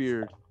long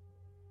beard.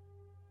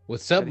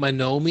 What's up, my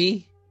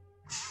Nomi?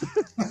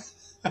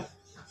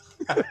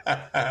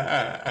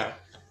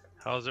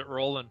 How's it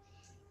rolling?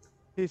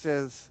 He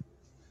says,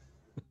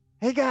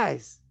 "Hey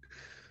guys,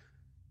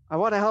 I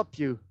want to help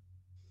you.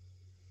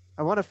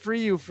 I want to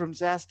free you from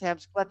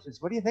Zastam's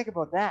clutches. What do you think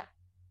about that?"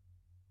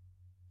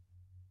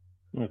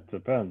 It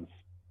depends.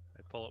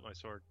 I pull up my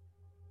sword.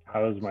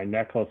 How is my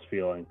necklace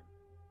feeling?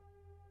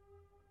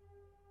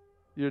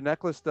 Your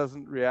necklace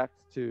doesn't react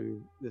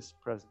to this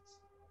presence.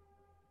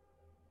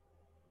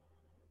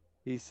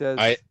 He says,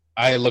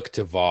 I look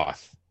to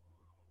Voth.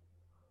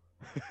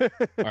 Or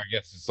I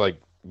guess it's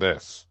like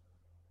this.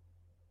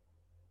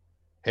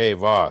 Hey,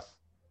 Voth.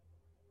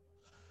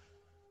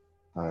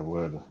 I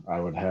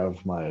would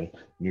have my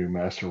new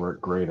masterwork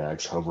great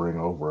axe hovering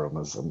over him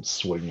as I'm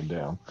swinging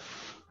down.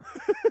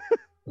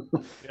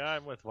 Yeah,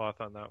 I'm with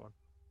Voth on that one.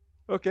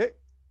 "Okay.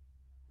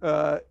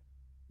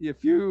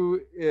 If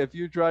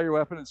you draw your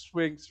weapon and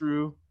swing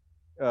through,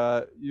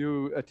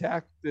 you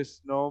attack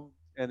this gnome,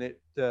 and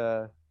it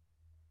the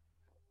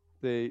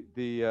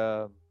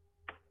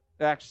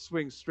axe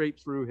swings straight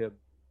through him,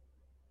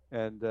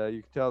 and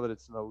you can tell that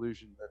it's an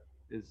illusion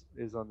that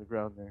is on the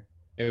ground there."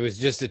 It was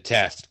just a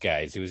test,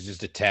 guys. It was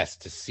just a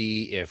test to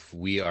see if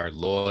we are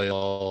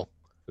loyal.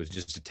 It was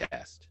just a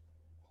test.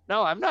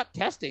 "No, I'm not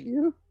testing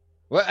you."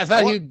 Well, I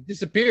thought he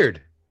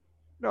disappeared.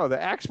 No,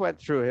 the axe went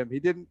through him. He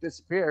didn't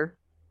disappear.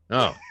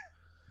 Oh.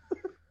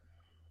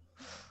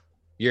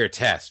 You're a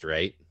test,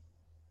 right?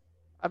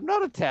 I'm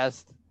not a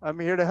test. I'm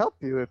here to help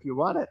you if you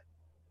want it.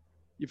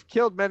 You've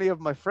killed many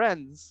of my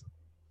friends.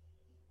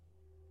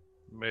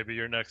 Maybe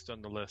you're next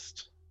on the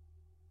list.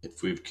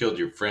 If we've killed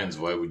your friends,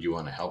 why would you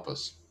want to help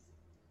us?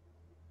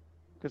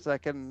 Because I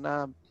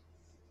can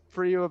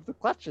free you of the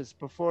clutches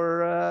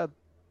before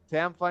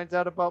Tam finds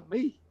out about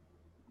me.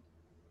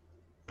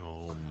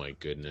 Oh my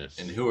goodness.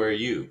 And who are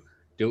you?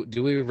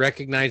 Do we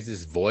recognize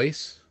this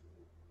voice?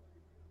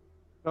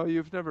 Oh,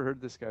 you've never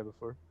heard this guy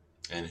before.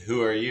 And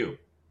who are you?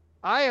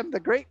 I am the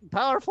great and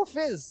powerful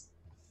Fizz.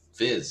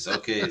 Fizz.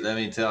 Okay, let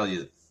me tell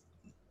you.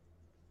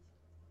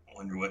 I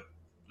wonder what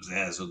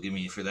Zaz will give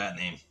me for that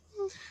name.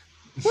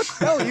 What?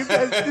 No, you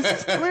guys, this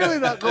is clearly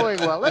not going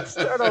well. Let's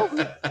start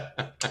over.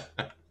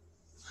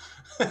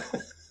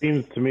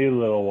 Seems to me,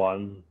 little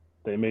one,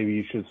 that maybe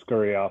you should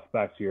scurry off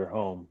back to your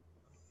home,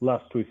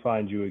 lest we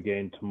find you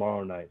again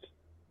tomorrow night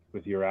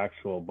with your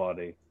actual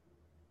body.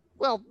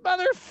 Well,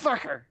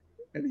 motherfucker.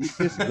 And he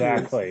disappears.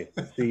 Exactly.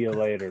 See you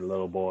later,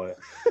 little boy.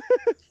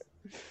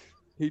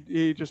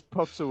 He just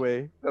puffs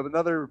away.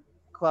 Another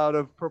cloud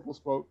of purple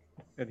smoke,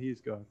 and he's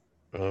gone.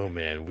 Oh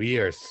man, we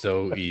are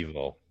so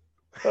evil.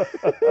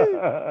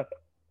 I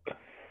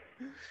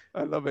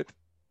love it.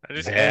 I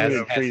just Zaz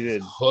gonna,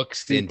 treated has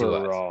hooks into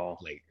super us. raw.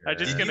 Like, I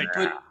just Did gonna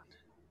you put,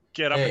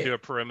 get up Hey. and do a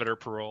perimeter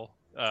parole.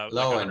 Like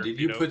Lowen, 100 did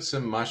feet you out. put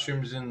some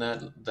mushrooms in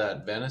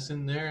that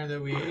venison there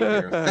that we ate?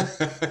 Or-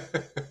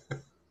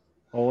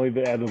 Only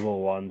the edible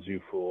ones, you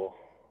fool.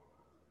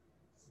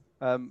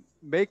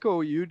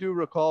 Mako, you do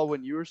recall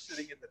when you were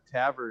sitting in the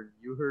tavern,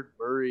 you heard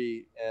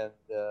Murray and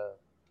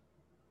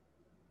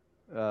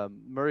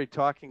Murray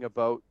talking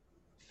about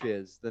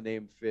Fizz, the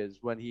name Fizz,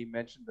 when he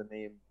mentioned the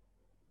name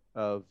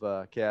of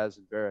Kaz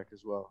and Varric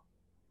as well,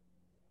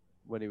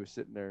 when he was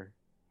sitting there.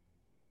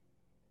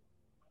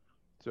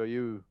 So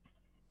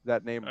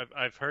that name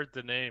I've heard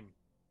the name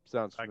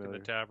sounds back familiar.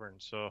 in the tavern.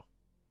 So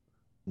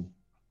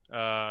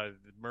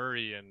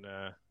Murray and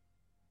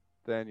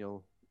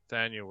Daniel.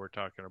 Daniel were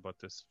talking about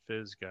this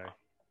Fizz guy.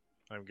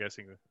 I'm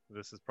guessing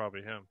this is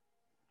probably him.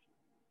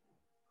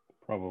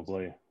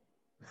 Probably.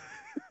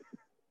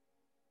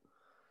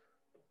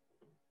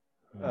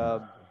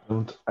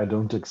 I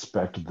don't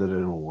expect that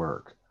it'll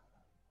work,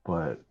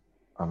 but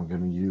I'm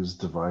gonna use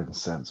Divine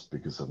Sense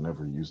because I've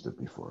never used it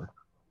before.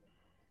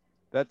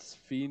 That's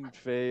Fiend,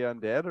 Fey,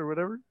 Undead, or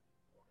whatever?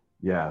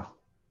 Yeah.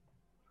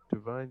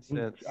 Divine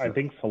Sense. I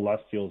think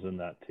Celestial's in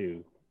that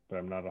too, but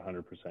I'm not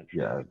 100% sure.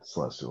 Yeah,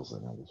 Celestial's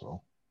in it as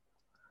well.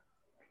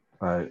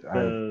 I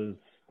Does-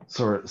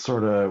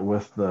 sort of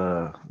with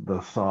the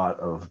thought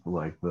of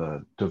like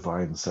the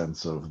divine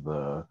sense of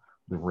the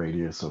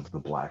radius of the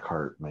black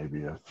heart,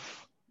 maybe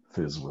if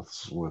Fizz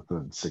was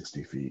within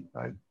 60 feet,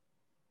 I'd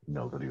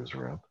know that he was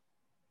around.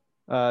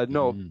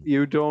 No,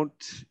 you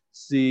don't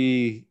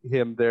see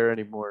him there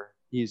anymore.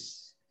 He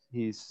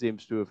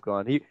seems to have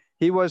gone.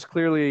 He was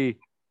clearly,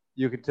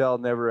 you could tell,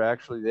 never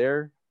actually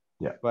there.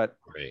 Yeah. But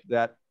Right.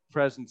 that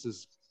presence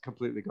is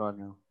completely gone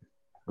now.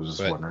 I was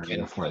just But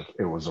wondering if like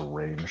it was a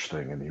range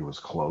thing and he was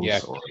close, Yeah.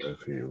 or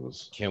if he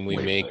was. Can we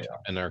way make away.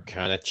 an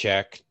Arcana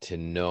check to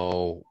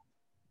know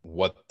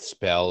what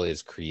spell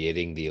is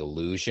creating the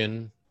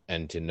illusion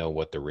and to know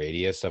what the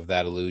radius of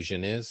that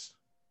illusion is?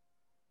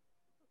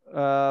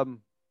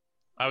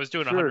 I was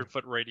doing a Sure.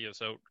 100-foot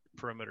radius out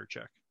perimeter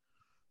check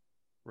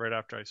right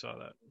after I saw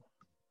that.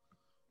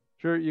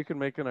 Sure, you can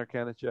make an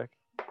Arcana check.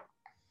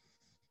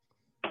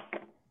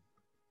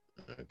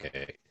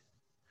 Okay.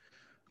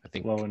 I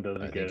think Lowen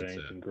doesn't I get think it's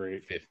anything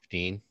great.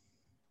 15.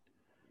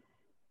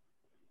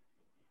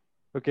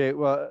 Okay,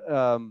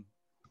 well,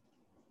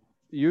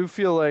 you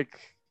feel like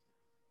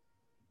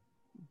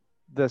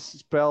the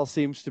spell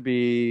seems to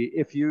be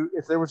if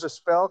there was a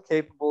spell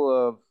capable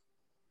of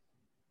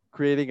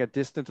creating a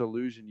distant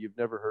illusion, you've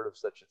never heard of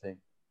such a thing.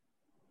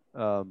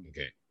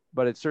 Okay.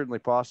 But it's certainly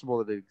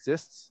possible that it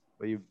exists,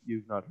 but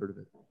you've not heard of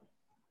it.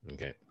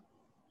 Okay.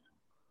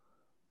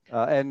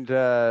 And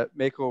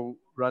Mako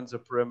runs a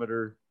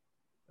perimeter.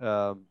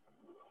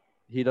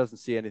 He doesn't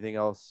see anything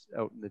else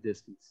out in the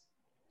distance.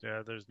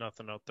 Yeah, there's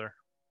nothing out there.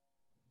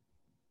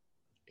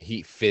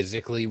 He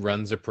physically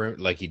runs a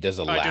perimeter, like he does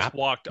a I lap.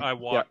 I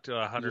walked a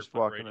Just 100-foot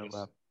walking radius a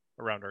lap.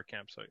 around our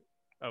campsite.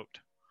 Out.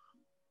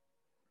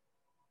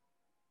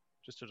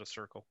 Just in a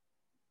circle.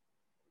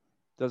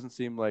 Doesn't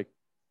seem like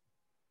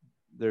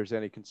there's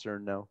any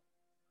concern now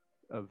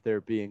of there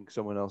being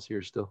someone else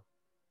here still.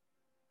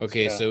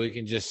 Okay, Yeah. so we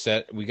can just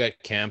we got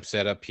camp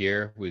set up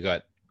here. We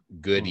got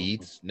good Mhm.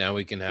 eats. Now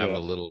we can have Yeah. a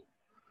little,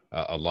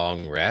 a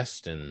long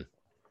rest and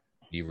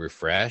be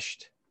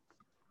refreshed.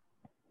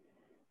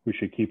 We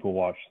should keep a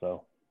watch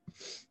though.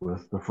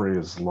 With the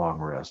phrase "long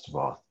rest,"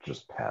 Voth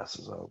just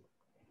passes out.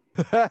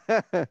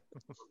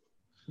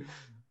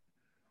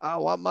 I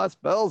want my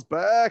spells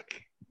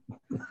back.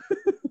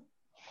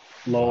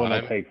 Lowen will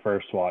I'm- take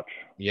first watch.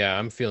 Yeah,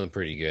 I'm feeling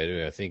pretty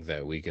good. I think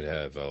that we could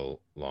have a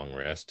long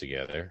rest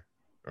together,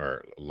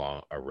 or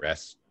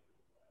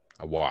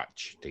a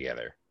watch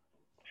together.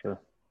 Sure.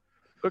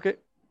 Okay.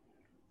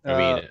 I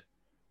mean,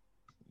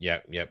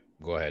 yep.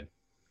 Go ahead.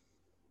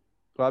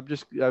 Well, I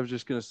was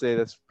just going to say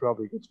that's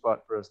probably a good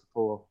spot for us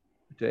to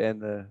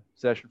end the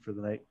session for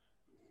the night.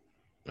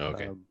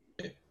 Okay.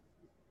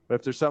 But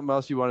if there's something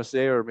else you want to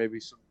say, or maybe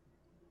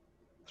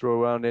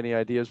throw around any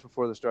ideas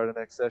before the start of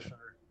next session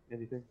or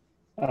anything.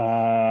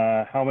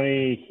 How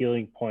many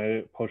healing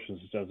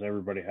potions does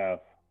everybody have?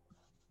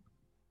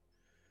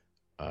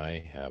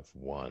 I have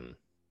one.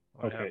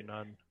 I Okay. have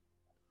none.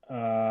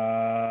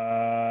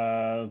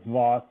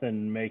 Voth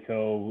and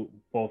Mako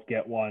both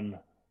get one.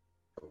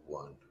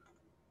 One.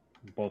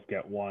 Both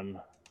get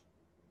one.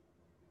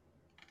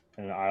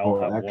 And I'll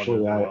have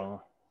actually, one as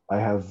well.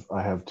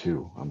 I have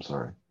two. I'm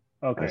sorry.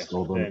 Okay. I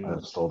stole them. then- I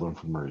stole them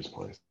from Murray's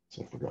place.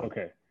 I forgot.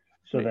 Okay.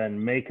 So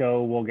then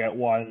Mako will get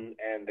one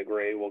and the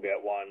Gray will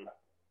get one.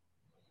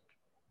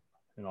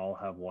 And I'll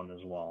have one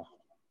as well.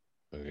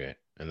 Okay,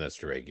 and that's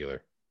the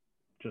regular.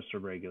 Just a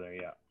regular,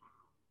 yeah.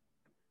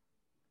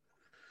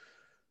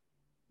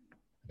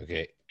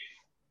 Okay.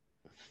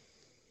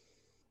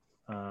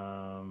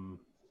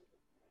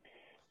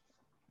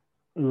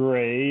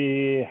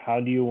 Ray, how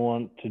do you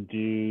want to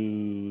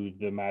do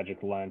the magic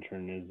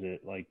lantern? Is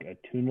it like a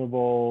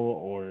tunable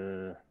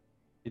or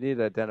You need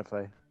to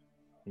identify.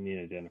 you need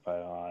to identify?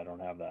 Oh, I don't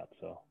have that,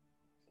 so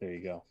there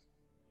you go.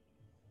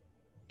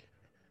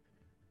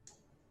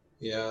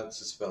 Yeah,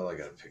 it's a spell I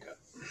gotta pick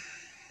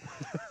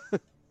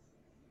up.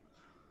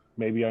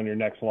 Maybe on your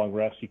next long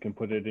rest, you can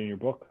put it in your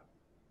book.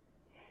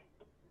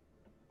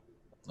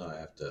 No, I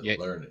have to Yeah.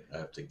 learn it. I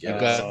have to You get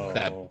got it. Oh.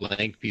 that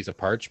blank piece of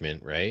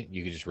parchment, right?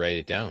 You can just write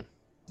it down.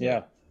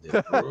 Yeah. Oh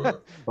Isn't that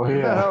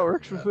yeah. how it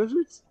works with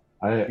wizards?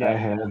 I Yeah.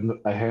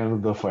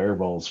 handed the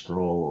fireball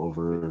scroll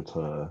over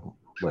to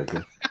like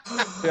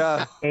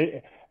Yeah.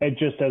 It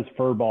just says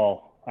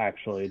furball,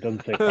 actually. It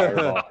doesn't say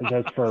fireball. It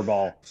says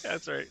furball.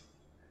 That's right.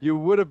 You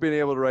would have been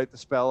able to write the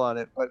spell on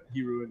it, but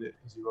he ruined it.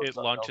 'cause he wrote It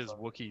something launches else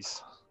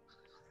Wookiees.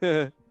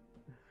 on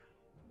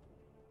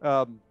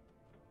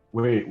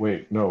it.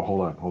 wait, no,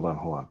 hold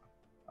on.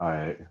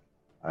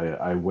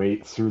 I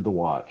wait through the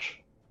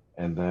watch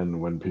And then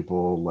when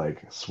people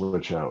like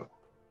switch out,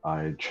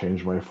 I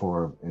change my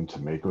form into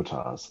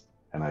Makotas,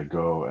 and I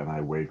go and I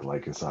wake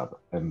Lycus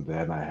up, and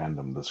then I hand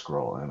him the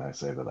scroll and I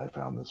say that I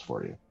found this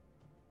for you.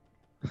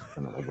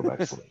 And then I go back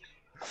to sleep.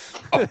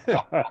 He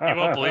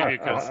won't believe you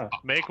because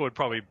Mako would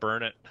probably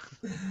burn it.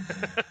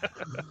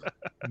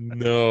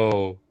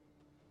 No.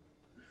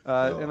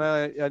 And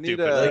I need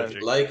Stupid a.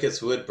 logic.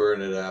 Lycus would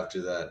burn it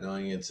after that,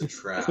 knowing it's a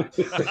trap.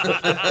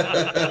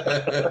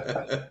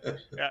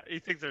 Yeah, he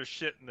thinks there's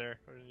shit in there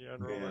when you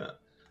unroll it.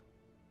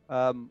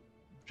 Yeah.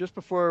 Just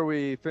before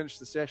we finish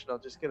the session, I'll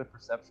just get a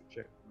perception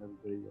check from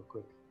everybody real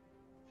quick.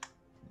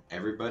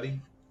 Everybody?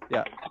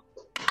 Yeah.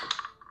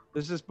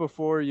 This is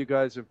before you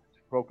guys have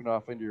broken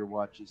off into your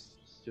watches.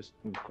 Just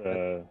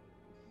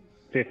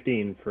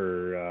 15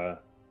 for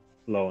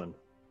Lowen.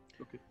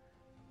 okay.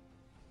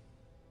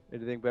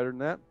 Anything better than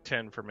that?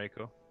 10 for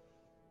Mako.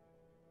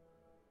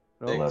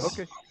 No. Thanks.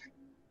 Okay.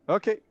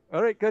 Okay.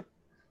 All right. Good.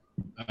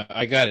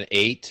 I got an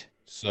 8.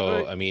 So,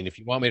 Alright. I mean, if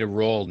you want me to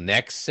roll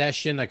next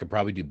session, I could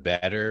probably do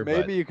better.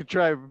 Maybe you could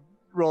try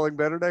rolling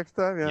better next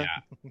time. But Yeah.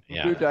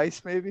 yeah. New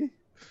dice, maybe.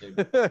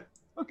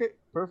 Okay.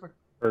 Perfect.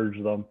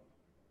 Purge them.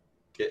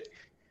 Okay.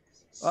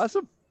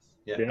 Awesome.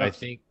 Yeah. Yeah.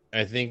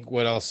 I think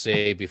what I'll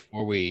say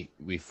before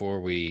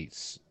we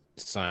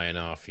sign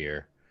off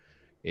here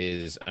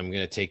is I'm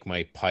gonna take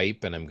my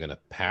pipe and I'm gonna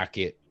pack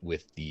it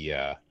with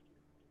the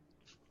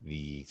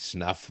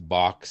snuff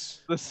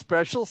box, The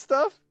special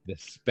stuff. the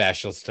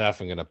special stuff.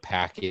 I'm gonna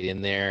pack it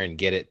in there and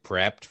get it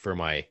prepped for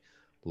my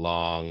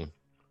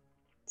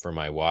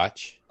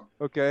watch.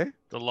 Okay.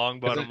 The long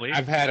bottom leaf.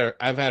 I've had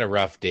a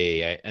rough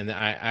day, and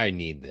I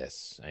need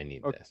this. I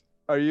need Okay. this.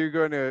 Are you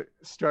going to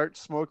start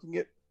smoking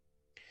it?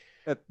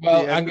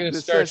 Well, I'm going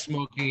to start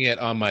smoking it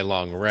on my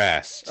long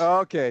rest. Oh,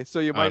 okay, so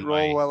you might on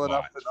roll my well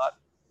enough to watch.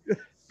 not.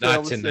 Not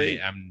fail to tonight. save.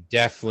 I'm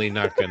definitely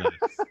not going to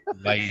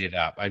light it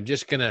up. I'm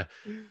just going to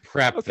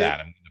prep Okay. that.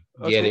 I'm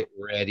going to get Okay. it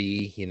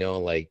ready,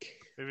 like.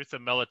 Maybe it's a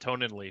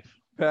melatonin leaf.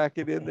 Pack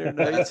it in there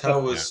nice. That's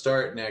how we'll Yeah.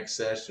 start next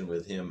session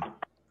with him.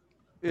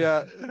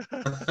 Yeah. So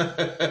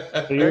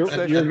Next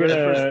session, you're very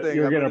first gonna thing,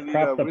 you're I'm gonna gonna need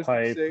prep a the wisdom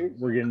pipe. save.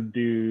 We're gonna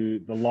do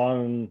the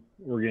long.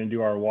 We're gonna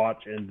do our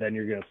watch, and then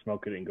you're gonna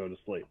smoke it and go to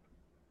sleep.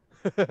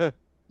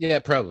 Yeah,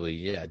 probably.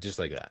 Yeah, just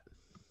like that.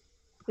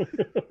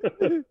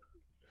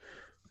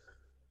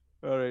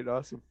 All right,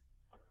 awesome.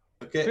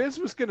 Okay. Vince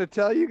was going to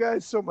tell you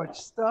guys so much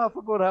stuff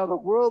about how the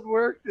world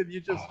worked, and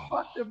you just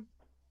fucked him.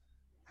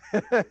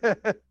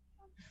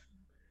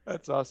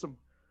 That's awesome.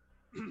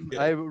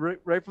 Yeah.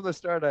 Right from the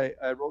start, I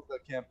wrote the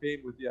campaign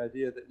with the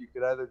idea that you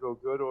could either go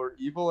good or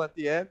evil at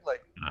the end,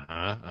 like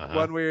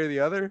one way or the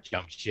other.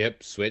 Jump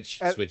ship, switch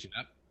And- it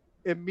up.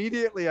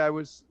 Immediately, I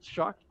was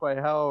shocked by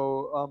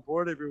how on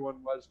board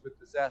everyone was with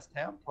the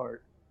Zastam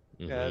part,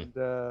 Mhm.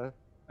 and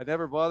I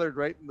never bothered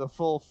writing the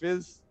full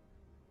Fizz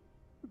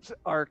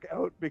arc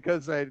out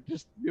because I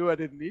just knew I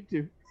didn't need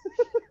to.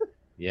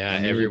 Yeah,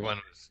 And you- everyone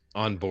was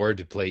on board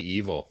to play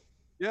evil.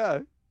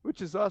 Yeah,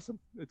 which is awesome.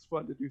 It's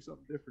fun to do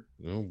something different.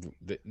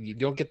 You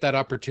don't get that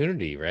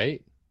opportunity,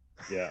 right?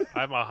 Yeah.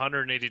 I'm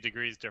 180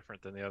 degrees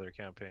different than the other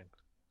campaign.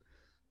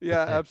 Yeah,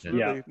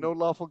 absolutely. Yeah. No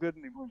lawful good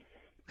anymore.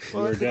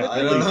 We're that's a good I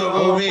thing. don't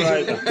know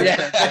what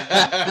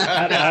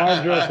That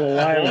Andros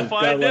Alliance We'll got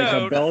find like a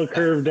out bell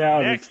curve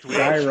down. next It's week.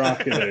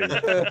 skyrocketing.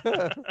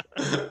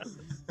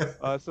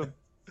 Awesome.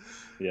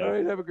 Yeah. All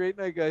right, have a great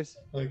night, guys.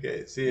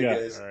 Okay. See you Yeah.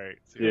 guys. All right.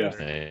 See you Yeah.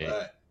 later. Hey.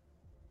 Bye.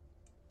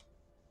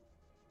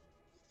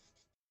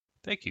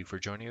 Thank you for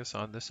joining us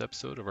on this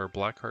episode of our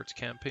Black Hearts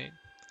campaign.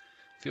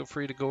 Feel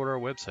free to go to our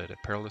website at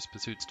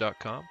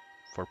perilouspursuits.com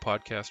for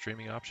podcast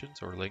streaming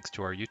options or links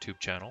to our YouTube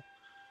channel,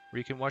 where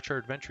you can watch our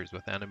adventures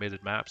with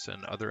animated maps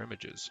and other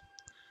images.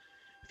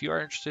 If you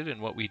are interested in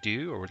what we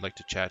do or would like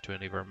to chat to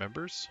any of our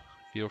members,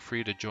 feel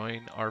free to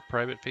join our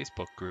private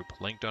Facebook group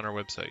linked on our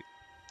website.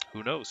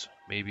 Who knows,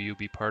 maybe you'll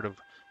be part of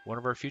one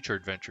of our future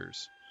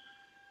adventures.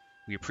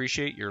 We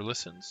appreciate your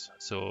listens,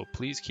 so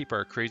please keep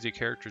our crazy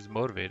characters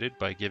motivated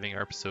by giving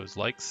our episodes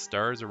likes,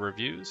 stars, or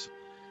reviews,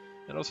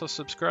 and also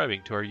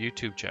subscribing to our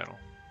YouTube channel.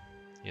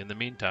 In the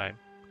meantime,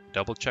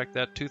 double check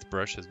that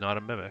toothbrush is not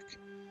a mimic.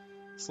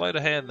 Slide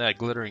a hand that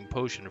glittering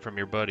potion from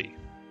your buddy,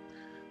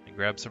 and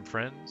grab some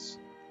friends,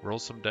 roll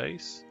some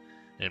dice,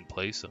 and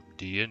play some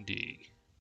D&D.